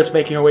she starts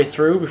making her way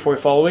through, before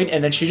following,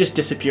 and then she just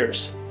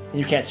disappears, and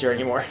you can't see her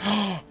anymore.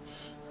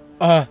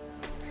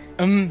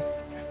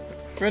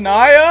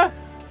 Riniya?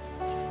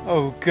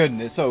 Oh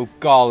goodness, oh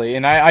golly.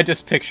 And I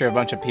just picture a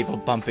bunch of people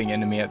bumping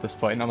into me at this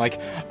point, and I'm like,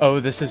 oh,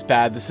 this is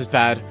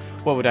bad.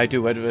 What would I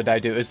do?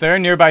 Is there a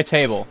nearby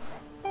table?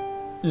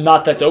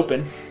 Not that's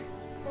open.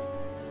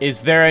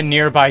 Is there a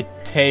nearby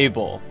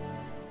table?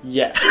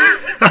 Yes.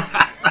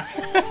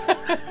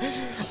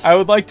 I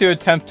would like to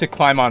attempt to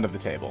climb onto the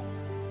table.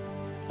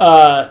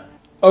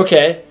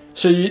 Okay.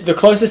 So the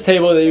closest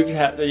table that you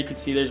can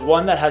see, there's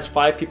one that has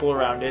 5 people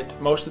around it,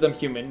 most of them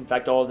human, in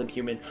fact all of them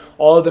human,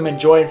 all of them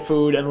enjoying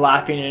food and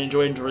laughing and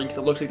enjoying drinks.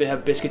 It looks like they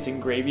have biscuits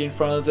and gravy in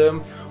front of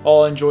them,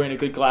 all enjoying a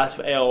good glass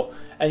of ale.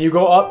 And you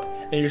go up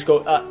and you just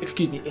go,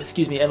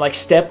 excuse me, and like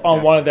step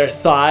on one of their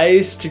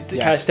thighs to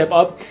kind of step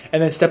up,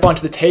 and then step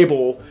onto the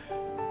table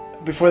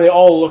before they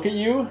all look at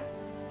you.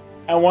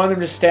 And one of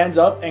them just stands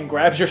up and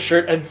grabs your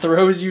shirt and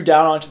throws you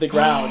down onto the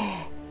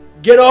ground.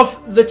 Get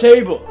off the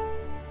table!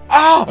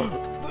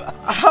 Ow!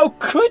 How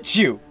could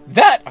you?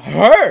 That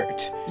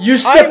hurt! You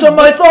stepped on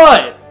my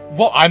thigh!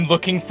 Well, I'm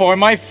looking for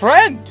my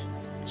friend!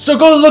 So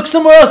go look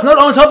somewhere else, not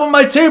on top of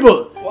my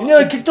table! You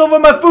nearly kicked over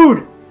my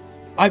food!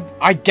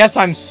 I guess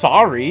I'm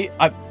sorry.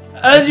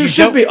 As you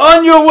should be.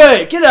 On your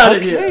way! Get out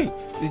of here!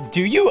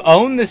 Do you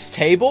own this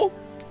table?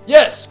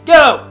 Yes,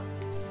 go!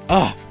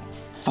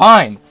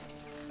 Fine.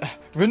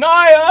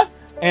 Riniya!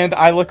 And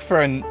I look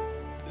for a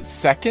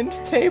second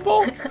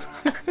table?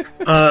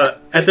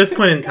 At this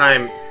point in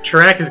time,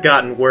 Tarak has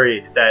gotten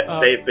worried that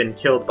they've been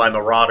killed by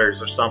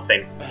marauders or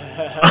something.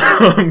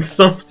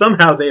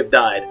 Somehow they've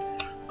died.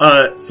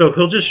 So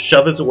he'll just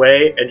shove us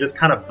away and just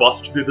kind of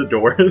bust through the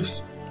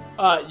doors.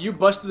 You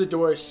bust through the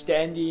doors,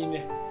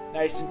 standing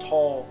nice and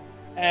tall,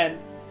 and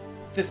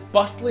this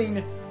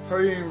bustling,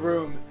 hurrying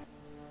room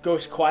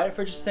goes quiet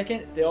for just a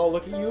second. They all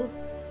look at you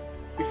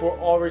before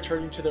all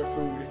returning to their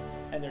food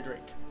and their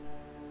drink.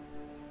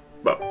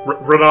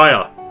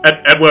 Riniya,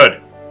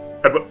 Edward,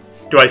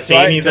 do I see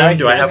any of them?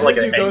 Do I have like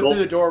an angle? As you go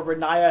through the door,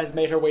 Riniya has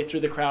made her way through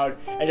the crowd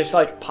and just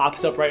like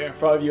pops up right in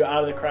front of you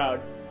out of the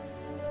crowd.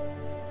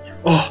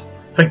 Oh,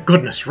 thank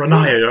goodness,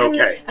 Riniya, you're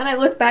okay. And I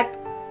look back.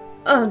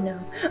 Oh no.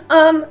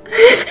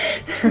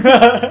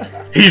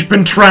 He's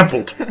been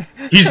trampled.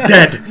 He's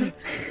dead.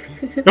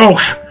 Well,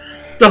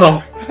 we'll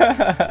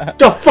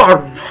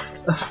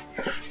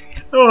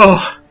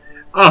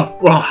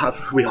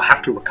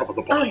have to recover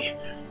the body.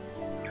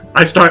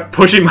 I start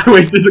pushing my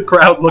way through the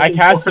crowd looking for him.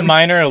 I cast a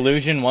minor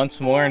illusion once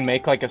more and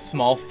make like a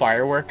small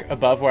firework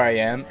above where I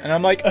am, and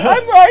I'm like,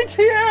 I'm right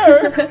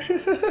here!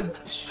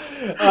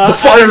 The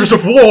fires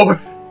of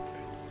war!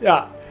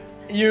 Yeah.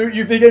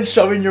 You begin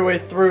shoving your way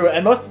through,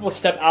 and most people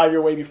step out of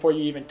your way before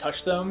you even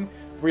touch them,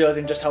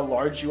 realizing just how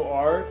large you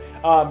are,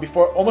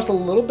 before almost a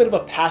little bit of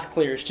a path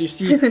clears. So you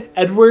see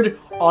Edward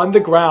on the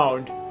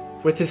ground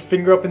with his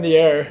finger up in the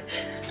air.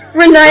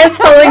 Riniya's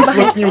falling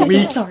behind. Excuse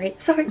me. Sorry,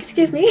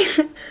 excuse me.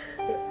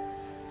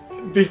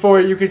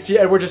 Before you can see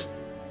Edward just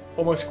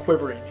almost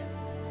quivering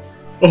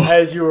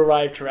as you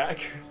arrive, Tarak.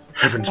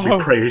 Heavens be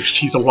praised,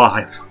 he's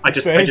alive. I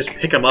just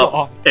pick him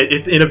up.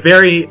 It's in a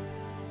very,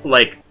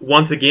 like,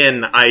 once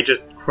again, I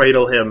just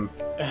cradle him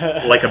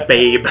like a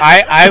babe.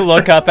 I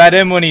look up at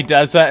him when he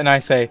does that and I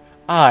say,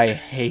 I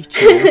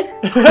hate you.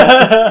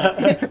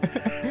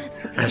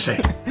 I say,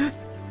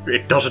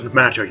 it doesn't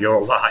matter, you're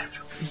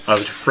alive. I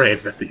was afraid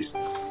that these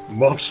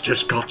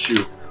monsters got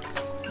you.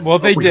 Well,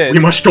 they did. We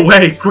must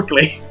away,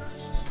 quickly.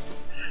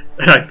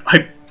 And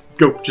I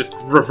go just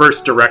reverse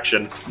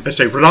direction. I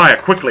say,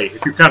 Riniya, quickly!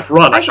 If you can't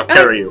run, I shall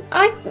carry you.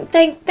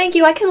 Thank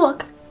you, I can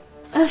walk.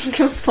 I'm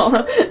gonna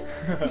follow.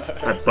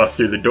 I bust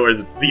through the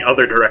doors the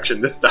other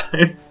direction this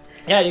time.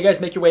 Yeah, you guys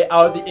make your way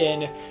out of the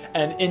inn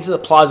and into the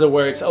plaza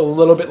where it's a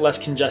little bit less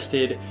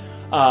congested.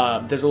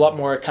 There's a lot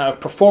more kind of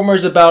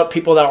performers about,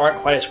 people that aren't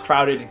quite as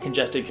crowded and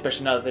congested,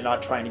 especially now that they're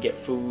not trying to get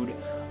food.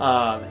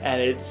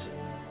 And it's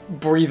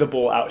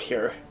breathable out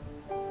here.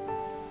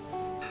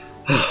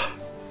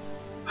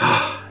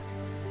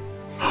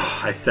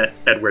 I set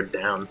Edward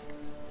down.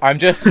 I'm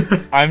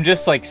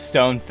just like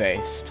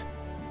stone-faced.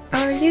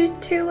 Are you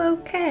two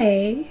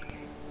okay?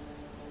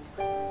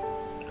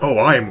 Oh,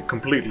 I am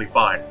completely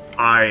fine.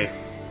 I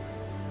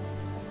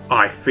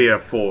fear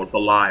for the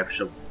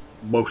lives of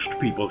most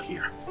people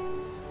here.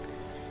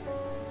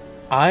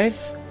 I've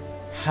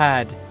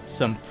had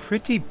some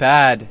pretty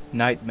bad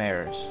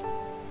nightmares.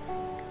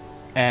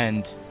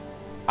 And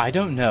I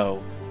don't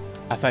know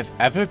if I've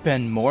ever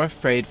been more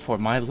afraid for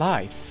my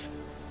life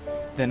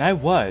than I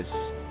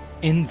was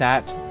in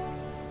that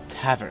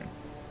tavern.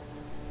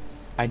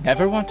 I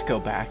never want to go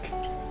back.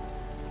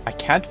 I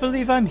can't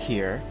believe I'm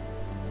here.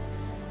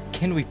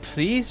 Can we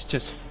please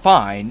just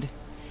find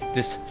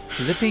this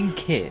flipping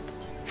kid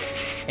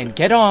and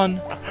get on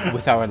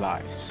with our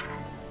lives?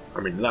 I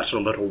mean, that's a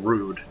little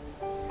rude,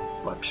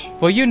 but...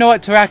 Well, you know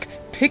what, Tarak?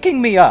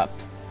 Picking me up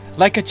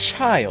like a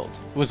child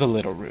was a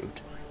little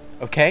rude.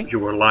 Okay? You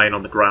were lying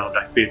on the ground.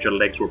 I feared your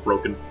legs were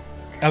broken.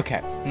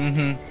 Okay.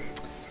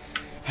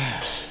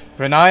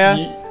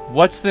 Riniya,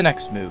 what's the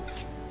next move?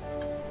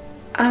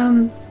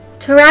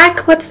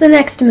 Tarak, what's the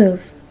next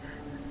move?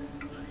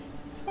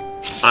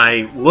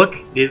 I look.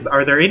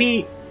 Are there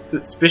any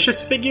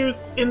suspicious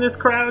figures in this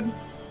crowd?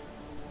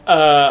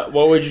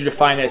 What would you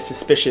define as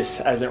suspicious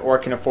as an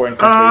orc in a foreign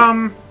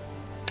country?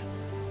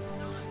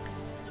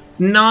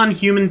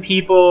 Non-human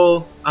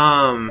people.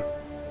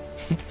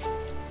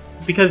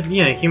 Because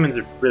humans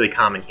are really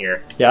common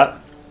here. Yeah.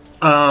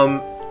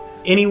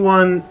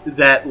 Anyone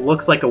that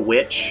looks like a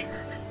witch.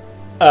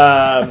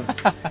 You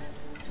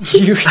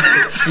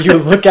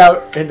look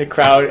out in the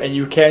crowd and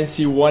you can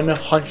see one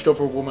hunched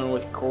over woman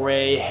with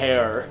gray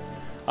hair,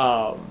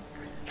 and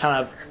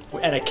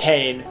a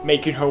cane,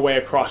 making her way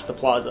across the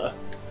plaza.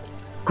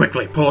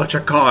 Quickly, pull out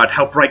your card.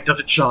 How bright does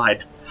it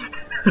shine?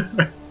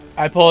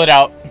 I pull it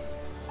out.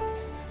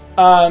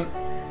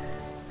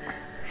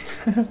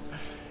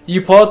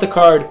 You pull out the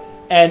card,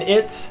 and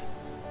it's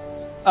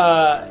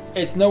not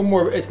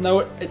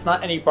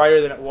any brighter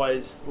than it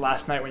was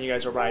last night when you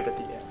guys arrived at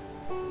the inn.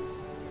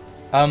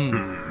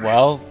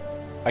 Well,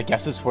 I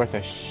guess it's worth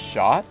a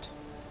shot?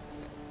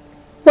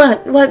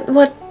 What?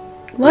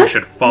 We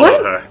should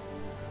follow her.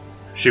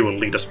 She will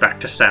lead us back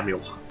to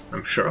Samuel,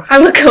 I'm sure of it. I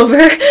look over.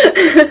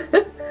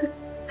 I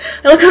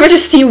look over to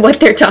see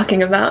what they're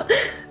talking about.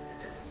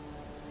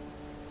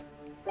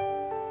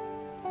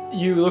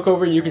 You look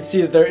over, you can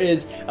see that there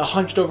is a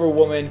hunched over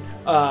woman.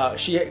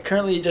 She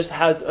currently just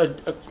has a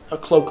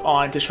cloak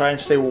on to try and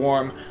stay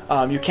warm.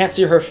 You can't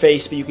see her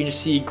face, but you can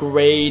just see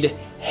grayed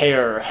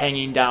hair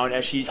hanging down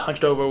as she's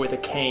hunched over with a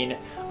cane,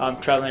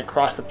 traveling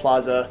across the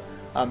plaza,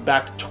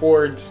 back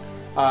towards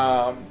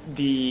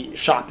the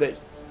shop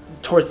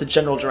towards the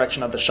general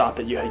direction of the shop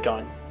that you had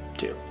gone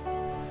to.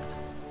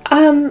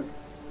 Oh,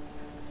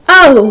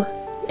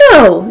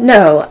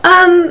 no.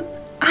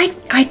 I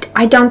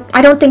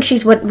don't think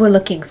she's what we're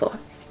looking for.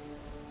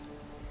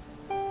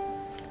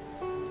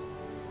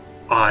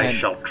 I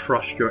shall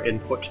trust your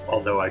input,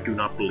 although I do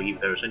not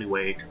believe there is any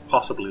way to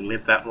possibly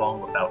live that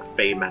long without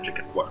fey magic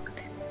at work.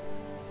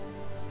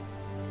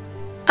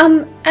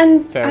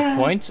 And... Fair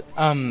point.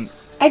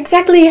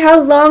 Exactly how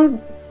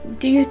long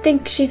do you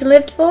think she's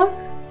lived for?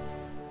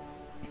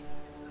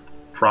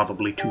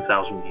 Probably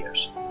 2,000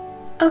 years.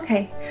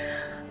 Okay.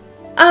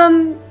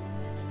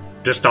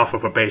 Just off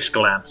of a base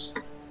glance.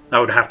 It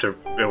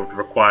would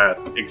require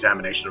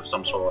examination of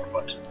some sort,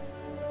 but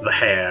the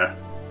hair.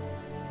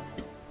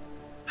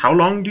 How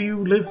long do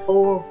you live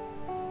for?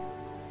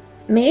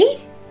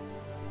 Me?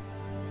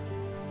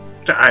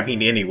 I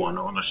mean, anyone,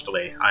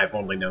 honestly. I've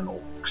only known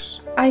orcs.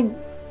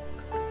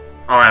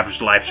 Our average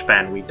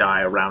lifespan, we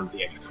die around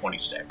the age of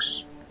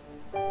 26.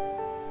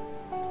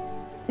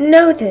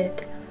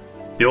 Noted.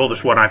 The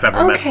oldest one I've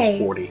ever met was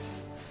 40.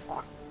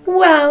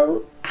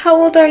 Well, how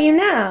old are you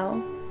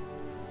now?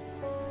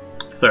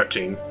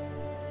 13.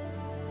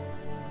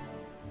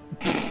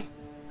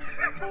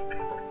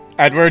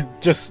 Edward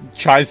just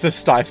tries to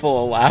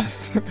stifle a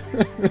laugh.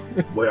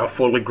 We are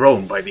fully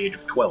grown by the age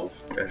of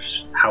 12.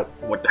 How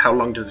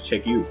long does it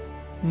take you?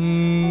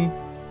 I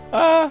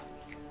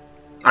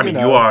mean,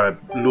 you are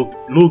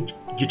Lug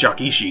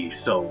Gijakishi,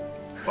 so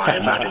I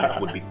imagine it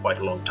would be quite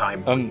a long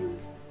time for you.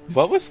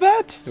 What was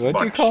that? What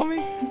did you call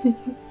me?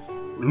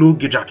 Lug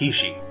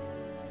Gijakishi.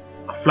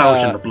 A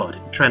flower's in the blood.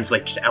 It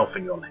translates to elf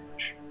in your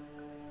language.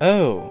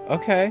 Oh,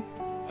 okay.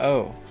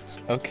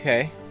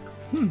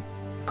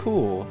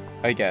 Cool,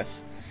 I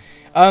guess.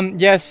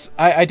 Yes,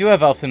 I do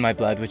have elf in my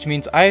blood, which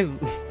means I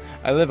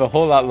live a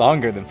whole lot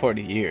longer than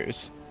 40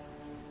 years.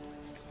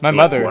 My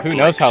mother, who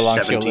knows how long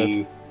 70, she'll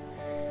live.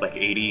 Like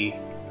 80?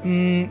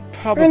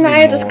 Probably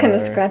Riniya just more. kind of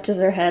scratches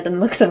her head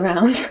and looks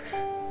around.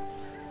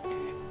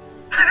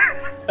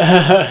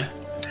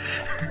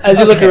 As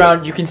you look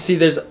around, you can see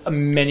there's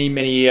many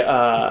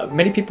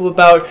people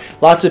about.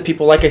 Lots of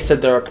people. Like I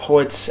said, there are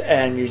poets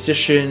and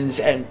musicians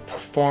and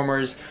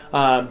performers.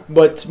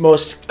 What's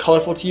most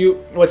colorful to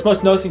you, what's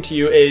most noticing to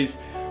you is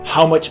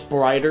how much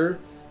brighter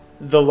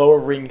the lower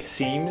ring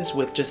seems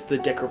with just the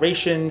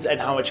decorations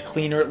and how much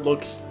cleaner it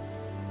looks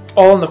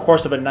all in the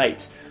course of a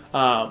night.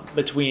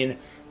 Between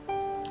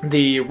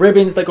the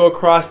ribbons that go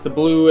across, the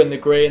blue and the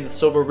gray and the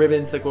silver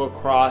ribbons that go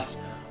across.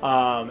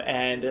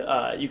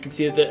 You can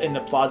see that in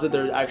the plaza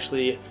there's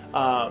actually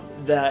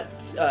that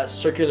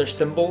circular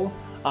symbol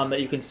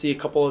that you can see a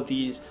couple of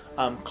these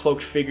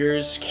cloaked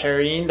figures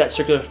carrying. That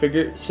circular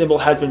figure symbol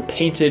has been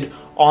painted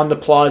on the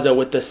plaza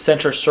with the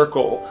center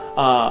circle,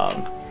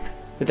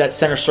 with that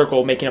center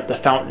circle making up the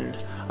fountain.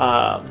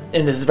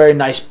 in this very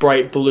nice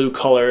bright blue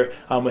color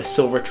with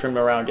silver trim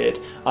around it.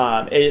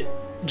 It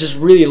just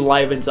really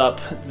livens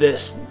up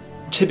this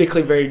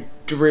typically very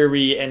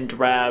dreary and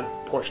drab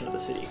portion of the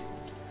city.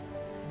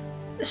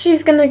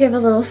 She's gonna give a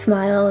little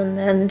smile and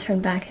then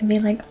turn back and be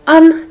like,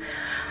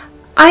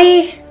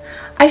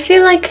 I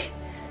feel like,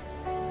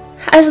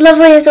 as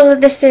lovely as all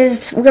of this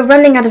is, we're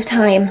running out of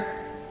time.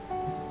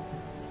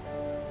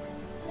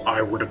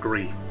 I would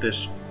agree.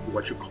 This,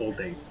 what you called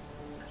a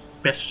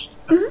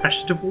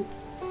festival?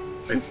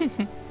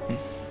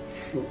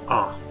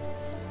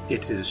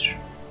 It is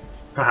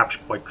perhaps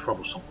quite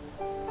troublesome.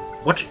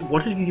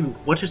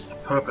 What is the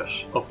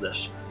purpose of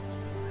this?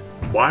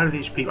 Why are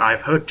these people?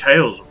 I've heard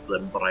tales of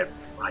them, but I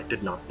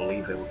did not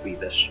believe they would be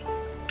this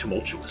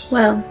tumultuous.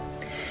 Well,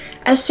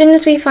 as soon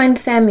as we find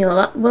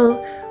Samuel,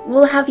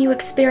 we'll have you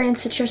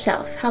experience it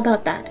yourself. How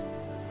about that?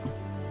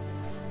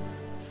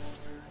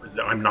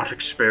 I'm not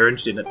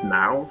experiencing it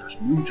now. There's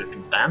music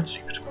and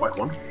dancing. It's quite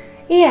wonderful.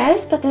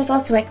 Yes, but there's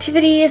also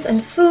activities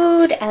and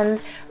food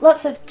and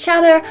lots of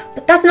chatter,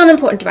 but that's not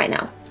important right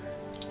now.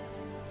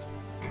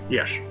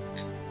 Yes.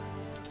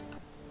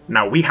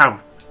 Now, we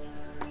have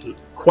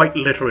quite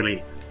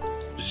literally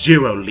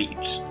 0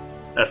 leads,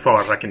 as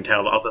far as I can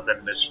tell, other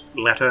than this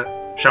letter.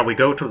 Shall we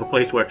go to the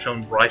place where it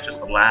shone bright as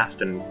the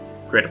last and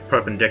create a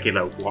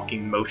perpendicular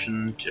walking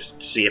motion just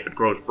to see if it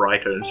grows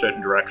brighter in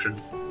certain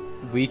directions?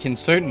 We can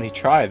certainly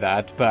try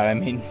that, but I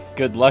mean,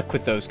 good luck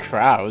with those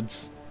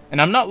crowds.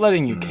 And I'm not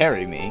letting you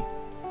carry me.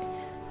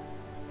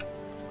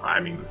 I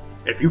mean,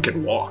 if you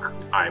can walk,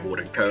 I would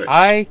encourage.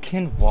 I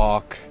can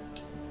walk.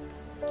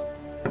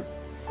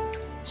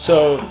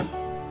 So,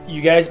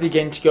 you guys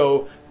begin to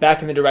go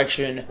back in the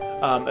direction,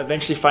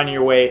 eventually finding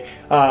your way.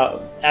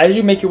 As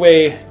you make your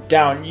way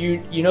down,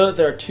 you know that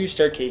there are 2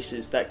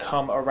 staircases that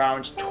come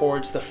around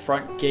towards the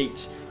front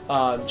gate,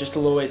 just a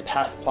little ways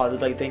past the plaza.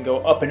 Like, they go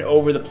up and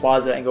over the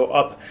plaza and go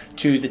up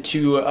to the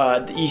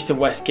the east and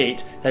west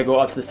gate that go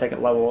up to the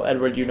 2nd level.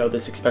 Edward, you know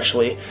this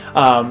especially.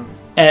 And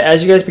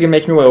as you guys begin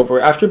making your way over,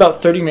 after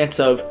about 30 minutes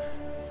of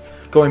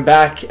going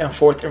back and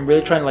forth and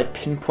really trying to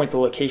pinpoint the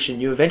location,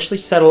 you eventually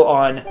settle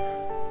on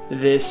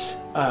this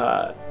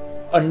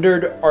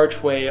undered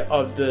archway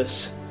of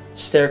this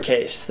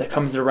staircase that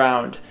comes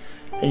around,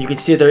 and you can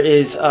see there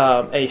is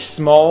a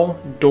small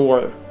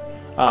door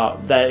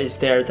that is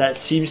there that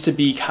seems to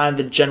be kind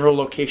of the general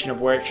location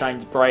of where it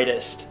shines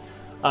brightest,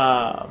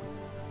 but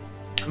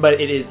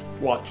it is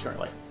locked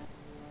currently.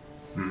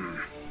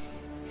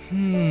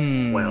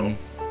 Well,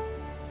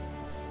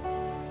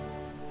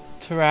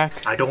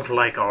 Tarak, I don't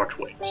like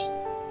archways.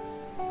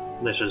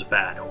 This is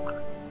bad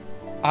omen.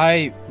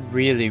 I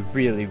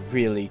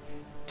really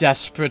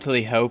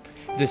desperately hope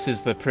this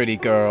is the pretty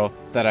girl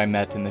that I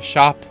met in the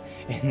shop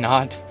and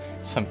not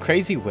some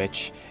crazy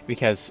witch,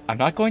 because I'm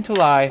not going to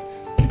lie,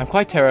 I'm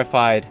quite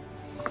terrified.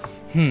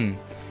 It's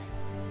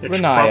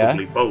Riniya.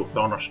 probably both,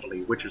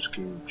 honestly. Witches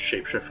can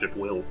shapeshift at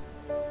will.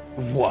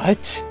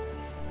 What?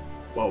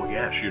 Well,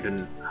 yes, you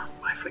didn't...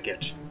 I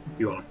forget.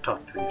 You aren't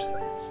taught these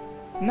things.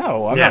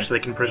 No, I'm Yes, not. they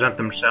can present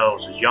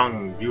themselves as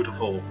young,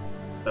 beautiful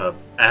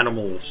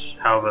animals,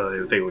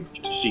 however they would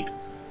seek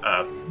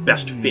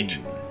best fit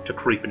to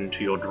creep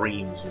into your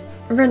dreams.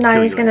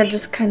 Riniya's gonna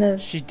just kind of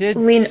She did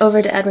lean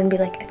over to Edwin and be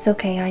like, "It's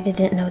okay, I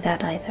didn't know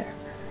that either."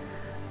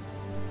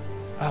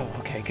 Oh,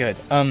 okay, good.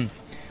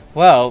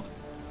 Well,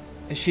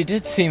 she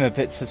did seem a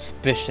bit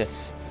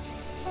suspicious.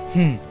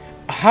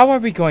 How are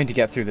we going to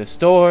get through this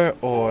door,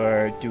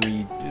 or do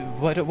we...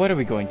 What are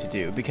we going to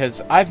do?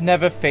 Because I've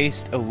never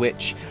faced a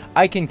witch.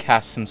 I can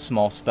cast some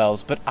small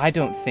spells, but I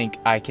don't think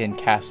I can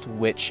cast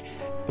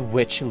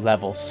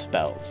witch-level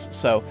spells.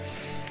 So,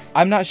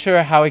 I'm not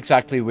sure how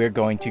exactly we're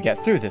going to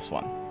get through this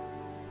one.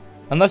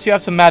 Unless you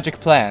have some magic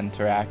plan,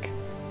 Tarak.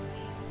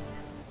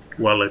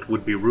 Well, it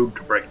would be rude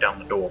to break down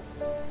the door.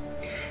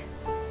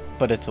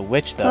 But it's a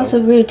witch, It's though. also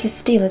rude to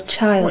steal a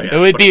child. Well, yes, It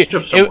would but be- it's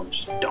just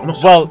someone's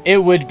domicile. Well, it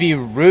would be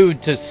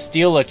rude to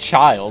steal a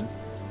child.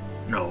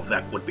 No,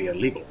 that would be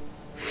illegal.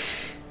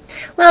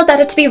 Well,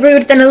 better to be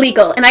rude than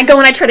illegal. And I go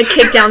and I try to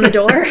kick down the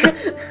door.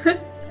 Go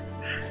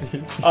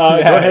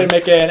ahead and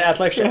make an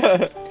athletics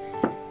check.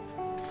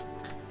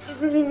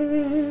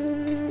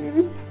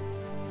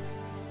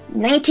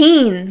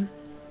 19.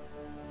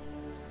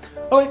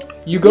 Okay.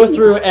 You go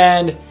through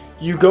and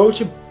you go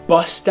to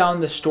bust down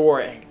the store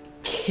and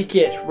kick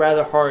it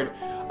rather hard.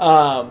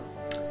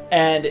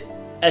 And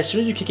as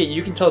soon as you kick it,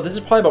 you can tell this is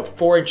probably about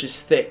 4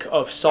 inches thick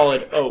of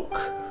solid oak.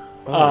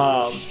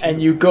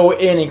 And you go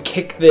in and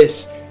kick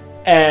this,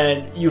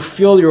 and you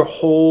feel your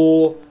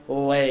whole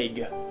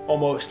leg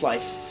almost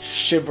like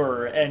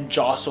shiver and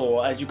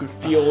jostle as you can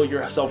feel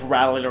yourself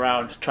rattling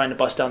around trying to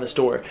bust down this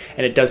door,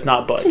 and it does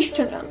not budge. Just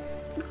turn it on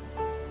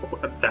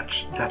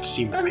That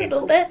seemed a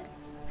painful. little bit.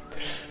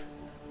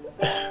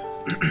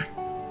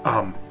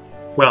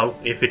 Well,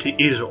 if it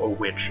is a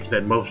witch,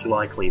 then most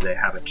likely they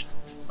have it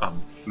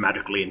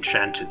magically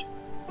enchanted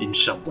in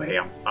some way.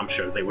 I'm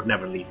sure they would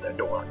never leave their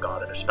door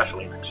unguarded,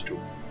 especially next to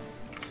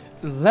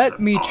Let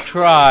me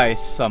try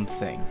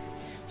something.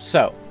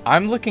 So,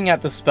 I'm looking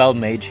at the spell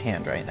Mage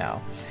Hand right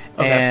now,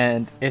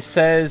 and it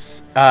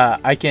says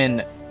I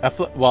can.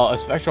 A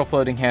spectral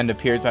floating hand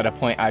appears at a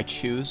point I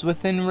choose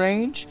within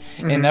range.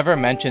 It never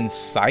mentions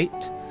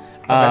sight,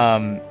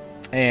 and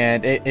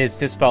it is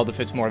dispelled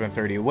if it's more than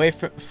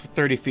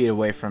 30 feet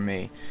away from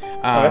me,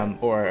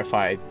 or if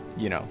I,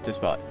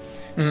 dispel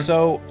it.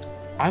 So,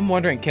 I'm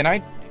wondering, can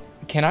I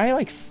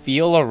like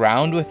feel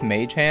around with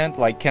Mage Hand?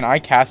 Like, can I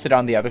cast it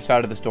on the other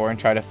side of this door and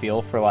try to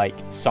feel for like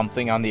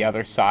something on the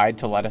other side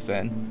to let us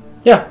in?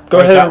 Yeah, go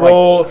ahead and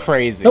roll. Like,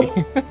 crazy.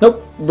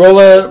 Nope. Roll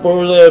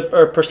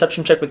a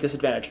perception check with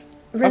disadvantage.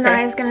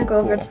 Riniya's gonna go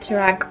over to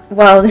Tarak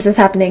while this is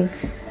happening.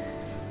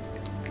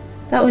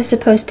 That was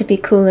supposed to be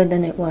cooler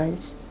than it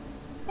was.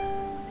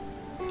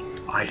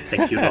 I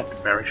think you looked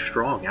very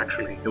strong,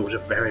 actually. It was a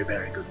very,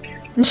 very good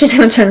kick. And she's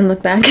gonna turn and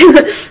look back.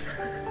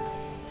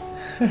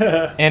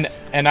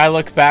 and I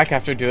look back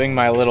after doing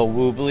my little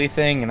woobly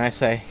thing, and I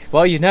say,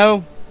 well,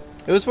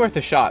 it was worth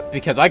a shot,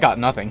 because I got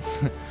nothing.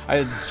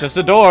 It's just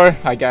a door,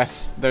 I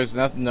guess. There's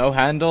no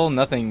handle,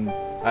 nothing,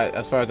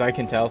 as far as I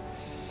can tell.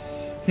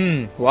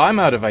 Well, I'm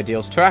out of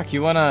ideals. Tarak,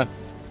 you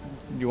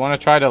wanna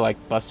try to,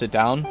 like, bust it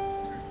down?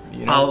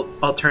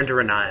 I'll turn to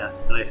Riniya,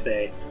 and I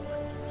say,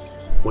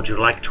 would you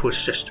like to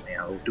assist me?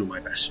 I'll do my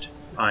best.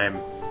 I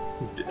am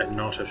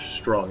not as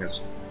strong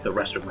as the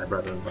rest of my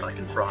brethren, but I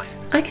can try.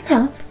 I can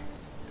help.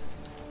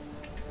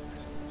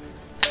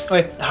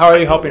 Wait, how are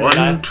you helping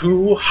Riniya? 1,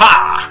 2,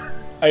 ha!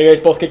 Are you guys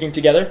both kicking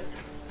together?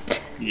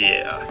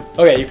 Yeah.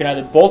 Okay, you can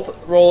either both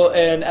roll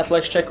an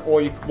athletics check,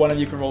 or one of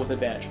you can roll with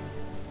advantage.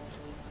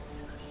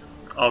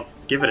 I'll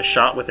give it a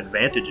shot with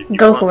advantage if you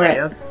Go want. for it.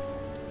 Riniya.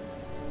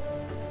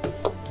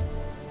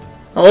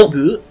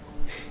 Oh.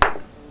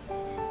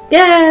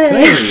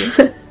 Yay!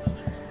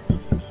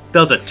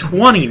 Does a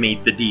 20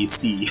 meet the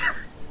DC?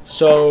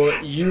 So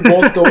you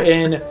both go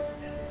in,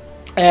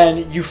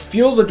 and you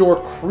feel the door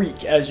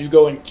creak as you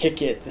go and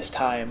kick it this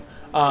time,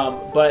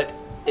 but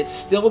it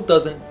still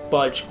doesn't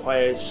budge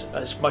quite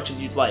as much as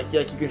you'd like.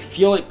 Like, you can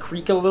feel it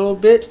creak a little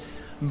bit,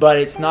 but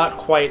it's not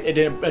quite.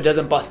 It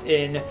doesn't bust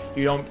in.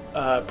 You don't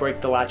break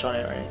the latch on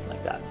it or anything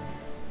like that.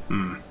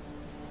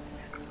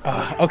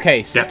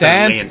 Okay,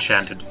 Definitely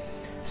enchanted.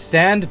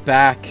 Stand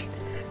back.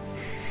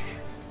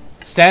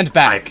 Stand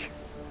back.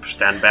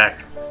 Stand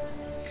back.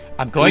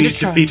 I'm going Please to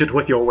try. defeat it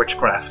with your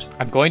witchcraft.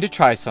 I'm going to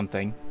try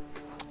something.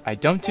 I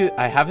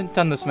haven't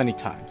done this many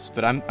times,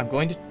 but I'm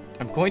going to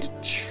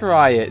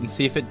try it and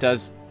see if it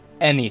does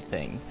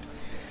anything.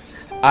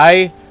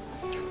 I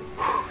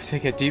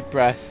take a deep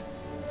breath,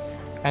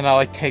 and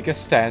I take a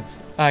stance.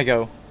 I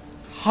go,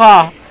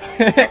 ha!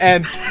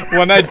 And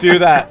when I do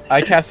that,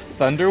 I cast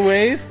Thunder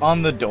Wave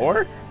on the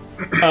door.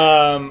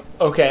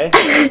 Okay.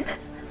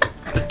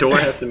 The door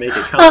has to make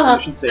a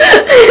Constitution save.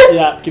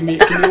 Yeah, give me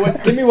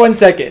 1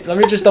 second. Let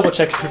me just double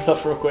check some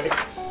stuff real quick.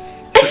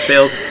 If it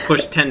fails, it's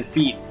pushed 10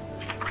 feet.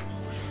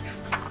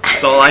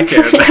 That's all I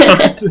care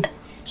about.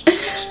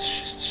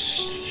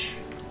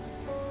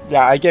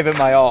 Yeah, I gave it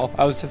my all.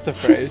 I was just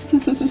afraid.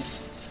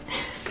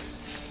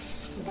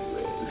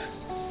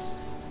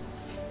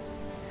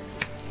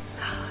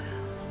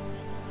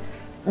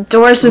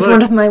 Doors is Look,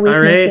 one of my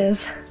alright.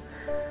 weaknesses.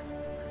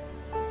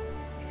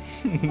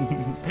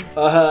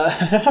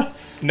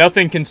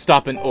 Nothing can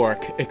stop an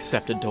orc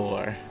except a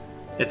door.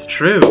 It's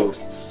true.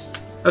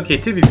 Okay,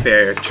 to be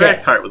fair,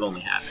 Tarak's heart was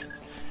only half in it.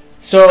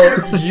 So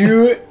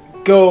you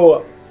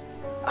go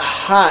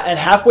ha, and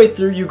halfway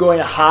through you going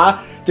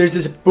ha, there's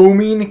this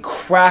booming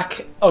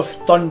crack of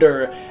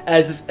thunder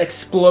as this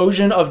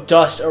explosion of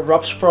dust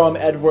erupts from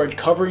Edward,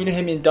 covering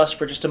him in dust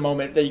for just a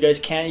moment that you guys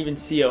can't even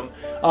see him.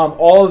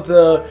 All of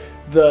the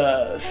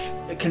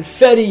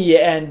confetti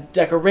and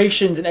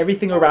decorations and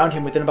everything around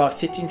him within about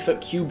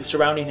 15-foot cube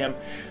surrounding him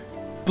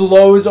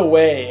blows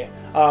away,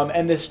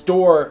 and this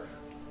door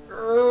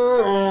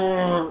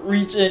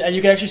reach in, and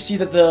you can actually see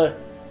that the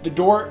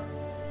door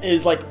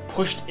is like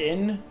pushed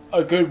in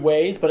a good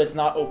ways, but it's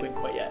not open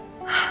quite yet.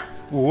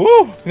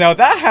 Woo! Now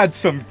that had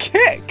some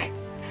kick!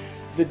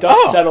 The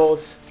dust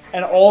settles,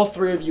 and all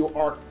three of you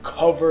are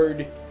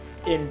covered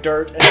in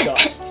dirt and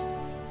dust.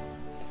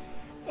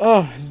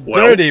 Oh, it's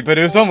dirty, but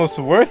it was almost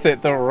worth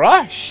it, the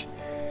rush!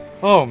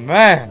 Oh,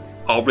 man.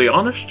 I'll be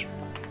honest,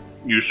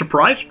 you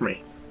surprised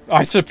me.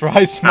 I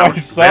surprised That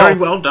was myself. very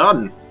well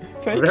done.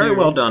 Thank Very you.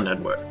 well done,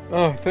 Edward.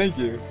 Oh, thank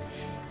you.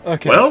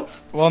 Okay.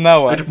 Well,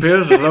 now what? it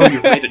appears as though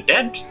you've made a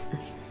dent.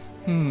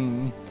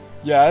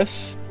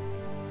 Yes.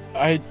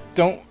 I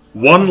don't...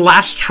 One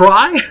last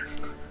try?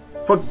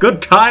 For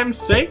good time's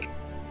sake?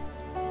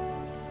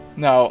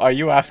 No, are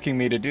you asking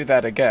me to do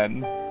that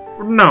again?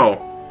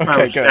 No. I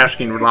Okay, was good.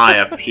 asking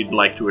Riniya if she'd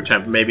like to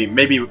attempt. Maybe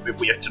we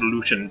are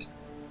solutioned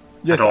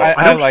Yes, at all.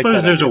 I don't like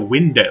suppose that there's idea. a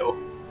window.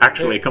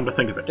 Actually, come to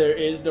think of it. There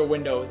is no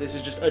window. This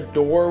is just a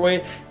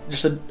doorway,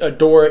 just a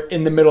door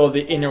in the middle of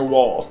the inner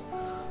wall,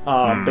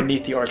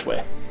 beneath the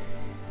archway.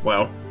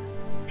 Well,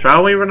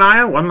 shall we,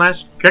 Riniya? One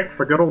last kick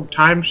for good old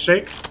time's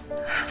sake?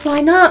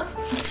 Why not?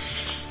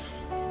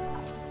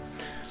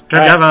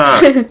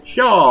 Together!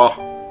 Sure!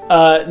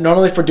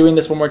 Normally for doing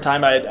this one more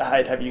time,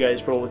 I'd have you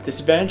guys roll with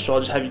disadvantage, so I'll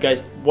just have you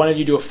guys, one of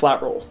you do a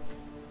flat roll,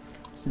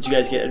 since you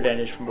guys get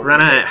advantage from what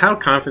Rana, how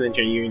confident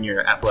are you in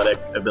your athletic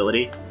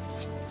ability?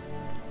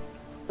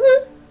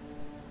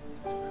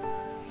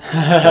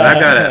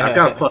 I've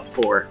got a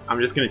 +4. I'm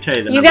just gonna tell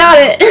you the You number.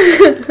 got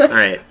it. All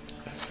right,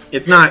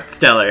 it's not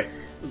stellar,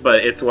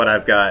 but it's what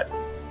I've got.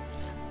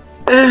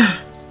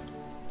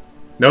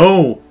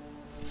 No.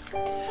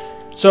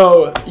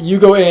 So you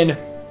go in.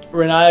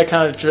 Riniya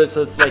kind of just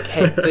says like,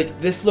 "Hey, like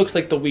this looks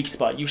like the weak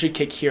spot. You should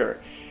kick here."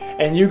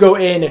 And you go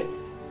in,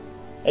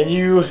 and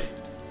you,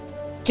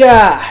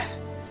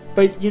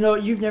 but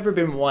you've never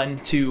been one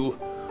to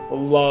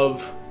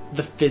love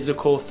the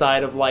physical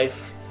side of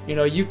life.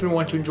 You've been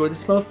one to enjoy the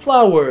smell of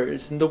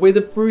flowers and the way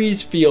the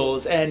breeze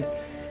feels. And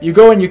you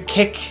go and you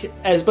kick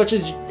as much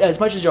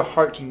as your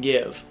heart can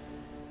give,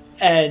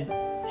 and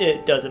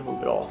it doesn't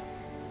move at all.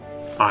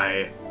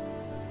 I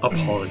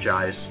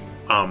apologize.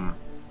 I'm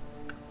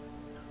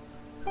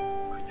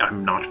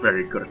not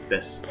very good at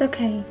this It's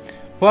okay.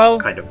 Well,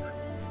 kind of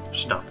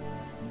stuff.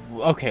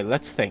 okay,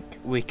 let's think.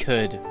 We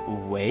could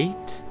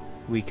wait.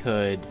 We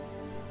could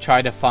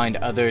try to find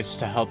others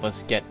to help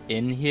us get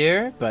in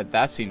here, but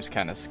that seems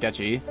kind of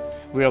sketchy.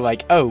 We're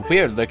like, oh,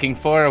 we're looking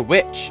for a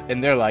witch.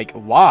 And they're like,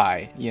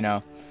 why?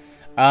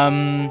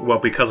 Well,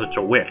 because it's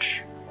a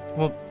witch.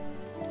 Well,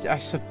 I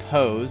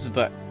suppose,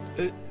 but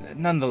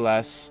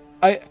nonetheless,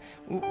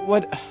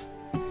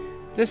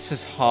 this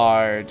is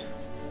hard.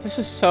 This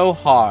is so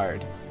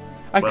hard.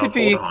 Well,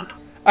 hold on.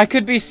 I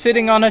could be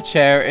sitting on a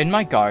chair in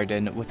my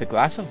garden with a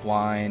glass of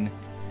wine.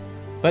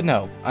 But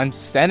no, I'm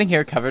standing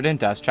here covered in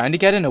dust trying to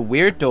get in a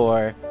weird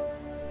door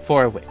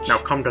for a witch. Now,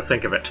 come to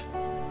think of it,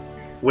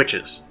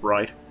 witches,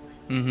 right?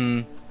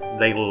 Mm-hmm.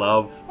 They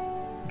love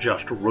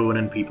just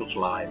ruining people's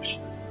lives,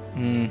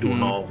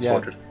 doing all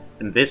sorts of.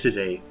 And this is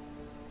a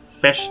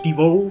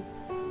festival,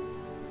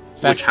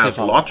 which has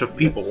lots of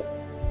people.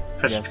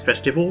 Yes.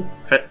 Festival.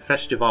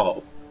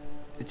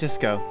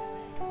 Just go.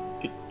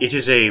 It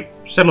is a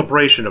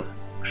celebration of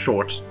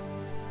sorts.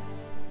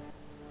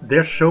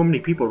 There's so many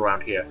people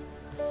around here.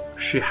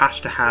 She has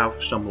to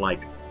have some,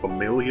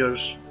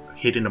 familiars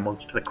hidden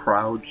amongst the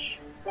crowds,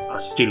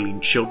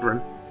 stealing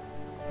children,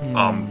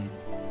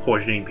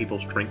 poisoning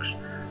people's drinks.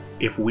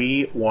 If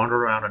we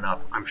wander around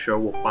enough, I'm sure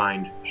we'll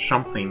find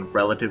something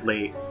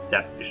relatively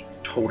that is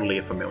totally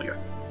a familiar.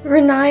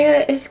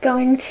 Riniya is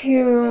going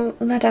to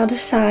let out a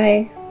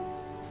sigh,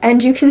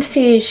 and you can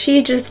see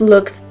she just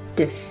looks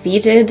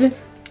defeated.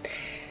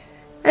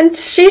 And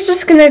she's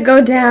just gonna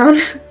go down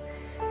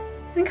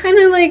and kind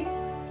of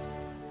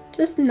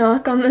just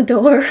knock on the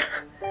door.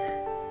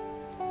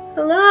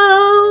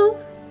 Hello?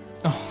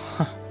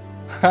 Oh.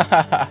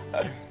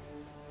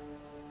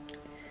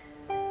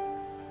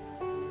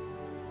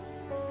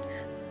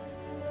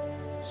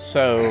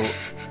 So,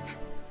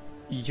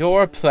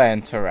 your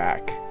plan,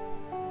 Tarak,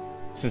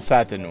 since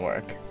that didn't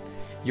work,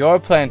 your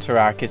plan,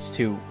 Tarak, is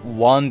to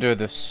wander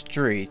the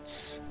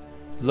streets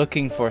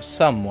looking for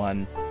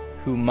someone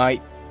who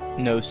might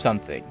know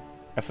something,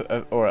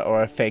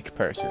 or a fake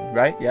person,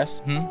 right?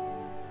 Yes?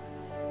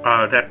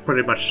 That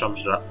pretty much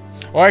sums it up.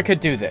 Or I could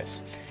do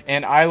this,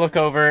 and I look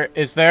over,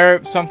 is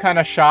there some kind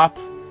of shop?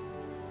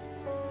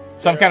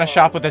 Some kind of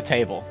shop with a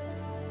table.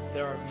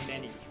 There are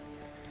many.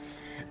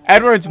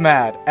 Edward's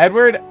mad.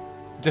 Edward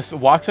just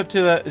walks up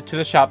to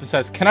the shop and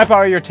says, "Can I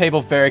borrow your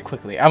table very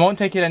quickly? I won't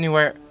take it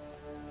anywhere.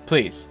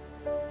 Please.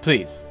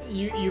 Please."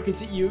 You can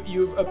see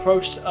you've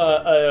approached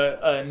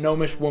a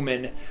gnomish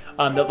woman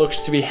that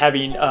looks to be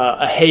having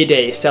a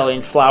heyday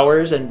selling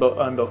flowers and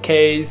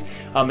bouquets,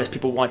 as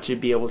people want to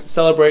be able to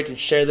celebrate and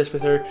share this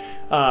with her.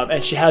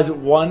 And she has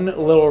one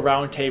little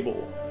round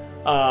table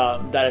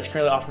that is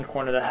currently off in the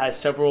corner that has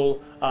several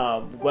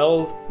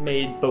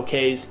well-made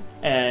bouquets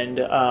and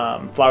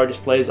flower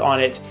displays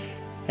on it.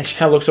 And she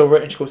kind of looks over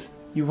it and she goes,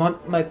 "You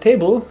want my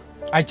table?"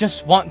 I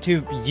just want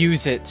to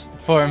use it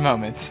for a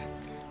moment.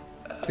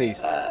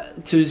 Please.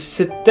 To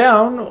sit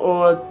down,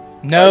 or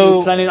no, are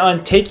you planning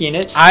on taking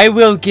it? I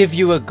will give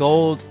you a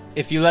gold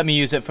if you let me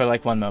use it for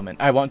 1 moment.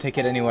 I won't take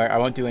it anywhere. I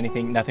won't do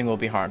anything. Nothing will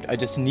be harmed. I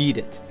just need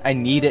it. I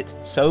need it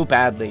so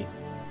badly.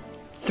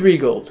 3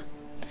 gold.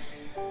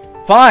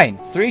 Fine.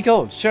 3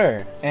 gold,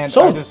 sure. And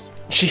so I just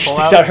she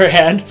sticks out her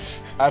hand.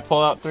 I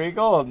pull out 3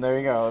 gold. There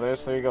you go.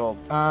 There's 3 gold.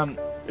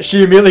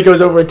 She immediately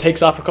goes over and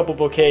takes off a couple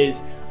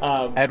bouquets.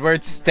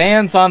 Edward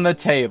stands on the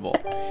table,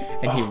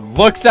 and he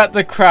looks at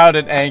the crowd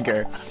in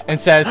anger and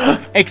says,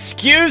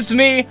 "Excuse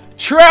me,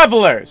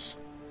 travelers!"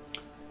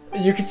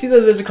 You can see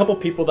that there's a couple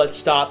people that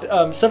stop.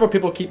 Several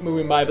people keep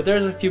moving by, but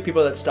there's a few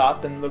people that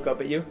stop and look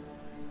up at you.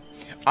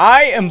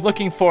 I am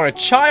looking for a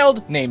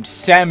child named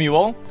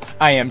Samuel.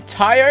 I am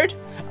tired.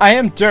 I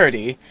am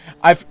dirty.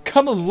 I've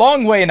come a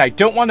long way and I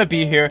don't want to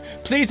be here.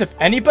 Please, if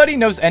anybody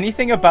knows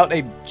anything about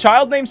a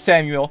child named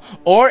Samuel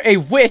or a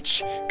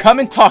witch, come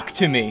and talk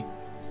to me.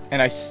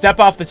 And I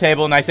step off the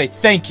table and I say,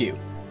 "Thank you."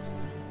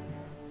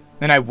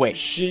 And I wait.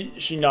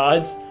 She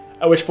nods,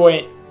 at which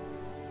point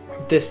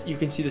you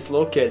can see this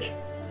little kid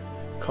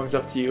comes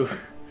up to you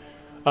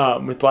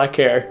with black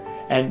hair,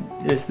 and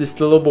this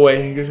little boy,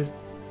 and he goes,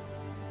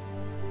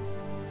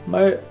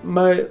 my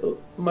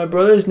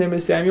brother's name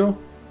is Samuel.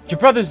 Your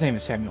brother's name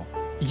is Samuel.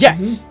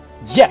 Yes.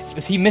 Yes.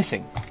 Is he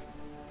missing?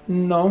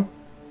 No.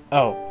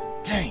 Oh,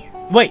 dang it.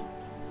 Wait.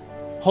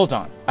 Hold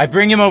on. I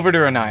bring him over to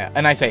Riniya,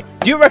 and I say,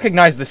 do you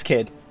recognize this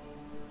kid?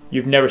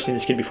 You've never seen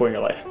this kid before in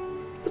your life.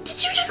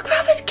 Did you just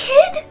grab a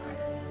kid?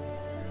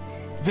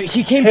 But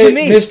he came Hey, to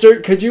me. mister,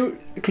 could you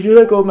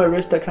let go of my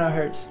wrist? That kind of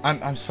hurts.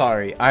 I'm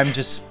sorry. I'm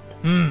just...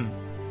 Yeah.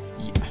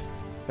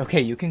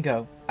 Okay, you can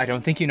go. I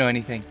don't think you know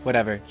anything.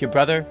 Whatever. Your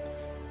brother?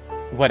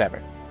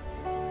 Whatever.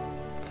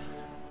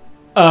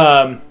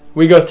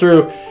 We go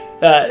through.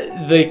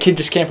 The kid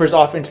just scampers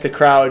off into the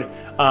crowd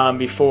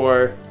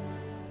before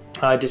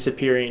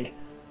disappearing.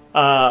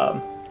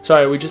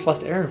 Sorry, we just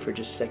lost Aaron for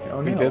just a second.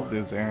 Oh no. We did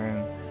lose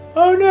Aaron.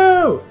 Oh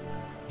no.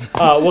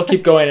 We'll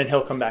keep going and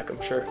he'll come back,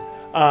 I'm sure.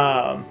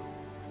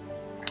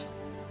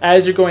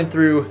 As you're going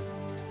through,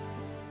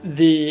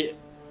 the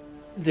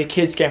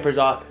kid scampers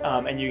off,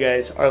 and you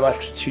guys are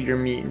left to your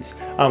means.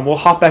 We'll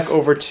hop back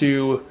over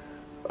to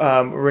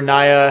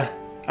Riniya,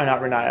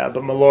 not Riniya,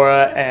 but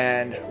Melora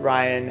and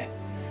Ryan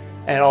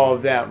and all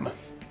of them.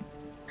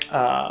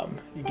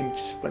 You give me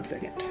just 1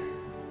 second.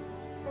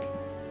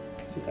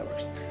 See if that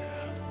works.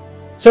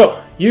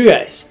 So, you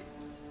guys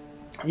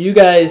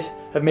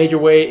have made your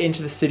way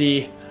into the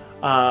city,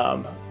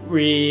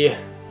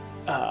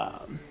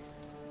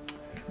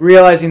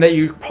 realizing that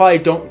you probably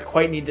don't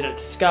quite need a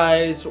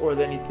disguise or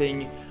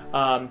anything,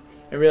 and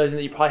realizing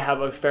that you probably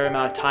have a fair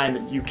amount of time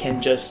that you can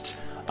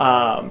just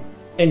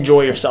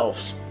enjoy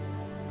yourselves.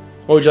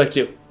 What would you like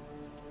to do?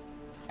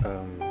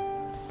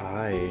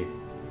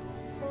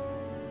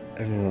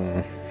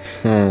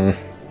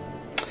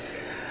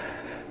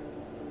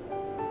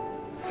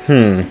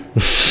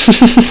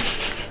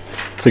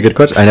 It's a good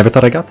question. I never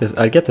thought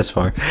I'd get this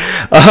far.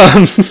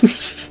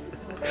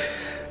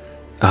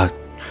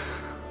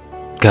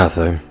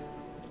 Kathyr.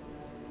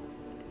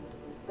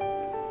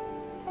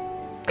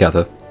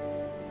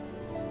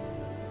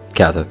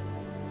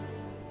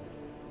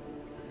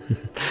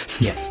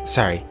 Yes,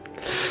 sorry.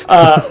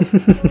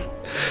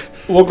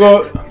 We'll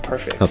go...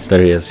 Perfect. Oh,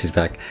 there he is. He's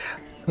back.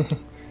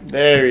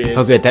 There he is.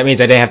 Oh, good. That means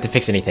I didn't have to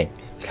fix anything.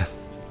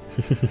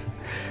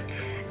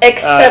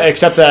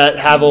 Except that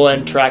Havel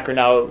and Tarak are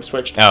now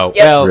switched. Oh,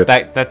 Yep. well,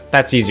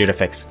 that's easier to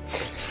fix.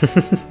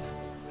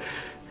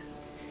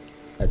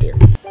 Oh, dear.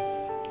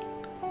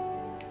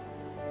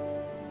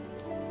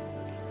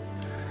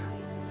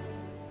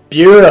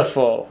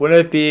 Beautiful.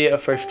 Wouldn't it be a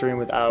first stream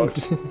without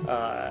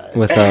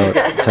Without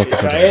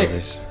technical Right?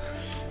 difficulties.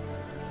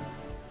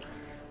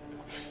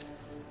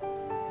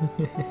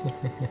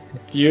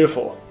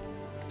 Beautiful.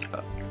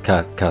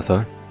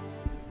 Kathyr?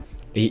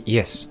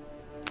 Yes.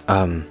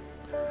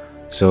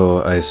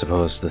 So I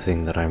suppose the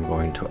thing that I'm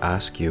going to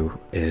ask you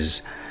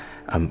is,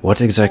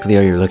 what exactly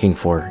are you looking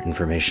for,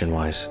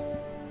 information-wise?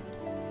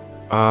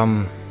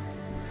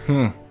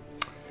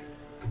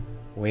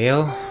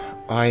 Well,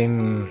 I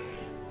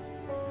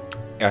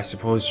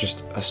suppose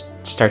just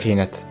starting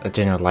at a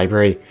general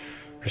library,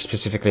 or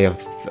specifically of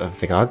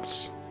the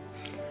gods,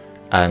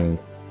 and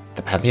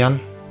the pantheon.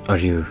 Are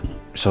you...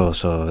 So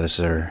is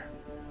there...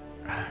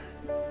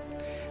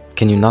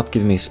 Can you not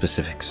give me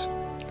specifics?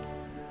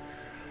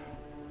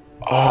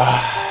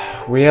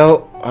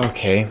 Well,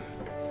 okay.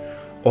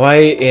 I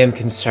am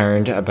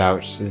concerned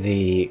about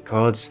the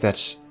gods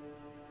that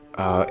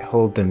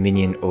hold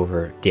dominion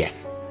over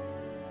death.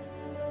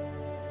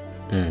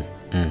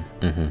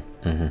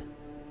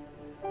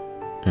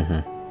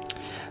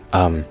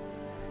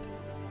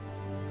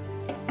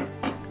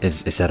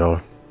 Is that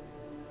all?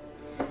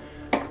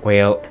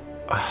 Well,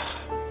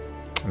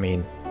 I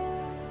mean,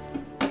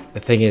 the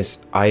thing is,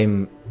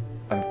 I'm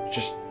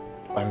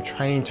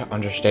trying to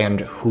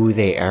understand who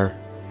they are,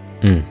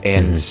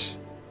 and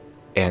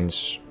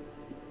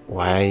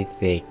why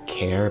they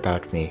care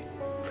about me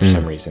for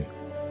some reason.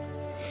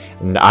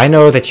 And I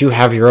know that you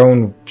have your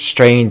own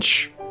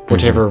strange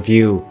whatever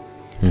view,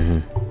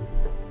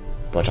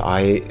 but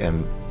I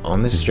am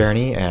on this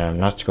journey, and I'm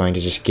not going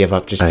to just give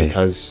up just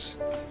because.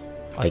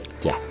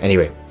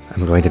 Anyway.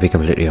 I'm going to be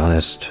completely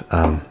honest.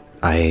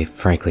 I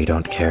frankly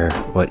don't care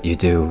what you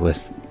do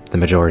with the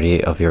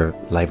majority of your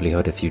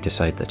livelihood if you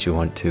decide that you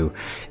want to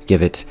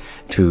give it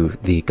to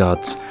the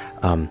gods.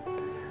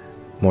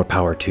 More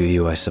power to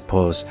you, I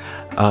suppose.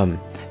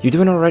 You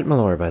doing alright,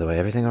 Melora, by the way?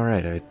 Everything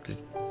alright?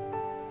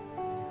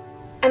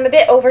 I'm a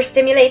bit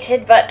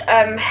overstimulated, but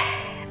I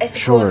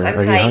suppose Sure, I'm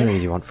are you fine. hungry?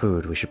 You want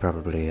food? We should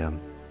probably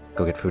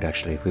go get food,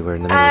 actually. We were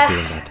in the middle of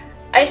doing that.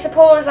 I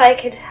suppose I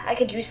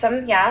could use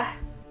some, yeah.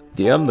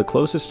 DM, the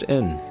closest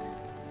inn.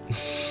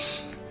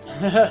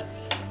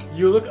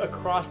 You look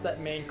across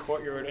that main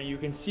courtyard and you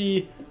can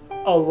see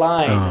a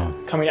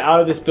line coming out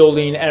of this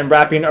building and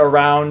wrapping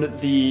around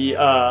the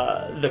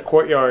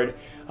courtyard.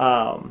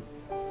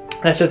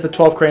 That says the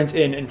 12 Cranes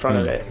Inn in front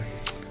of it.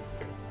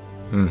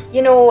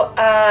 You know,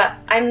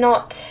 I'm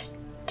not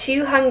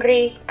too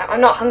hungry.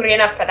 I'm not hungry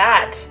enough for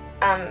that.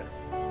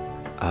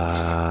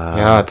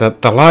 Yeah,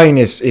 the line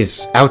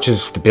is out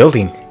of the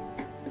building.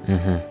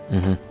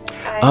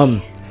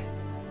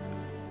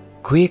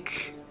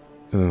 Quick.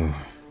 Ooh.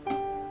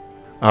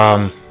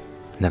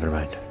 Never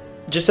mind.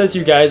 Just as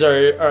you guys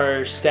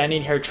are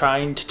standing here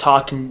trying to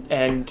talk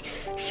and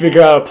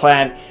figure out a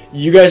plan,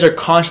 you guys are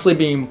constantly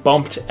being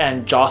bumped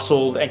and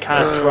jostled and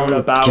kind of thrown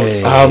about.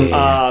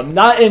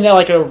 Not in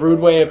like a rude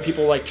way of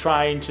people like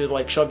trying to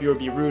like shove you or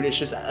be rude. It's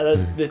just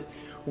the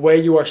where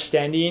you are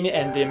standing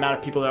and the amount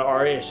of people there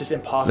are. It's just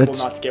impossible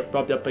not to get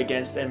rubbed up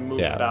against and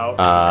moved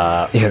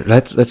about. Here,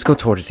 let's go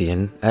towards the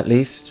inn at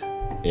least.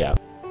 Yeah.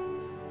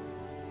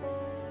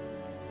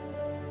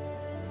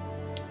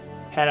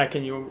 Hannah,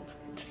 can you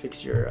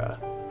fix your?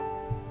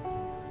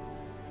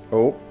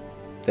 Oh,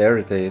 there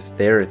it is.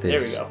 There it There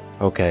is. we go.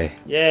 Okay.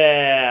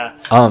 Yeah.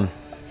 Sorry, all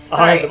the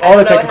I don't know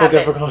what technical happened.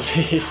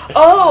 difficulties.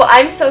 Oh,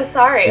 I'm so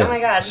sorry. Oh my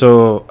god.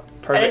 So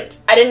Perfect.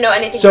 I didn't know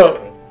anything was So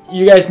happening.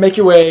 you guys make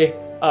your way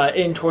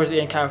in towards the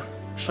end, kind of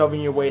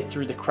shoving your way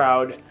through the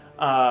crowd.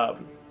 And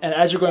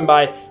as you're going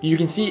by, you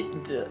can see,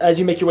 as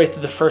you make your way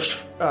through the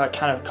first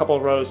kind of couple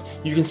of rows,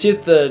 you can see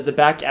that the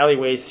back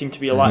alleyways seem to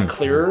be a lot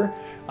clearer.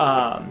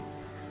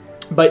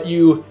 But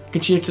you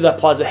continue through that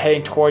plaza,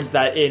 heading towards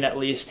that inn at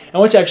least. And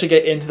once you actually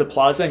get into the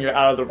plaza and you're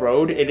out of the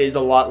road, it is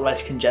a lot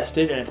less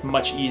congested and it's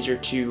much easier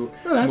to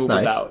move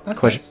about. That's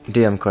question,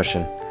 DM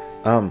question.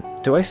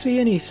 Do I see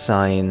any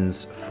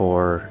signs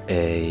for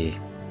a,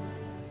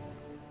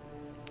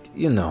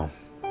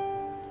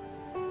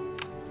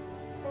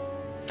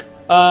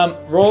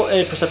 Roll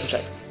a perception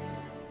check.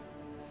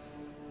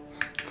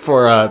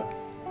 For a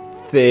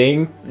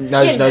thing,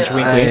 nudge, nudge,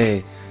 wink,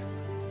 wink.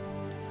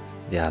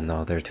 Yeah,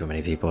 no, there are too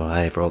many people.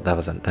 I rolled.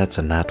 That's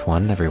a nat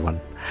one. Everyone.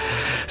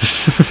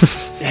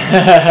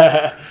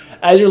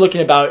 As you're looking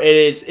about, it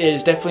is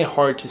definitely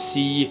hard to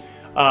see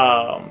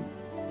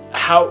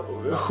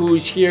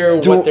who's here,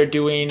 what they're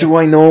doing. Do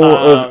I know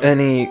of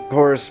any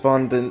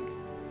correspondent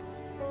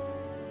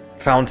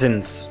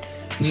fountains?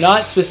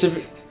 Not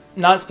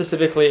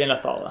specifically in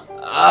Athala.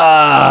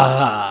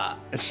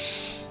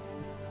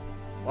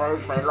 Why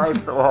is my life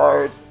so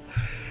hard?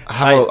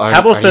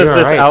 Havel says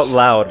this out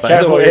loud, by the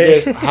Careful, way. it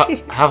is.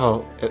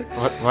 Havel,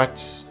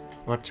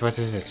 what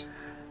is it?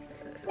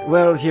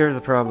 Well, here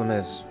the problem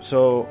is.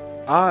 So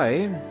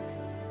I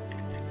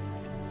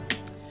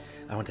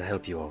want to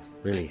help you all.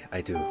 Really,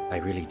 I do. I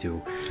really do.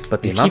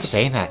 But the You amount keep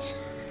saying that.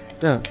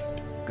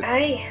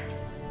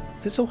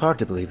 it's so hard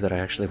to believe that I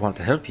actually want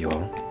to help you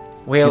all.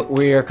 Well,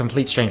 we are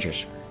complete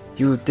strangers.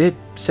 You did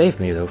save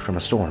me though from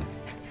a storm.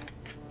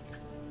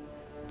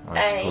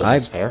 I suppose I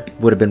that's fair.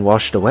 would have been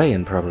washed away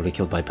and probably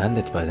killed by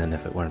bandits by then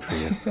if it weren't for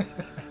you.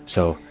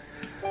 So,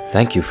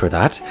 thank you for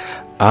that.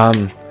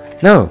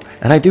 No,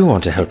 and I do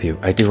want to help you.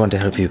 I do want to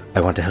help you. I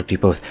want to help you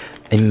both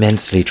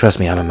immensely. Trust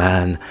me, I'm a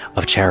man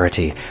of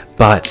charity.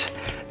 But,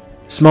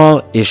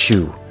 small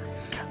issue.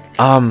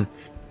 There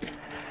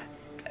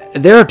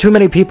are too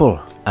many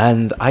people,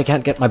 and I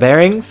can't get my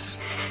bearings.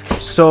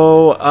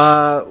 So,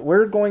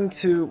 we're going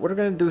to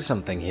do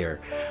something here.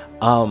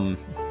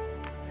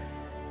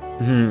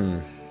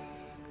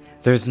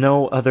 There's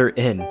no other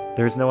inn.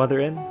 There's no other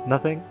inn?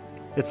 Nothing?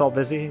 It's all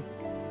busy?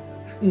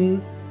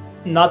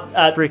 Not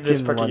at Freaking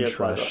this particular lunch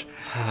plaza. rush.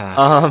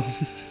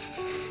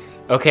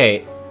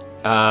 Okay.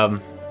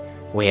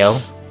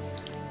 Well,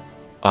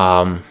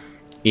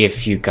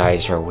 if you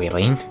guys are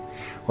willing,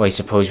 well, I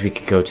suppose we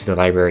could go to the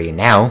library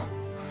now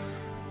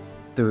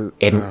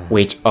and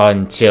wait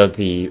until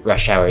the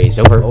rush hour is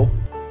over. Oh.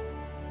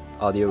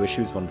 Audio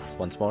issues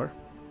once more.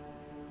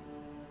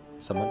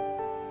 Someone?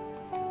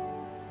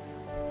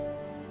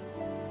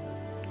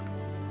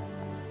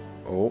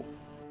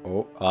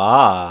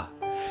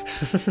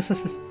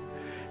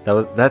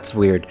 That's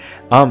weird.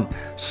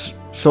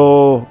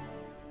 So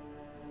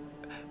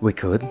we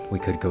could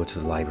go to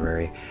the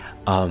library.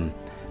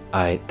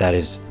 That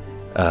is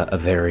a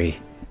very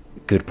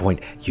good point.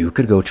 You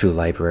could go to the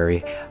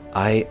library.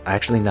 I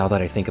actually, now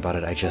that I think about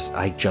it, I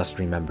just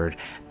remembered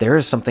there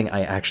is something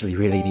I actually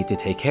really need to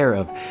take care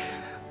of.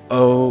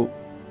 Oh,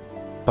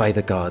 by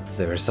the gods,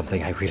 there is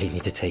something I really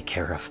need to take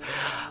care of.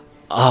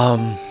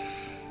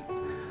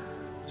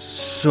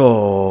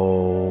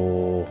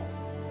 So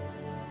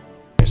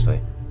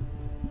Seriously.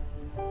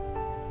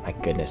 My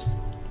goodness.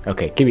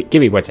 Okay,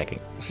 give me 1 second.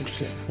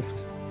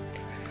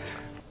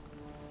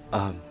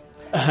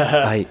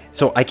 I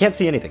can't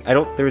see anything.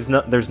 There's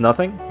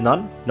nothing?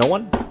 None? No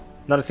one?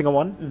 Not a single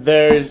one?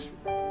 There's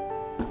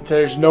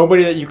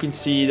nobody that you can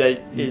see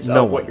that is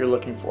No what one. you're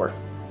looking for.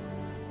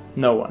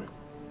 No one.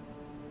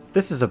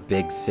 This is a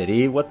big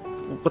city. What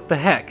the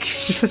heck?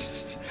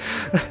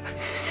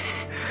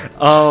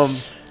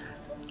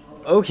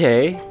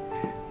 Okay.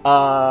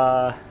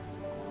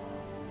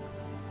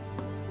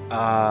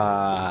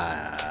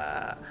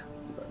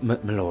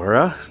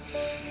 Melora,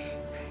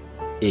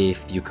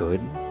 if you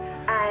could.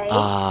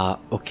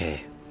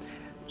 Okay.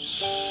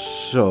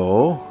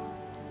 So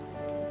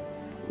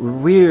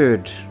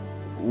weird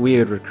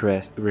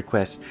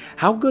request.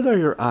 How good are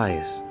your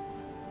eyes?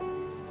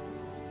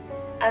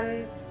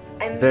 I'm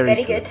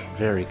very good.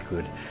 Very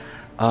good.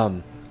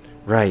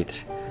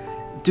 Right.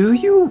 Do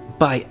you,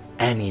 by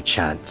any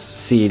chance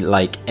see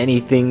like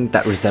anything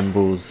that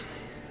resembles?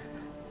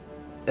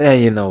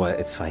 You know what?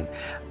 It's fine.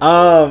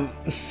 No.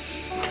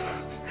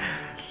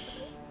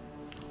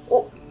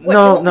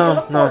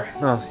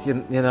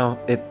 You know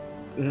it.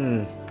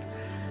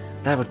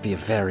 That would be a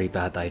very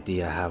bad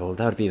idea, Havel.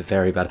 That would be a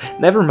very bad.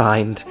 Never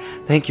mind.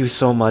 Thank you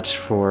so much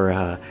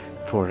for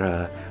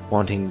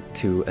wanting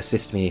to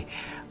assist me.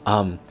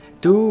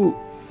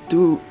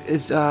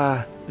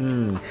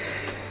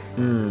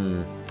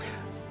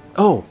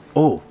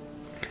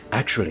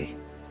 Actually,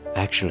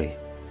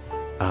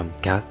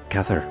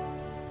 Kathyr,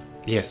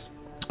 Yes.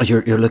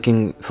 you're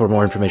looking for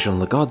more information on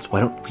the gods.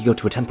 Why don't we go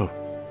to a temple?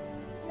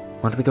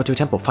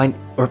 Find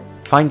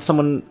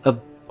someone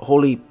of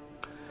holy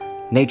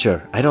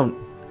nature. I don't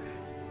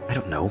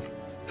know.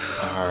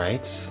 All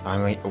right.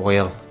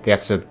 Well,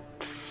 that's a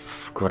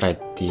good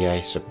idea,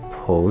 I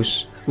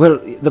suppose. Well,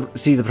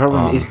 the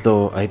problem is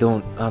though I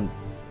don't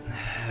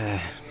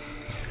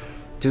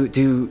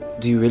Do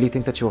you really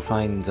think that you'll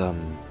find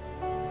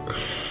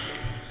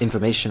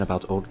information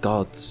about old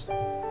gods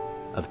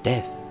of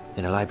death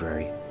in a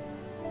library?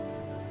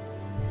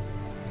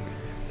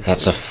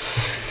 That's a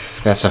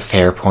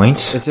fair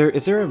point. Is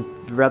there a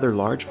rather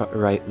large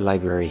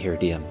library here,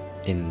 DM,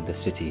 in the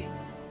city?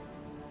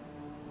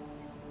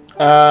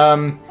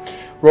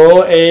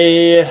 Roll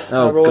a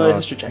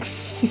history check.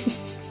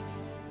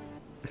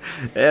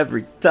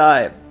 Every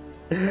time.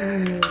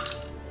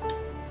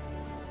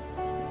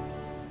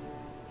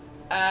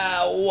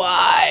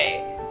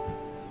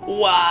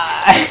 Why?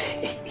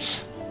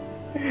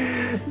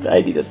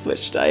 I need to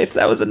switch dice.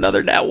 That was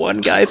another nat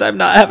 1, guys. I'm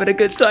not having a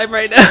good time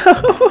right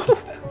now.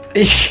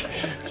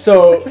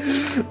 So,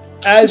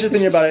 as you're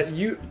thinking about it,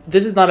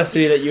 this is not a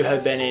city that you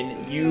have been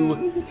in.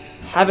 You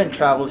haven't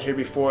traveled here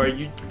before.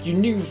 You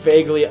knew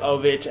vaguely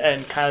of it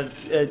and kind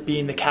of it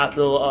being the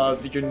capital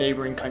of your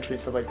neighboring country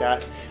and stuff like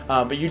that,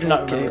 but you do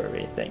not remember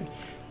anything.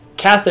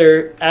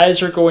 Kathyr,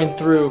 as you're going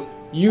through,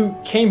 you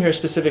came here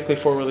specifically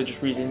for a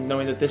religious reason,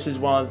 knowing that this is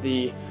one of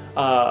the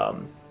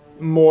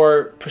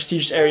more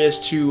prestigious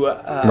areas to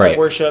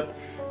worship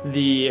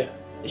the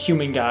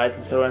human gods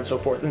and so on and so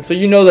forth. And so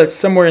you know that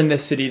somewhere in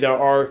this city there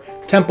are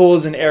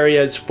temples and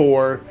areas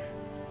for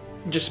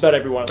just about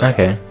every one of them.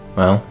 Okay,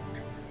 well,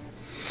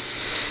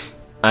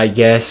 I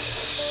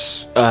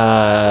guess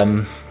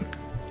how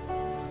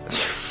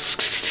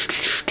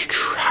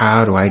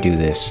do I do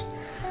this?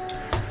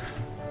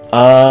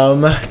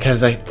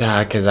 Because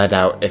I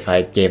doubt if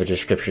I gave a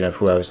description of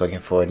who I was looking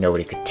for,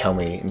 nobody could tell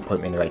me and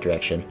point me in the right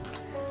direction.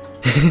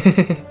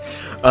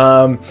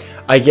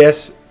 I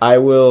guess I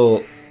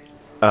will,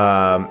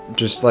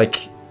 just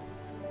like,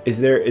 is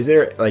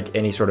there like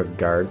any sort of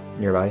guard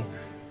nearby?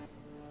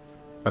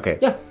 Okay.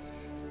 Yeah,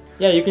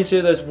 you can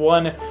see there's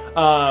one,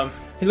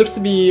 he looks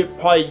to be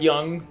probably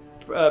young,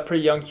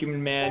 pretty young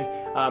human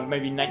man,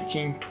 maybe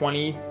 19,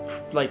 20,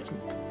 like,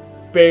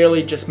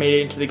 barely just made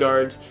it into the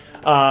guards.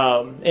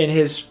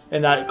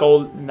 In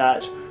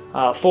that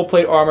full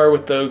plate armor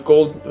with the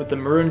gold, with the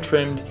maroon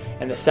trimmed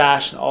and the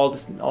sash and all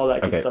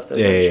that good stuff that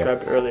was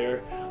described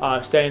earlier.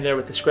 Standing there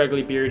with the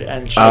scraggly beard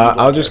and.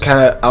 I'll just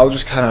kind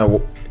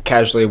of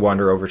casually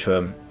wander over to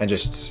him and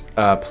just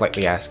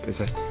politely ask,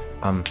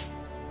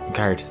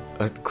 guard,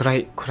 could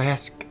I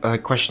ask a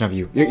question of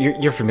you?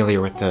 You're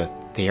familiar with the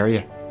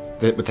area,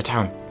 with the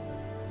town?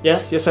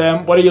 Yes, I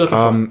am. What are you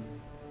looking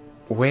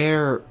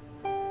for?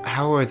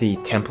 How are the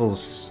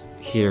temples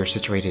here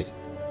situated?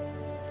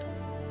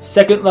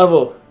 Second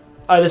level,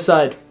 either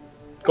side.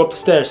 Go up the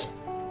stairs,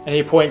 and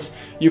he points.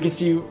 You can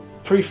see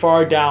pretty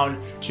far down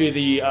to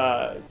the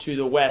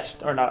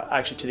west, or not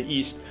actually to the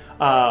east.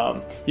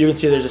 You can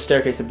see there's a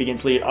staircase that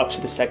begins lead up to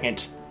the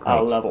second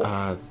level.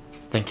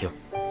 Thank you.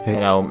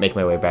 And I'll make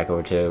my way back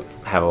over to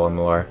Havel and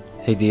Melora.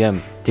 Hey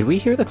DM, did we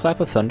hear the clap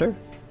of thunder?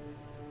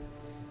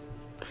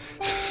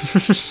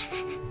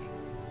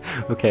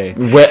 Okay.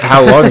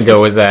 How long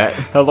ago was that?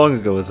 How long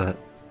ago was that?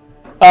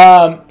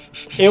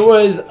 It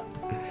was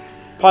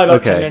probably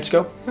about 10 minutes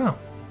ago. Oh,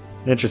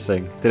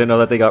 interesting. Didn't know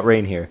that they got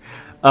rain here.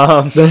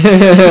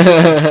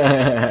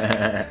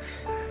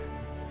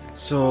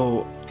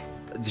 So,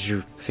 did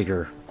you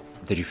figure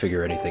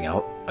anything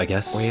out? I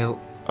guess. Well,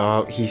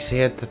 he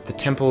said that the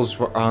temples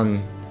were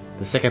on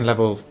the second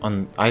level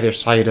on either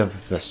side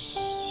of the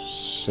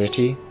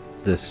city.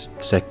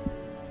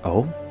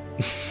 Oh.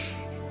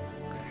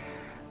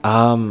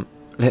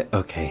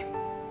 Okay.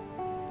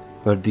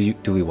 Well, do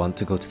we want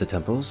to go to the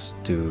temples?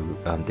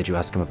 Did you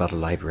ask him about a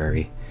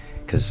library?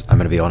 Because I'm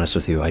gonna be honest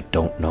with you, I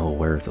don't know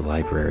where the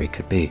library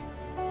could be.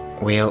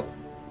 Well,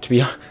 to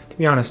be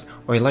honest,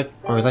 I like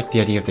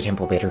the idea of the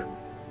temple better.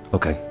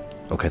 Okay,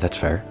 that's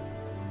fair.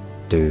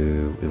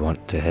 Do we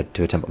want to head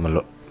to a temple,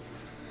 Melora?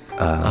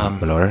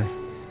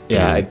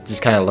 Yeah, I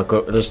just kind of look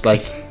over, just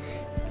like.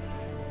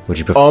 Would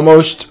you prefer?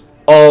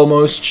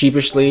 Almost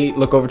sheepishly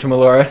look over to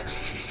Melora.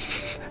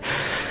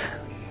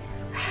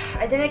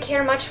 I didn't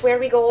care much where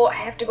we go. I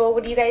have to go.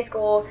 Would you guys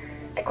go?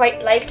 I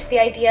quite liked the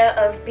idea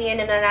of being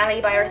in an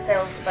alley by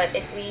ourselves, but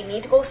if we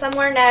need to go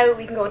somewhere now,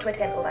 we can go to a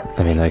temple.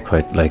 I mean, I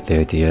quite like the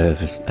idea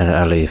of an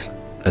alley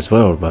as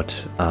well,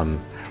 but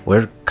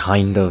we're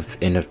kind of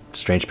in a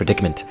strange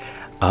predicament.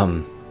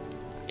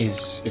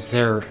 Is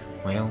there?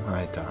 Well,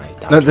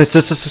 No,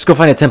 let's go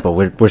find a temple.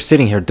 We're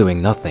sitting here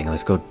doing nothing.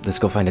 Let's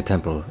go find a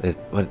temple.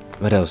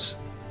 What else?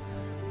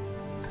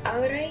 All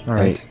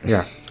Right.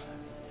 Yeah.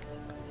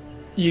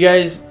 You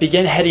guys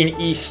begin heading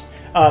east,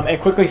 and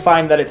quickly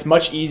find that it's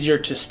much easier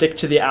to stick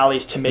to the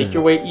alleys to make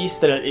your way east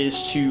than it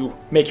is to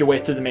make your way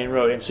through the main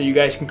road. And so you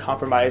guys can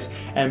compromise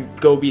and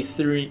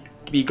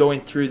be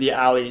going through the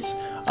alleys.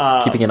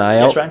 Keeping an eye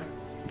yes, out. Ryan?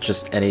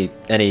 Just any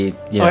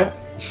you know.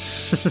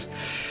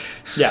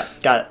 Yeah,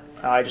 got it.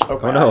 I just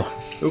poked my no.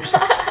 eye. Oops.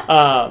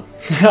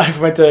 I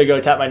went to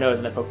go tap my nose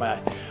and I poked my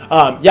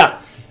eye.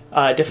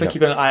 Definitely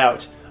keeping an eye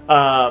out.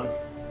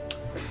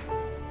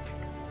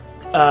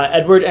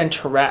 Edward and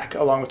Tarak,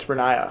 along with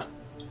Riniya.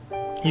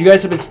 You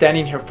guys have been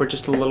standing here for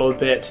just a little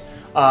bit,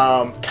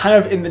 kind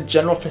of in the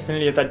general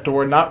vicinity of that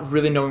door, not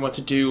really knowing what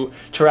to do.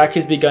 Tarak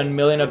has begun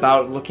milling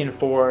about, looking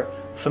for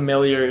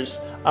familiars,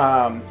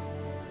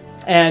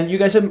 and you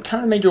guys have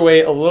kind of made your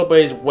way a little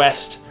ways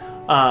west.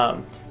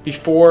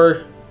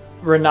 Before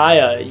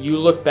Riniya, you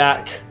look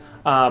back,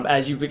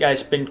 as you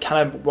guys have been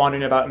kind of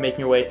wandering about and making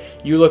your way,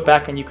 you look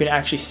back and you can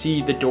actually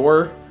see the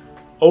door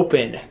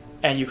open,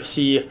 and you can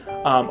see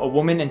a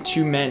woman and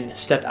two men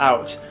step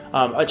out.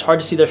 It's hard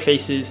to see their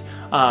faces,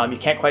 you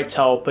can't quite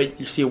tell, but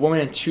you see a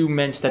woman and two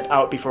men step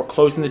out before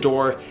closing the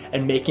door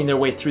and making their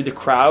way through the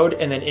crowd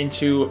and then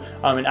into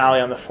an alley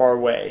on the far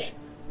way.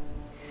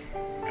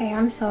 Okay,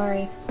 I'm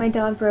sorry. My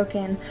dog broke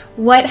in.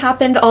 What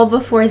happened all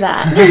before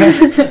that?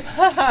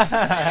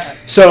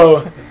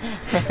 So,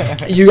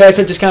 you guys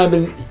have just kind of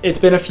been, it's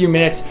been a few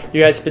minutes,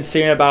 you guys have been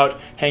sitting about,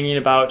 hanging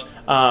about,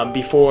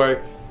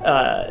 before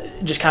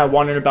just kind of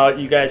wandering about.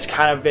 You guys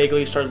kind of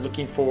vaguely started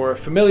looking for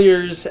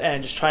familiars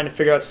and just trying to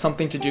figure out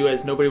something to do,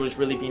 as nobody was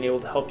really being able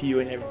to help you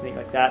and everything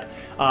like that.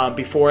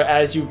 Before,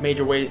 as you made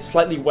your way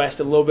slightly west,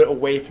 a little bit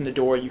away from the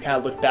door, you kind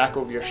of looked back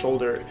over your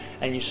shoulder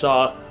and you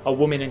saw a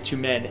woman and two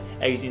men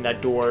exiting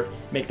that door,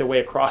 make their way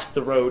across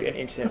the road and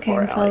into the Okay,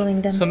 far I'm alley.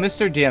 following them. So,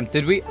 Mr. DM,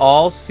 did we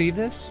all see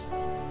this?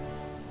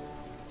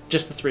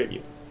 Just the three of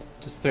you.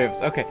 Just three of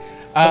us. Okay.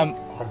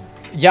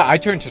 Yeah, I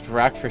turn to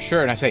Tarak for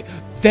sure, and I say,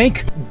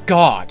 "Thank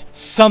God,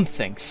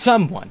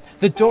 someone.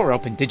 The door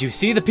opened. Did you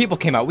see? The people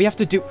came out. We have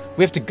to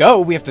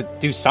go. We have to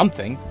do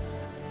something."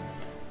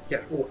 Yeah,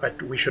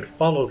 we should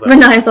follow them.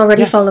 Riniya's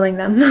already Yes. following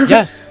them.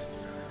 Yes.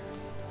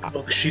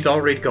 Look, she's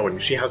already going.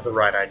 She has the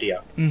right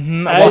idea.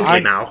 Mm-hmm. As-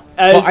 Right now.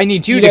 As I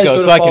need you to guys go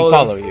to so I can them,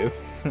 follow you.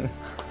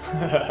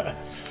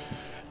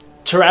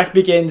 Tarak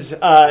begins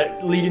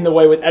leading the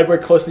way with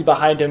Edward closely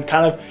behind him.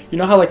 Kind of, you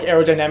know how like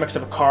aerodynamics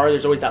of a car,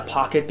 there's always that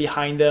pocket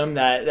behind them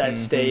that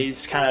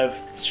stays kind of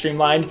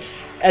streamlined.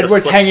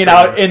 Edward's hanging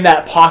out in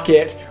that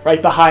pocket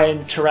right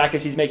behind Tarak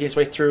as he's making his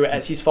way through,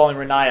 as he's following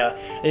Riniya.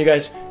 And you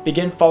guys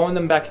begin following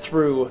them back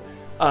through,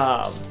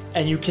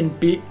 and you can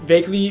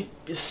vaguely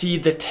see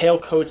the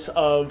tailcoats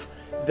of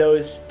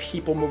those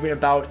people moving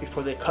about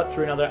before they cut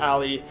through another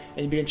alley,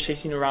 and you begin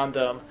chasing around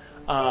them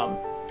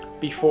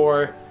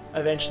before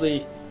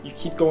eventually you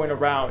keep going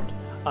around.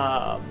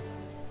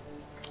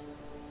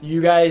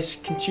 You guys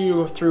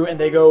continue through, and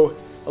they go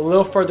a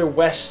little further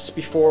west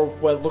before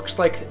what looks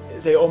like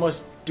they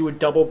almost do a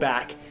double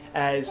back,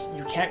 as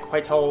you can't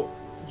quite tell.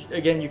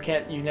 Again,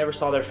 you never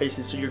saw their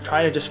faces, so you're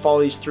trying to just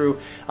follow these through,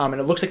 and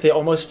it looks like they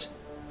almost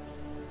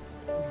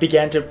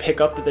began to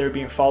pick up that they were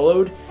being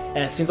followed, and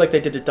it seems like they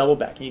did a double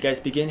back, and you guys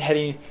begin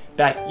heading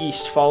back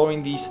east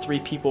following these three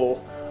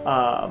people.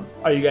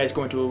 Are you guys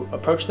going to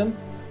approach them?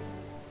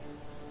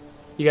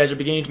 You guys are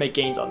beginning to make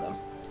gains on them.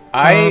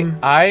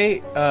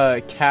 I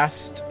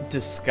cast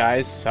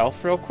disguise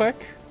self real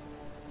quick.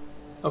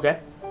 Okay.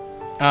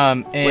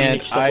 And What do you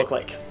make yourself look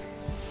like?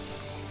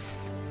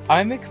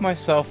 I make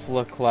myself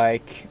look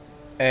like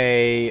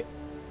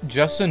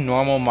just a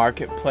normal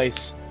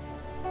marketplace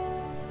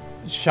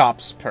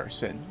shops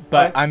person,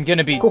 but Okay. I'm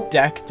gonna be Cool.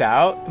 decked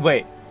out.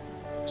 Wait,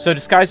 so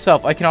disguise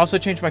self, I can also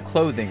change my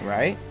clothing,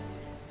 right?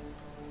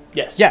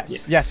 Yes.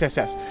 Yes.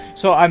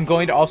 So I'm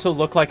going to also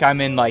look like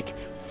I'm in like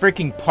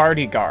freaking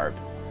party garb,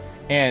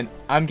 and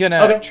I'm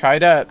gonna try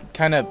to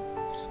kind of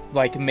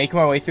like make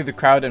my way through the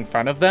crowd in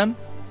front of them.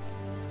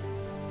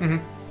 Mm-hmm.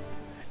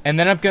 And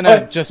then I'm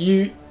gonna just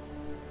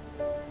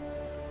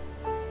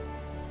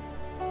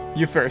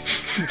You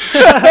first.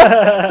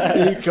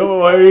 Go.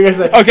 What are you gonna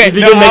say? Okay, You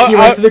begin no, making your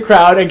way I'll- through the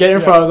crowd and get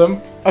in front of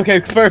them. Okay,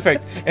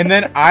 perfect. And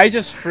then I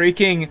just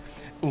freaking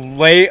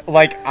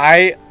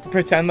I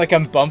pretend like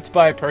I'm bumped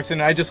by a person,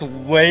 and I just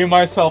lay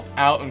myself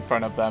out in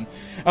front of them.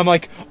 I'm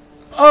like,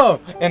 oh,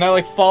 and I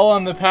like fall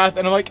on the path,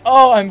 and I'm like,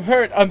 oh, I'm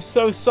hurt, I'm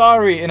so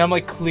sorry, and I'm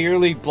like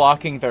clearly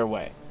blocking their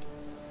way.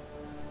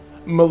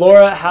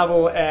 Melora,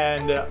 Havel,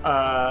 and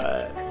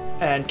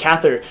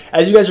Kathyr,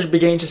 as you guys are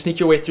beginning to sneak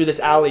your way through this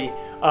alley,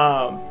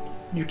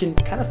 you can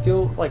kind of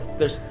feel like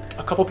there's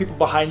a couple people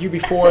behind you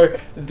before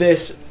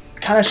this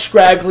kind of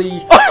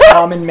scraggly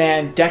common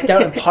man decked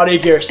out in party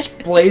gear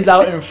splays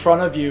out in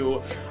front of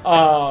you.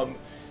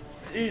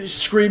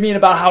 screaming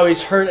about how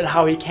he's hurt and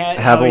how he can't.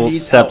 How he Havel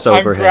needs steps help.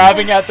 over I'm him.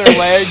 grabbing at their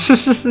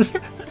legs.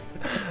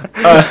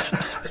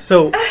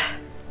 So, What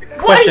are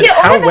question, you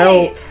how on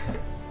well about?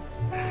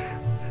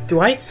 do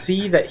I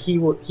see that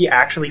he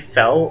actually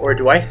fell, or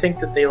do I think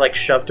that they like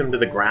shoved him to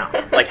the ground?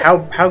 Like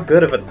how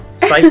good of a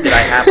sight did I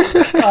have of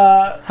this?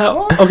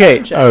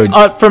 Okay,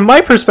 Oh, from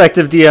my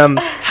perspective, DM,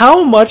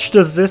 how much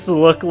does this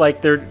look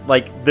like they're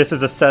like this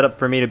is a setup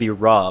for me to be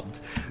robbed?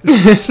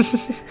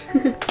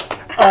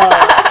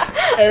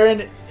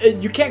 Aaron,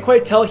 you can't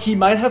quite tell. He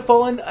might have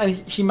fallen and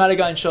he might have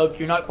gotten shoved.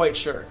 You're not quite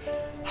sure.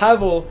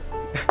 Havel,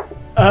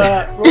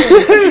 can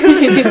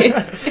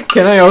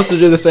I also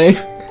do the same?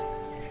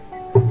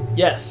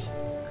 yes.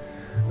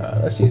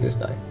 Let's use this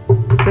die.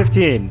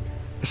 15.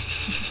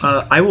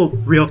 I will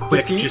real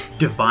quick 15? just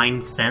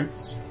divine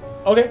sense.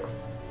 Okay.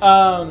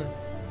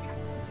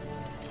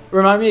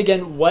 Remind me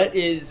again. What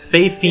is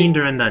Fey Fiend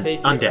or Fey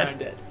Fiend undead?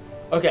 Undead.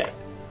 Okay.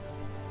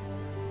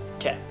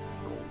 Okay.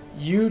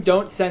 You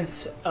don't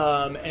sense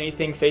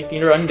anything Fey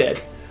Fiend or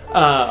undead,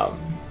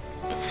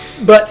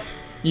 but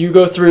you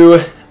go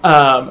through.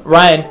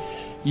 Ryan,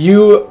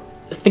 you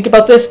think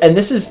about this, and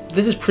this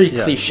is pretty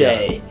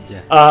cliche.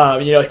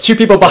 Yeah. Two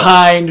people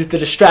behind, the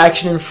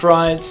distraction in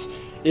front.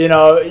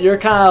 You're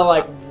kind of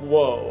like,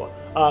 whoa.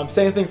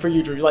 Same thing for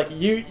you, Drew. Like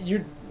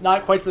you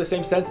not quite for the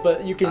same sense,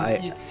 but you can.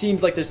 It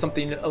seems like there's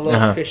something a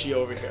little fishy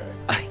over here.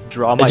 I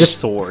draw my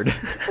sword.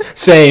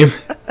 Same.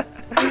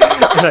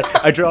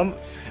 I draw.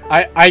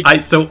 I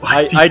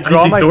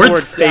draw my sword,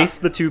 swords. face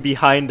the two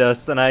behind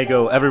us, and I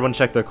go, everyone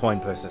check their coin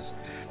purses.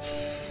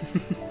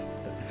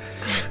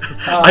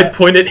 I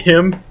point at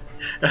him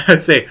and I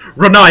say,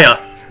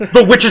 Riniya,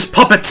 the witch's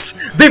puppets!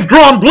 They've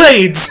drawn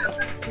blades!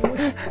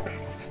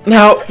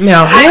 Now,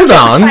 I'm hold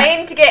just on.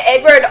 trying to get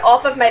Edward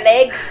off of my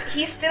legs.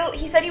 He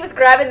said he was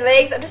grabbing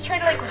legs. I'm just trying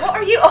to what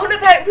are you on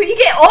about? Will you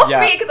get off Yeah,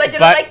 me? Because I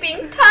didn't but- like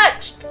being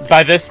touched.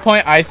 By this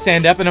point, I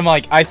stand up and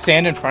I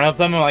stand in front of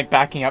them and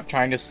backing up,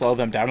 trying to slow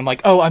them down. I'm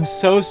like, oh, I'm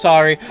so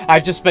sorry.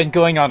 I've just been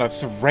going on a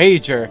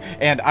rager,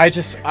 and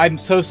I'm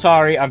so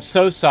sorry.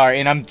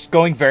 And I'm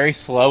going very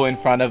slow in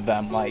front of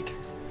them,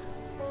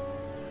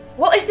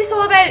 What is this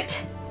all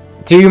about?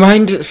 Do you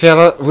mind,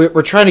 fella?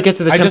 We're trying to get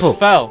to the I temple. just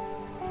fell.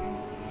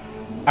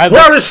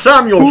 Where is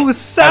Samuel? Who's I looked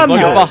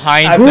Samuel?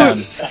 behind them.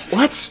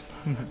 What?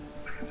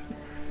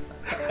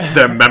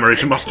 Their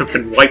memories must have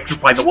been wiped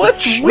by the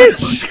What's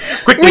witch. which?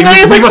 Quickly,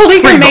 Renaya's we like must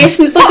holding free her them. mace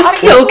and is like What are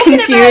so you talking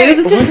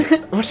confused.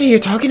 What are you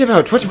talking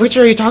about? What witch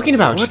are you talking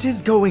about? What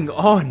is going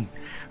on?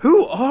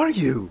 Who are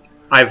you?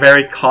 I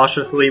very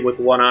cautiously, with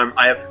one arm,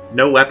 I have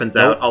no weapons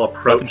out. I'll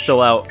approach. Weapons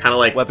still out. Kind of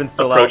like Weapons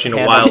still approaching out. a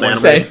Hand wild on animal.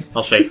 Same.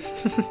 I'll shake.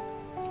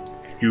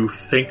 You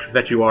think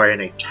that you are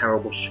in a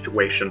terrible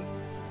situation.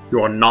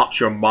 You are not.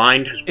 Your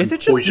mind has been Is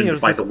it just me, or poisoned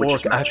is by this the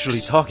witch's orc actually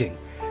magics. talking?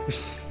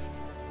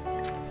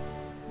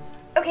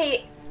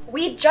 Okay,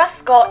 we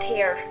just got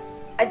here.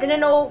 I didn't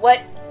know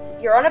what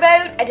you're on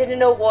about. I didn't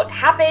know what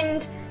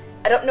happened.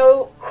 I don't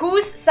know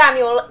who's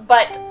Samuel,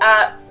 but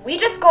we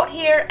just got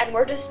here and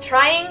we're just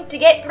trying to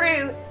get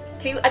through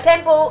to a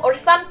temple or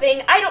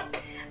something.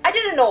 I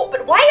didn't know,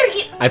 but why are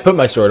you... I put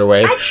my sword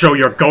away. So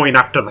you're going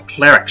after the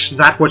clerics.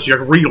 That was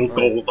your real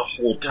goal the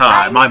whole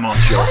time. I'm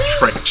onto your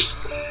tricks.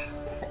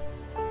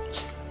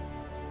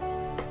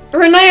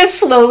 Renaya's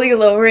slowly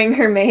lowering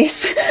her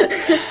mace.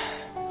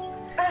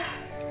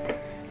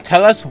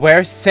 Tell us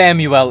where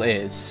Samuel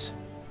is.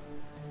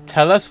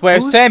 Tell us where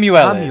Who's Samuel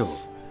Samuel?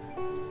 is.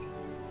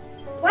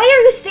 Why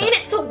are you saying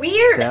it so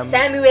weird,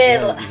 Samuel?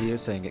 Yeah, he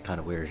is saying it kind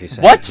of weird. He's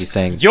saying, What? He's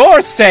saying.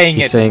 You're saying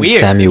He's it saying weird.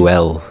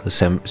 Samuel.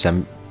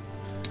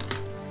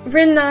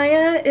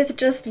 Renaya is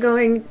just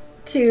going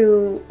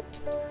to...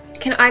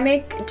 Can I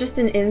make just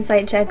an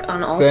insight check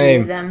on all three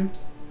Same. of them?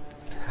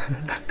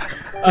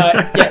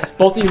 Yes,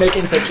 both of you make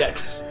insight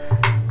checks.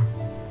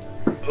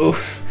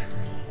 Oof.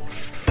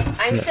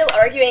 I'm still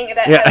arguing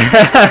about Yeah.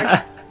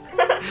 how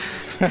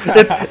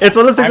it's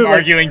one of those things I'm where, like,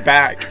 arguing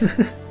back.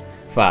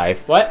 5.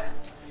 What?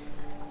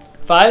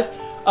 5?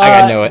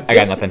 I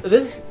got nothing.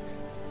 This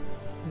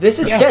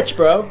is Yeah. sketch,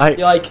 bro. I-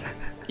 You're like,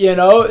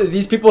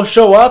 these people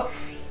show up.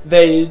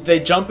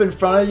 They jump in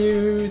front of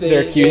you.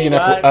 They're accusing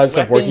us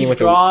of working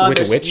with a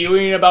they're witch?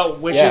 spewing about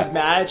witches' Yeah.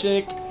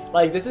 magic.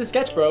 Like, this is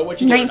sketch, bro.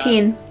 What you doing?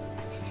 19.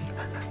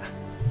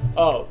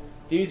 Oh,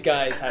 these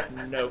guys have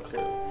no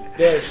clue.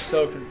 They're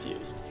so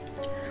confused.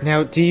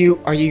 Now,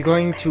 are you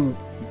going to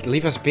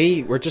leave us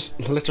be? We're just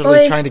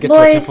literally trying to get to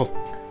a temple.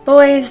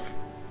 Boys.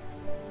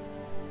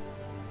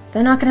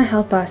 They're not gonna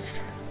help us.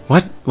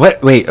 What?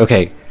 Wait,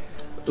 okay.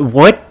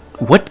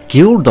 What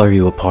guild are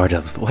you a part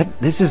of? What?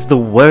 This is the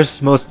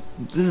worst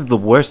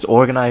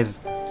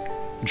organized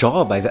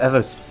job I've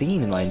ever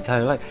seen in my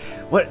entire life.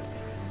 What?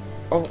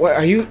 Oh, what,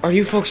 are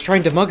you folks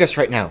trying to mug us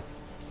right now?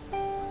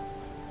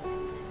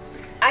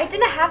 I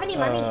didn't have any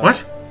money. What?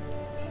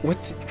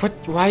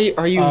 Why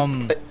are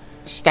you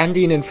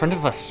standing in front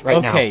of us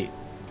right now? Okay.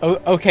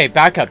 Okay,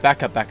 back up.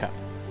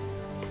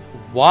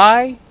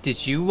 Why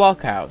did you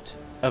walk out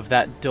of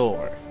that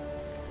door?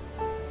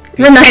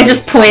 Renaya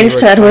just points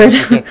to Edward.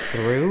 Get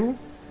through?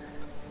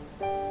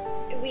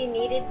 We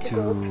needed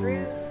go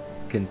through.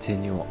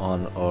 continue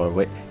on our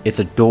way. It's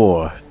a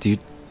door. You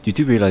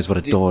do realize what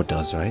a door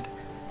does, right?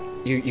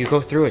 You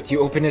go through it. You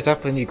open it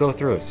up and you go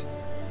through it.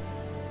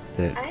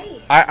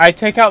 Aye. I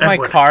take out my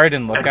Edward. card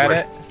and look Edward.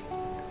 at it.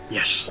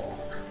 Yes.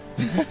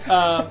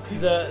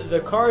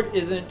 The card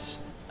isn't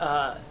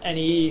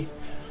any.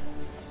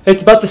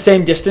 It's about the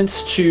same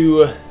distance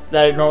to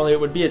that normally it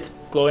would be. It's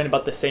glowing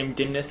about the same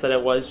dimness that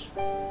it was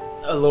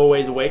a little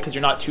ways away because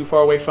you're not too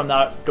far away from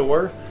that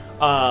door.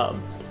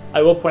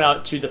 I will point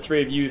out to the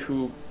three of you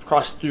who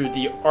crossed through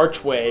the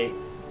archway.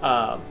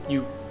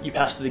 You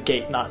passed through the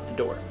gate, not the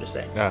door. Just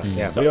saying.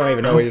 Yeah, we don't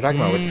even know what you're talking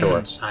about with the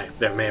door.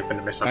 There may have been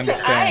a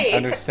misunderstanding.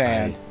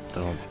 Understand.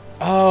 Don't.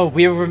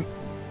 Oh,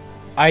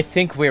 I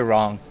think we're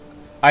wrong.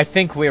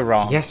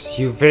 Yes,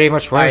 you very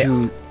much were.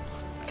 You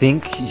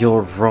think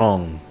you're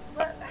wrong.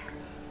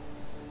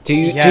 Do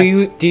you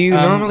Yes,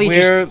 normally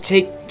we're-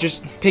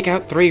 just pick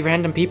out 3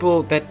 random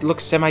people that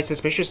look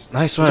semi-suspicious?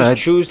 I swear, Just I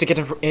choose to get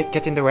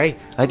in their way.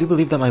 do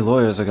believe that my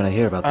lawyers are going to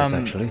hear about this,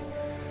 Um, actually.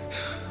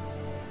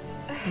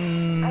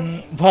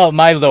 Well,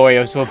 my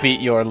lawyers will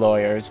beat your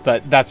lawyers,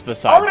 but that's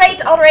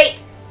besides. All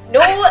right. No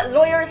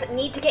lawyers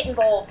need to get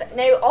involved.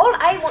 Now, all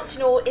I want to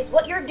know is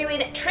what you're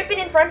doing, tripping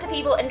in front of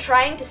people and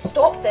trying to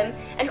stop them,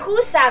 and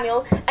who's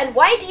Samuel, and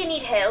why do you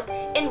need help,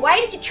 and why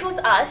did you choose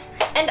us,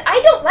 and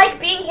I don't like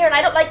being here and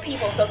I don't like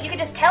people, so if you could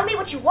just tell me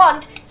what you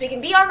want so we can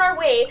be on our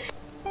way.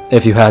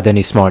 If you had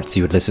any smarts,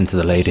 you would listen to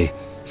the lady.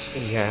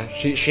 Yeah,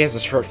 she has a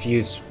short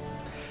fuse.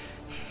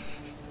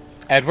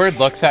 Edward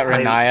looks at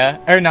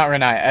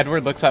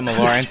Edward looks at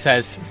Melora and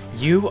says,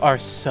 "You are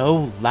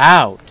so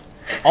loud."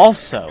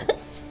 Also,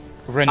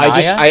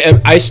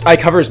 Riniya. I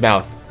cover his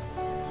mouth.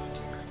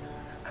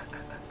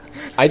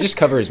 I just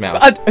cover his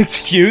mouth.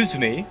 Excuse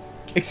me.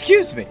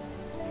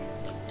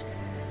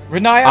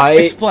 Riniya,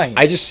 explain.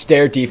 I just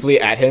stare deeply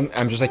at him.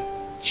 I'm just like,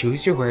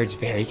 choose your words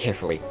very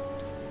carefully.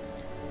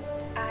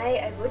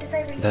 I would if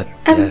I were you. That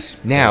Um, yes.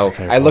 Now, yes,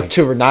 fair I look point.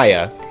 to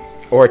Riniya,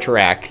 or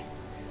Tarak.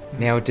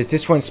 Now, does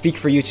this one speak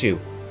for you two?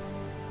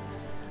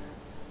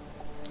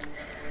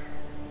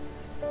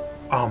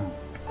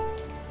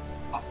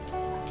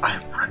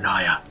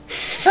 Riniya.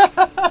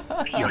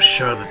 You're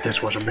sure that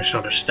this was a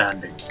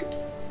misunderstanding?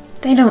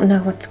 They don't know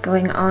what's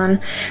going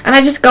on. And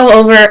I just go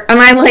over and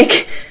I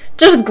like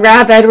just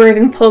grab Edward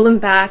and pull him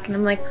back and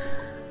I'm like,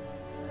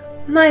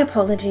 my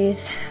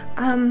apologies.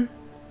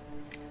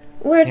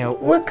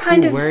 We're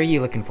kind of Where are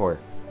you looking for?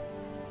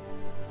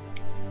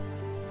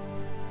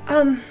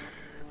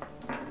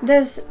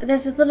 there's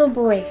a little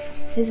boy.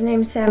 His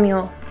name's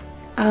Samuel.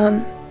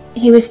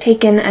 He was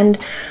taken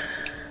and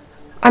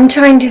I'm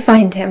trying to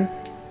find him.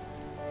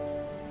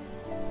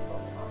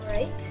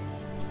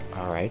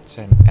 All right,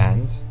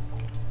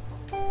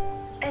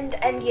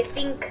 And you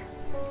think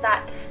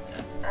that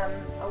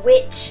a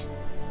witch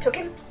took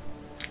him?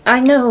 I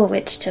know a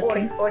witch took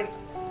him. All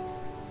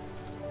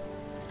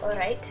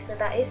right, well,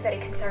 that is very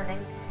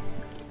concerning.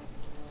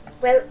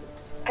 Well,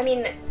 I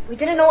mean, we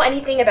didn't know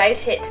anything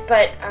about it,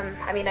 but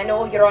I mean, I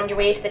know you're on your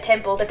way to the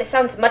temple, but this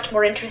sounds much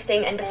more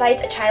interesting. And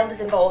besides, a child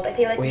is involved. I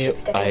feel like we should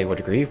stay. I would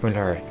agree,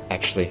 Melora.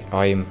 Actually,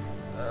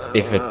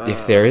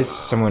 if there is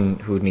someone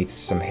who needs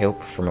some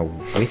help from a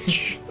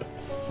witch,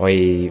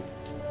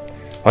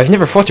 I've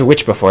never fought a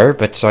witch before,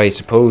 but I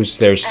suppose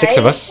there's 6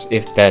 of us,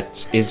 if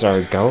that is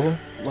our goal.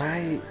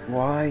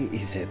 Why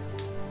is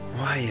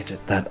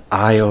it that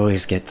I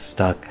always get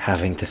stuck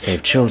having to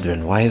save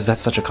children? Why is that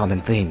such a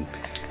common theme?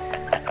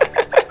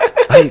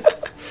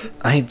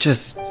 I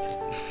just...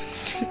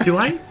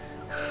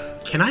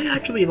 Can I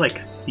actually,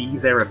 see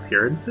their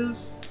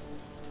appearances?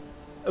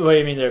 What do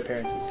you mean their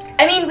appearances?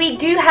 I mean, we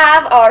do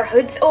have our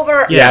hoods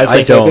over. Yeah, I was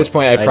gonna say, at this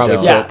point, I'd I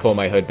probably don't. pull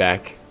my hood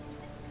back.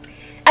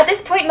 At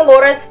this point,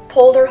 Melora's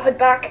pulled her hood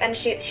back and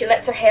she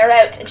lets her hair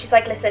out and she's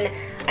like, listen,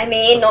 I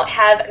may not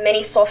have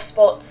many soft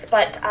spots,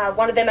 but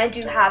one of them I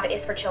do have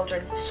is for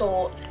children.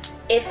 So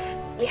if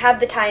we have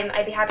the time,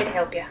 I'd be happy to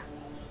help you.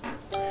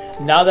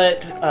 Now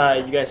that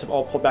you guys have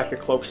all pulled back your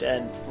cloaks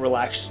and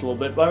relaxed just a little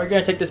bit, we're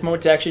going to take this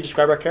moment to actually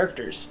describe our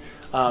characters.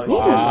 If you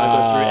guys want to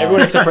go through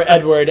everyone except for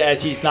Edward,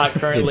 as he's not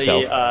currently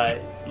looking.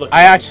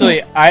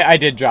 I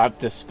did drop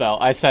this spell.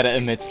 I said it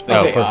amidst the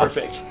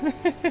chaos.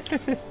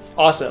 Perfect.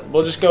 Awesome.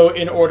 We'll just go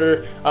in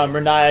order.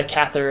 Riniya,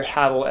 Kathyr,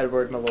 Havel,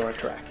 Edward, Melora,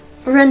 Tarak.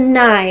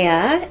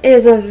 Riniya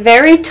is a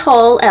very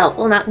tall elf.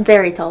 Well, not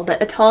very tall,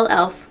 but a tall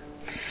elf.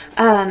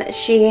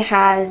 She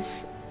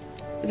has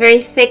very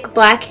thick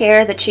black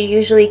hair that she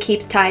usually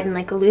keeps tied in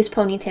a loose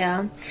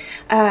ponytail.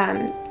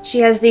 She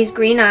has these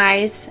green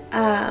eyes,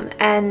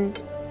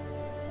 and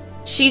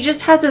she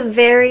just has a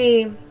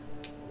very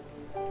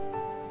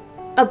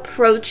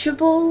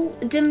approachable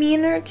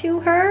demeanor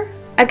to her.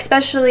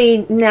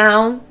 Especially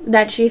now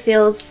that she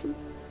feels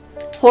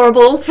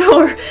horrible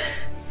for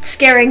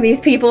scaring these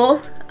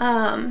people.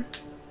 But,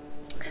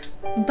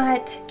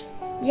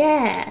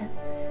 yeah.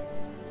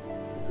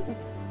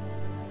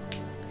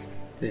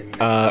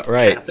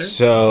 Right, Kathyr?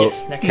 so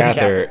Yes, next to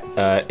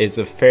Kathyr is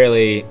a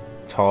fairly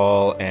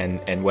tall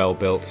and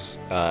well-built,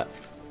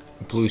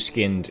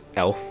 blue-skinned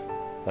elf,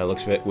 by the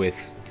looks of it, with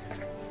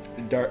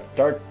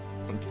dark,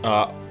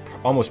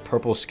 almost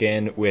purple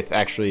skin with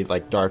actually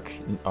like dark,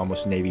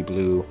 almost navy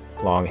blue,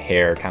 long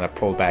hair, kind of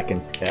pulled back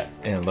in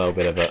a little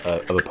bit of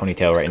a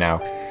ponytail right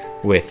now,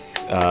 with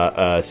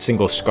a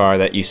single scar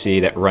that you see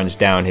that runs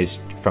down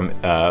from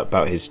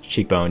about his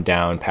cheekbone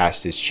down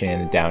past his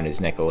chin, down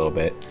his neck a little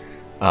bit,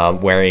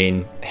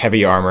 wearing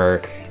heavy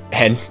armor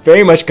and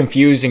very much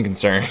confused and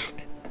concerned.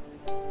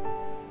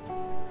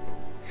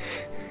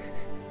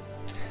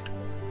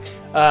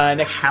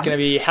 Next is going to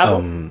be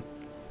Havel.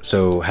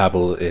 So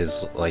Havel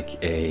is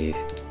like a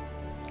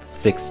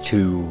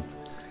 6'2",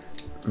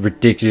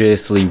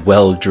 ridiculously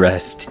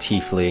well-dressed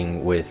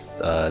tiefling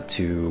with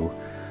 2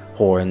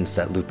 horns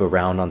that loop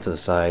around onto the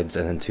sides,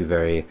 and then 2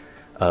 very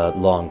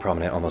long,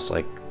 prominent, almost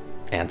like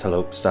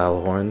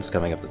antelope-style horns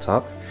coming up the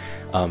top.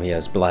 He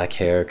has black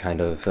hair,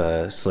 kind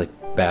of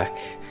slicked back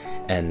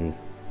and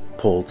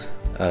pulled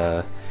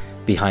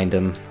behind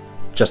him,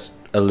 just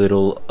a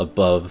little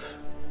above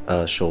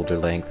shoulder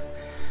length.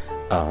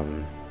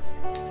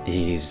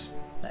 He's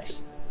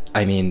nice.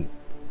 I mean,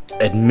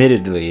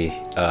 admittedly,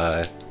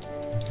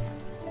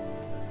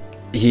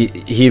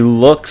 he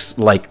looks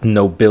like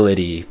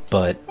nobility,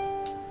 but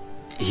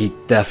he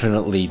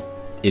definitely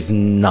is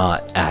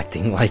not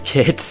acting like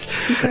it.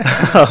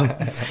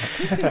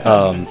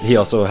 He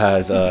also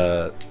has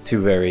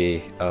 2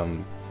 very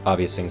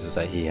obvious things. Is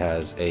that he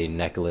has a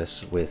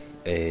necklace with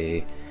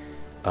a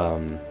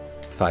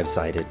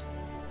 5-sided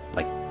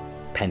like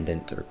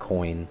pendant or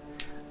coin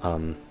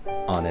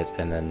on it,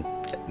 and then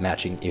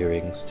matching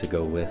earrings to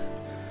go with.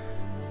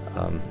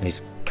 And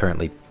he's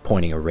currently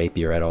pointing a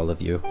rapier at all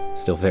of you.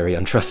 Still very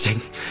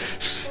untrusting.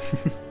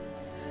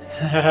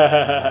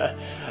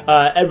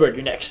 Edward,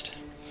 you're next.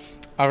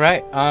 All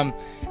right.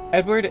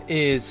 Edward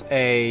is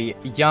a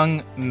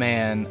young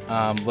man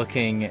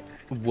looking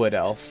wood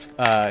elf.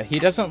 He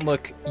doesn't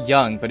look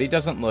young, but he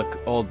doesn't look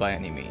old by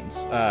any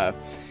means.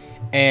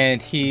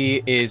 And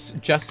he is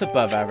just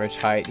above average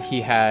height. He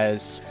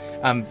has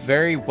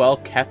very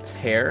well-kept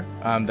hair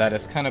that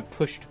is kind of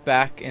pushed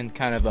back in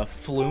kind of a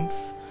floof.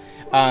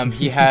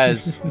 He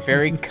has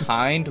very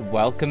kind,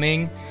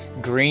 welcoming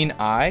green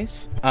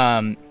eyes,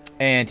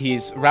 and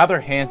he's rather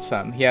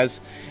handsome. He has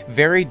a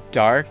very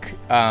dark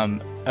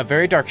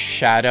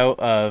shadow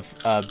of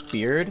a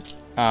beard,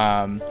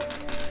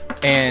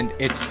 and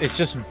it's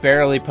just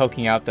barely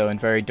poking out though,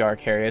 and very dark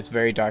hair. He has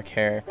very dark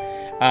hair,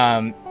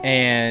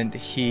 and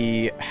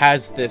he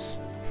has this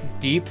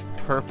deep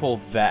purple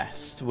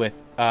vest with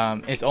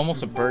it's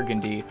almost a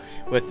burgundy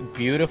with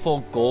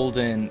beautiful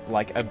golden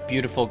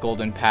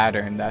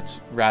pattern that's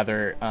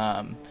rather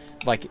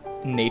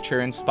like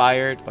nature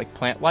inspired, like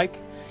plant like.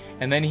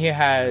 And then he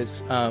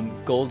has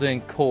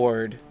golden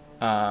cord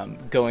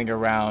going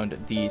around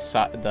the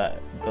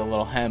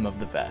little hem of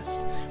the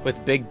vest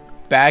with big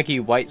baggy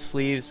white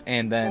sleeves,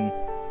 and then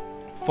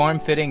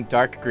form-fitting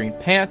dark green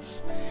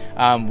pants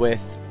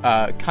with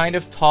kind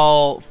of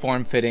tall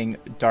form-fitting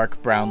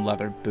dark brown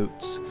leather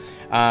boots.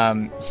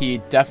 He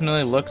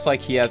definitely looks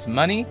like he has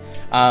money,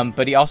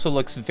 but he also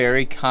looks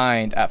very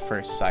kind at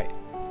first sight.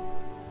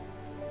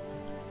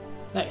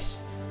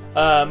 Nice.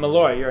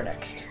 Melora, you're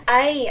next.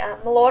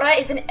 Melora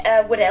is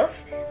a wood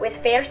elf with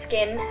fair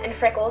skin and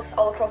freckles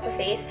all across her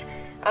face.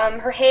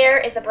 Her hair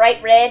is a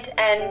bright red,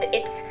 and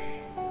it's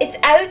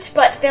out,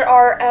 but there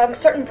are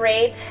certain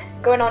braids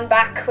going on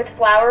back with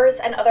flowers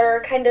and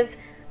other kind of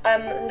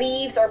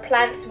leaves or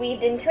plants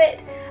weaved into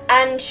it.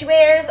 And she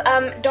wears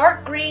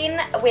dark green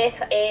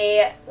with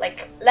a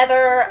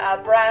leather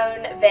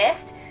brown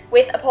vest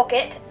with a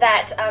pocket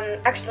that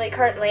actually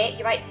currently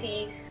you might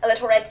see a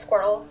little red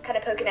squirrel kind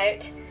of poking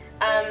out.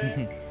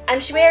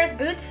 And she wears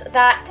boots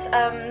that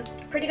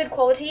pretty good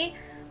quality,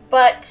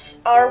 but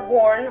are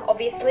worn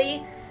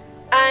obviously.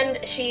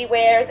 And she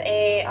wears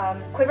a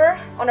quiver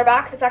on her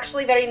back that's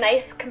actually very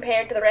nice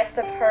compared to the rest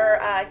of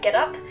her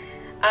get-up,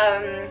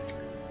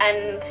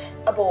 and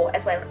a bow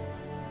as well.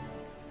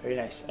 Very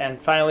nice.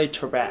 And finally,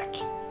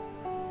 Tarak.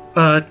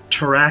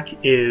 Tarak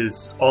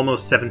is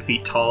almost 7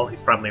 feet tall.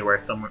 He's probably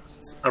somewhere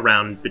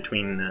around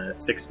between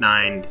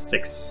 6'9" to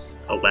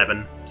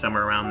 6'11",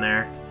 somewhere around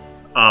there.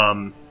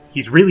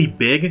 He's really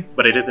big,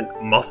 but it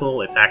isn't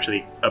muscle. It's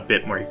actually a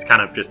bit more. He's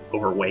kind of just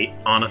overweight,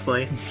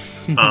 honestly.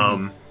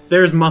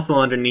 There's muscle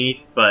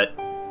underneath, but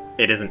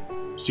it isn't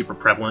super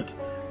prevalent.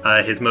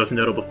 His most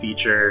notable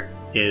feature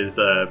is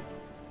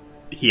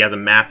he has a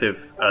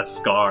massive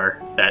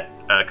scar that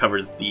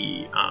covers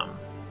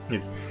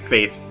his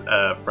face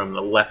from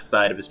the left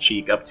side of his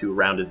cheek up to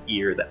around his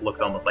ear that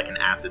looks almost like an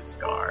acid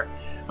scar,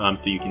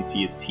 so you can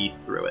see his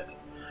teeth through it.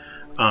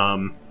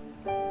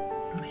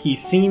 He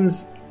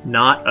seems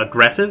not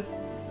aggressive,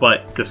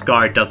 but the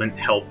scar doesn't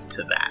help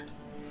to that.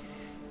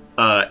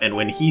 And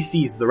when he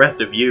sees the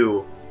rest of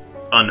you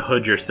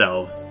unhood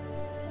yourselves,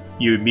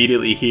 you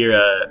immediately hear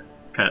a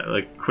kind of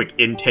like quick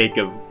intake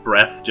of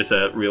breath, just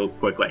a real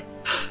quick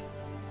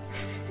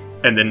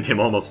and then him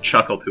almost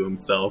chuckle to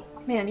himself.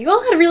 Man, you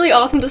all had really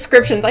awesome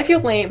descriptions. I feel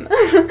lame.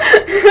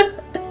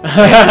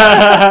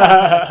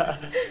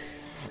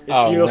 Yeah,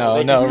 beautiful. no,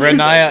 They can see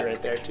Riniya, it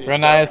right there, too,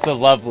 Riniya's so. the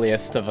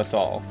loveliest of us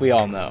all. We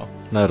all know.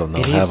 I don't know.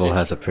 It Havel is-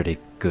 has a pretty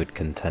good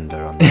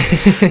contender on that.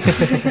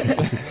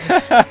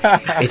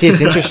 It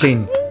is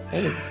interesting.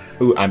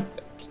 Ooh, I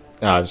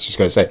was just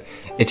going to say,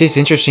 it is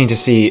interesting to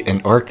see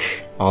an orc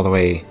all the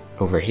way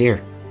over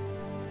here.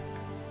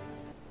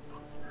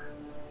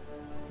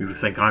 You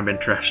think I'm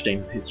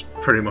interesting? It's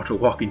pretty much a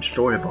walking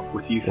storybook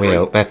with you three.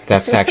 Well, that's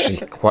actually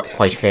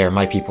quite fair.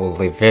 My people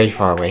live very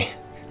far away.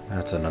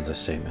 That's an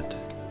understatement.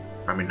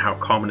 I mean, how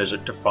common is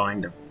it to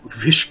find a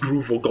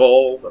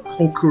Vishgruvogal, a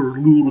Hokur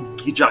Lul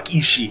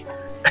Gijakishi,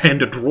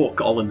 and a Drok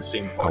all in the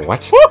same Oh,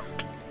 place? what?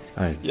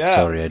 I'm Yeah.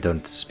 sorry, I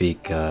don't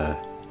speak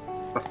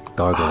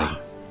gargling.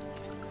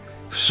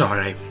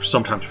 Sorry, I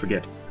sometimes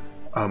forget.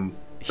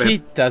 He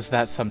does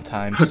that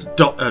sometimes.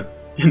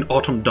 An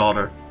autumn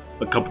daughter,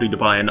 accompanied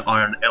by an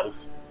iron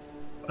elf,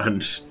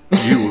 and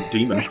you,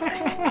 demon.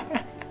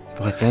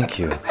 Why, thank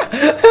you.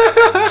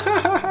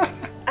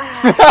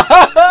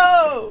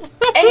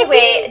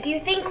 Anyway, do you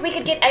think we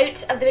could get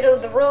out of the middle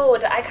of the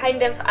road? I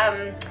kind of,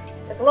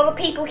 there's a lot of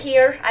people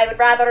here. I would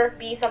rather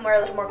be somewhere a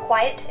little more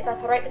quiet, if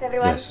that's alright with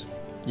everyone. Yes.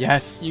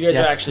 Yes. You guys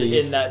yes, are actually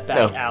please. in that back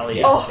No. alley.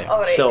 Yeah. Oh,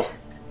 alright. Still.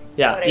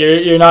 Yeah, Alright.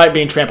 you're not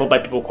being trampled by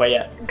people quite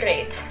yet.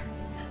 Great.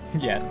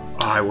 Yeah.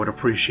 I would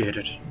appreciate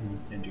it,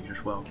 indeed,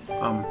 as well.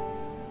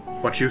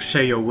 But you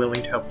say you're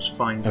willing to help us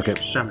find Okay.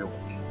 Samuel.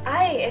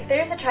 Aye, if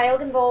there's a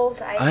child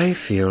involved, I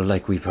feel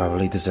like we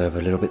probably deserve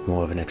a little bit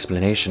more of an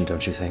explanation,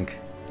 don't you think?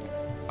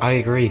 I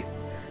agree.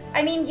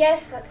 I mean,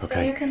 yes, that's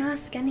Okay. You fair. can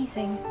ask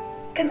anything.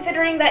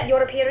 Considering that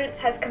your appearance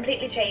has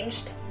completely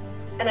changed.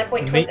 And I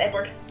point towards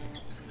Edward.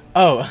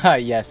 Oh,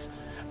 yes.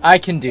 I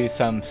can do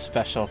some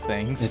special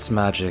things. It's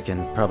magic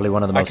and probably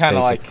one of the I most kinda,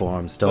 basic like,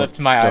 forms. Don't lift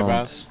my don't,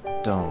 eyebrows.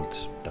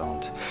 Don't.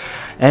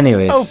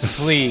 Anyways, Oh,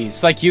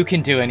 please. Like, you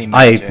can do any I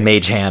magic.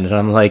 mage hand and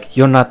I'm like,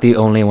 you're not the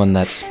only one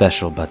that's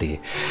special, buddy.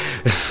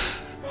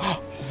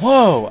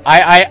 Whoa!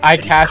 I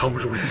cast.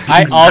 Comes with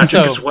I demon magic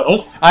also- as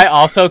well. I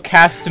also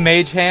cast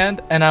Mage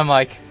Hand, and I'm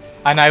like,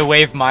 and I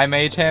wave my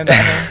Mage Hand at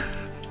him.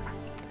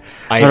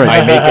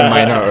 I make a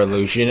minor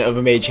illusion of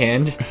a mage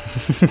hand.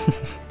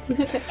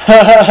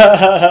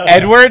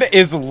 Edward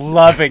is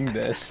loving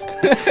this.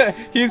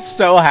 He's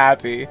so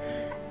happy.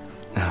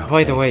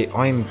 By the way,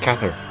 I'm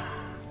Kathyr.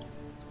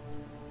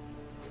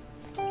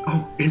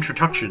 Oh,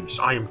 introductions.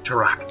 I am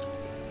Tarak.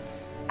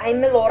 I'm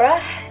Melora.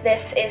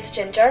 This is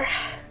Ginger.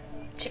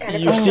 She kind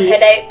of You puts her see-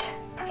 head out.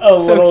 A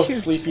little cute.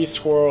 sleepy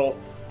squirrel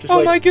just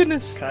Oh my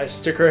goodness. kind of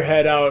stick her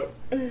head out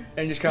and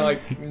just kind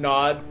of like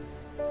nod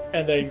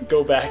and then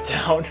go back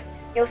down.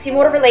 You'll see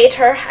more of her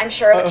later, I'm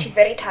sure, but Uh-oh. she's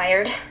very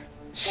tired.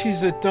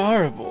 She's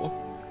adorable.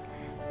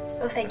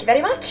 Well, thank you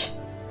very much.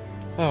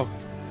 Oh.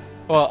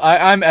 Well,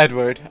 I'm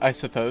Edward, I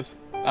suppose.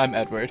 I'm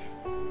Edward.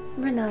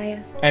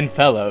 Riniya. And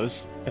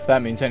fellows, if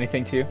that means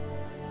anything to you.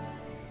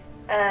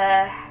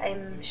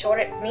 I'm sure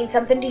it means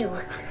something to you.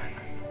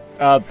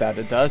 That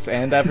it does,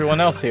 and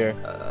everyone else here.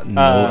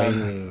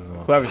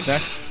 Whoever's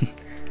next.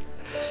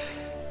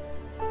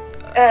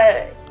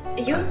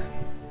 You?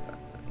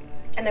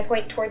 And I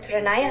point towards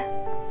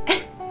Riniya.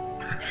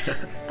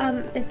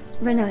 It's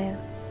Riniya.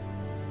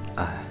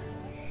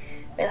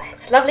 Well,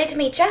 it's lovely to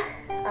meet you.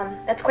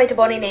 That's quite a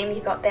bonny name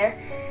you got there.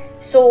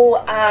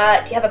 So,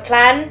 do you have a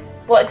plan?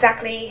 What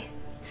exactly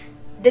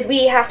did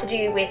we have to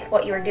do with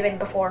what you were doing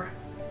before?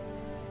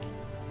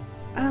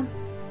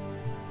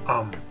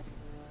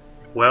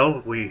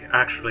 Well, we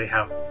actually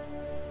have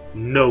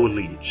no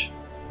leads.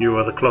 You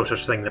are the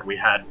closest thing that we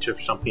had to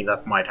something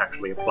that might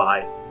actually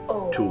apply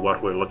Oh, to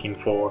what we're looking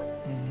for.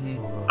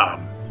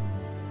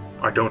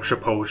 I don't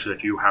suppose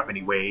that you have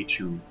any way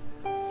to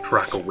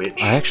track a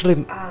witch. I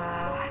actually,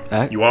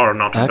 You are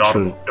not a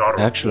Actually- daughter of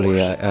actually,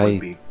 force. I- Would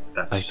be-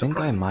 that's I think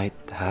I surprising. might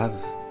have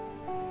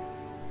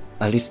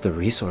at least the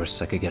resource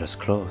that could get us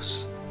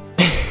close.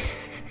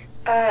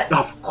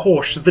 Of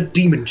course, the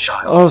demon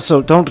child.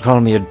 Also, don't call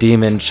me a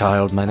demon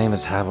child. My name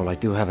is Havel. I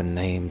do have a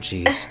name.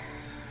 Jeez.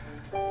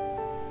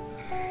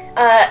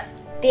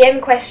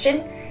 DM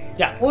question.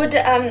 Yeah. Would,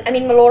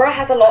 Melora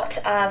has a lot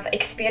of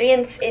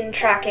experience in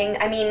tracking.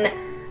 I mean,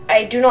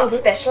 I do not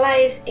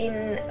specialize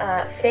in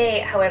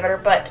Fae, however,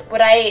 but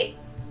would I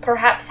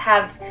perhaps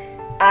have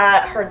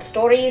heard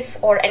stories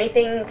or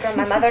anything from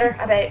my mother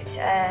about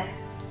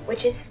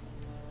witches?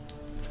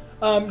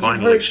 You've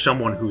Finally, heard,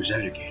 someone who's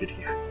educated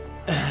here.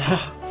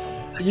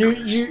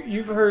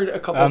 you've heard a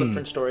couple of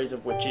different stories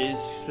of witches,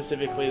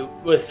 specifically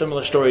with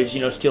similar stories,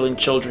 stealing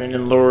children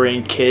and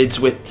luring kids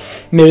with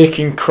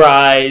mimicking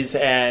cries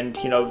and,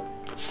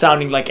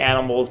 sounding like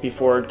animals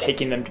before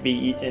taking them to be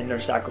eaten or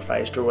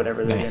sacrificed or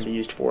whatever they're going to be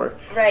used for.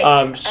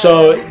 Right.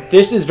 So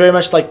this is very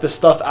much like the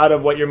stuff out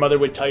of what your mother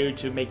would tell you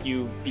to make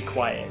you be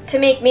quiet. To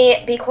make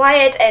me be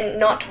quiet and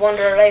not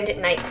wander around at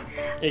night.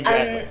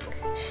 Exactly.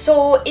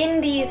 So in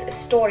these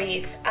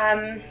stories,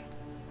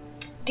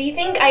 do you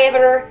think I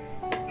ever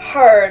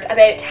heard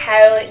about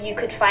how you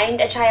could find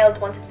a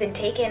child once it's been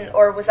taken,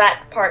 or was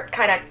that part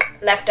kind of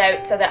left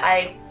out so that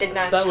I did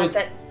not That chance was-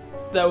 it?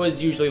 That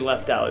was usually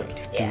left out.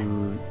 Yeah.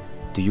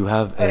 Do you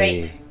have a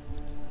Right.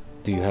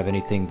 Do you have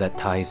anything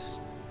that's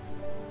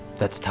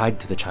tied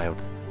to the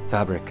child?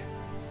 Fabric,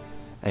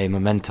 a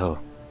memento,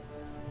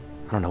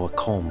 I don't know, a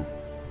comb.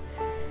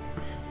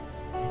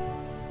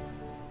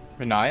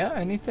 Riniya,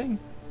 anything?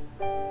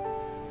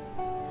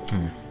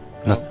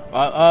 Nothing.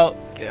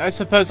 I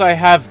suppose I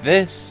have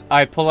this.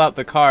 I pull out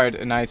the card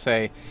and I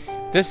say,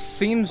 this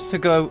seems to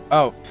go...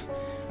 Oh,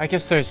 I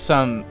guess there's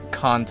some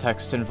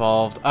context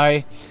involved.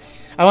 I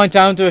went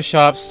down to a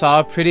shop,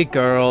 saw a pretty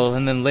girl,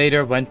 and then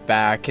later went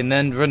back, and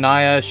then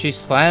Riniya, she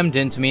slammed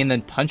into me and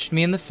then punched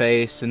me in the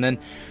face, and then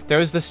there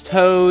was this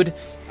toad.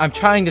 I'm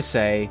trying to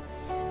say,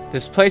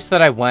 this place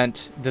that I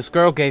went, this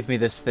girl gave me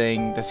this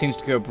thing that seems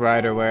to go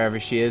brighter wherever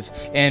she is,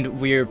 and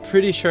we're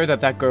pretty sure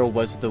that that girl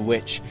was the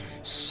witch.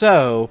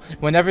 So,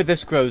 whenever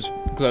this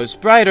glows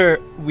brighter,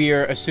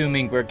 we're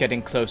assuming we're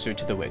getting closer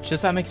to the witch.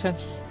 Does that make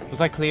sense?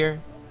 Was I clear?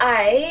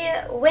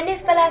 When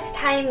is the last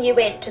time you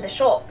went to the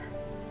shop?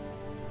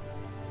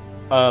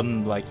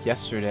 Like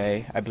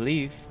yesterday, I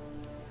believe.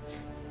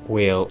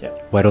 Well,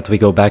 Why don't we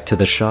go back to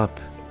the shop?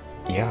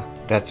 yeah,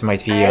 that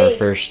might be our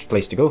first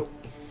place to go.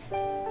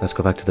 Let's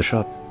go back to the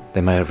shop.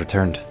 They might have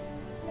returned.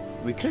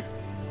 We could.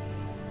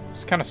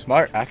 It's kind of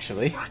smart,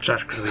 actually. That's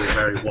actually a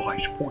very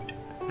wise point.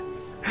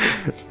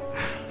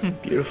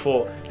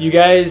 Beautiful. You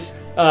guys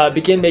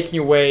begin making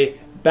your way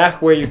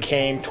back where you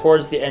came,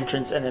 towards the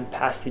entrance, and then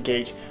past the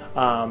gate.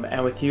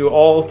 And with you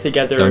all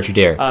together, Don't you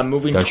dare.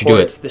 Moving Don't you do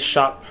towards it. the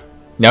shop.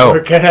 No.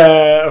 We're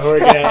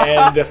gonna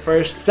end the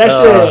first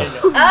session.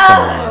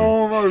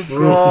 Oh my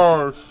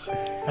gosh.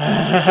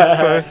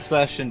 First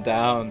session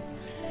down.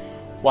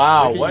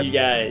 Wow, Look at you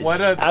guys. What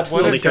a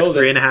Absolutely Only took killed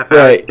it. 3.5 hours.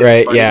 Right, to get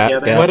right, the yeah,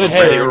 together. yeah. What a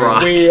Hey,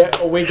 rock.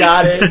 we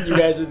got it. You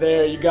guys are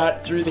there. You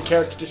got through the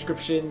character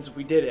descriptions.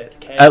 We did it.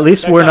 Okay. At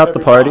least Check we're out not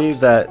the every party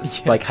box.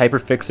 that like hyper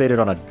fixated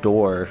on a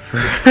door.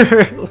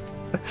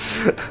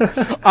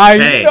 I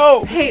Hey.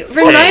 know. Hey, Hey,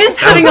 Riniya's that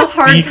having was a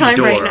hard beefy time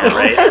door, right now.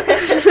 right?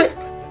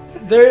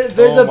 There's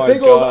Oh a my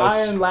big old gosh.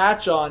 iron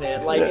latch on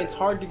it. Like it's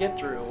hard to get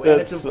through,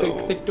 and it's a big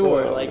thick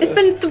door. Like It's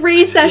been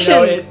 3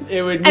 sessions,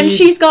 it would. and need-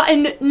 she's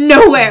gotten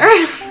nowhere.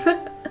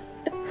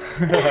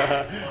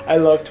 I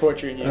love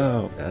torturing you.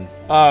 Oh man.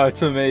 Oh,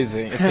 it's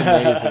amazing. It's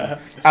amazing.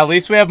 At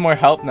least we have more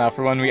help now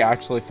for when we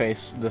actually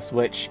face this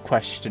witch,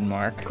 question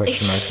mark.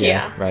 Question mark,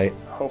 Yeah. right?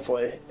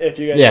 Hopefully, if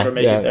you guys Yeah, ever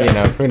make it there. you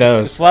know, who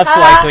knows? It's less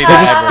likely They're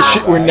than just-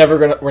 ever.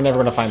 we're never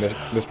gonna find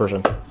this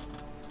person.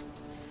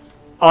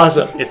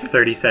 Awesome. It's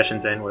 30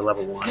 sessions in, we're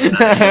level 1.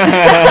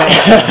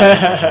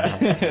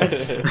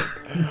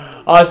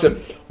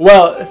 Awesome.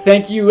 Well,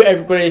 thank you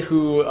everybody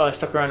who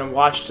stuck around and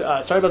watched.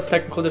 Sorry about the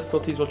technical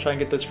difficulties. We'll try and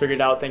get those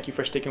figured out. Thank you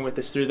for sticking with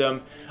us through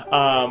them.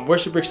 We're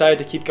super excited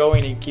to keep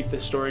going and keep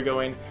this story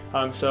going.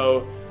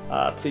 So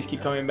please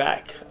keep coming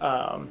back.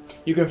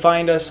 You can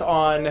find us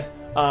on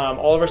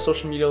all of our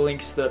social media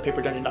links,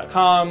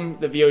 thepaperdungeon.com.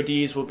 The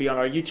VODs will be on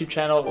our YouTube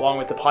channel along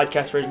with the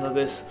podcast version of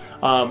this,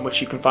 which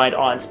you can find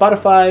on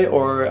Spotify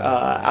or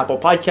Apple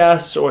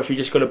Podcasts, or if you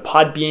just go to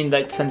Podbean,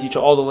 that sends you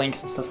to all the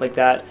links and stuff like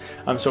that.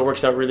 So it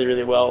works out really,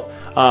 really well.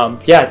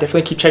 Yeah,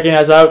 definitely keep checking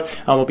us out.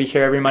 We'll be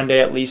here every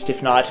Monday at least,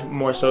 if not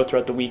more so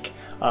throughout the week.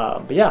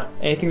 But yeah,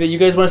 anything that you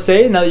guys want to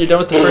say now that you're done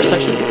with the first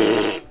section?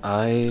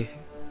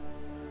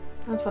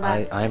 That's what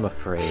I'm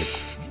afraid.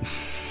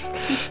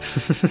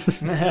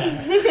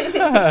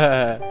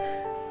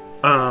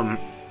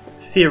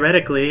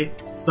 Theoretically,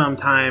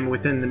 sometime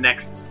within the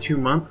next 2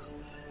 months,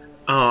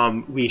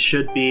 we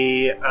should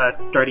be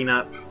starting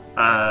up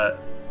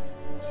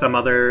some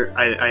other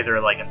either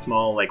like a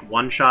small like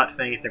one-shot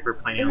thing. I think we're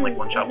planning on like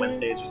one-shot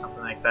Wednesdays or something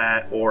like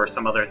that, or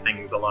some other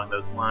things along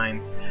those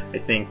lines. I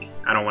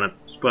don't want to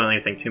spoil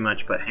anything too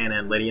much, but Hannah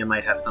and Lydia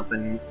might have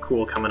something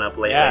cool coming up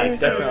lately, Yeah,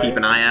 so definitely. keep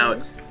an eye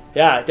out.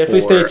 Yeah,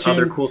 definitely for stay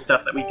tuned. other cool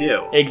stuff that we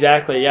do.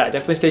 Exactly, yeah.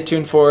 Definitely stay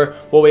tuned for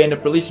what we end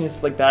up releasing and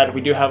stuff like that.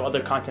 We do have other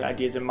content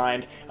ideas in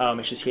mind.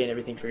 It's just getting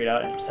everything figured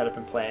out and set up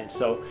and planned.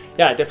 So,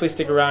 yeah, definitely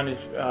stick around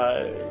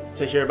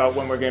to hear about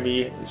when we're going to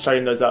be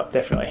starting those up,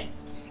 definitely.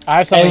 I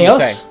have something Anything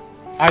to else? say.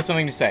 I have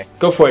something to say.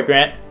 Go for it,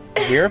 Grant.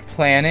 We're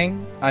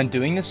planning on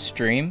doing this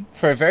stream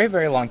for a very,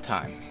 very long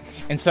time.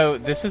 And so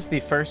this is the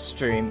first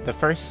stream, the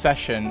first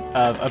session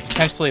of a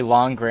potentially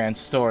long grand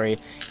story.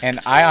 And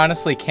I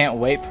honestly can't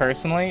wait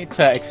personally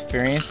to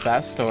experience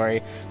that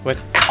story with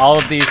all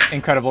of these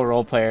incredible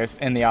role players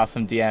and the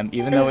awesome DM.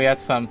 Even though we had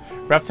some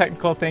rough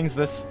technical things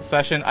this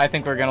session, I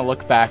think we're going to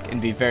look back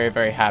and be very,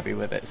 very happy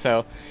with it.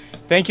 So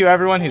thank you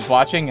everyone who's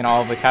watching and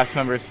all of the cast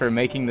members for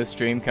making this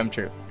dream come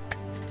true.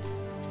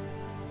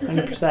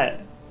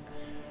 100%.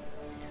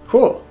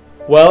 Cool.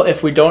 Well,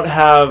 if we don't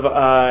have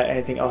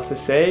anything else to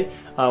say,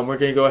 we're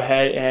going to go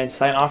ahead and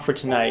sign off for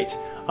tonight.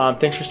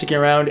 Thanks for sticking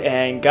around,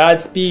 and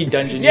Godspeed,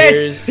 Dungeoneers.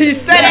 Yes! He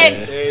said it! He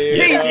See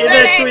you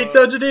next week,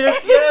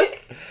 Dungeoneers.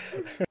 Yes.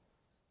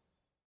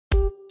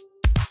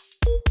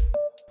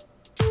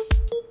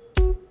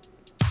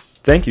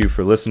 Thank you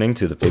for listening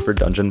to the Paper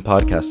Dungeon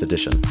Podcast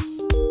Edition.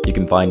 You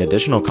can find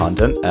additional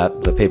content at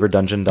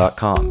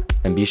thepaperdungeon.com,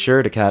 and be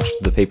sure to catch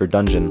The Paper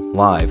Dungeon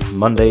live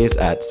Mondays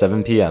at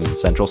 7 p.m.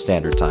 Central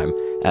Standard Time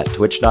at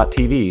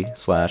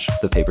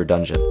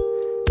twitch.tv/thepaperdungeon.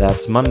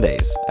 That's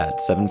Mondays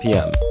at 7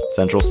 p.m.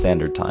 Central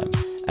Standard Time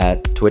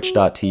at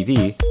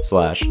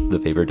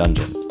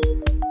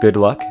twitch.tv/thepaperdungeon. Good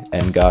luck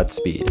and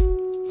Godspeed.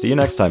 See you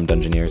next time,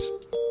 Dungeoneers.